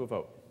we come to a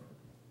vote?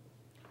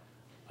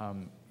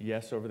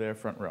 Yes, over there,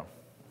 front row.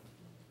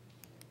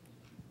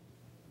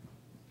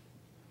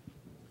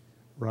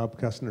 Rob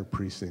Kussner,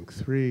 Precinct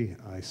 3.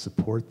 I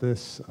support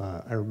this.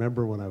 I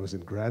remember when I was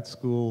in grad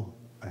school,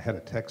 I had a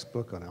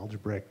textbook on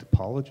algebraic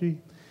topology,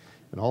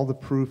 and all the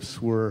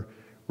proofs were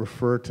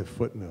refer to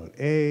footnote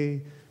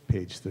A,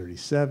 page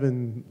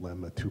 37,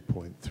 lemma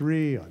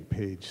 2.3, on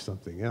page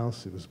something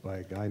else. It was by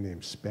a guy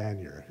named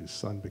Spanier, whose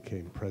son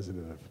became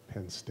president of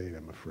Penn State,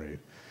 I'm afraid.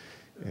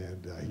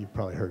 And you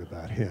probably heard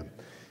about him.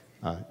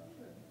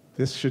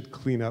 This should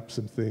clean up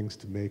some things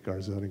to make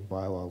our zoning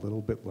bylaw a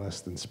little bit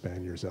less than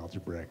Spanier's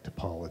algebraic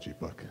topology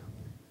book.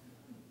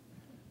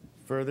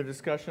 Further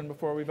discussion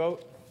before we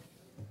vote?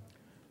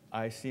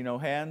 I see no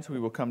hands. We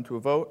will come to a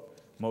vote.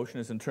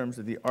 Motion is in terms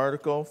of the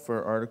article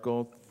for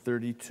Article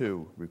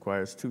 32.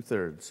 Requires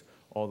 2/3.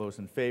 All those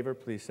in favor,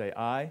 please say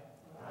aye.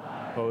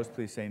 Aye. Opposed,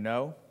 please say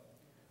no.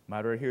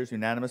 Moderator hears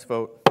unanimous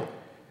vote.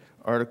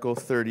 Article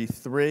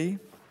 33.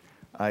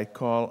 I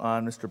call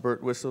on Mr.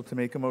 Burt Whistle to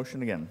make a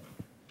motion again.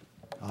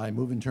 I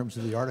move in terms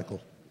of the article.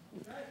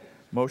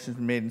 Motion's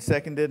been made and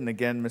seconded, and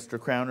again, Mr.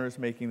 Crowner is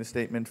making the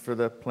statement for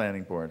the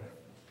Planning Board.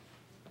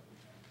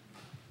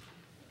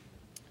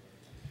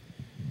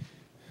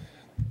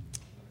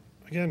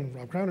 Again,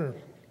 Rob Crowner,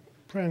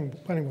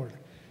 Planning Board.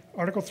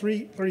 Article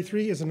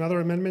 33 is another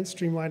amendment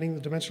streamlining the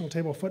dimensional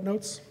table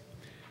footnotes.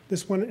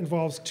 This one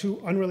involves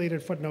two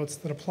unrelated footnotes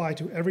that apply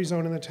to every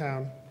zone in the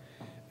town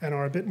and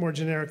are a bit more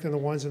generic than the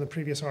ones in the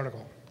previous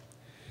article.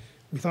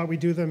 We thought we'd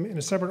do them in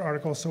a separate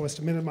article so as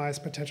to minimize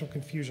potential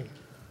confusion.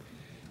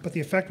 But the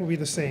effect will be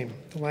the same.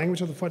 The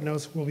language of the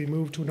footnotes will be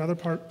moved to another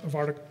part of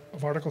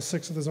Article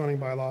 6 of the zoning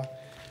bylaw,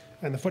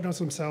 and the footnotes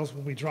themselves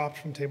will be dropped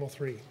from Table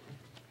 3.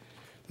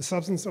 The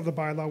substance of the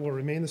bylaw will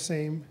remain the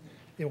same.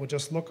 It will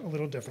just look a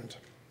little different.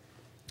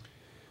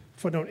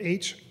 Footnote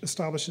H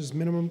establishes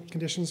minimum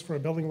conditions for a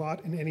building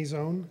lot in any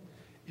zone,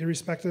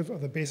 irrespective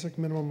of the basic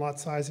minimum lot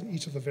size in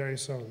each of the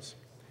various zones.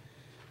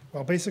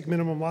 While basic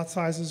minimum lot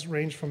sizes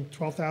range from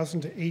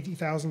 12,000 to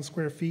 80,000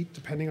 square feet,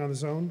 depending on the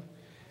zone,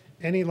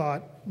 any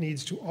lot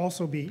needs to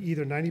also be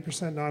either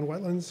 90%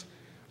 non-wetlands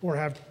or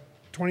have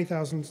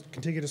 20,000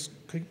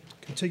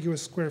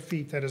 contiguous square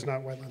feet that is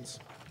not wetlands.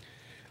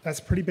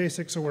 That's pretty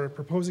basic, so we're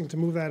proposing to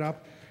move that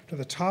up to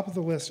the top of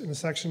the list in the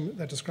section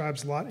that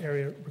describes lot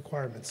area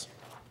requirements.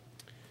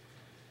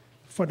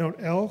 Footnote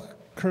L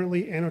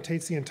currently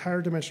annotates the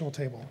entire dimensional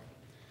table.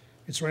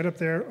 It's right up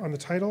there on the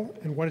title,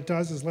 and what it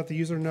does is let the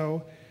user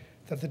know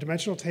that the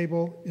dimensional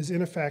table is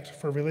in effect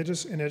for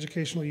religious and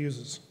educational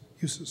uses,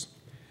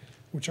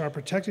 which are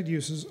protected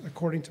uses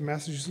according to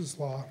Massachusetts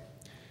law,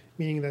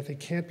 meaning that they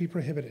can't be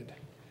prohibited,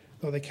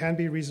 though they can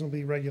be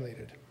reasonably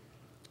regulated.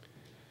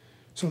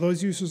 So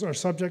those uses are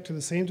subject to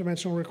the same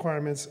dimensional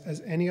requirements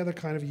as any other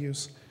kind of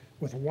use,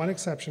 with one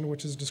exception,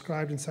 which is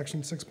described in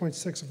section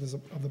 6.6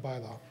 of the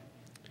bylaw.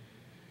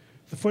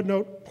 The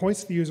footnote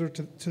points the user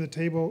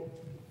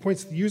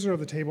points the user of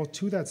the table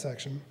to that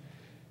section,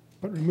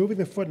 but removing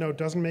the footnote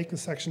doesn't make the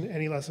section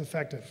any less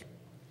effective,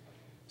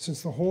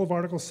 since the whole of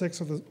Article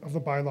 6 of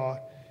the bylaw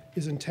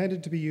is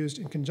intended to be used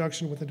in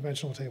conjunction with the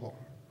dimensional table.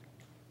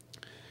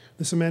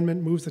 This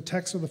amendment moves the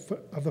text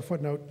of the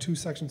footnote to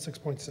section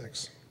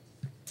 6.6.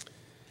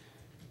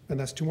 And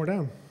that's two more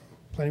down.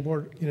 Planning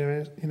Board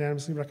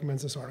unanimously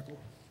recommends this article.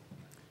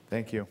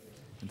 Thank you.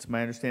 It's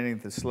my understanding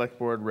that the Select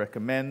Board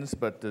recommends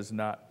but does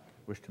not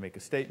wish to make a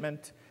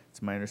statement.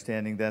 It's my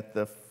understanding that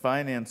the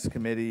Finance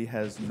Committee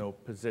has no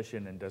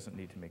position and doesn't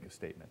need to make a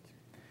statement.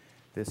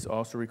 This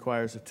also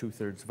requires a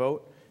 2/3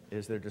 vote.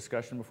 Is there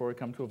discussion before we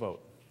come to a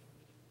vote?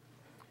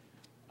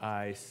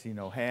 I see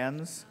no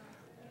hands.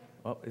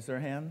 Oh, is there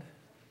a hand?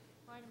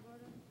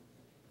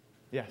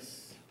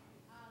 Yes.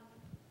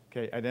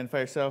 Okay,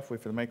 identify yourself,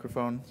 wait for the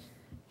microphone.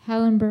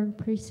 Hallenberg,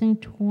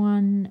 Precinct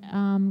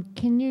 1.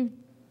 Can you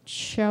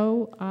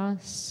show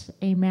us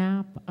a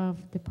map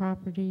of the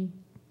property?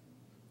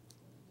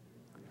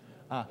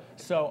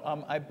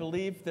 I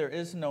believe there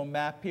is no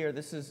map here.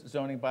 This is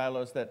zoning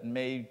bylaws that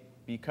may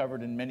be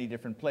covered in many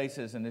different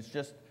places, and it's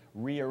just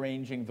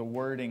rearranging the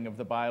wording of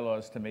the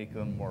bylaws to make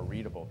them more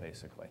readable,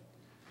 basically.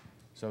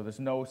 So there's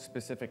no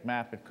specific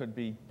map. It could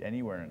be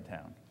anywhere in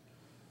town.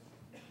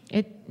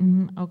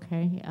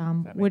 Okay.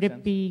 That Would makes it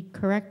sense? be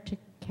correct to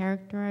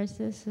characterize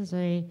this as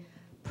a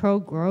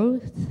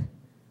pro-growth?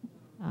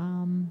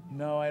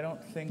 No, I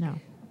don't think No.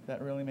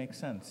 that really makes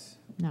sense.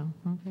 No,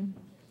 okay.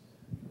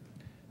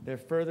 There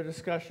further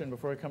discussion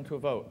before we come to a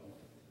vote?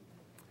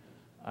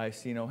 I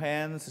see no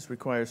hands. This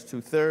requires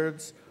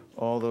 2/3.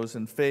 All those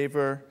in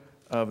favor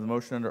of the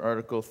motion under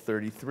Article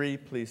 33,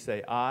 please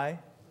say aye.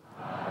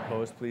 Aye.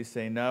 Opposed, please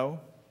say no.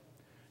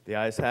 The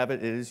ayes have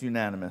it. It is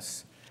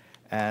unanimous.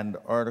 And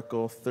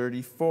Article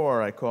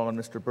 34, I call on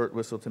Mr.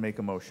 Birtwistle to make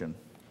a motion.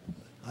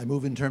 I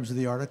move in terms of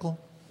the article.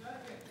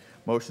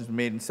 Motion's been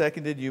made and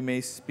seconded. You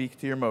may speak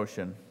to your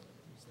motion.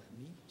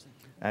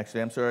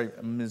 Actually, I'm sorry,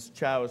 Ms.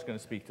 Chow is going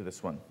to speak to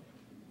this one.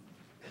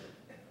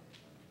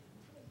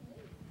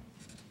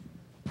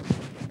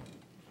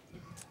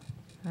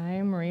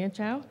 Hi, Maria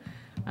Chow.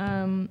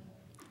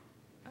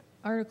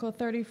 Article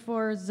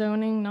 34,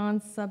 zoning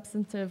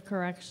non-substantive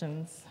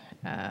corrections.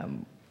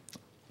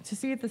 To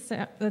see if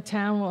the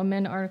town will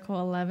amend Article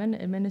 11,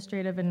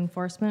 administrative and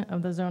enforcement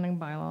of the zoning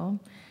bylaw.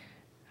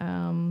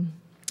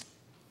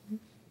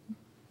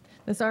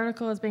 This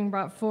article is being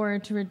brought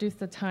forward to reduce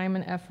the time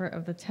and effort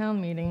of the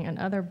town meeting and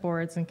other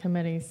boards and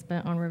committees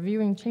spent on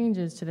reviewing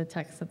changes to the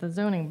text of the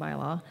zoning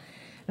bylaw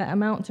that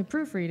amount to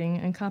proofreading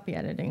and copy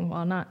editing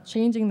while not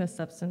changing the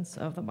substance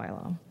of the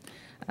bylaw.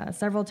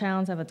 Several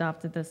towns have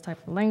adopted this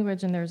type of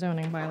language in their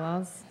zoning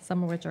bylaws,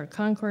 some of which are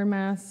Concord,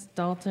 Mass.,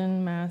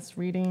 Dalton, Mass.,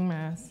 Reading,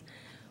 Mass.,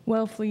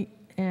 Wellfleet,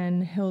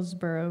 and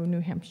Hillsborough,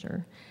 New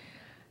Hampshire.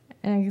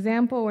 An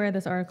example where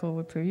this article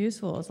would prove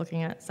useful is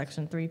looking at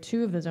Section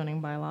 3.2 of the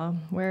zoning bylaw,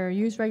 where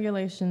use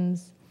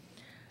regulations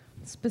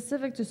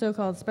specific to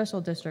so-called special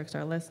districts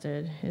are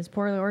listed, is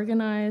poorly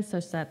organized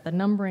such that the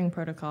numbering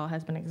protocol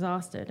has been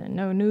exhausted and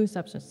no new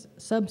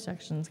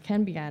subsections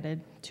can be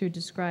added to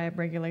describe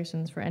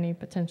regulations for any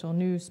potential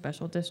new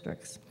special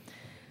districts.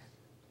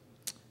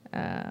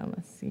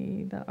 Let's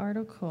see, the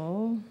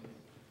article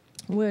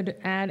would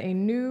add a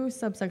new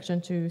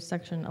subsection to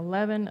Section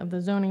 11 of the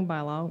zoning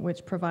bylaw,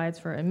 which provides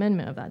for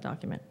amendment of that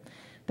document.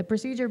 The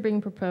procedure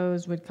being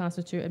proposed would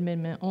constitute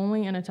amendment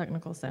only in a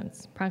technical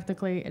sense.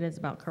 Practically, it is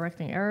about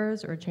correcting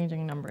errors or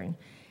changing numbering.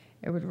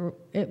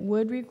 It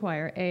would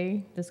require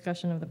A,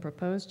 discussion of the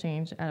proposed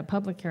change at a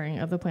public hearing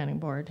of the planning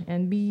board,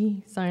 and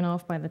B, sign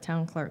off by the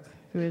town clerk,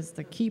 who is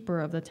the keeper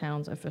of the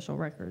town's official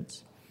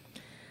records.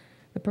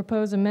 The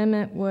proposed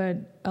amendment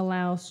would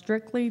allow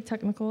strictly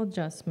technical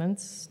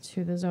adjustments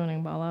to the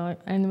zoning bylaw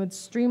and would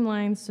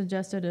streamline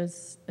suggested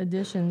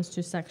additions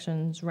to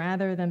sections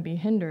rather than be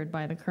hindered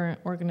by the current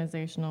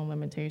organizational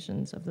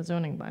limitations of the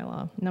zoning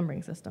bylaw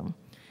numbering system.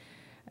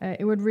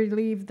 It would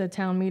relieve the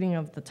town meeting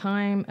of the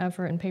time,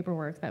 effort, and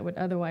paperwork that would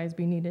otherwise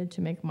be needed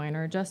to make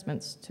minor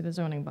adjustments to the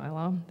zoning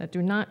bylaw that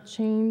do not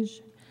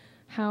change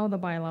how the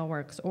bylaw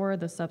works or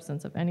the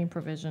substance of any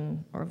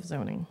provision of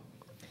zoning.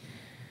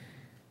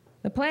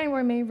 The planning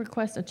board may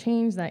request a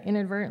change that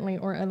inadvertently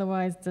or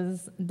otherwise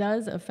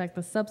does affect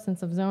the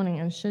substance of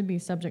zoning and should be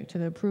subject to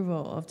the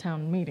approval of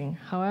town meeting.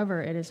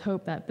 However, it is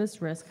hoped that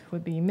this risk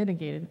would be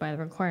mitigated by the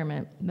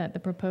requirement that the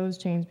proposed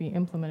change be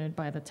implemented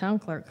by the town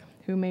clerk,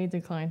 who may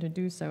decline to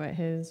do so at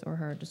his or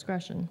her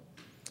discretion.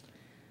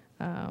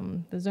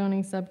 The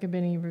zoning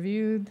subcommittee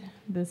reviewed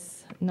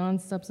this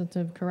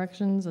non-substantive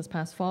corrections this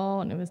past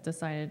fall, and it was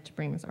decided to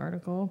bring this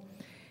article.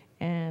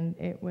 And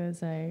it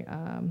was a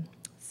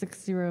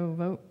 6-0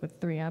 vote with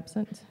 3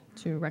 absent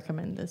to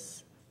recommend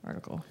this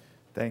article.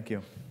 Thank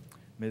you.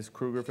 Ms.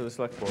 Kruger for the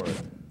Select Board.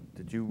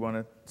 Did you want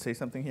to say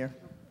something here?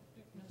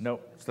 No.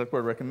 Select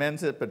Board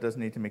recommends it, but doesn't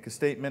need to make a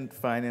statement.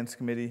 Finance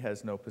Committee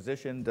has no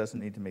position, doesn't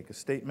need to make a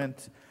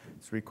statement.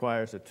 This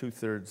requires a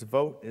 2/3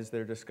 vote. Is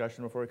there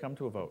discussion before we come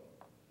to a vote?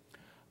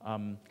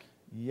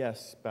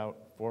 Yes, about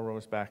 4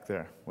 rows back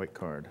there. White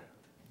card.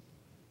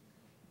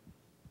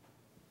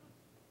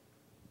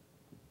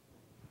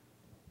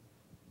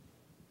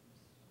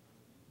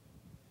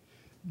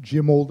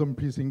 Jim Oldham,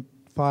 Precinct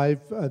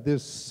 5.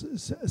 This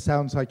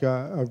sounds like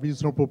a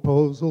reasonable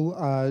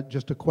proposal.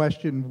 Just a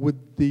question, would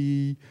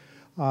the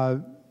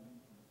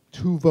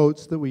 2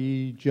 votes that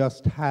we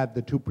just had,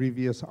 the 2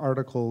 previous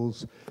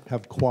articles,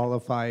 have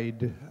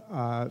qualified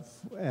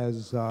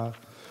as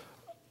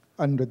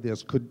under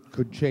this?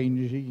 Could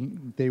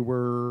changing, they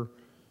were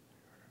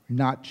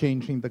not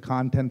changing the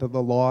content of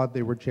the law,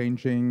 they were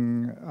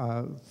changing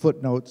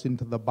footnotes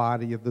into the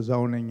body of the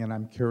zoning, and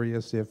I'm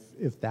curious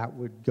if that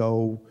would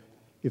go,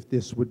 if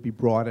this would be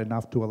broad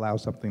enough to allow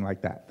something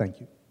like that.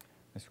 Thank you.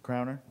 Mr.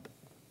 Crowner?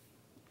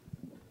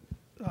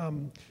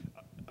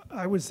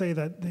 I would say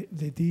that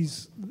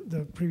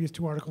the previous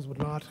 2 articles would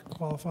not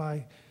qualify.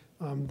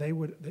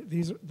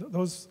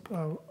 Those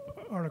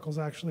articles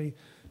actually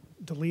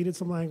deleted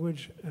some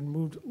language and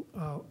moved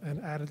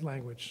and added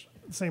language,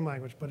 same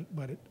language,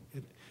 but it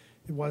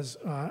was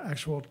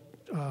actual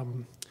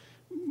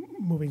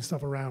moving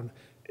stuff around.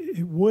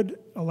 It would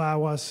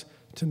allow us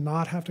to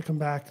not have to come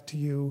back to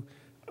you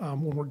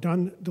when we're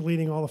done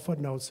deleting all the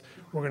footnotes.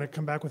 We're going to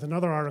come back with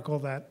another article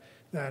that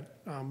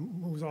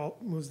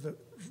moves the.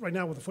 Right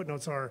now, what the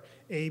footnotes are: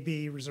 A,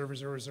 B, reserve,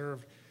 reserve,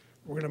 reserve.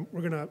 we're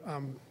gonna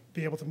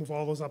be able to move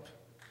all those up,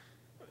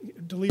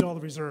 delete all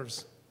the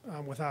reserves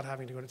without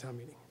having to go to town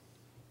meeting.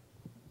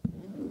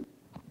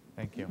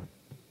 Thank you.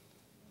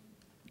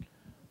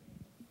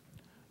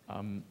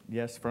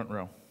 Yes, front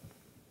row.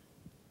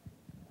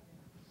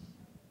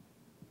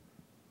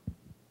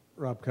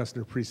 Rob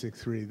Kustner, Precinct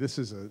 3. This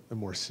is a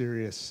more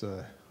serious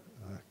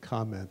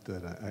comment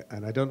that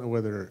and I don't know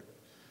whether,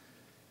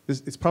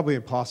 it's probably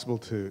impossible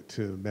to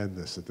amend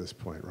this at this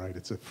point, right?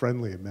 It's a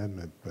friendly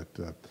amendment, but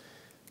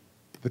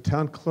the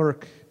town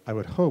clerk, I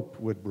would hope,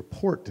 would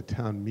report to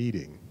town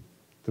meeting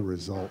the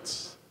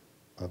results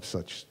of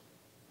such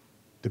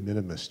de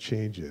minimis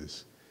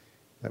changes.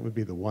 That would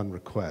be the one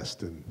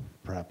request, and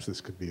perhaps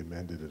this could be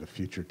amended at a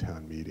future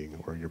town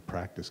meeting, or your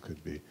practice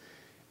could be.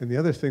 And the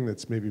other thing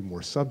that's maybe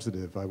more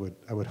substantive, I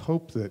would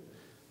hope that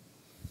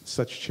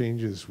such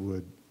changes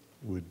would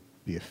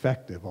be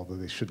effective, although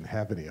they shouldn't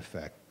have any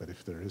effect, but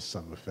if there is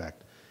some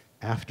effect,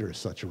 after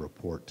such a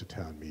report to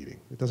town meeting.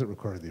 It doesn't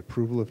require the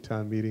approval of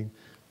town meeting,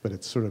 but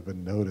it's sort of a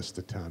notice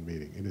to town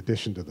meeting, in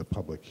addition to the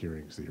public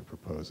hearings that you're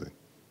proposing.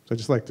 So I'd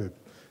just like to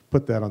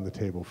put that on the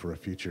table for a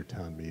future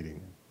town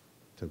meeting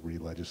to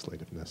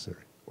re-legislate if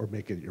necessary, or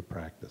make it your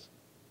practice.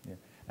 Yeah.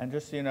 And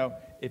just so you know,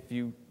 if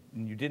you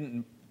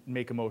didn't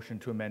make a motion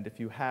to amend, if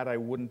you had, I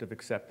wouldn't have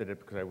accepted it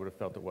because I would have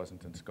felt it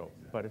wasn't in scope.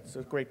 But it's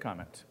a great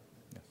comment.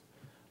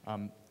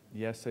 Yes,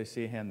 yes, I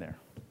see a hand there.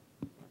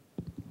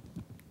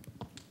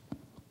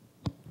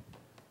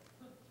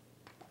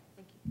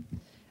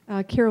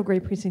 Carol Gray,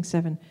 Precinct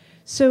 7.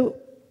 So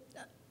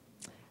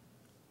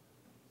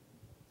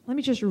let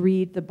me just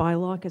read the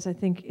bylaw because I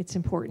think it's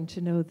important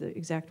to know the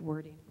exact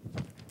wording.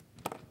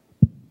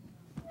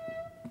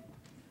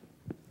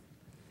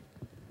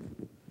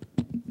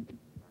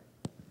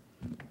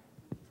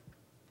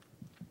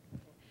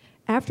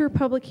 After a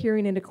public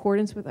hearing in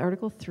accordance with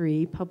Article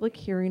 3, public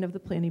hearing of the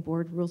Planning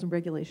Board Rules and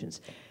Regulations,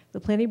 the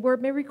Planning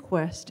Board may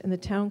request and the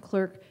town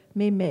clerk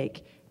may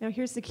make, now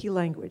here's the key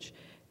language,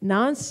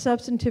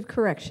 non-substantive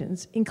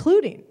corrections,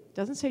 including,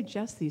 doesn't say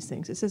just these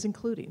things, it says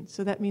including,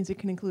 so that means it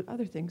can include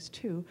other things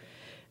too,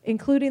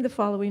 including the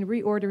following: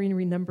 reordering,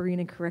 renumbering,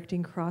 and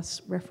correcting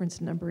cross-reference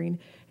numbering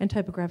and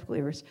typographical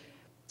errors.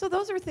 So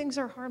those are things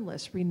that are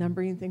harmless,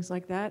 renumbering, things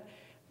like that,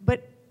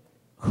 but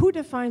who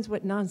defines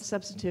what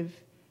non-substantive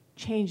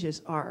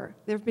changes are?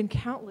 There have been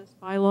countless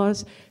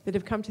bylaws that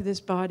have come to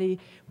this body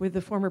with the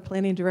former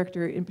planning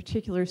director in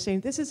particular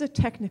saying this is a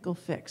technical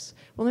fix.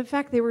 Well, in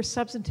fact, they were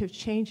substantive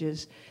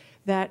changes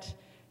that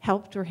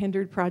helped or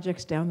hindered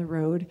projects down the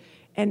road.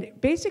 And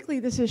basically,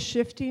 this is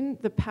shifting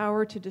the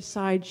power to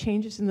decide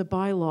changes in the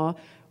bylaw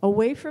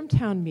away from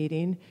town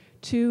meeting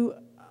to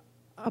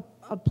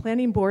a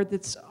planning board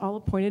that's all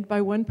appointed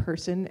by one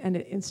person, and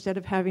instead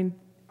of having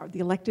the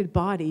elected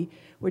body,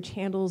 which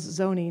handles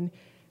zoning,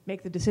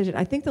 make the decision.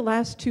 I think the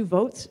last two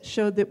votes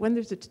showed that when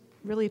there's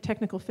really a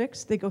technical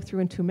fix, they go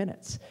through in 2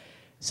 minutes.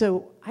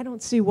 So I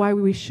don't see why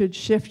we should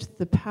shift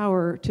the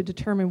power to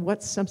determine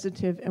what's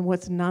substantive and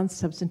what's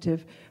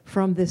non-substantive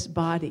from this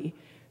body.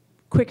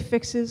 Quick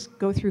fixes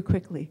go through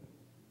quickly.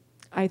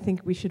 I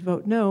think we should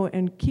vote no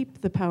and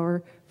keep the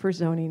power for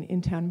zoning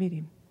in town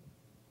meeting.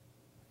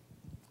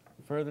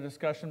 Further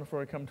discussion before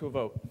we come to a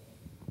vote?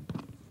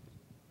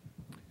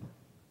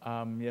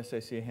 Yes, I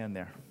see a hand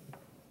there.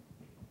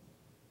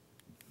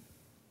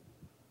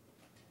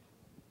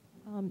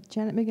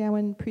 Janet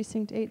McGowan,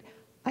 Precinct 8.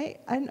 I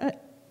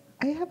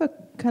have a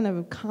kind of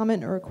a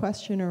comment or a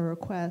question or a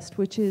request,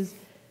 which is,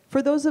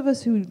 for those of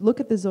us who look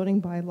at the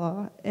zoning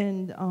bylaw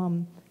and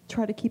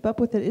try to keep up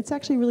with it, it's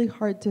actually really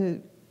hard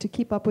to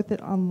keep up with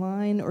it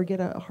online or get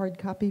a hard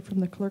copy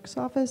from the clerk's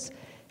office.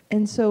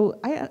 And so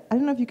I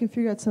don't know if you can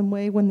figure out some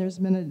way when there's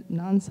been a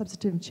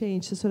non-substantive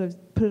change to sort of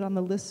put it on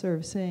the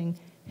listserv saying,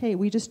 hey,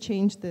 we just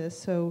changed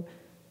this, so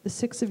the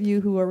 6 of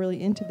you who are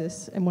really into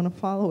this and want to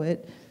follow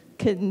it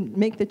can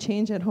make the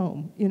change at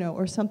home, you know,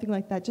 or something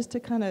like that, just to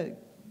kind of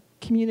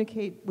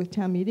communicate with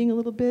town meeting a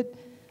little bit.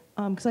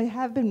 Because I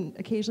have been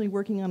occasionally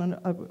working on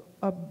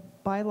a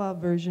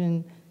bylaw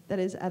version that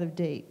is out of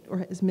date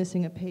or is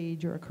missing a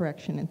page or a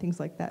correction and things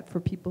like that for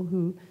people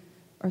who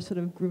are sort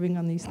of grooving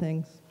on these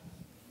things.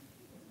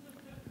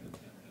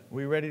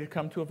 We ready to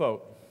come to a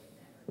vote?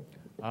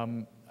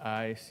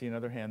 I see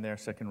another hand there,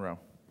 second row.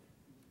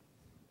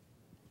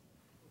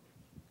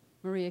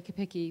 Maria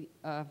Kapicki,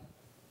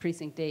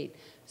 Precinct 8.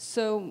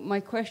 So my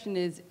question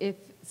is, if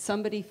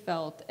somebody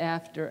felt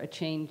after a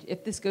change,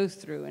 if this goes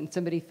through and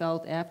somebody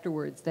felt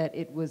afterwards that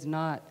it was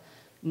not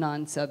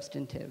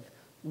non-substantive,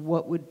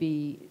 what would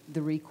be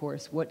the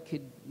recourse? What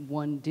could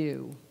one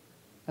do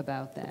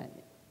about that?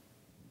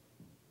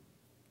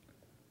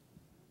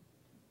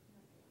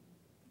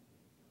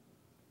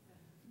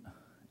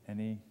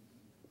 Anybody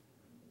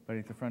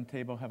at the front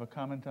table have a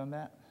comment on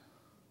that?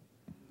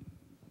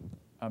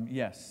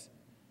 Yes.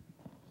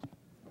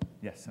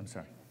 Yes, I'm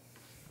sorry.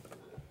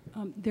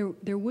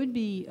 There would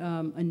be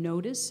a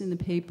notice in the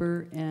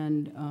paper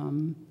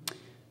and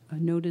a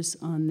notice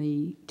on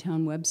the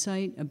town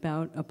website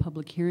about a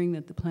public hearing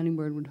that the planning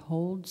board would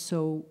hold,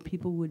 so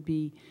people would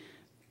be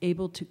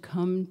able to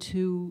come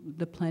to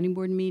the planning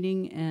board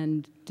meeting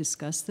and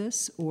discuss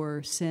this,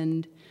 or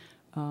send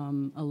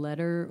a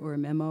letter or a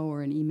memo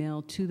or an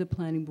email to the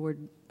planning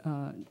board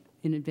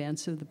in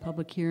advance of the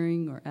public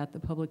hearing or at the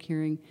public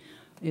hearing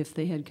if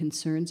they had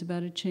concerns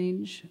about a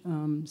change.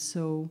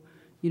 So,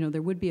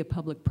 there would be a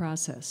public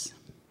process.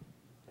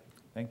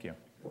 Thank you.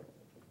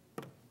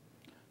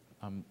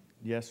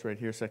 Yes, right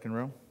here, second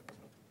row.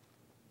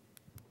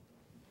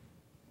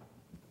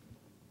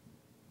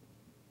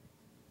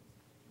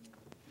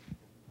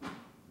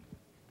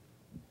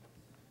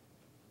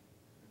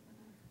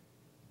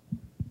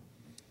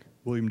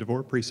 William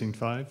DeVore, Precinct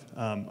 5.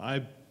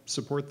 I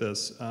support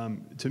this.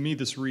 To me,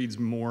 this reads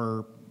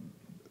more,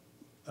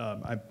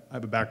 I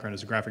have a background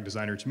as a graphic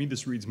designer. To me,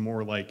 this reads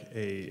more like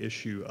a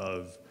issue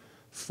of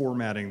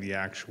formatting the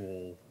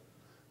actual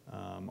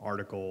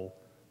article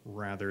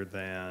rather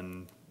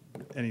than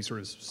any sort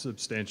of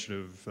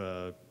substantive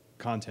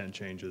content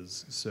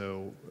changes.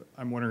 So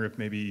I'm wondering if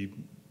maybe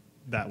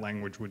that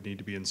language would need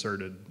to be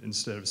inserted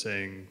instead of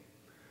saying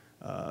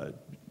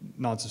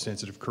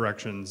non-substantive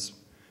corrections,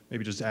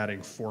 maybe just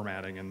adding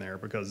formatting in there,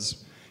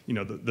 because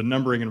the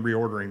numbering and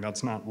reordering,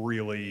 that's not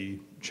really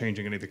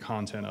changing any of the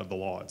content of the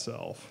law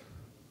itself.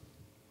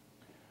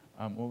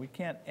 Well, we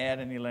can't add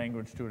any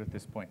language to it at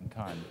this point in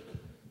time.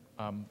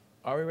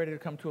 Are we ready to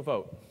come to a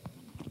vote?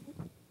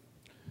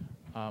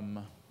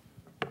 No,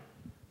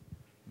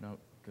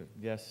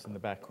 yes, in the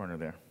back corner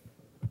there.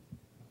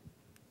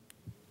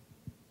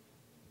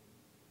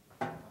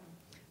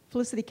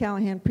 Felicity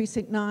Callahan,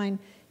 Precinct 9.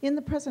 In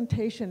the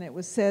presentation, it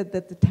was said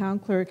that the town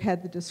clerk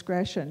had the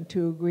discretion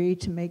to agree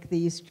to make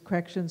these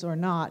corrections or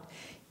not.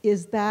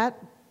 Is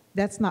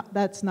that's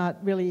not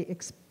really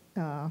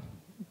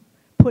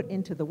put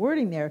into the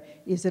wording there?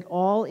 Is it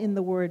all in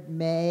the word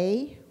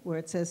may, where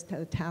it says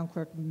the town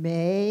clerk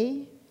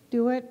may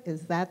do it?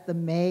 Is that the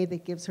may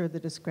that gives her the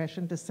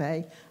discretion to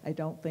say, I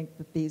don't think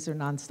that these are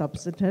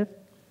non-substantive?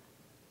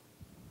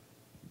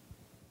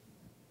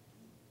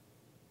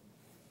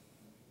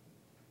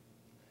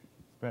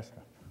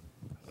 Prescott.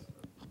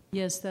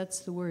 Yes,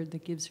 that's the word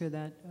that gives her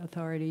that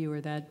authority or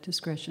that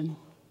discretion.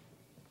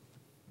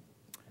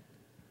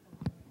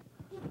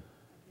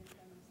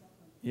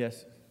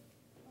 Yes,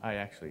 I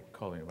actually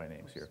called you by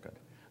name, so you're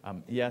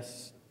good.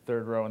 Yes,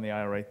 third row in the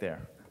aisle right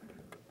there.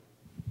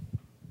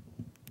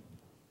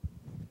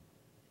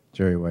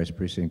 Jerry Weiss,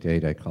 Precinct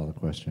 8, I call the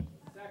question.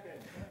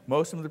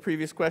 Motion of the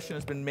previous question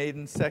has been made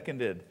and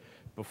seconded.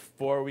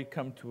 Before we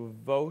come to a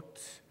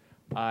vote,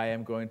 I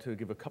am going to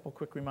give a couple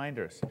quick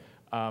reminders.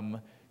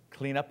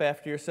 Clean up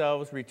after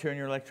yourselves, return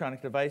your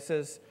electronic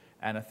devices,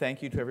 and a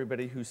thank you to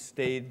everybody who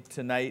stayed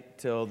tonight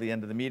till the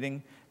end of the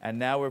meeting. And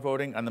now we're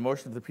voting on the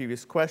motion of the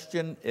previous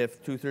question.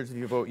 If 2/3 of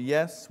you vote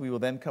yes, we will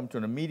then come to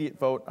an immediate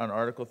vote on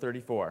Article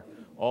 34.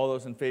 All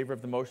those in favor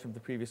of the motion of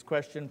the previous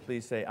question,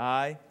 please say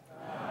aye.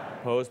 Aye.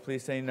 Opposed,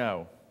 please say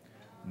no.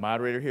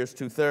 Moderator hears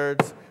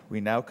 2/3.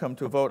 We now come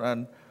to a vote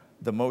on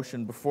the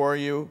motion before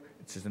you.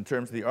 It's just in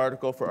terms of the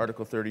article for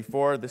Article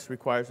 34. This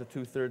requires a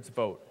 2/3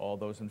 vote. All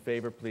those in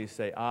favor, please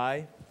say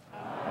aye.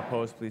 Aye.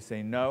 Opposed, please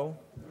say no.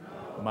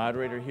 No.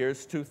 Moderator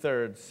hears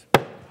 2/3.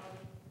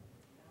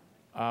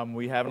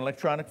 We have an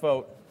electronic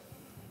vote.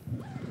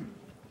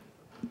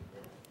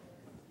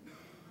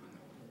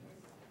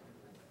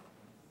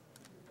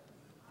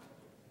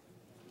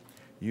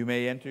 You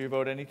may enter your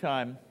vote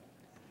anytime.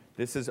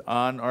 This is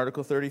on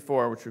Article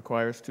 34, which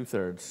requires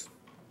 2/3.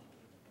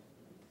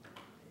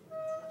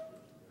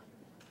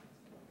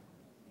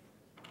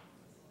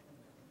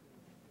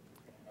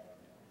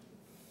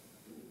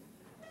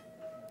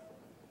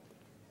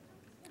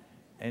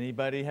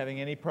 Anybody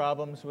having any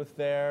problems with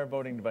their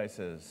voting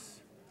devices?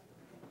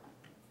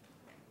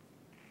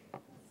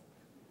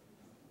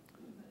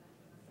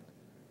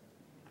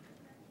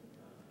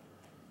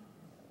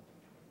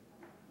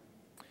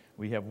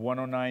 We have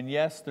 109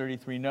 yes,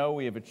 33 no.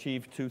 We have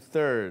achieved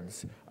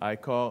 2/3. I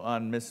call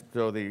on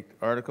so the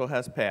article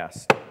has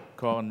passed.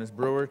 Call on Ms.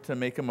 Brewer to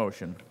make a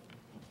motion.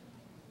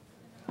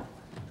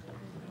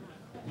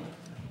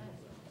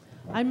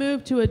 I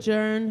move to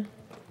adjourn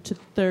to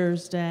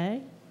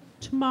Thursday,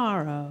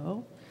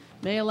 tomorrow,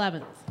 May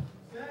 11th.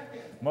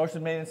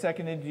 Motion made and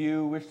seconded. Do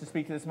you wish to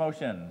speak to this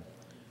motion?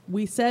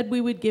 We said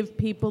we would give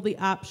people the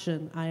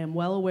option. I am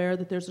well aware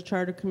that there's a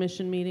charter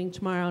commission meeting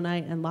tomorrow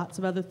night and lots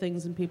of other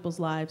things in people's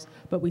lives,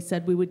 but we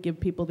said we would give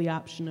people the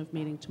option of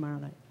meeting tomorrow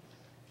night.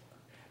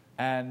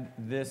 And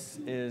this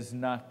is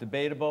not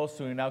debatable,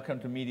 so we now come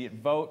to immediate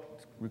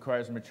vote.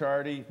 Requires a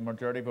majority.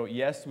 Majority vote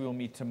yes, we will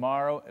meet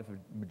tomorrow. If a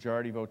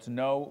majority votes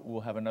no,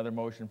 we'll have another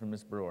motion from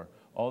Ms. Brewer.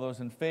 All those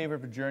in favor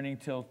of adjourning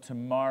till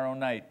tomorrow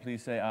night,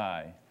 please say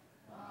aye.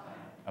 Aye.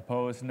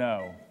 Opposed,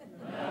 no.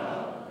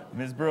 No.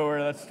 Ms. Brewer,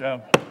 let's,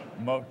 the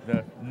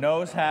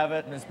noes have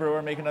it. Ms.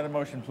 Brewer, make another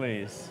motion,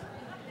 please.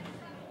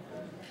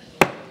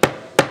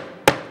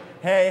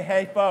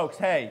 Hey, folks,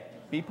 hey,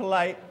 be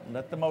polite.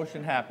 Let the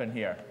motion happen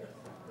here.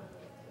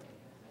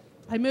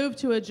 I move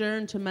to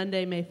adjourn to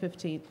Monday, May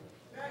 15th.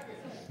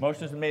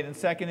 Motion's been made and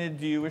seconded.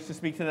 Do you wish to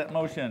speak to that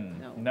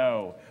motion?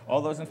 No.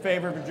 All those in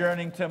favor of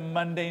adjourning to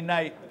Monday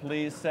night,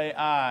 please say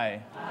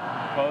aye.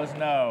 Aye. Opposed,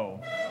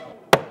 no.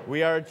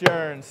 We are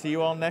adjourned. See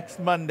you all next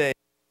Monday.